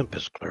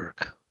Tempest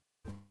cleric.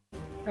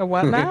 A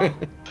what now? A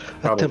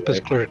Probably.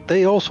 Tempest cleric.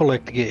 They also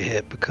like to get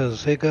hit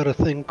because they got a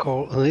thing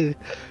called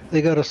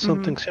they got a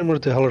something similar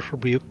to Hellish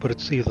Rebuke, but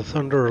it's either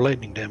thunder or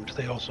lightning damage.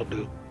 They also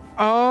do.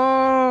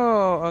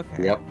 Oh,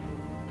 okay. Yep.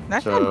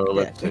 That's So not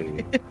let's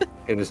good. see.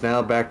 It is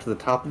now back to the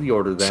top of the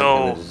order then,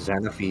 So- and it is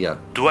Xanathia.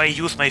 Do I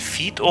use my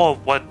feet or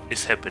what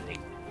is happening?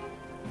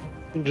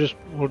 We'll just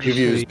You've say,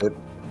 used it.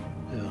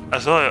 yeah.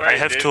 So I Right,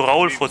 have did- to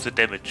roll did- for the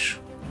damage.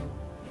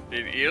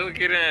 Did Eel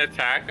get an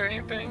attack or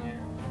anything?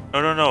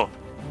 No. No.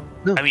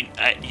 I mean,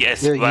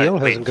 yes, Yeah, right, Yale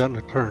wait. hasn't gotten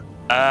a turn.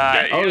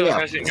 Yeah, Oh, Eel yeah.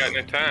 hasn't gotten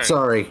a turn.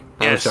 Sorry.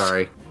 I'm Yes.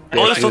 sorry.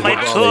 Also It my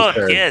was Rivale's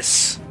turn,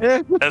 yes.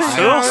 I'm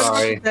First,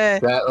 sorry.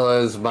 That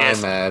was my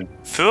Yes. mad.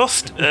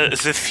 First,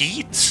 the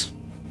feet,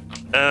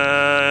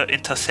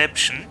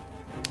 interception,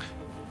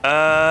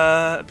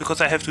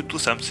 because I have to do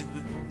something.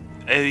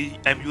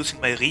 I'm using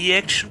my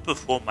reaction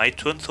before my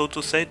turn, so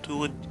to say,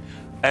 to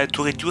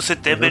reduce the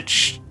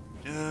damage.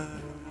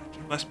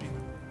 It must be.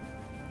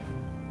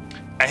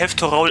 I have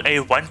to roll a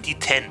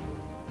 1d10.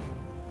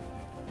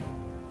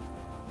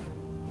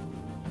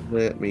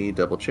 Let me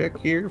double check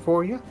here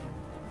for you.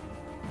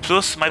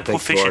 Plus my I think you are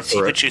proficiency,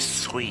 correct. which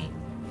is 3.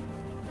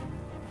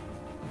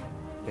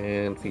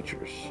 And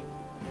features.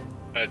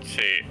 Let's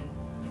see.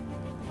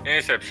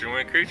 Interception.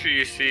 When a creature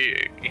you see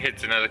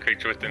hits another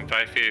creature within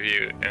 5 feet of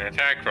you, an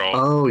attack roll.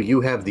 Oh,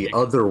 you have the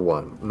other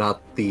one,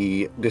 not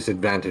the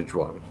disadvantage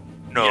one.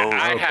 No, Yeah,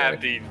 I okay. have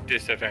the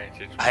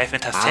disadvantage. I have Okay,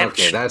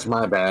 interception. that's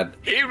my bad.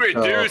 He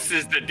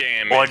reduces the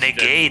damage. Or that's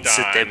negates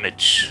the done.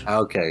 damage.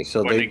 Okay,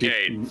 so Or they do,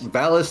 negates.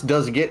 Valis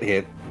does get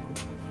hit.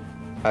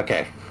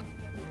 Okay.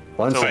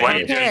 One So second. one-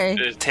 Okay.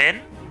 Just-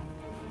 10?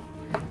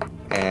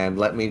 And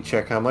let me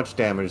check how much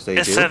damage they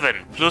A do. 7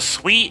 plus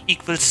 3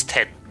 equals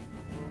 10.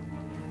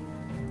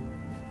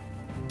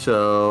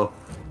 So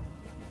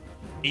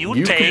You,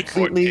 you take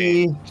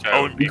completely, 14, so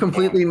it would be you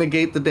completely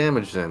negate the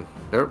damage then.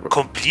 There-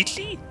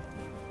 completely?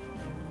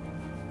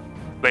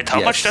 Wait,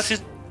 how much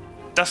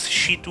does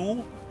she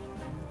do?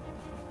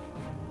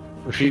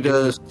 She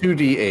does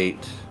 2d8.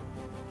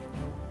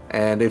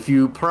 And if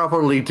you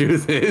properly do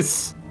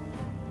this,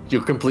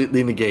 you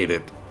completely negate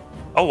it.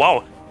 Oh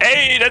wow.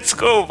 Hey, let's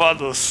go,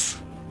 Valos.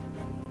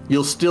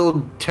 You'll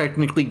still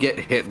technically get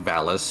hit,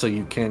 Valis, so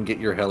you can get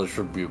your Hellish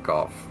Rebuke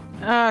off.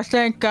 Oh,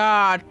 thank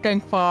God.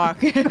 Thank fuck.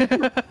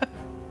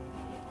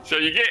 So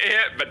you get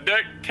hit, but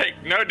don't take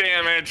no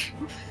damage.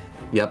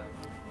 Yep.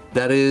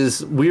 That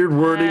is weird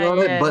wording on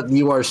it, yeah. but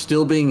you are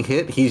still being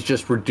hit. He's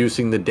just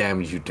reducing the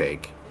damage you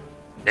take.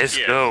 Let's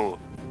Yeah. go.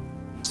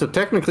 So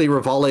technically,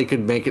 Rivale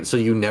could make it so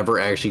you never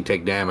actually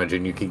take damage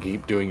and you can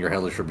keep doing your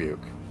Hellish Rebuke.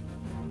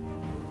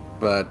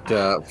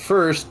 But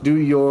first, do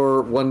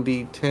your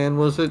 1d10,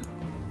 was it?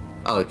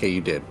 Oh, okay, you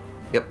did.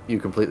 Yep, you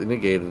completely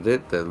negated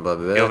it. Then blah,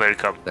 blah, blah. You're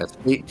welcome. That's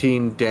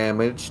 18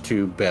 damage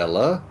to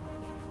Bella.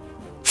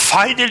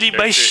 Finally,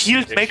 my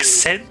shield makes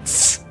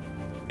sense.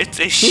 It's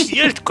a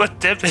shield,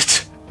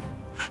 goddammit.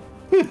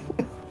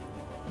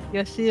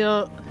 Your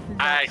shield.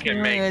 I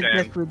can make them.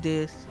 Just with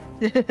this.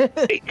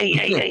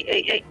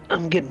 Hey.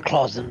 I'm getting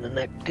claws in the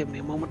neck. Give me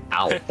a moment.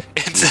 Ow. In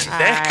the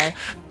neck.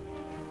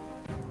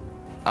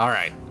 All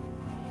right.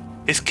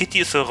 His kitty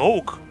is a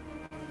rogue.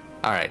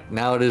 All right.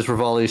 Now it is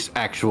Rivale's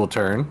actual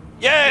turn.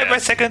 Yeah, my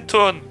second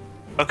turn.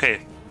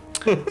 Okay.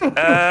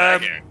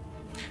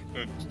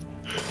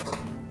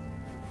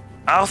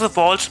 Are the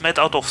walls made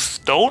out of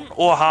stone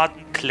or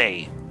hardened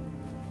clay?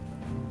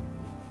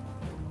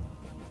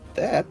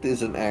 That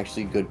is an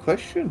actually good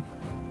question.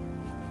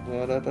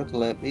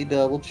 Let me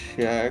double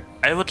check.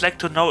 I would like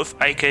to know if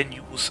I can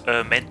use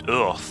mend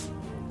earth.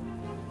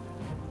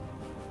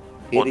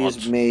 It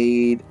is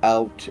made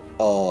out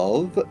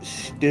of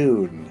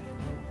stone.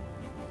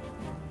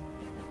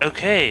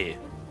 Okay.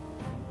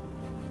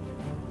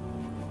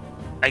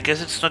 I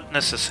guess it's not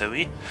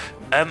necessary.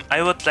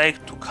 I would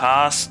like to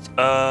cast something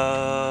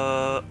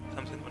on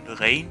the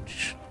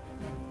range.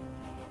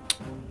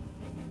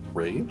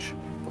 Range?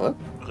 What?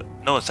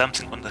 No,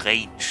 something on the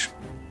range.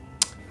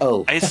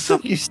 Oh, I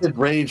thought you said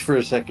range for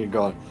a second.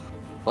 Going,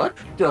 what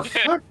the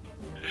fuck?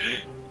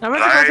 I'm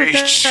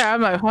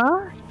like,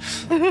 huh?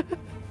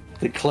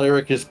 The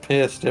cleric is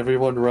pissed.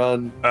 Everyone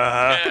run.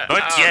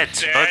 Not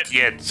yet.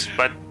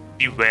 But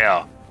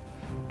beware.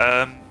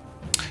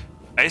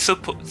 I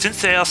suppose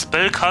since they are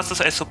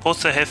spellcasters, I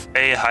suppose they have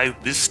a high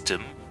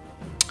wisdom.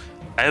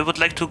 I would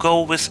like to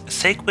go with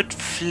Sacred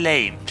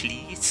Flame,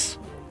 please,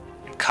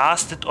 and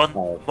cast it on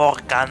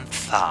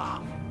Morgantha.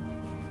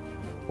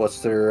 What's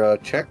their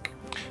check?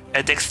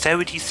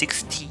 Dexterity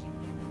 16.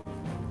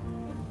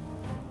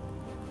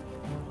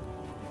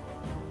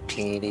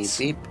 Teeny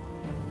beep.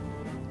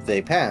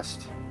 They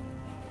passed.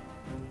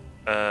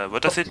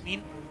 What does it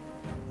mean?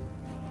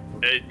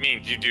 It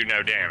means you do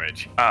no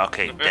damage. Ah,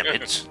 okay, damn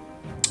it.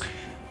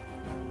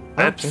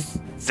 Okay.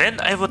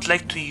 Then I would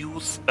like to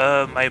use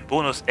my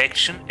bonus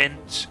action and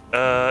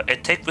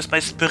attack with my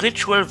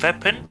spiritual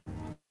weapon,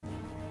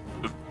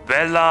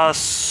 Bella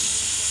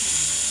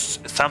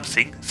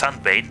something,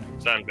 Sunbane.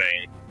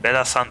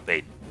 Bella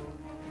Sunbane.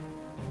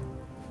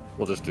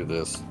 We'll just do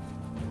this.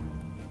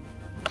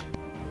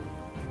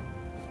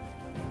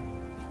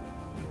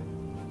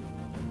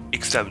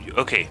 XW,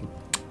 okay.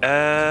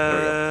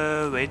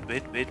 Wait,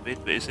 where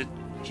is it?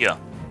 Here.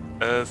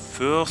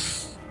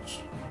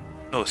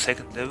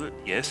 Second level,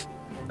 yes.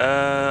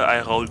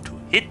 I roll to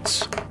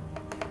hit.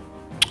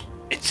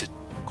 It's a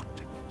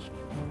contact.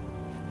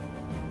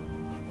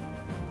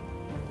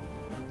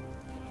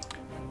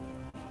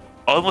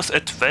 Almost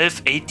a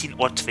 12, 18,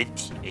 or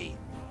 28.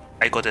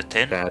 I got a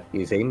 10. That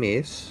is a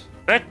miss.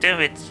 God damn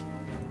it.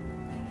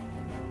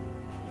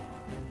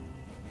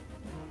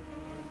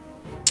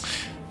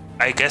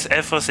 I guess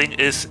everything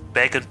is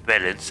back in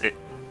balance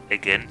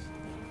again.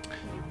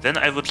 Then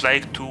I would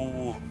like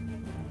to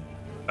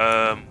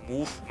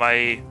move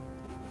my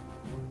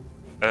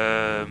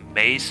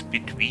mace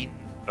between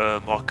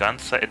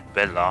Morgantha and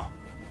Bella.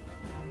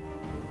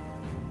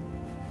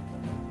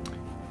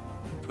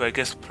 To, I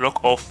guess,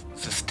 block off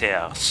the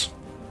stairs.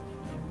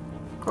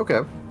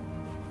 Okay.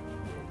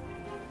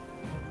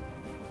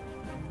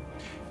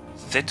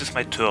 That is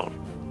my turn.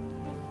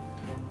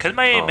 Can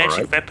my magic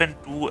right. weapon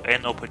do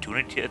an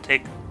opportunity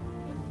attack?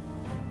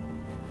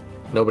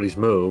 Nobody's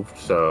moved,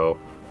 so...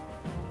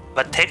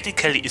 But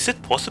technically, is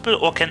it possible,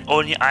 or can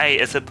only I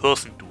as a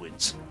person do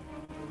it?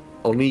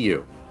 Only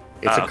you.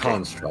 It's a okay.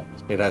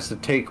 construct. It has to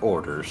take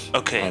orders.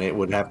 Okay. And it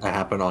would have to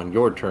happen on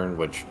your turn,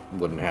 which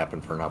wouldn't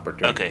happen for an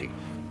opportunity. Okay.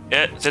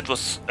 Yeah, that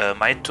was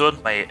my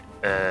turn, my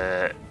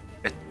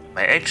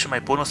action, my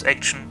bonus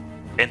action,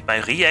 and my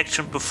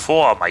reaction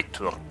before my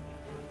turn.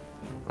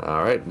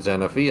 Alright,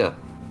 Xenophia.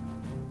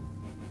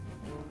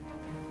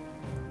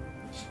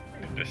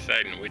 I'm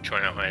deciding which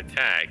one I want to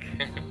attack.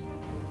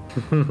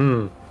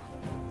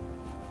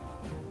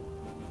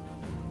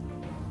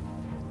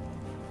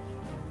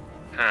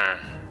 Huh.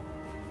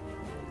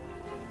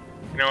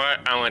 You know what?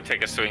 I want to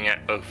take a swing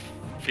at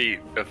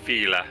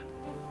Ophelia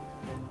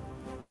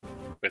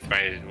with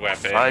my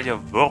weapon. Ophelia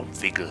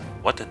Wormwiggle.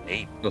 What a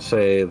name. I'll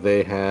say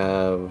they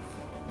have...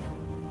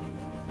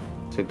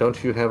 Say,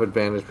 don't you have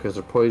advantage because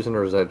they're poison,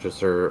 or is that just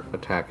their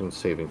attack and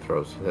saving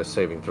throws? That's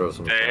saving throws.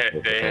 And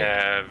They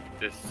have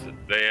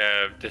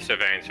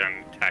disadvantage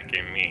on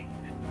attacking me.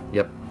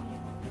 Yep.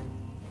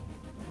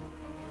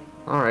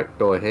 Alright,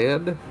 go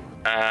ahead.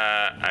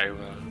 I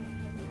will.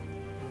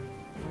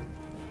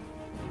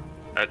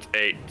 That's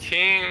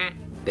 18.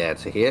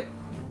 That's a hit.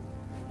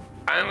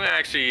 I'm gonna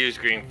actually use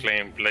Green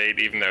Flame Blade,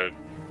 even though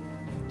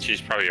she's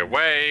probably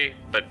away,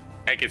 but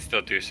I can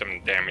still do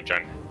some damage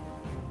on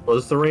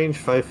Was the range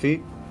 5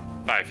 feet?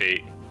 5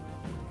 feet.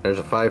 There's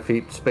a 5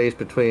 feet space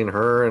between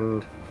her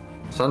and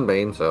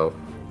Sunbane, so...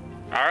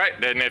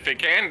 Alright, then if it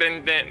can,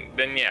 then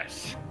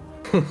yes.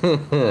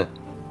 So,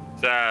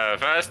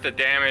 first, the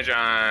damage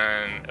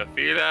on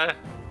Ophelia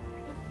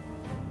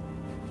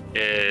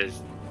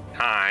is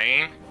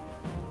 9.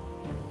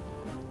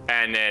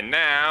 And then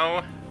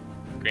now,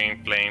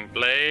 Green Flame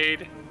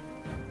Blade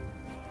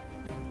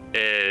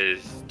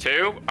is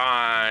 2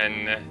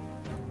 on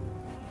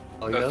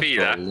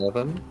Aphila.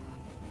 11.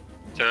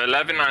 So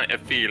 11 on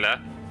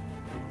Aphila.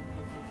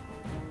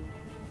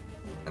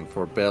 And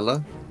for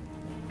Bella?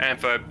 And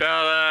for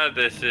Bella,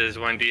 this is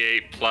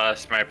 1d8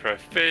 plus my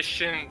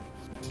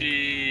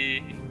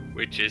proficiency,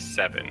 which is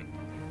 7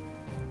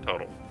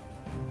 total.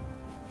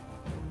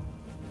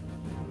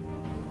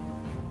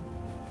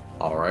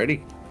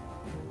 Alrighty.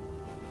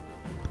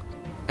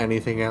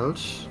 Anything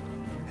else?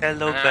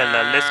 Hello,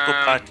 Bella. Let's go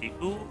party.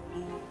 Ooh,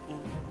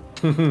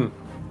 ooh, ooh.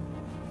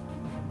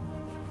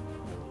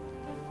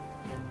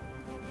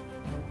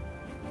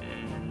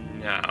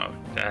 No,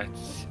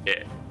 that's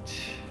it.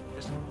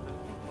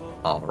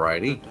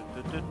 Alrighty.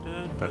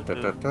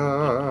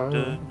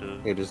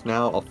 It is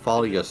now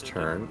Aphalia's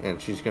turn,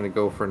 and she's gonna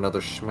go for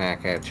another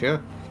smack at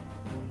you.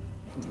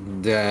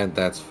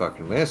 That's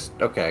fucking missed.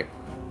 Okay.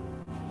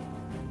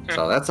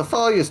 So that's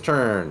Aphalia's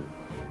turn.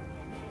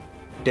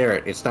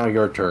 Darrett, it's now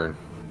your turn.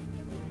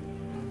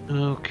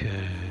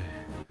 Okay.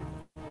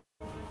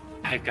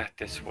 I got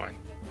this one.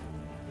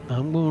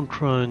 I'm going to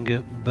try and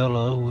get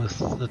Bella with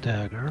the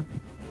dagger.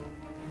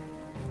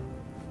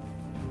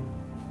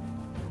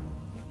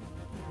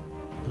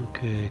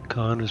 Okay,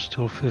 con is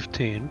still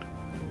 15.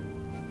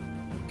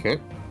 Okay.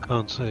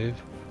 Con save.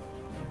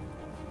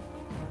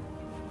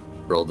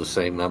 Rolled the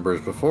same number as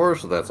before,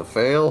 so that's a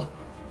fail.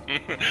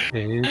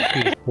 Okay,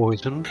 she's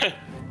poisoned.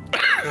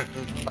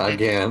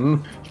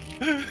 Again.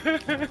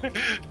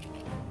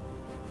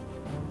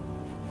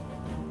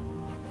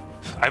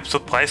 I'm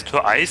surprised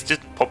her eyes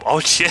didn't pop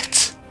out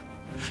yet.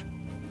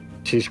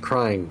 She's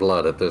crying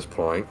blood at this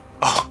point.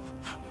 Oh,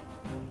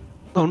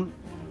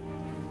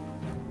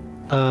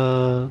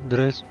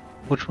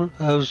 Which one?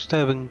 I was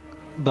stabbing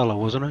Bella,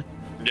 wasn't I?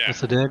 Yeah. With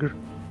the dagger?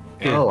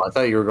 Yeah. Oh, I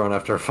thought you were going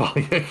after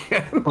Aphalia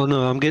again. Oh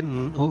no, I'm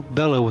getting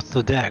Bella with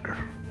the dagger.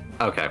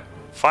 Okay.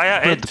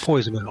 fire Spread and the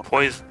poison out.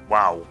 poison.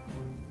 Wow.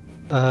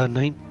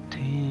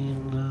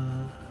 19...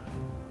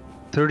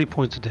 30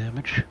 points of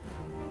damage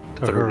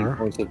to 30 her.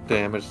 points of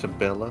damage to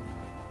Bella.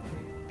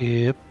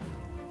 Yep.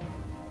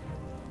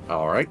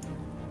 Alright.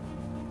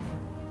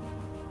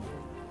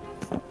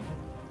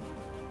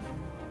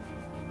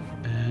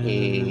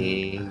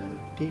 And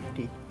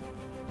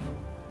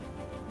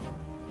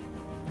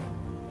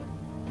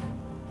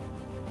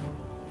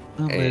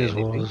I may as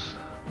well just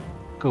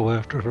go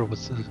after her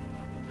with the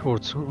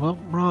short sword. Well,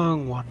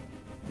 wrong one.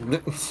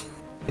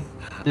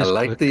 I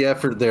like the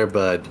effort there,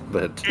 bud,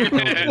 but...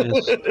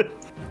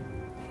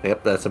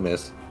 Yep, that's a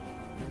miss.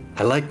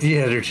 I like the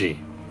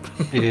energy.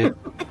 Yeah.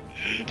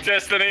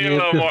 Just need a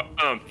little more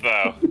oomph,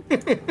 though.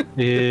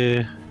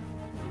 Yeah.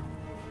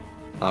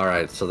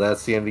 Alright, so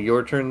that's the end of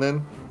your turn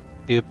then?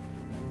 Yep.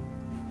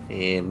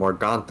 And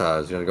Morgantha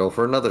is going to go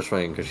for another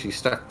swing because she's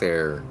stuck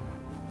there.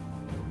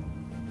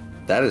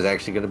 That is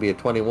actually going to be a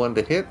 21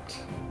 to hit.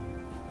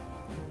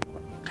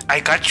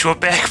 I got your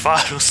back,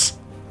 Varus.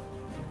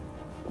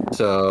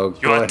 So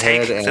You go are ahead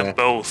taking them and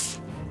both.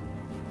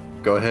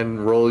 go ahead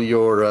and roll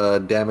your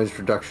damage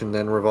reduction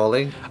then,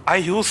 Rivale. I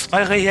use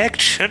my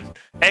reaction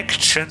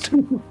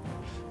action.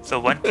 So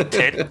 1 to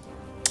 10.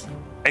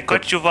 I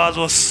got you,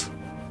 Varus.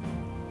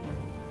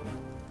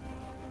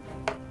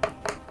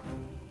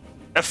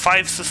 A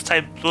 5 this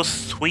time,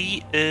 plus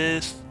 3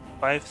 is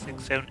 5,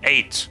 6, 7,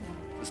 8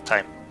 this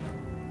time.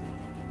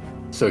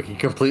 So he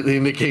completely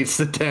negates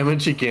the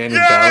damage again.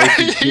 Yeah,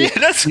 And yeah,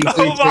 let's go,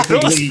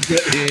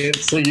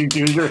 Varus. So you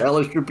do your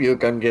hellish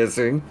rebuke, I'm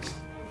guessing.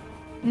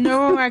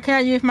 No, I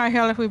can't use my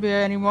hellish rebuke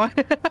anymore.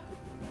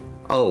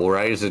 Oh,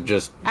 right. Is it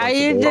just? I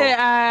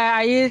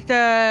used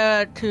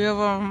the 2 of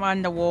them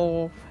on the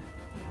wolf.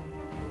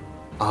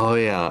 Oh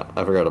yeah,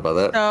 I forgot about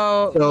that.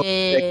 So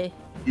yeah,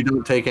 You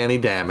don't take any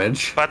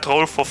damage. But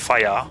roll for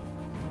fire.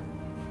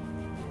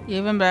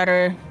 even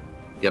better.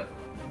 Yep.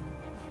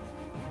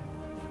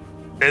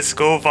 Let's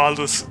go,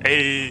 Varus.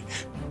 Hey.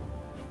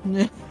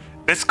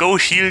 Let's go,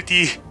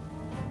 Shieldy.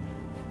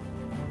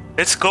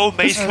 Let's go,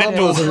 Mace This one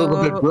was a Windu.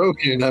 little bit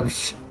broken. I'm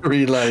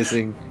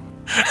realizing.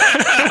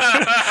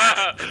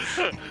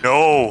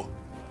 No.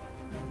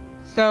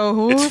 So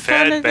who's It's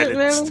fair turn and is it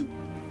balanced.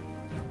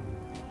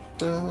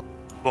 really?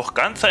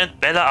 Morgantha and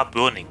Bella are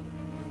burning.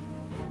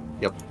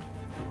 Yep.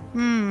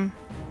 Hmm.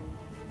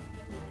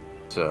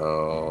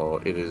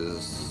 So it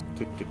is.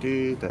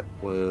 That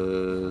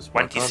was 26.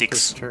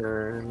 Morgantha's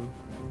turn.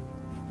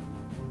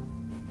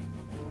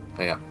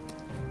 Oh, yeah.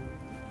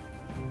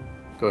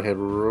 Go ahead,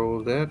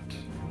 roll that.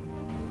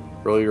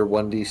 Roll your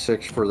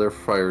 1d6 for their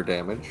fire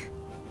damage.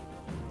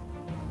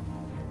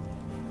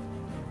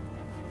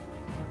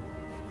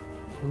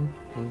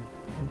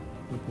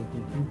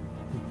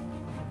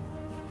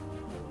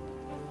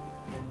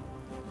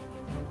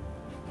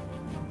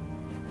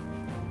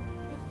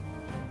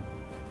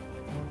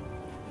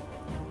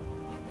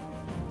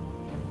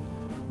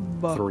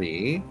 But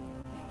 3.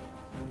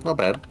 Not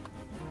bad.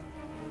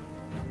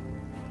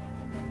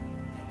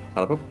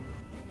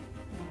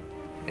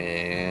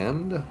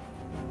 And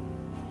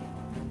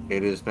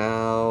it is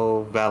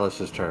now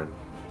Valis' turn.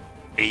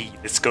 Hey,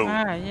 let's go.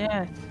 Ah,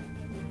 yes.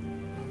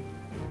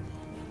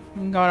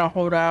 I'm gonna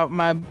hold out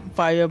my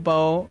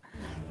firebolt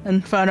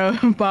in front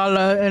of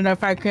Bala, and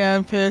if I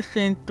can,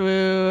 piercing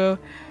through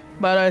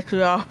Bala's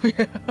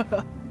rapier.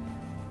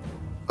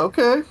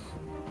 Okay.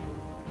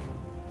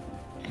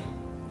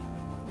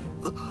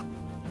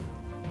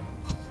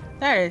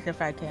 That is,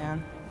 if I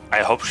can. I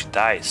hope she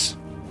dies.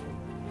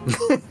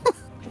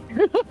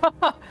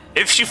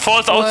 If she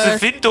falls out the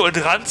window and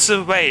runs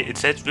away,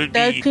 that will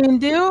be... 13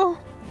 do?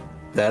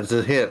 That's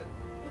a hit.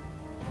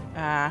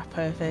 Ah,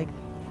 perfect.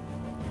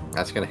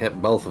 That's gonna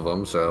hit both of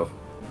them, so.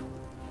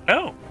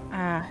 Oh.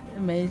 Ah,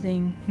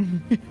 amazing.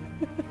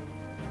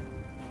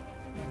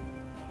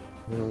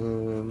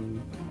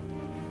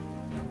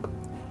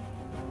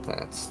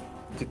 That's...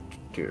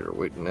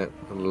 Waiting it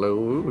to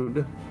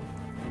load.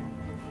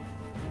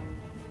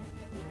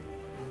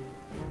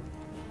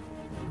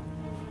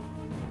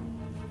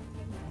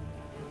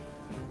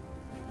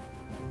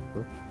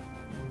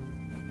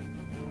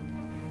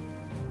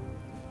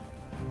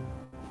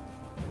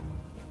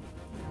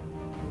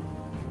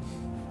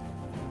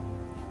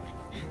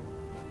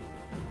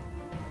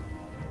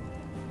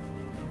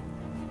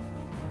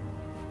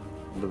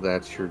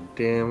 That's your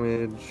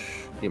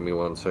damage. Give me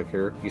 1 sec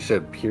here. You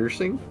said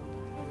piercing?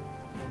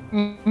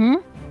 Mm-hmm.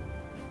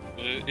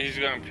 He's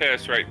going to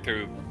pierce right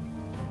through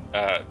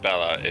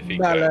Bella if he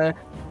Bella.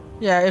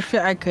 Yeah, if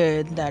I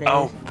could, that is.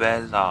 Oh,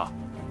 Bella.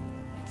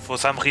 For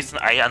some reason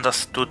I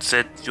understood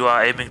that you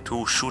are aiming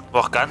to shoot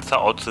Morgantha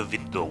out the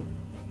window.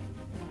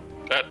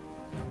 That,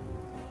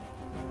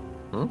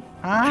 Huh?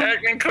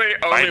 technically,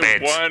 only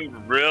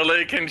one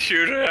really can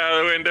shoot her out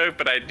of the window,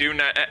 but I do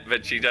not.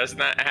 But she does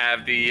not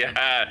have the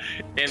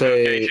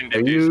invocation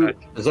to do such.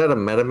 Is that a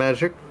meta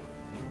magic?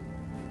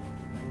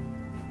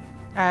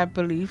 I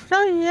believe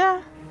so,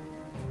 yeah.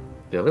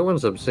 The other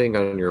ones I'm seeing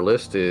on your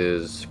list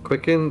is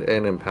quickened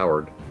and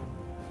empowered.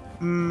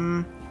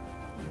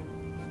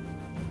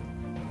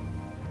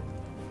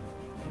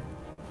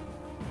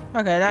 Okay,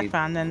 that's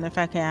fine then, if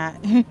I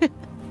can't.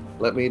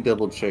 Let me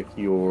double check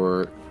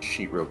your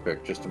sheet real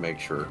quick just to make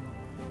sure.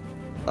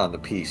 On the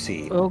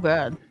PC. Oh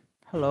god.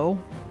 Hello?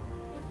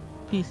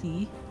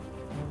 PC?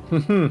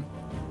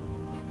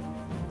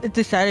 It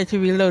decided to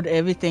reload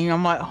everything.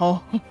 I'm like,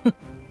 oh.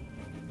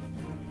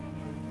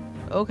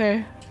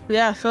 Okay.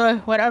 Yeah, sure,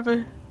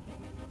 whatever.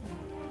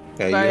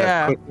 Yeah, you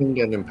have quickened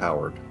and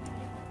empowered.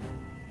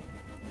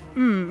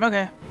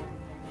 Okay.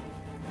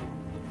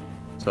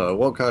 So it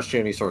won't cost you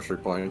any sorcery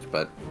points,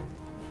 but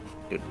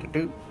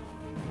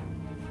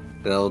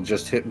they'll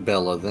just hit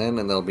Bella then,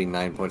 and there'll be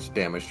 9 points of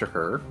damage to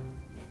her.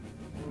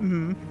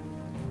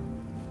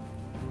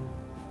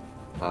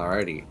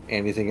 Alrighty.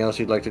 Anything else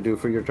you'd like to do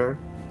for your turn?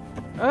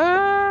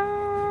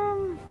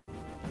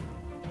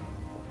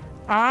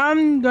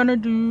 I'm gonna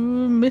do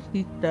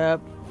Misty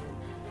Step.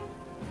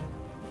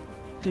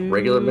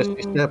 Regular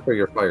Misty Step or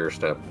your Fire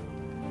Step?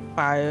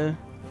 Fire.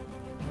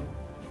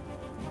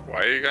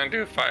 Why are you gonna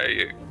do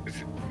fire?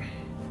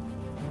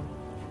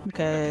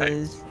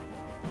 Because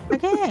I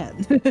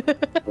can.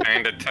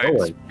 Kinda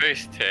tight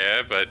space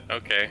here, but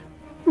okay.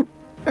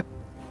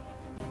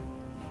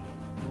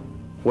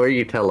 Where are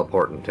you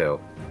teleporting to?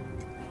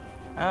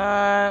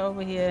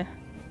 Over here.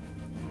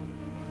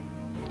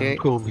 It's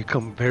going to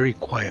become very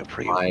quiet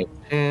for you. 5,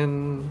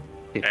 10,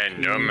 15,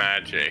 And no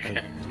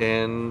magic.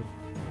 10.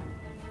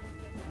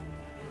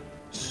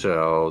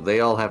 So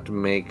they all have to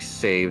make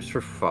saves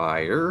for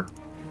fire,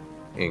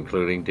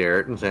 including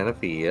Darrett and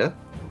Xanathia.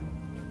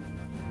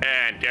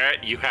 And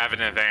Garrett, you have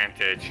an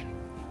advantage.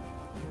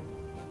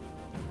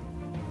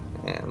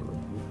 And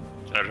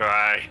So do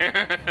I.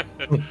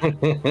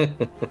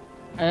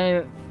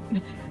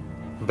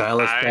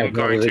 Ballast I'm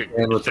going to.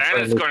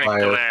 Xana's going to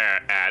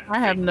glare at. I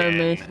have no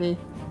mercy.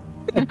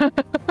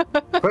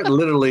 Quite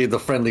literally the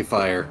friendly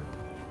fire.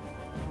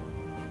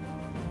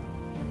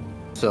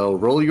 So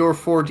roll your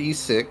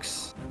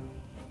 4d6.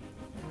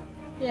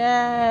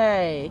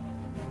 Yay!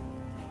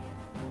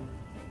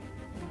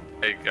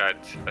 I got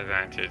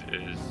advantage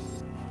is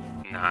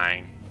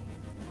 9.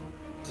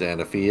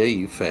 Xanathia,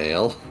 you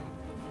fail.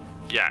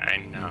 Yeah, I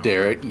know.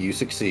 Darrett, you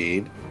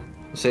succeed.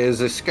 Say,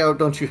 as a scout,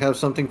 don't you have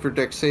something for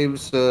dex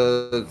saves,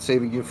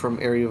 saving you from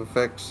area of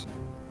effects?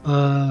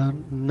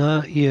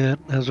 Not yet.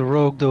 As a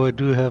rogue, though, I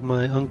do have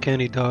my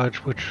uncanny dodge,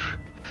 which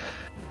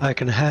I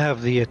can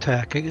have the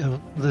attack,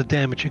 the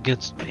damage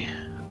against me.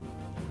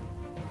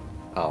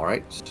 All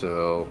right,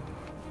 so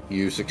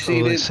you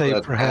succeeded. So I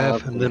save for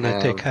half, and then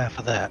I take half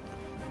of that.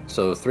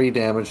 So 3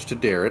 damage to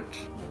Darrett,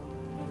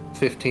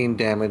 15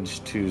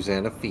 damage to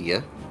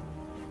Xanathia.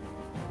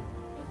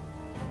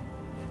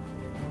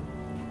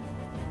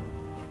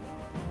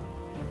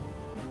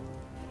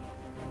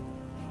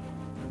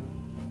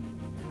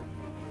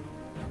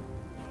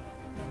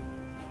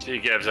 She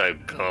gives a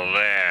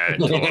glare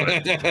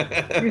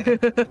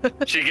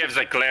to She gives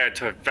a glare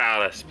to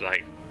Valis,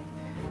 like...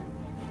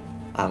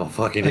 I'm a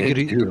fucking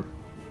idiot too.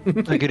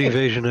 I get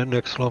evasion at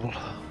next level.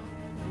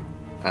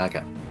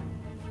 Okay.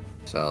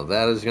 So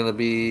that is going to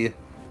be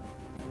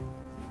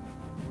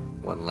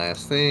one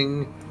last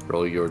thing.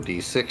 Roll your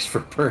d6 for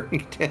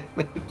burning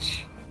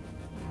damage.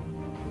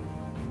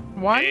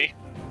 1?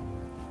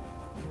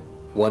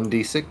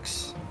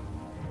 1d6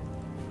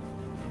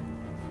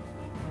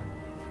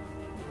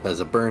 as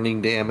a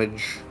burning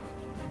damage.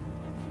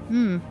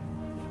 2.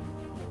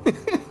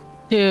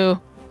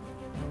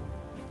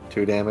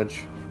 2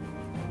 damage.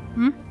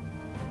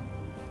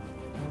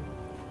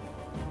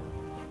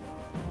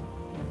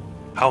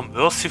 How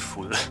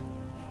merciful.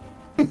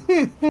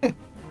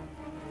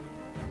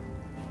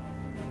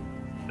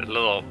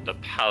 The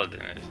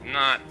paladin is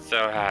not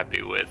so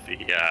happy with the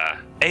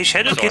Hey,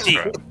 Shadow Kitty,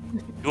 sorcerer.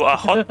 you are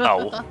hot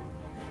now.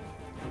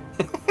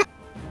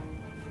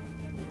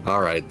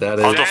 Alright, that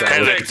is... Out of Takes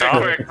character.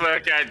 a quick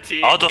look at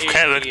T. Out of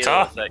character.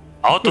 Out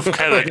Out of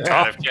character.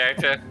 of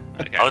character.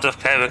 Okay. Out of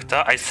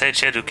character. I said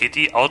Shadow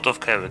Kitty, out of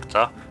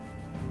character.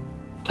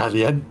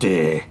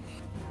 Caliente.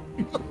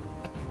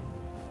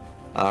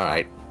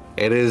 Alright,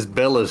 it is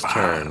Bella's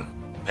turn.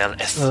 Well,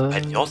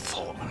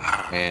 Espanoso.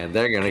 And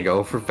they're gonna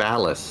go for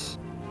Valis.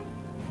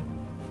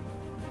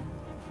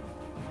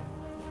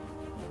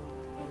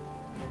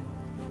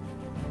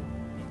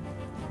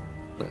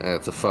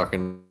 That's a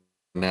fucking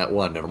nat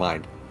 1, never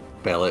mind.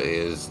 Bella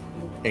is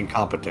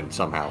incompetent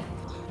somehow.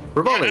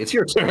 Rivale, it's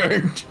your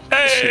turn.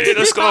 Hey,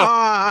 let's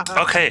go.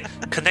 Okay,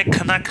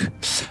 connect.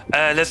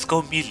 Let's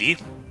go melee.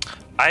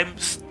 I'm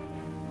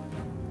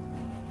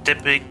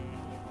stepping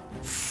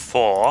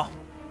 4.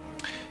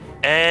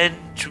 And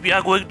we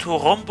are going to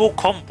Rombo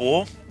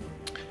Combo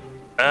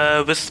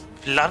with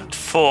Blunt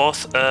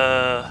Force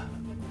on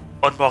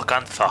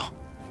Morgantha.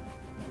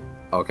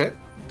 Okay.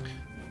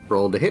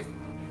 Roll to hit.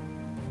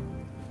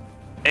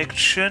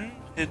 Action,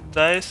 hit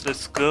dice,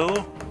 let's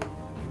go.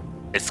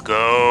 Let's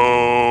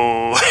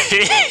go!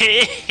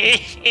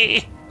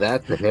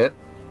 That's a hit.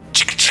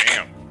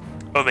 Damn.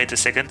 Oh, wait a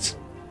second.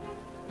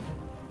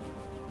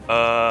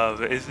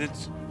 Where is it?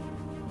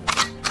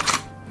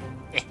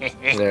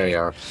 There you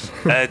are.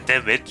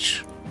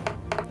 Damage.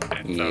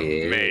 It's Yeah.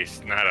 a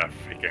mace, not a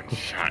freaking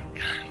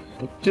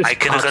shotgun. Just I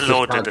can cocks the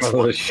reload it shotgun as when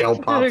well. the shell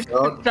pops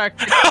out.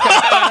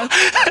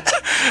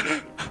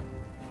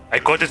 I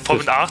got it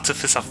from an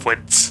artificer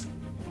friend.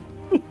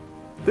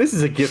 This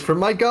is a gift from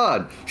my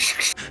god.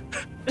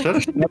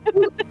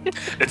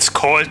 It's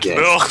called Yes.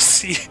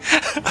 mercy.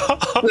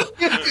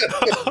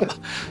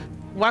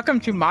 Welcome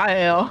to my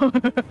hell.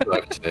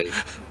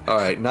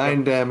 Alright,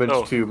 9 damage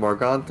Oh. to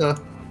Morgantha.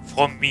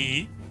 From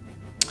me,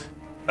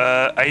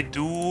 I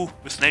do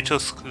with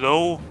nature's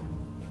glow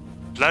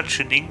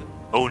bludgeoning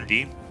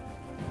only.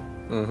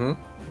 Mm-hmm.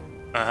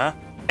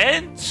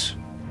 And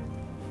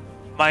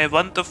my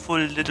wonderful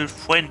little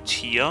friend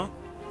here.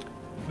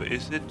 Where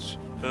is it?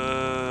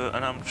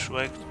 Unarmed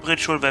strike.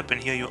 Spiritual weapon,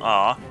 here you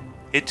are.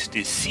 Hit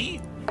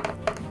DC.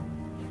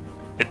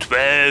 A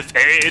 12.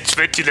 Hey,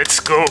 20, let's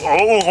go.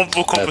 Oh,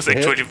 Rombo Combo is That's a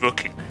hit. actually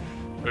working.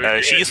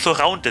 She is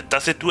surrounded.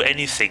 Does it do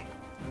anything?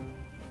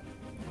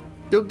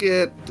 You'll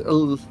get a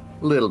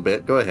little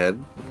bit. Go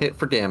ahead. Hit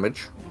for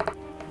damage.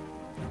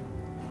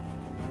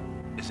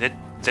 Is it?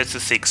 That's a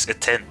 6, a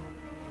 10.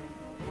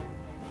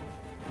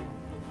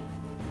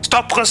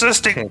 Stop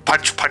resisting!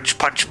 Punch, punch,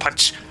 punch,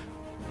 punch.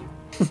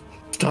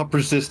 Stop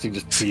resisting,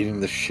 just beating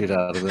the shit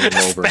out of them over and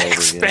over again.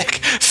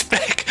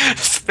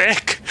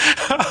 Spec.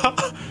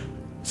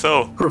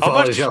 So, how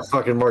Rivale's much? got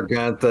fucking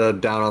Morgantha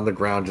down on the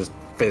ground, just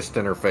fist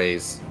in her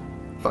face.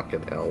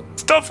 Fucking hell.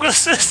 Stop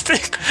resisting!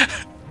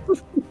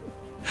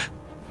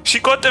 She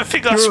got the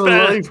finger You're a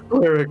spell! life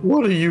cleric.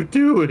 What are you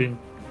doing?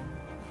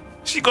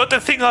 She got the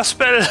finger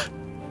spell!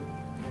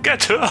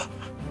 Get her!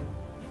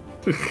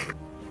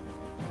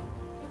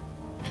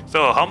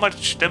 So, how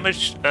much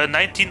damage?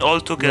 19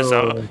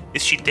 altogether. No.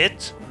 Is she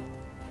dead?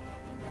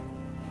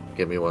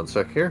 Give me 1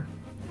 sec here.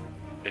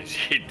 Is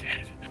he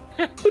dead?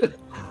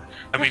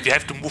 I mean, we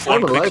have to move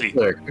I'm on a life quickly.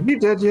 cleric. Are you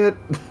dead yet?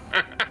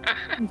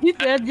 You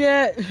dead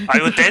yet? Are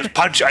you dead?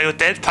 Punch. Are you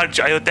dead? Punch.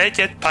 Are you dead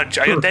yet? Punch.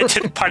 Are you dead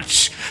yet?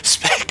 Punch.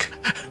 Spec.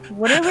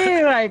 What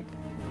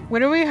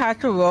do we have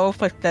to roll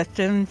for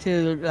session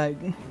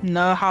to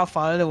know how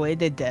far away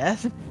they're dead?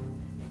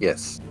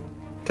 Yes.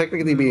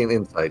 Technically be an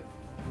insight.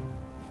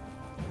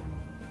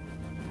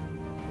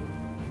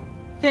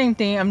 Same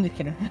thing, I'm just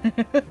kidding.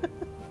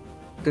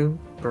 Doom,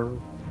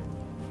 burn.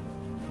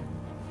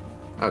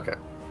 Okay.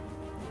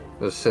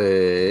 Let's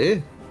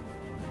say...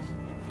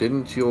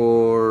 Didn't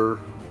your...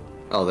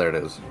 Oh, there it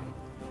is.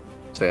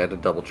 So I had to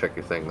double check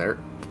your thing there.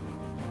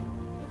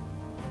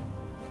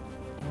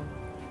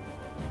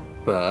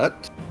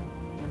 But...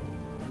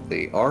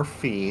 They are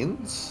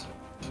fiends.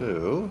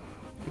 So...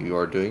 You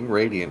are doing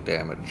radiant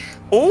damage.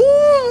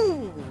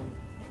 Ooh!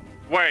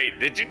 Wait,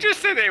 did you just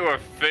say they were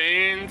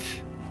fiends?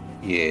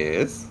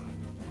 Yes.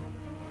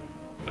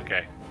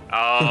 Okay,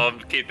 I'll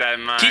keep that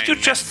in mind. Did you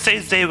just say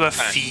they were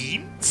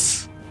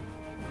fiends?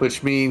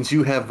 Which means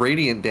you have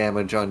radiant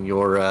damage on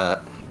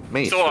your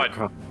mace. Sword.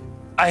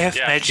 I have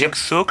Yeah. magic Yep.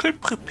 circle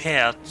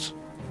prepared.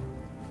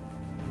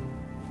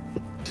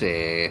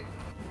 See.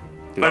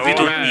 But we Oh,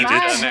 don't man, need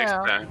that's it. next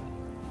time.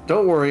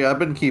 Don't worry, I've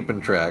been keeping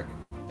track.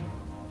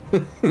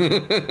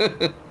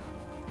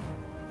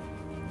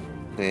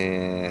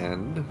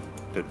 And...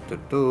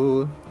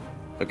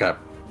 Okay.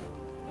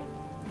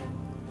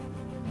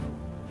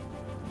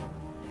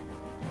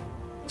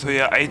 So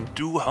yeah, I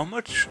do how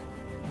much?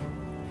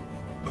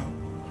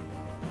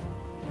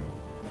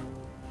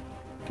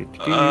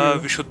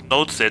 We should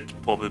note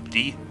that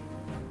probably.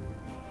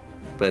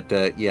 But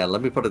yeah,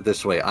 let me put it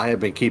this way. I have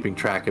been keeping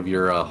track of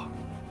your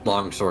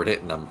longsword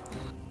hitting them.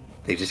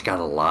 They just got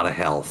a lot of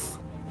health.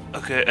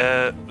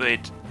 Okay,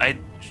 wait.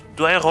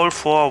 Do I roll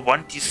for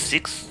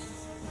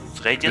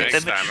 1d6 radiant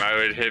Next damage? time I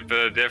would hit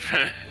the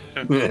different.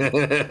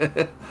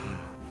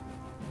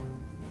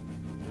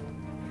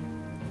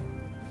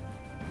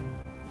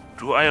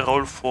 Do I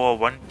roll for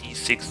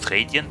 1d6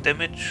 radiant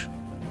damage?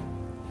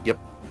 Yep.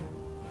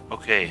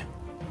 Okay.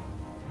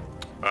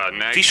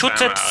 Next We should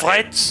time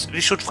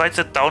write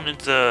that down in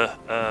the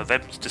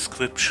weapons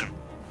description.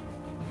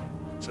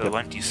 So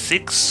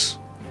 1d6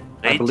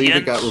 radiant. I believe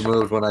it got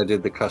removed when I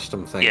did the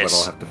custom thing, Yes. but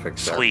I'll have to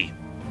fix that. 3.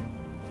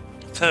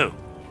 So.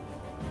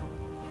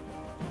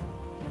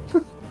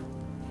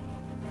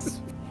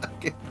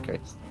 Okay.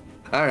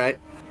 All right.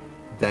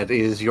 That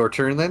is your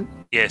turn then?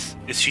 Yes.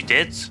 Is she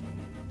dead?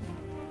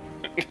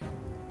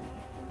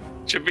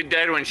 She'll be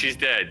dead when she's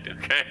dead,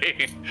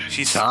 okay?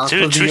 She's Top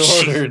still of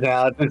the order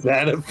now to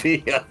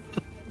Xanathia.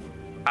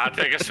 I'll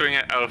take a swing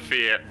at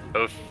Ophelia.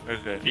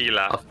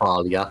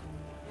 Aphalia.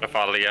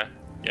 Ophelia.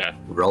 Yeah.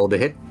 Roll the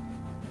hit.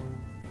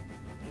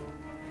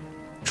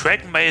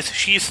 Dragon Mace,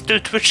 she is still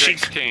twitching.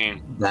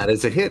 16. That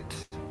is a hit.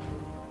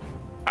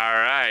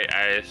 Alright,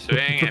 I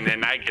swing and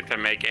then I get to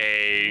make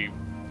a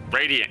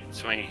radiant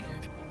swing.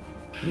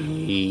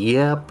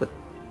 Yep.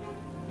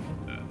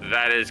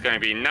 That is going to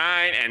be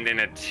 9 and then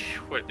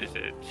what is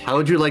it? How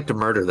would you like to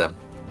murder them?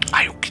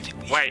 Are you kidding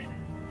me? Wait.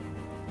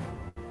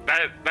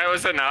 That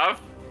was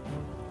enough?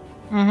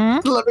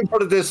 Mm-hmm. Let me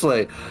put it this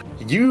way.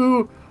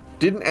 You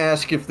didn't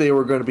ask if they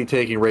were going to be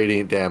taking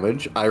radiant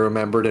damage. I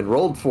remembered and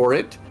rolled for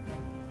it.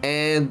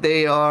 And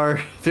they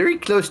are very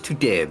close to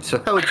dead.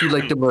 So how would you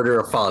like to murder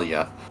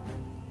Aphalia?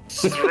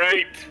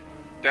 Straight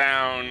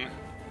down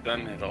the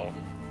middle.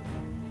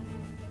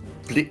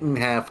 Split in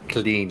half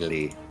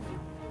cleanly.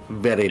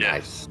 Very Yes.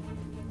 nice.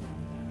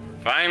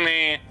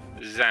 Finally,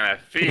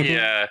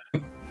 Xanathia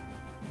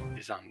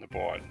is on the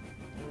board.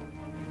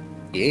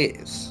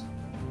 Yes.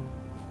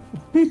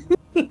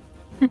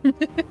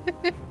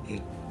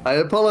 I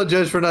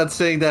apologize for not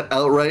saying that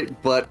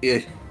outright, but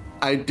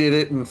I did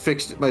it and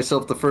fixed it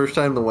myself the first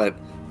time and went,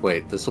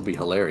 wait, this will be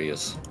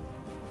hilarious.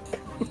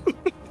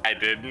 I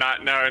did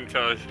not know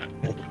until...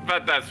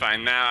 But that's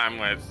fine. Now I'm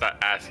going to start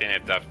asking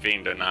if the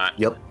fiend or not.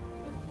 Yep.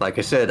 Like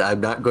I said,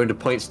 I'm not going to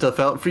point stuff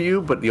out for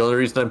you, but the only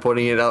reason I'm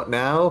pointing it out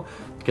now is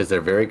because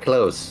they're very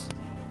close.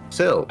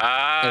 So,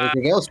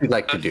 anything else you'd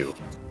like to do?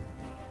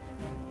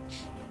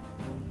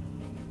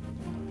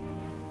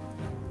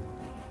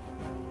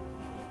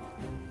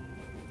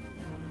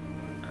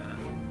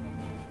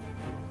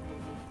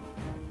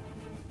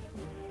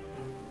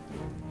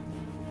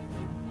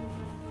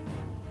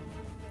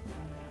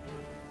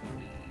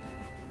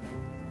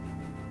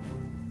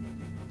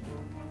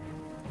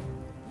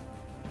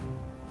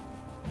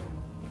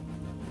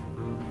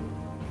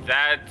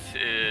 That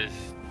is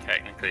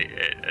technically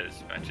it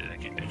as much as I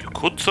can do. You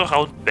could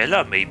surround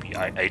Bella, maybe.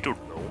 I don't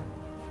know.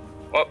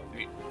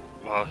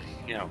 Well,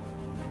 you know.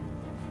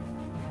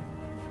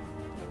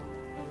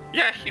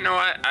 Yeah, you know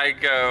what? I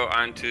go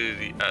onto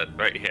the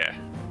right here.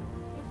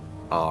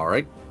 All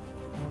right.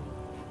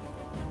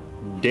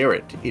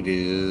 Darrett, it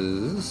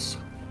is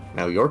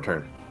now your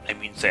turn. I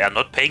mean, they are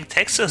not paying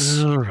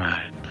taxes. All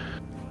right.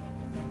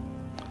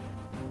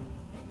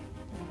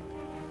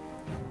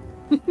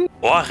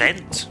 Or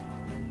rent.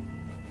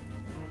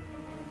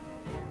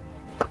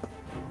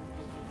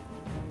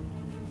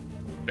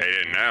 They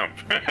didn't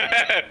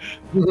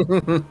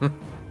know.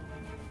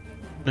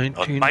 19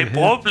 Not my to hit.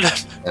 problem.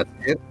 That's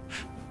it.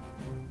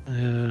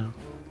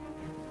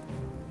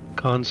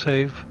 Con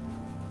save.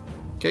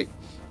 Okay.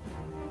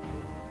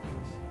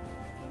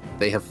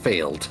 They have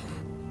failed.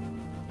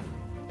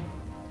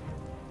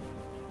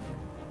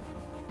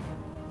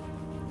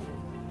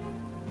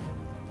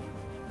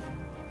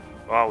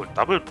 Wow,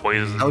 double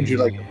poison. How would you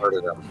like to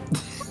murder them?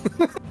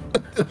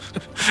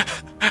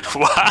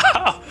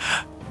 Wow.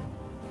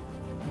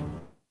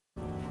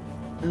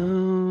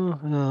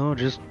 No,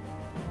 just.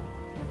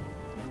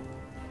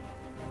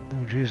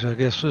 Oh, jeez, I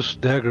guess this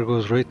dagger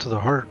goes right to the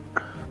heart.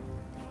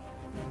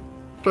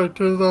 Right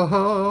to the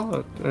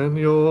heart, and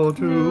you're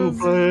to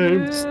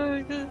blame.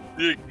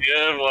 You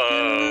give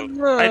up.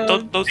 I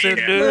don't know the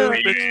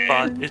lyrics,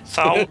 but it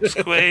sounds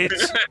great.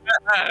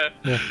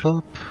 Step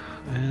up,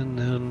 and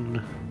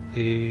then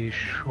the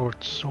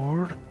short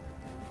sword.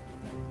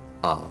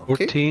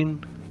 Okay.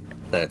 14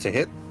 That's a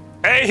hit.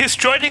 Hey, he's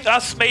joining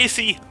us,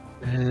 Macy.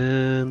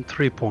 and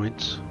 3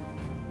 points.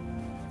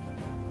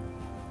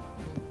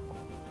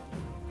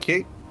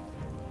 Okay.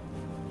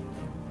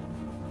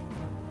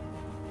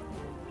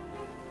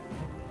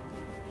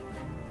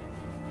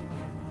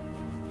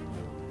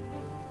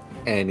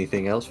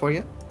 Anything else for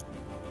you?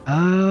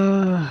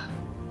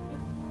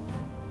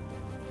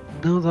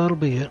 No, that'll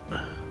be it.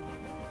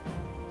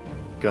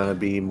 Gonna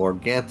be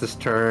Morgantha's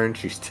turn.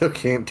 She still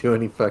can't do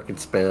any fucking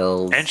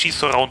spells. And she's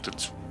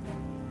surrounded.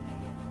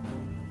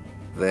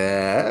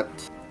 That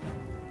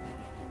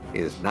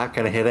is not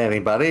gonna hit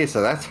anybody,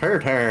 so that's her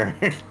turn.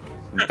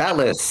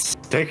 Dallas,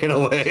 take it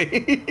away.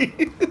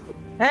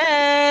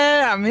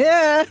 Hey, I'm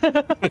here.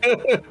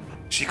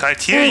 She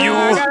can't hear you.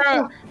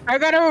 I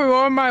gotta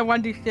roll my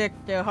 1d6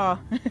 there, huh?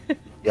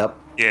 Yep.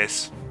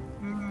 Yes.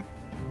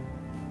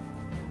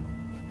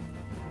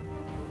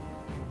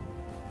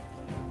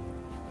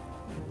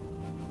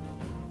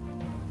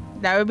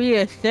 That would be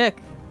a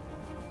 6.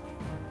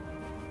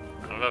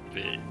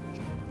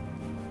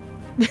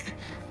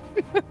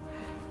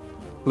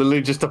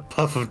 Literally just a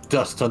puff of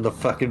dust on the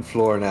fucking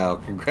floor now.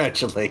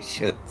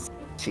 Congratulations.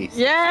 Jeez.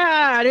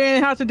 Yeah, I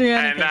didn't have to do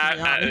anything.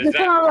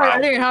 I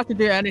didn't have to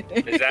do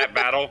anything. Is that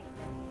battle?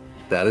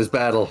 That is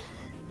battle.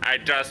 I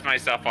dust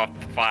myself off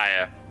the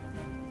fire.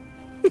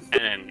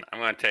 And I'm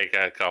going to take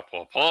a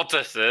couple of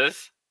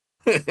poultices.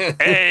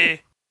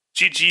 Hey,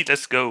 GG,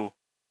 let's go.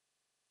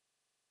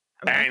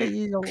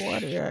 And,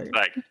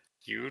 like,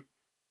 you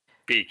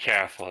be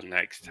careful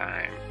next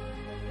time.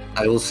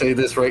 I will say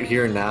this right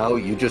here now.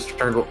 You just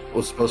turned what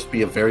was supposed to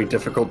be a very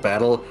difficult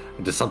battle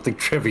into something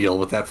trivial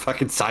with that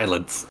fucking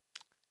silence.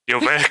 You're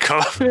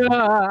welcome.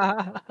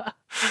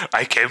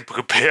 I came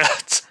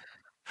prepared.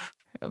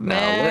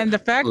 Man, the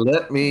fact.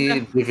 Let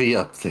me divvy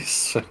up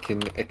this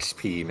fucking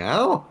XP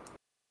now.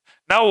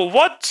 Now,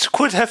 what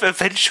could have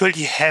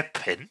eventually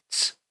happened?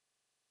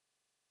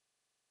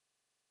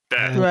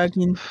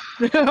 Shrugging.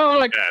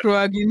 Like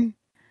shrugging.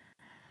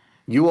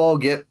 You all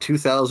get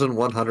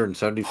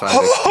 2,175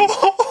 XP.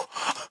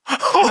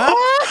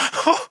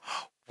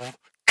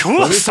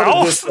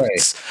 2,000?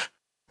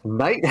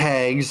 Night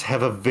hags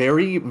have a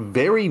very,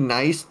 very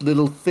nice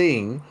little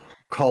thing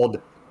called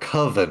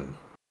Coven.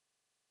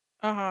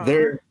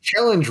 Their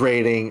challenge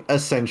rating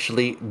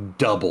essentially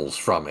doubles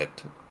from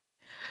it.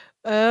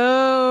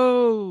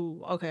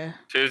 Oh, okay.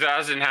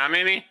 2,000 how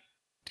many?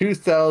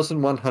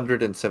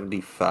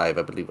 2,175,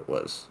 I believe it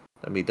was.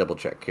 Let me double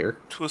check here.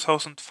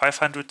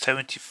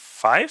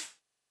 2,575?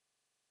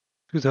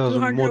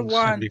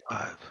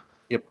 2,175.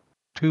 Yep.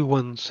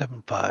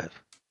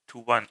 2,175.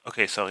 2-1.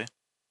 Okay, sorry.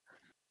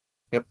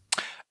 Yep.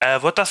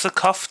 What does the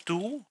cuff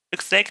do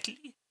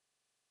exactly?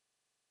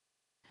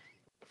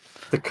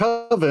 The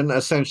Coven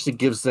essentially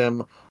gives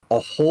them a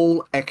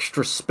whole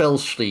extra spell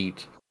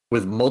sheet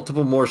with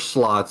multiple more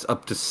slots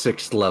up to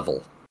 6th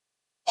level.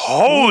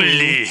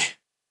 Holy!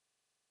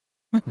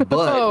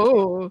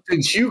 But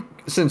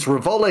since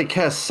Rivale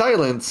cast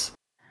Silence,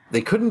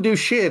 they couldn't do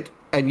shit,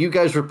 and you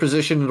guys were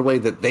positioned in a way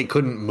that they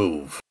couldn't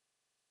move.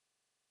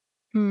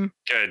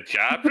 Good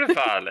job,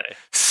 Rivale.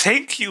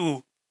 Thank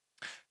you.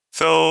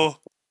 So,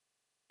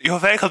 you're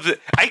welcome.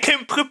 I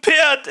came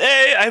prepared.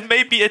 I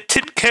may be a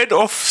tin can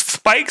of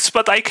spikes,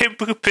 but I came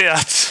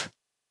prepared.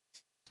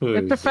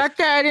 It's the fact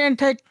that I didn't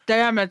take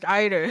damage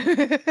either.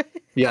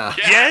 Yeah.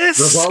 Yes.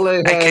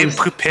 Rivale I came has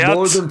prepared.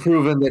 more than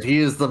proven that he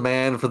is the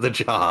man for the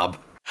job.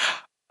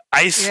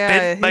 I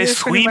spent my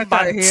 3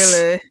 months.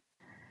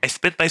 I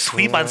spent my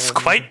 3 months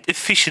quite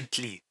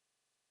efficiently.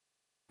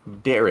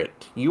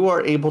 Darrett, you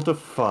are able to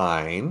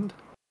find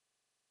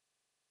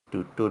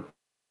 3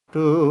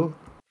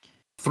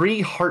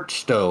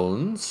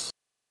 Heartstones.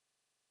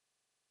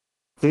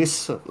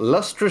 This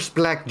lustrous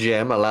black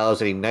gem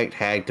allows a night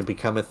hag to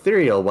become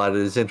ethereal while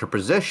it is in her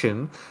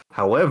possession.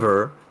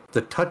 However,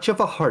 the touch of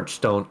a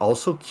Heartstone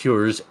also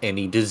cures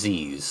any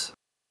disease.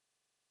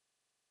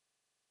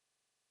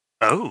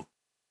 Oh.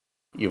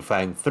 You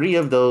find 3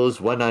 of those,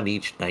 1 on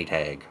each night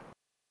hag.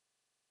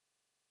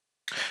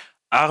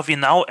 Are we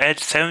now at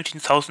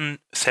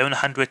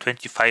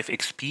 17,725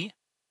 XP?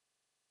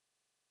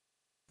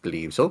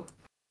 Believe so.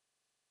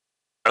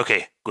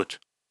 Okay, good.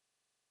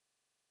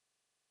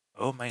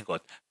 Oh my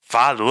god.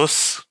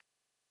 Valus.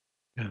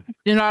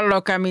 Do not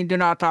look at me. Do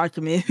not talk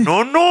to me.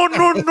 No. No,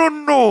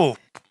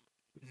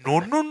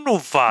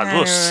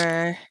 Valus.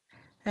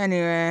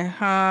 Anyway,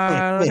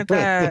 look at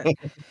that.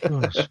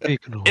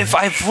 If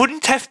I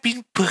wouldn't have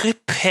been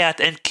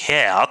prepared and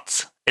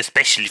cared,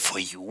 especially for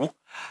you,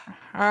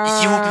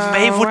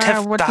 you would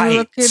have died.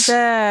 Look at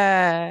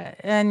that.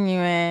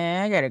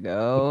 Anyway, I gotta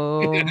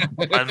go.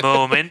 One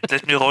moment,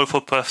 let me roll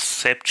for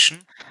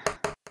perception.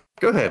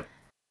 Go ahead.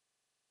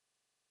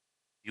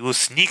 You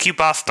sneaky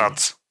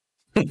bastards.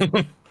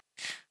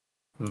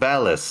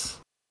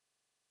 Valis.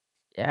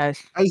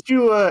 Yes. As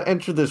you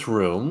enter this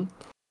room,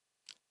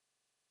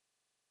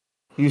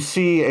 you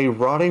see a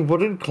rotting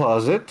wooden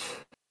closet.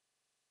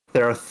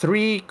 There are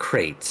 3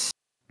 crates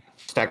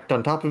stacked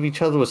on top of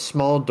each other with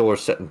small doors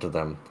set into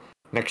them.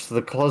 Next to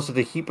the closet,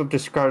 a heap of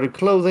discarded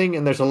clothing,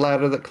 and there's a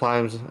ladder that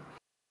climbs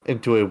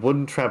into a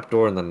wooden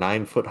trapdoor in the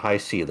 9-foot-high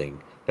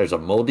ceiling. There's a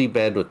moldy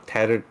bed with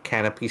tattered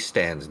canopy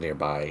stands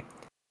nearby.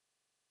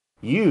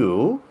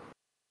 You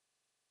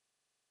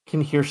can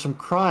hear some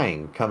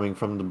crying coming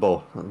from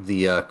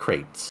the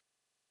crates.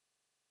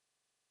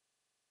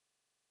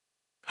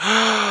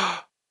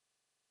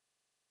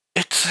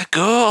 It's a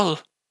girl.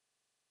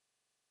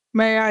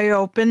 May I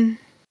open?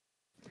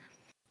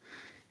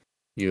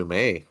 You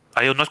may.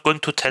 Are you not going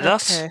to tell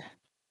us? Okay.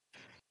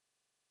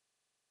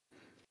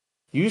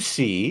 You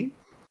see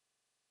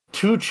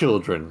 2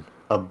 children,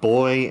 a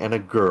boy and a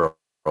girl,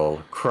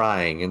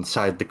 crying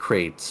inside the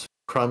crates.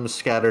 Crumbs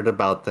scattered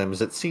about them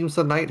as it seems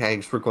the night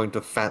hags were going to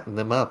fatten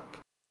them up.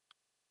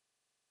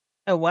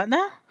 A what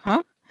now?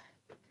 Huh?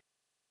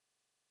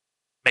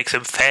 Make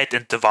them fat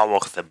and devour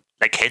them,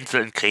 like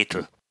Hansel and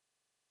Gretel.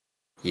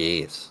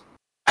 Yes.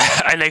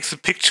 I like the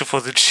picture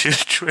for the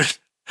children.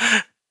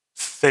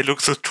 They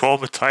look so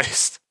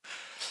traumatized.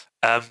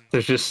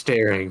 They're just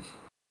staring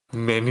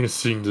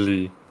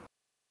menacingly.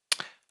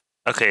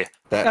 Okay.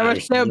 I'm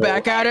gonna step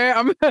back at it.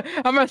 I'm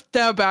gonna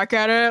step back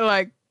at it.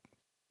 Like,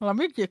 let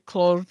me get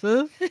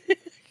closer.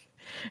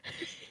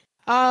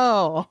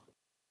 Oh.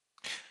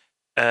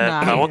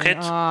 Power Okay.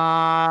 Kit?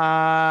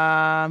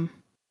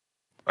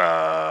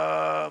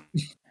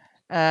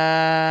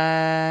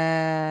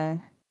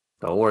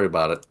 Don't worry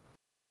about it.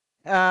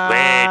 Wait,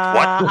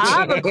 what? I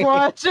have a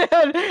question.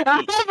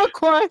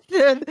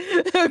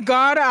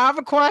 God, I have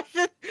a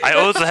question. I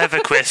also have a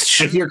If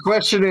question. your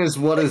question is,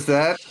 what is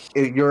that?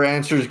 Your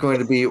answer is going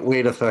to be,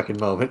 wait a fucking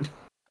moment.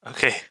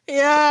 Okay.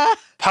 Yeah.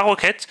 Power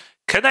Cat,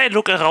 can I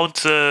look around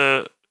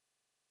the...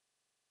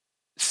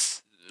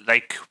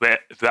 like, where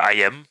I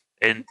am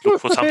and look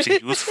for something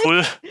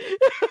useful?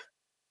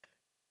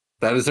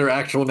 That is their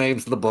actual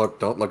names in the book.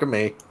 Don't look at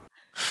me.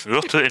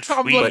 Myrtle and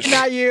I'm looking Freak.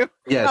 at you.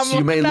 Yes, I'm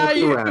you may looking look at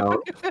you.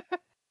 around.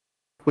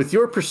 With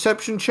your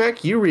perception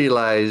check, you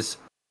realize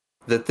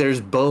that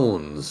there's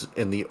bones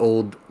in the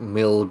old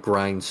mill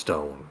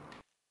grindstone.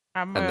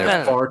 And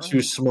they're far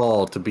too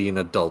small to be an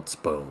adult's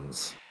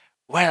bones.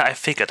 Well, I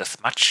figured as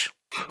much.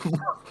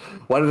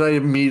 Why did I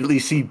immediately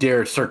see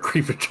Derek start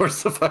creeping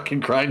towards the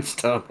fucking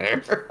grindstone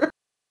there?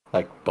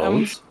 Like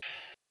bones?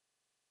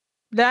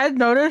 Did I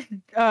notice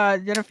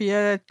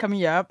Jennifer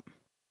coming up?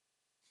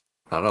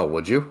 I don't know,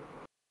 would you?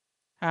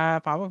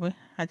 Probably.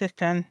 I just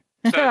turned.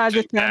 So I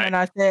just turned and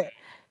I said.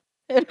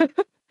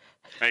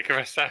 Make a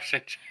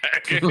perception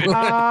check.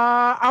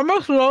 I'm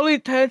gonna slowly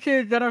touch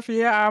it,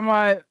 Jennifer. I'm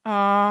like,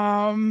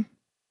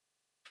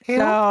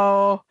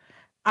 so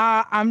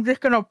I'm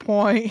just gonna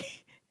point.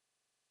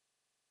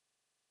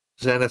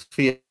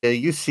 Xenophia,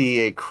 you see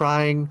a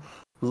crying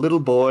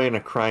little boy and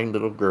a crying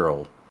little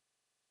girl.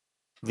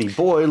 The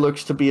boy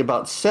looks to be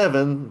about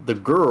 7, the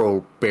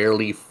girl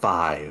barely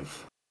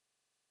 5.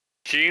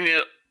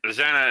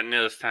 Zana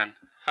kneels down.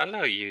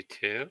 Hello, you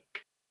two.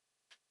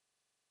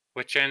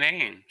 What's your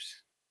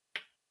names?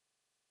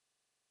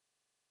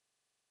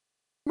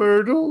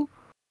 Myrtle?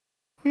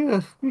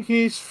 Yeah,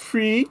 he's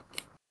Freak.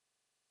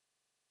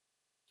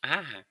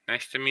 Ah,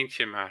 nice to meet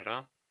you,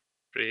 Myrtle.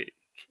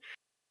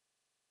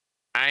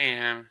 I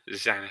am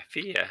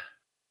Xanathia.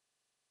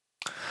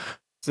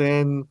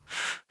 Zen.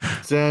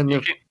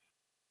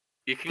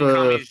 You can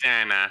call me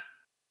Xana.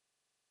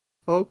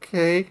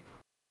 Okay.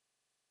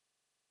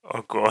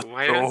 Oh god,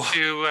 Why no. don't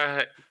you,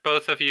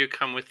 both of you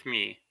come with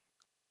me?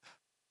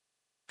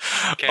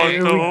 Okay.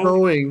 Where are we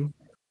going?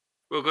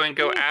 We're going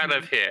to go out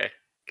of here.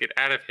 Get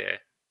out of here.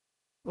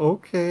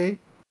 Okay.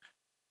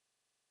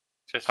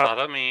 Just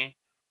follow me.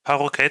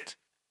 Paroquet,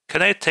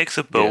 can I take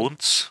the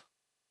bones?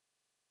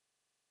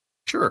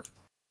 Sure.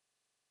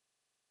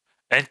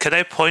 And can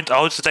I point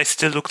out that I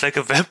still look like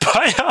a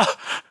vampire?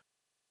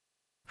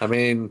 I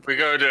mean, we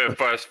go to the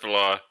first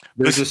floor.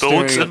 With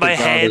bones in my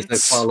hands.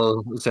 As they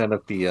follow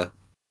Xenophia.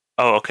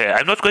 Oh, okay.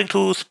 I'm not going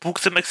to spook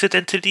them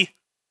accidentally.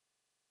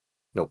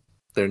 Nope.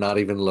 They're not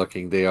even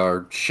looking. They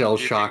are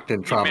shell-shocked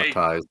and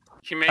traumatized.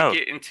 You may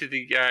get into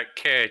the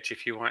carriage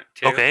if you want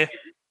to. Okay.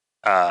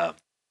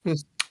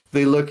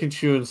 They look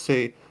at you and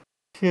say,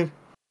 we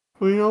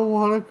don't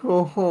want to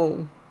go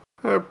home.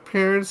 Our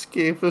parents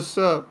gave us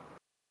up.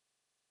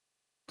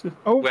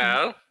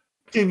 Well?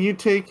 Can you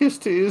take us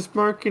to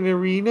Ismark and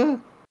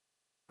Arena?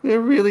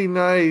 They're really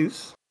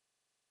nice.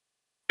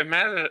 We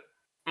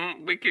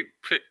could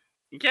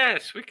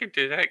yes, we could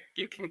do that.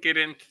 You can get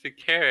into the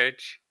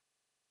carriage.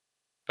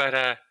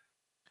 But,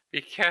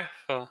 be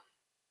careful.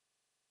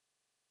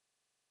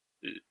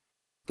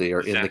 They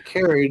are in the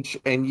carriage,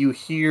 and you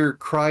hear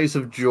cries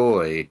of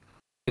joy,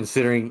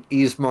 considering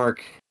Ismark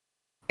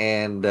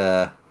and,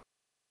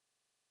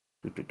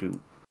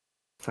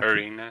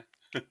 Arena.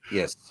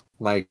 Yes,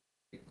 my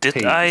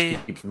page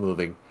keeps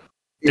moving.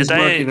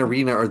 Ismark and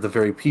Arena are the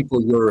very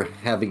people you're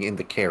having in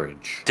the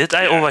carriage. Did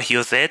I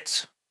overhear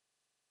that?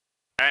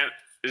 And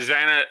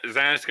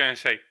Xana's going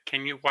to say,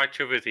 can you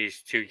watch over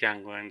these 2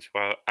 young ones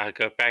while I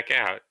go back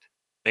out?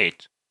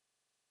 Wait.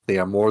 They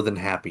are more than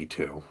happy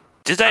to.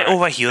 Did I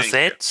overhear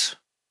that?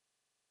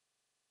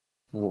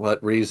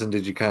 What reason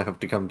did you kind of have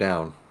to come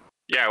down?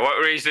 Yeah,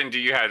 what reason do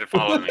you have to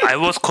follow me? I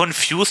was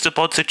confused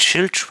about the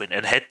children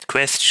and had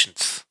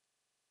questions.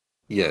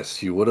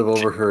 Yes, you would have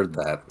overheard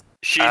that.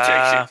 She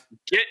takes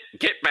it.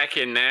 Get back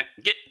in there.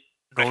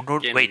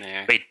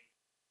 Wait.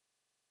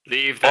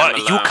 Leave them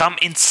alone. You come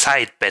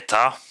inside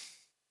better.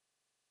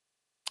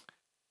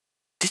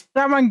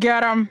 Someone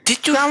get him.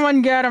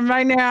 Someone get him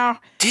right now.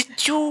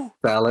 Did you?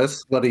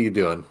 Phallus, what are you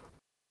doing?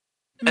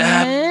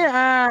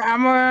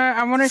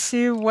 I want to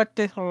see what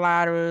this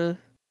ladder is.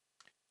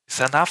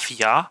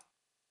 Sanafia,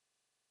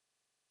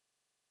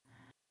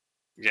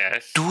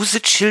 Yes. do the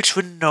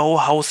children know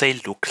how they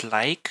look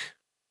like?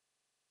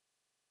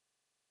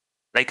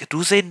 Like,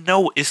 do they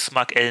know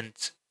Ismak and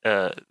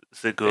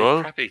the girl?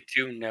 They probably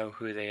do know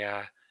who they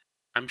are.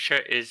 I'm sure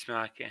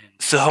Ismak and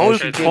The whole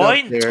As you get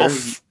point up there,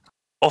 of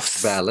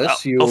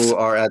Valis, you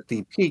are at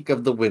the peak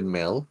of the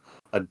windmill,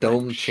 a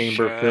dome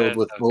chamber sure filled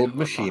with they'll old go along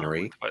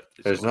machinery. with what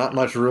is There's going not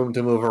much on. room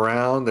to move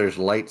around. There's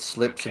light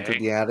slips into Okay.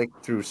 the attic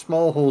through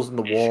small holes in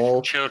the These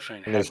wall,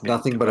 children and there's have been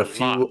nothing but a through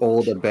few lot.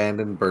 old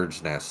abandoned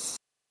birds' nests.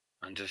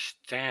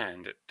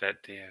 Understand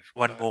that they have.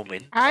 One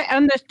moment. I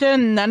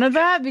understand none of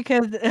that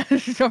because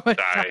so much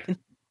Sorry. happened.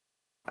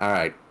 All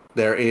right,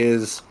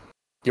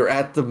 you're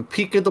at the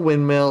peak of the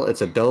windmill.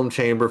 It's a dome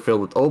chamber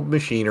filled with old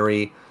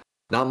machinery.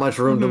 Not much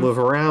room to move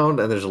around,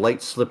 and there's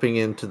light slipping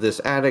into this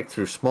attic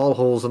through small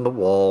holes in the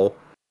wall.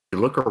 You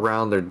look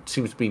around, there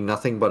seems to be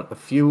nothing but a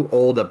few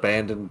old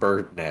abandoned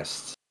bird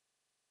nests.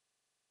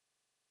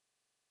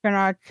 Can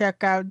I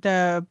check out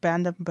the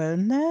abandoned bird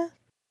nest?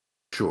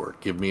 Sure,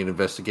 give me an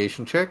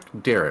investigation check.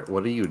 Darrett,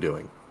 what are you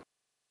doing?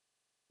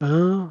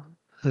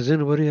 Has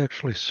anybody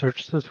actually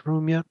searched this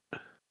room yet?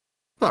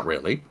 Not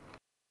really.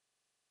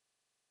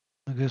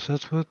 I guess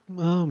that's what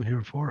I'm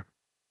here for.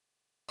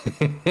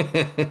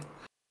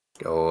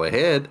 Go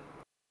ahead.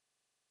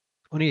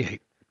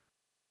 28.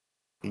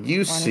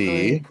 You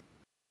see,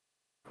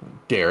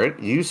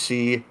 Darrett, you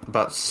see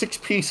about 6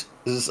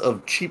 pieces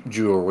of cheap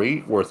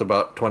jewelry worth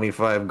about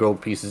 25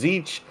 gold pieces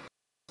each,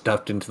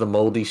 stuffed into the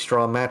moldy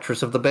straw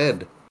mattress of the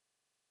bed.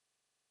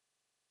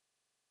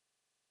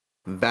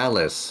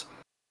 Valis,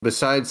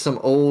 besides some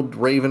old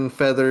raven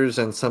feathers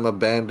and some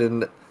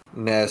abandoned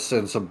nests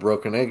and some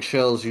broken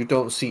eggshells, you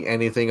don't see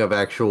anything of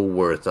actual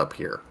worth up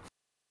here.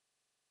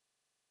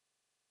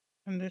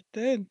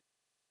 Understood.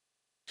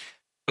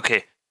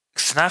 Okay,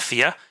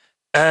 Xnafia,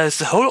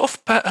 the whole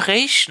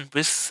operation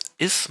with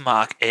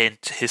Ismark and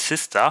his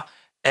sister,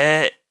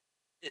 the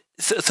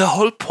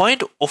whole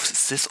point of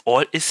this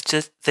all is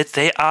just that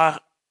they are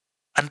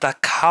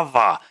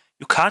undercover.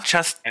 You can't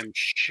just I'm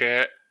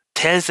sure.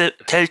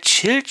 tell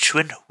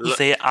children who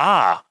they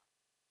are.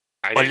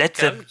 Or let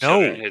them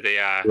know who they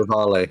are.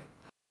 Rivale.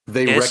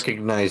 They Yes.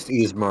 recognized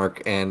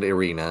Ismark and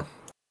Irina.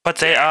 But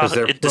they are Because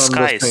they're in from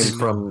disguise. the same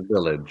from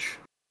village.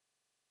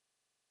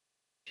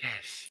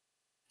 Yes.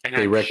 And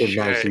They I'm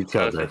recognize sure each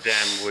both other. of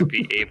them would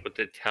be able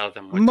to tell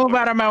them what's Move going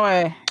out of my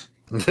way.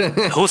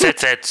 Who said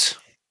that?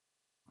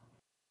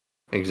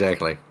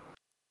 Exactly.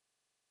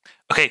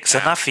 Okay,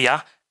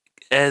 Xanafia,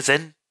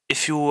 then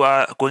if you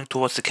are going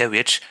towards the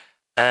carriage,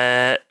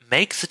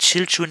 make the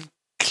children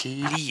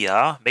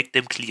clear, make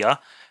them clear,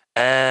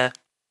 that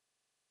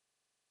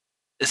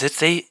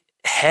they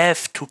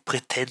have to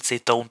pretend they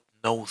don't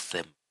know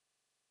them.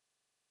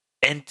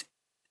 And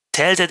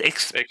tell that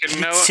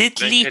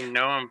explicitly,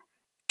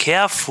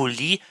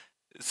 carefully,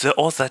 the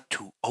other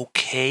two,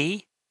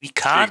 okay? We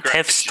can't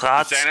have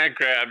Strahd.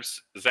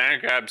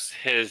 Xana grabs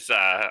his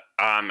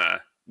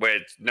armor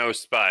with no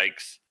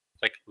spikes.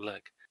 Like,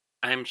 look,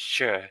 I'm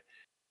sure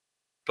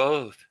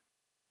both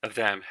of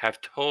them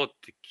have told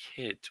the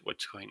kids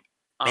what's going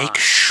on. Make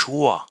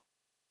sure.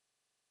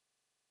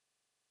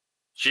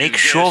 She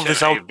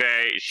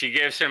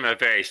gives him a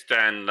very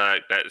stern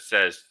look that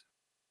says,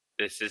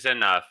 "This is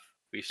enough.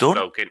 We've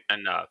spoken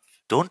enough."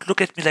 Don't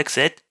look at me like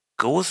that.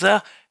 Go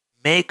there.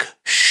 Make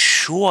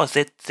sure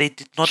that they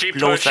did not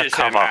blow the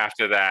cover.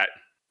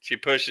 She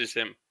pushes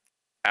him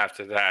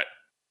after that,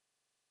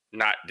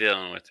 not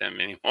dealing with him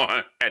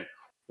anymore, and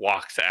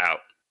walks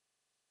out.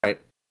 Right.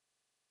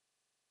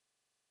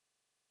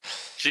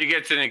 She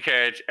gets in the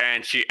carriage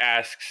and she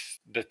asks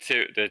the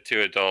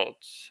two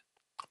adults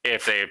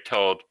if they have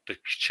told the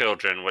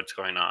children what's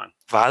going on.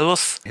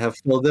 Valus have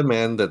filled them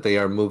in that they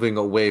are moving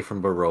away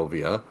from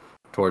Barovia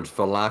towards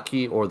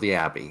Valaki or the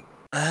Abbey.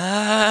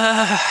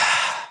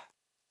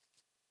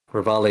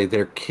 Rivale,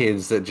 they're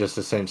kids that just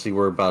essentially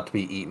were about to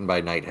be eaten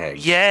by night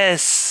hags.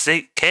 Yes,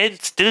 they can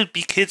still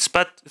be kids,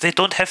 but they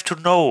don't have to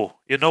know.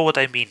 You know what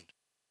I mean.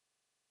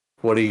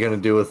 What are you going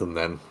to do with them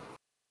then?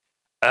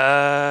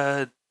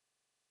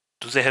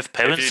 Do they have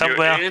parents if you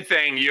somewhere? do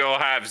anything, you'll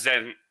have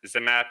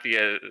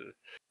Xanafia's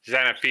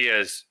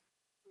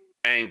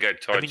anger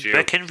towards you.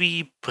 Where can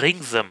we bring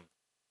them?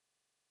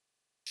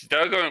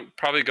 They'll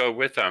probably go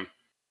with them.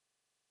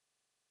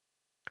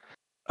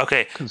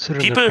 Okay,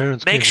 people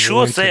make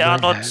sure they are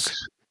not...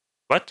 Hags.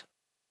 What?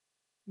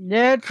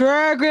 Yeah,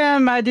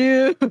 program, my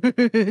dude.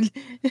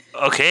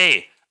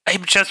 Okay,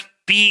 I'm just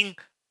being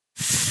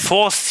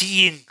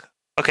foreseeing.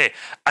 Okay,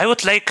 I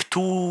would like to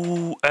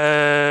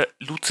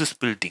loot this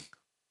building.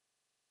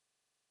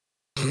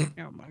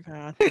 Oh my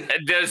god.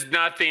 There's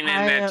nothing in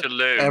there to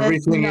loot.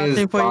 Everything is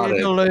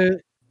spotted.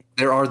 Loot.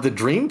 There are the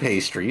dream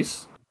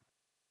pastries.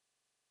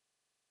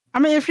 I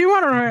mean, if you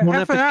want to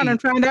F around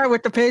and find out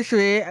with the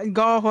pastry,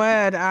 go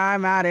ahead.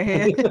 I'm out of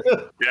here.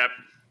 Yep.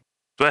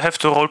 Do I have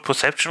to roll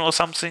perception or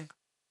something?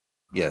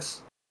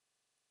 Yes.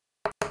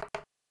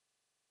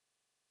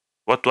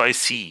 What do I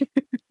see?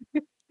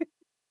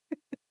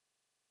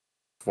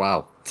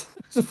 Wow.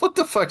 What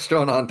the fuck's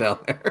going on down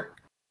there?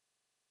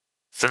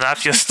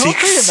 Zanavia Don't worry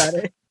sticks.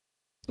 about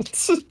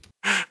it.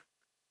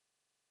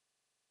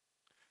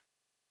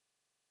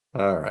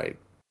 All right.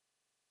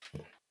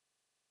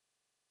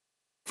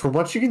 From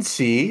what you can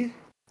see,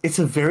 it's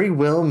a very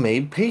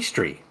well-made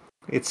pastry.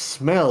 It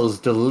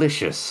smells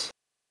delicious.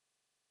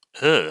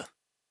 Ugh.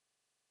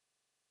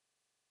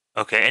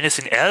 Okay,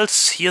 anything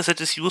else here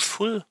that is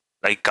useful?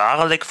 Like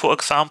garlic, for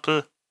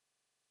example?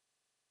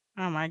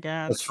 Oh my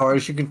god. As far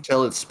as you can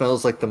tell, it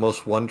smells like the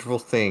most wonderful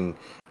thing,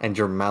 and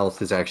your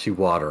mouth is actually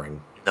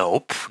watering.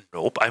 Nope,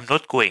 I'm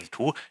not going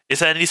to.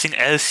 Is there anything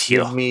else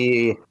here?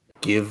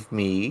 Give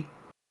me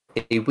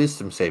a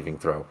wisdom saving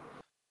throw.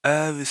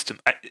 Wisdom.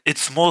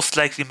 It's most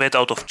likely made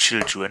out of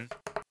children.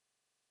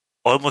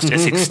 Almost a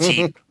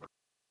 16.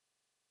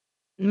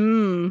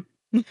 10.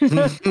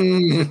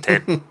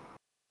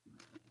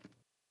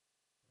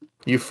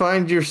 You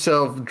find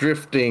yourself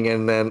drifting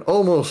and then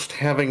almost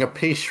having a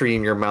pastry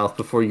in your mouth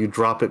before you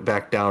drop it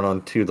back down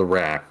onto the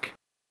rack.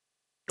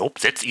 Nope,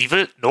 that's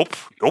evil. Nope.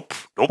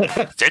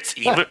 That's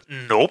evil.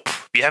 Nope.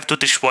 We have to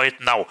destroy it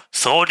now.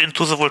 Throw it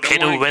into the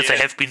volcano where they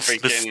have been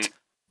smitten.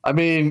 I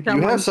mean, you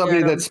have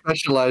somebody that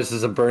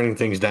specializes in burning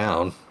things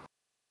down.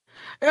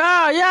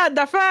 Oh, yeah,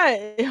 that's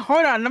right.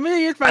 Hold on, let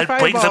me use my I'll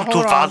bring them to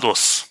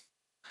Vados.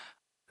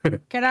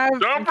 Can I?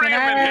 Don't bring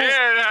him in here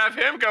and have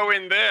him go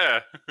in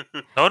there.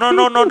 No. I'll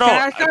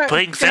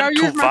bring them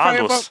to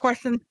Vados.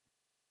 Question.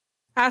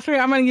 Actually,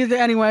 I'm gonna use it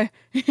anyway.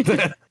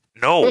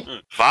 No,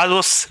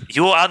 Vados,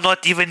 you are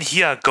not even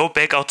here. Go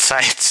back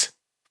outside.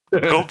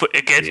 Go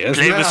again, Yes,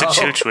 play with the no.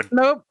 children.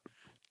 Nope.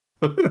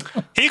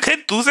 He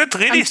can do that,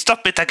 really?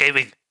 Stop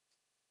metagaming.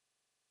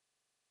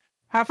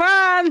 Have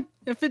fun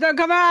if you don't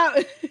come out.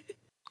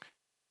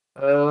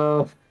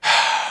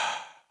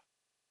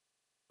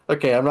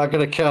 Okay, I'm not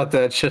going to count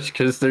that just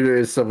because there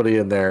is somebody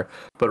in there.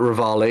 But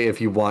Rivale, if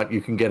you want, you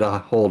can get a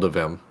hold of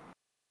him.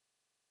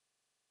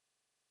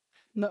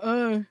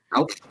 No.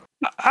 Ouch.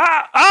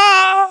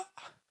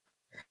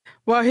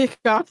 Well, he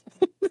got.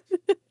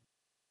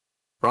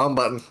 Wrong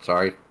button.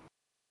 Sorry.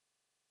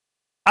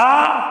 All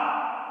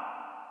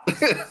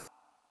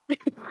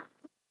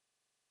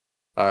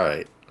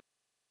right.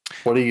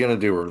 What are you going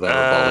to do with that,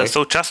 Rivale?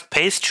 So just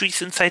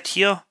pastries inside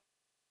here?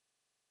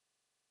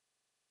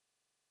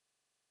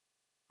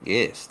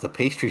 Yes, the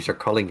pastries are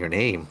calling your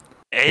name.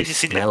 They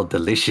Anything? smell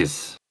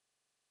delicious.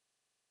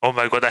 Oh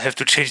my god, I have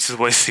to change the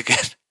voice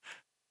again.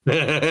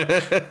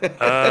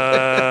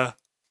 The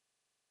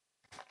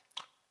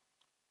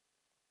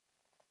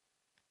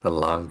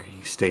longer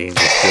you stay in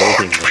this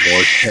building, the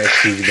more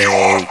pets you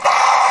know.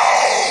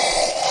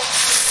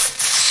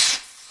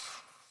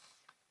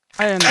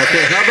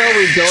 Okay, how about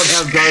we don't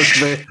have Darth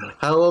Vader?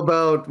 How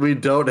about we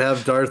don't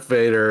have Darth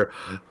Vader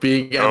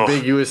being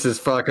ambiguous as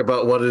fuck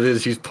about what it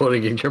is he's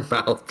putting in your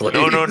mouth, please?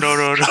 No.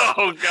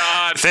 Oh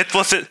god. That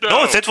was it.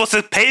 No, that was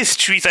the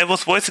pastries. I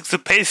was voicing the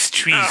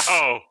pastries.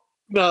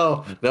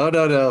 No. What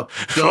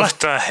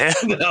the hell?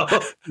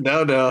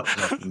 No.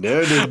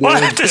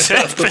 What is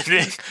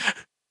happening?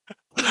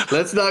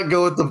 Let's not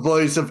go with the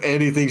voice of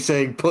anything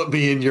saying, put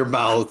me in your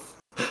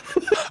mouth.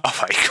 Oh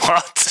my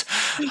god.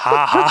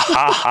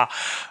 Ha.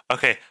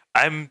 Okay,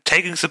 I'm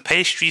taking the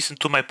pastries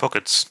into my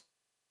pockets.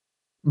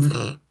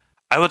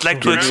 I would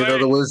like to... Give me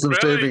another wisdom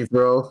saving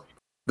throw.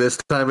 This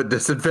time at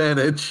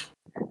disadvantage.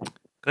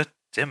 God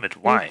damn it,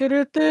 why?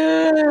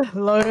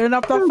 Loading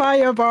up the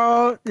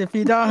firebolt. If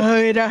you don't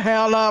hurry the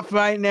hell up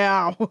right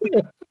now.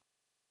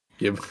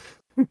 You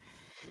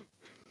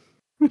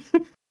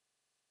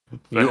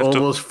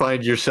almost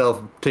find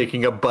yourself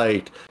taking a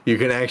bite. You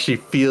can actually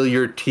feel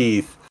your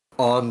teeth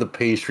on the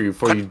pastry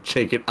before you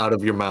take it out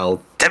of your mouth.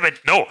 Damn it,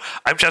 no!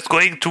 I'm just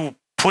going to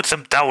put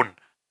them down,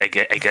 I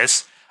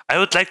guess. I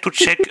would like to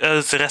check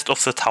the rest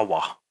of the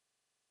tower.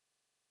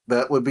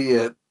 That would be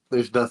it.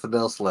 There's nothing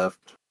else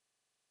left.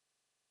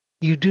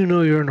 You do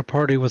know you're in a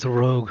party with a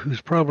rogue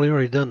who's probably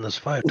already done this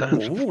 5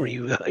 times before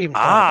you even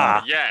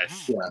thought about it.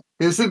 Yes. Yeah.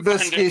 His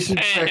investigation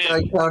check,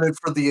 I counted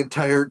for the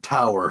entire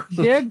tower.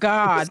 Dear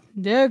God.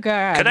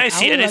 Can I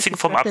see anything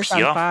from up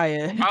here? Oh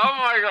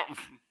my god.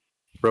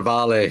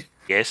 Rivale,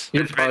 Yes.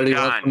 your party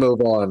wants to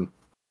move on.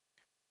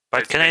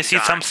 But can I see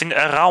something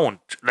around,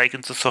 like in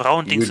the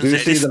surroundings? You do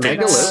see the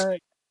distance? megalith.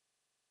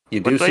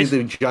 You do see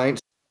the giant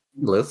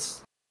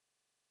liths.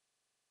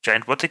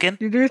 Giant what again?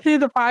 You do see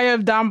the fire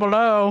down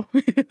below.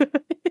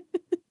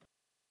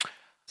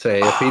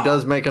 Say, if he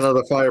does make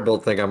another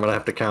firebolt thing, I'm going to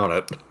have to count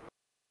it.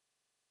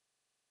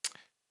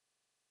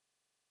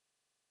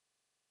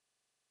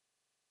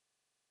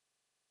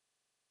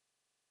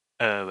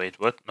 Wait,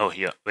 what? No,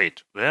 here.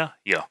 Wait, where?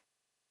 Here.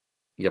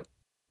 Yep.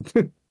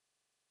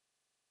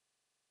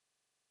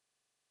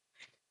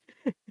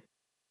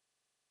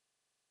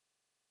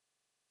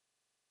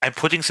 I'm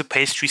putting the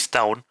pastries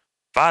down.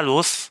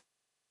 Valos.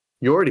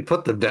 You already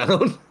put them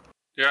down?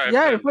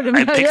 Yeah, put them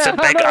I down. picked them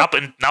back up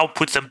and now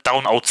put them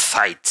down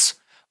outside.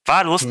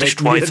 Valos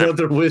destroys them.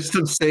 Another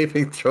wisdom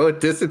saving throw at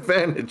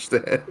disadvantage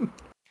then.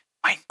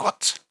 Mein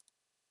Gott.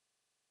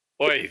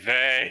 Oy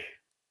vey.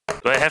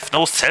 Do I have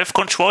no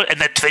self-control?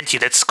 And at 20,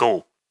 let's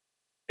go.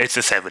 It's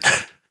a 7.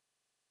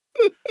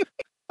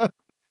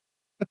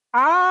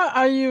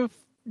 Are you...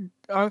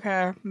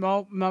 Okay,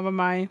 well, never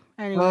mind.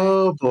 Anyway.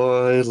 Oh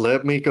boy,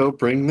 let me go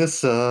bring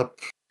this up.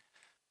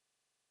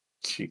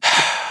 Jeez.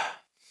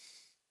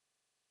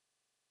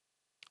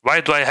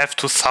 Why do I have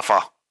to suffer?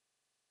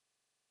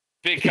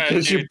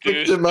 Because you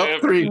picked him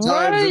up 3 times.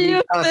 What do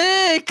you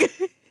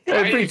think?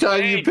 Every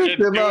time you picked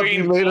him up,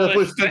 you made up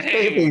with the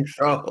saving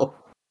throw.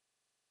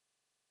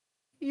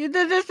 You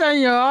did this on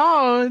your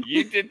own.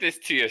 You did this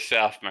to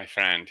yourself, my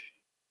friend.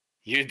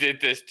 You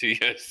did this to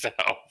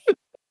yourself.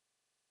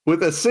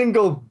 With a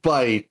single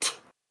bite,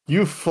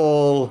 you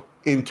fall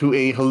into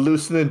a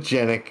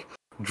hallucinogenic,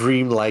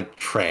 dreamlike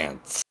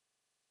trance.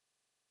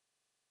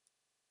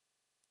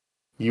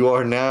 You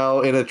are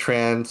now in a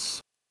trance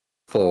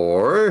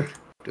for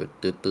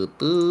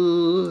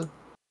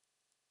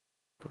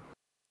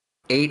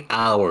 8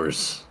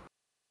 hours.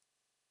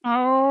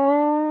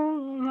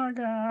 Oh my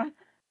god.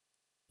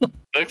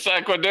 Looks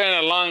like we're doing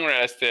a long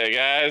rest here,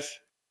 guys.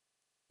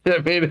 I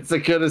mean, it's a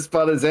good as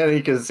spot as any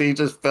because he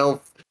just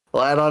fell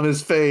flat on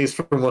his face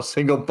from a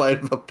single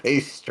bite of a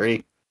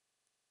pastry.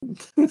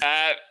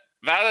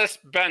 Valis,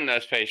 bend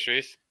those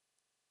pastries.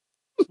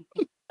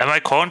 Am I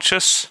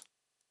conscious?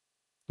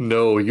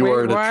 No, you Wait,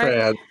 are in a what?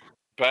 trance.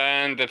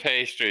 Burn the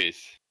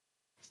pastries.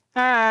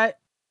 Alright.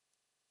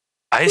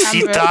 I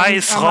see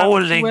dice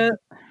rolling.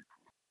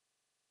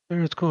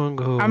 There's going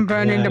to go. I'm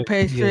burning the Jack,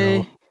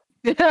 pastry.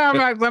 I'm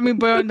like, let me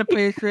burn the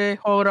pastry.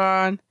 Hold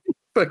on.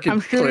 Fucking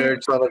I'm sure-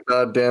 cleric's on a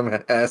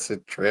goddamn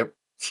acid trip.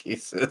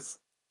 Jesus.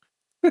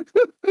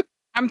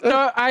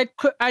 I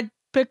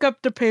pick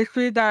up the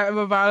pastry that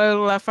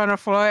Rivale left on the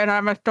floor and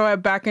I'm gonna throw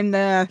it back in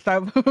there.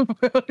 So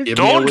Give me a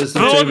Don't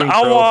wisdom burn saving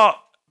throw. our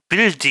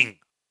building.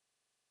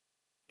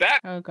 That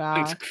oh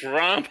thing's god.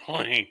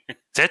 crumbling.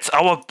 That's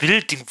our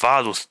building,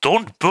 Valus.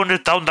 Don't burn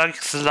it down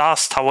like the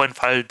last tower in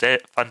Van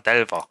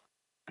Delver.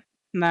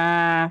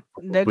 Nah,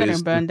 they're gonna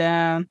Wisdom. burn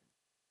down.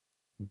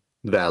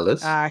 Valis.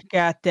 Ah,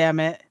 god damn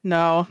it.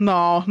 No, please,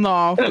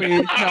 no.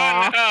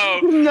 Oh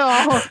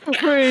No,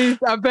 please,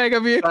 I beg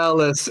of you.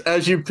 Alice,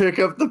 as you pick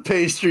up the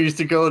pastries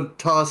to go and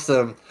toss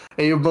them,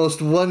 a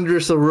most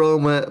wondrous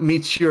aroma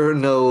meets your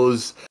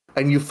nose,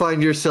 and you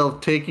find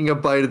yourself taking a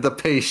bite of the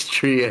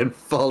pastry and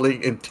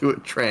falling into a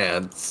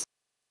trance.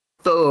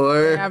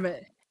 Thor, Damn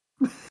it.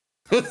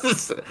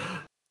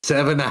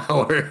 7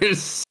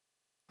 hours.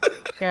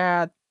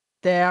 God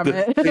damn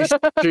The it.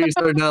 pastries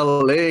are now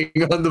laying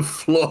on the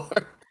floor.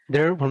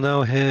 Derek will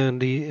now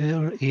hand the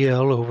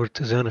EL over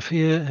to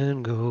Xenophia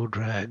and go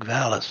drag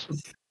Valis.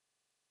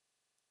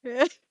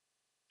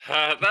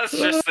 let's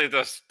just leave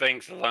those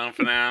things alone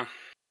for now.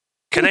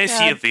 Can I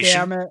see a God damn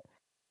vision? it.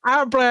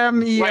 I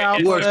blame you Wait, out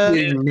is You for are this.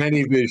 seeing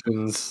many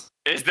visions.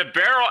 Is the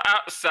barrel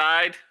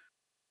outside?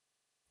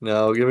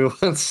 No, give me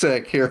 1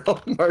 sec here.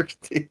 I'll mark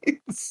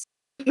these.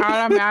 All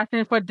I'm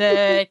asking for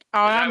Dick.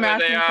 All Is that I'm where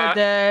they asking are? for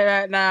Dick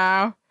right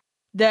now.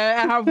 Dick,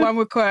 I have one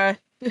request.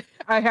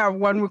 I have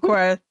one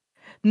request.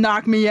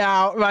 Knock me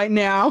out right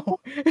now.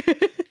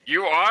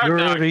 You are You're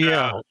knocked already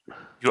out. out.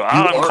 You are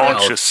out.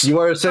 unconscious. You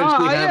are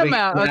essentially I having am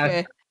out.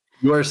 Okay.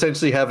 You are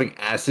essentially having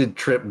acid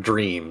trip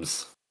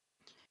dreams.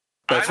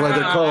 That's I'm why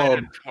they're gonna called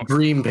light a tor-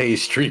 dream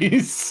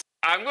pastries.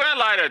 I'm gonna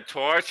light a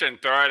torch and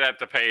throw it at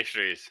the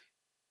pastries.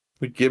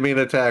 Give me an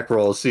attack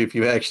roll, see if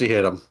you actually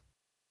hit them.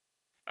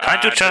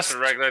 Can't you Just just a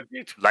regular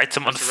D20. light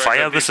them on Just a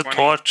regular fire with a D20.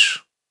 torch?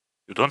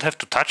 You don't have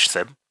to touch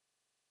them.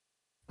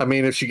 I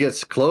mean, if she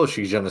gets close,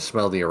 she's gonna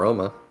smell the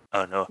aroma.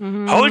 Oh no.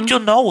 Mhm. Hold your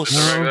nose.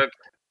 Just a regular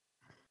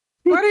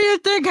What do you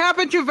think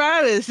happened to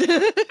Valis?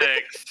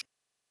 6.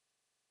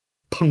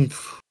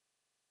 Poof.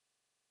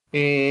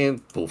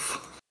 And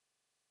poof.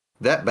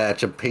 That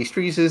batch of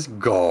pastries is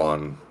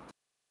gone.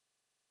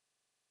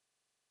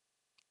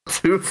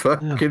 2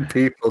 fucking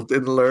people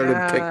didn't learn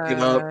and picked it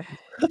up.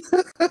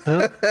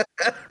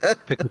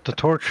 Pick up the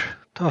torch,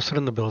 toss it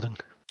in the building.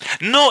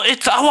 No,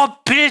 it's our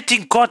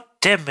building. God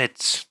damn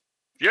it.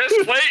 You're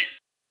asleep.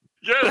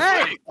 You're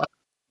Hey. asleep.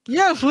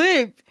 You're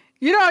asleep.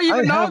 You don't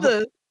even know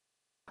this.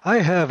 I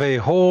have a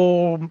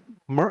whole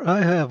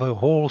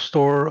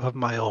store of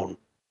my own.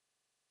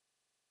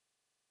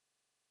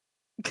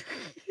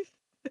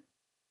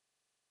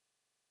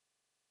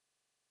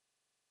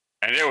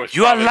 And it was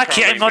You are probably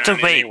lucky I'm crumbling not down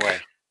awake. Anyway.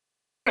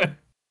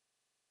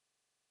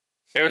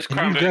 It was And you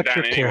crumbling got down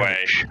your anyway.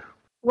 carriage.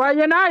 Well,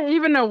 you're not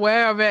even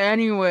aware of it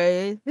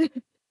anyway.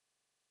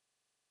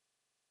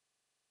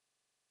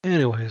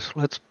 Anyways,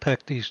 let's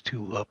pack these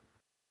 2 up.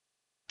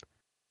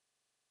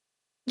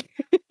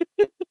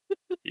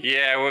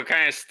 Yeah, we're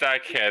kind of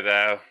stuck here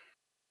though.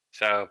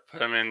 So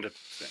put him in the.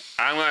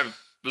 I'm gonna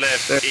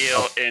lift There-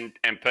 Eel in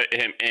and put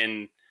him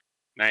in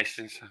nice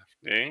and soft.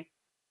 See?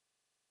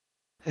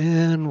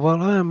 And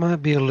while I might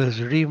be a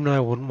lizard, even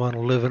I wouldn't want to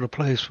live in a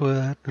place where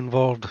that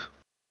involved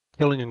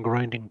killing and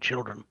grinding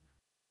children.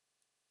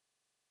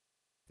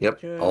 Yep,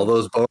 True. all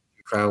those bones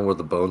you found were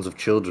the bones of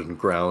children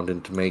ground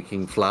into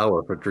making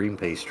flour for dream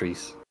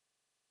pastries.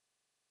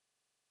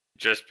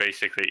 Just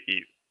basically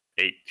eat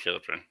 8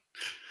 children.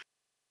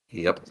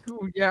 Yep.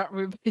 Oh, yeah,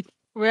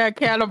 we're a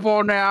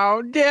cannibal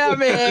now.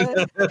 Damn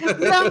it!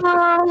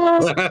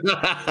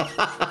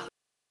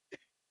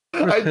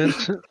 No.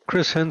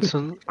 Chris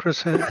Henson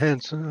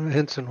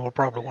will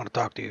probably want to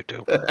talk to you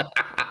too. So,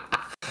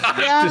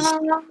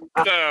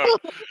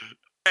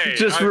 hey,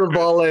 Just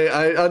Rivale,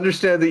 I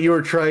understand that you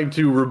were trying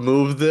to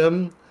remove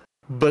them,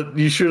 but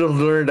you should have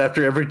learned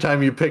after every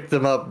time you picked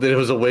them up that it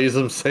was a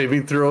wisdom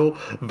saving throw.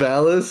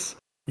 Valis,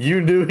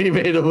 you knew he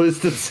made a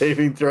wisdom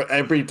saving throw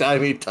every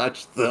time he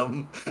touched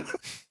them.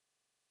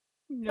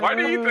 Why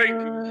do you think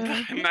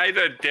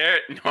neither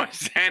Derek nor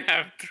Zan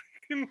have...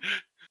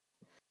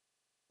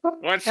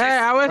 Hey,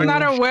 I was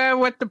not aware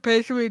what the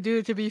pastry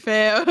do, to be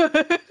fair.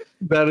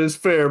 That is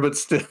fair, but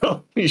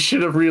still, you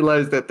should have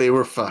realized that they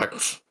were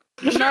fucked.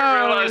 You should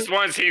have realized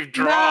once he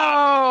dropped.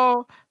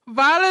 No!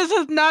 Violence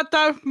is not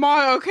that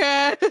smart,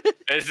 okay?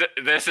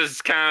 This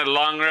is kind of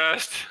long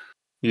rest?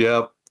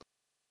 Yep.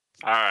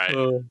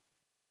 Alright.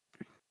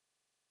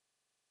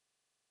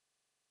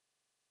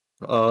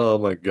 Oh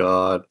my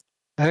god.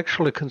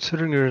 Actually,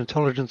 considering your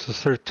intelligence is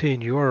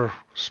 13, you are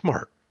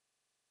smart.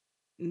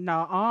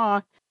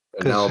 Nuh-uh.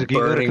 Now you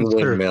burning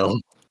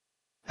windmill.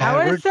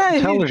 I would say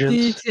intelligence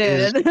he's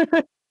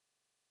decent.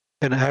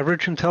 An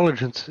average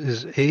intelligence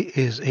is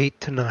 8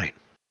 to 9.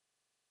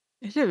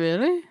 Is it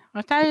really?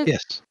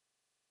 Yes.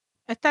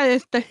 I thought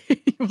it's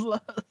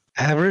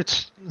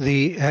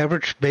The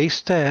average base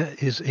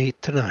stat is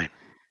 8 to 9.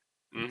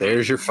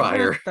 There's your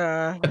fire.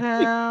 What the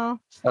hell?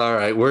 All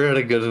right, we're at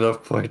a good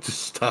enough point to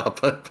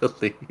stop, I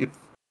believe.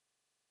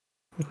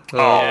 We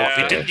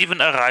didn't even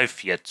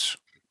arrive yet.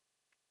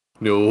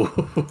 No.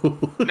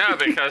 No,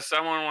 because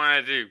someone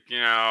wanted to,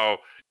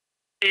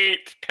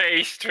 eat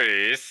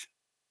pastries.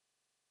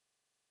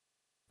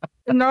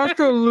 And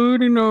also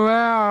looting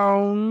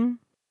around.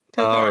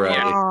 All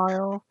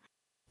right.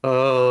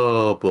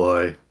 Oh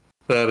boy,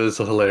 that is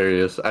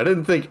hilarious. I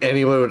didn't think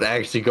anyone would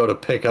actually go to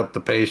pick up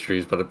the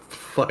pastries, but it's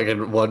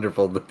fucking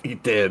wonderful that he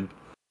did.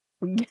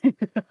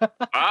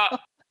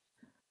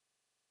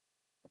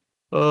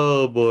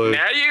 Oh boy.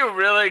 Now you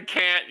really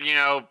can't,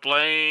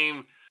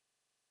 blame.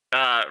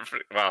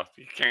 Well,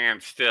 you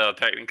can still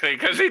technically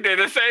because he did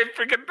the same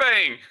freaking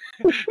thing.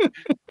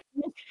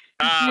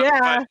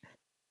 Yeah.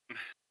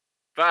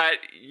 But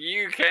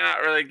you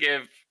cannot really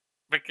give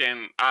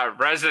freaking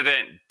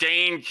resident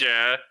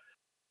danger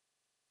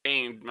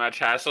ain't much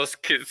hassle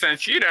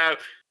since you're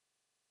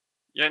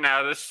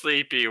the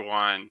sleepy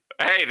one.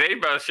 Hey, they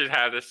both should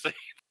have the sleep.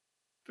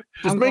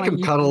 Just make them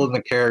cuddle in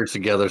the carriage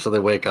together so they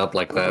wake up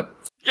like that.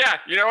 Yeah,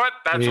 you know what?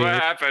 That's what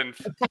happens.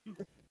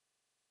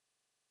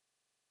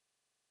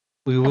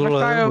 We will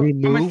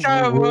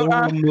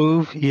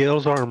remove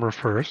Yale's armor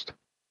first.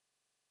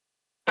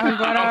 I'm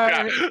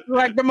gonna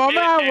the moment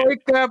I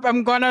wake up,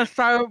 I'm gonna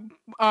start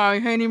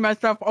hanging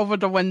myself over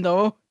the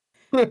window.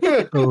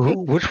 So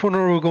which one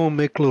are we gonna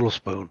make Little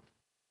Spoon?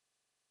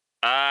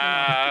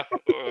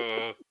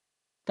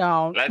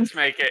 Don't. Let's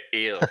make it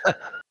eel.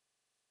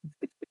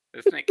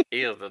 Let's make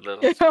eel the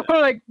Little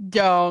Spoon.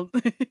 Don't.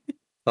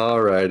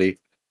 Alrighty.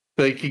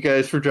 Thank you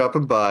guys for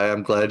dropping by.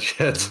 I'm glad you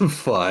had some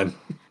fun.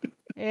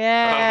 Yeah.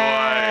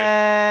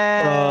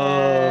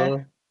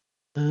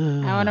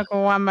 I want to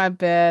go on my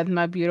bed,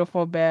 my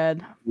beautiful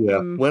bed. Yeah,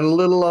 went a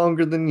little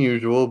longer than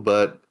usual,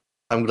 but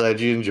I'm glad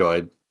you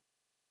enjoyed.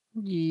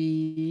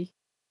 Yeah.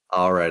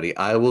 Alrighty,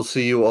 I will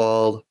see you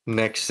all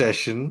next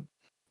session.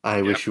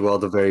 I wish you all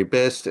the very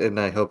best, and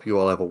I hope you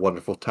all have a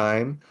wonderful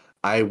time.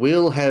 I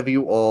will have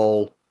you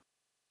all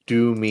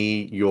do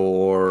me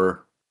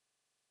your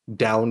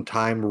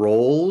downtime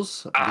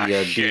rolls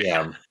via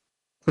DM.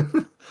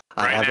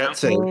 I have that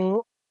saved.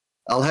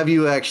 I'll have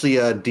you actually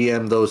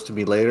DM those to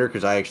me later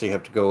because I actually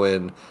have to go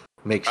and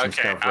make some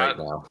stuff right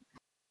now.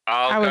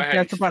 I'll go ahead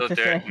and still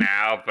do it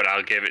now, but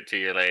I'll give it to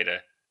you later.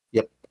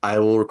 Yep, I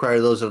will require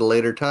those at a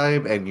later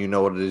time, and you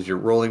know what it is you're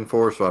rolling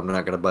for, so I'm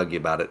not going to bug you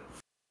about it.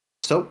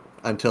 So,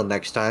 until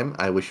next time,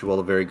 I wish you all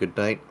a very good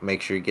night.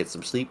 Make sure you get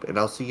some sleep, and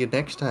I'll see you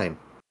next time.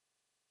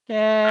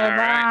 Okay,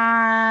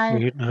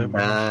 bye.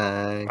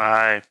 Bye.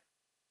 Bye.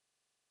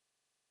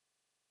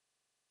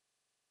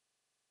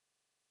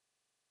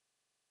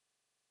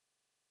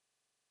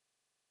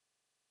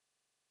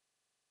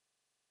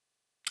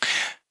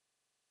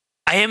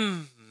 I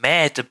am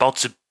mad about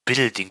the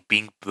building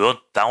being burnt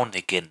down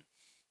again.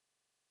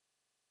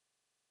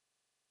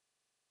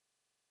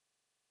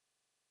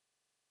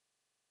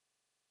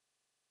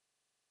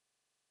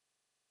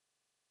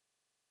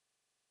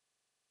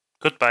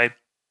 Goodbye.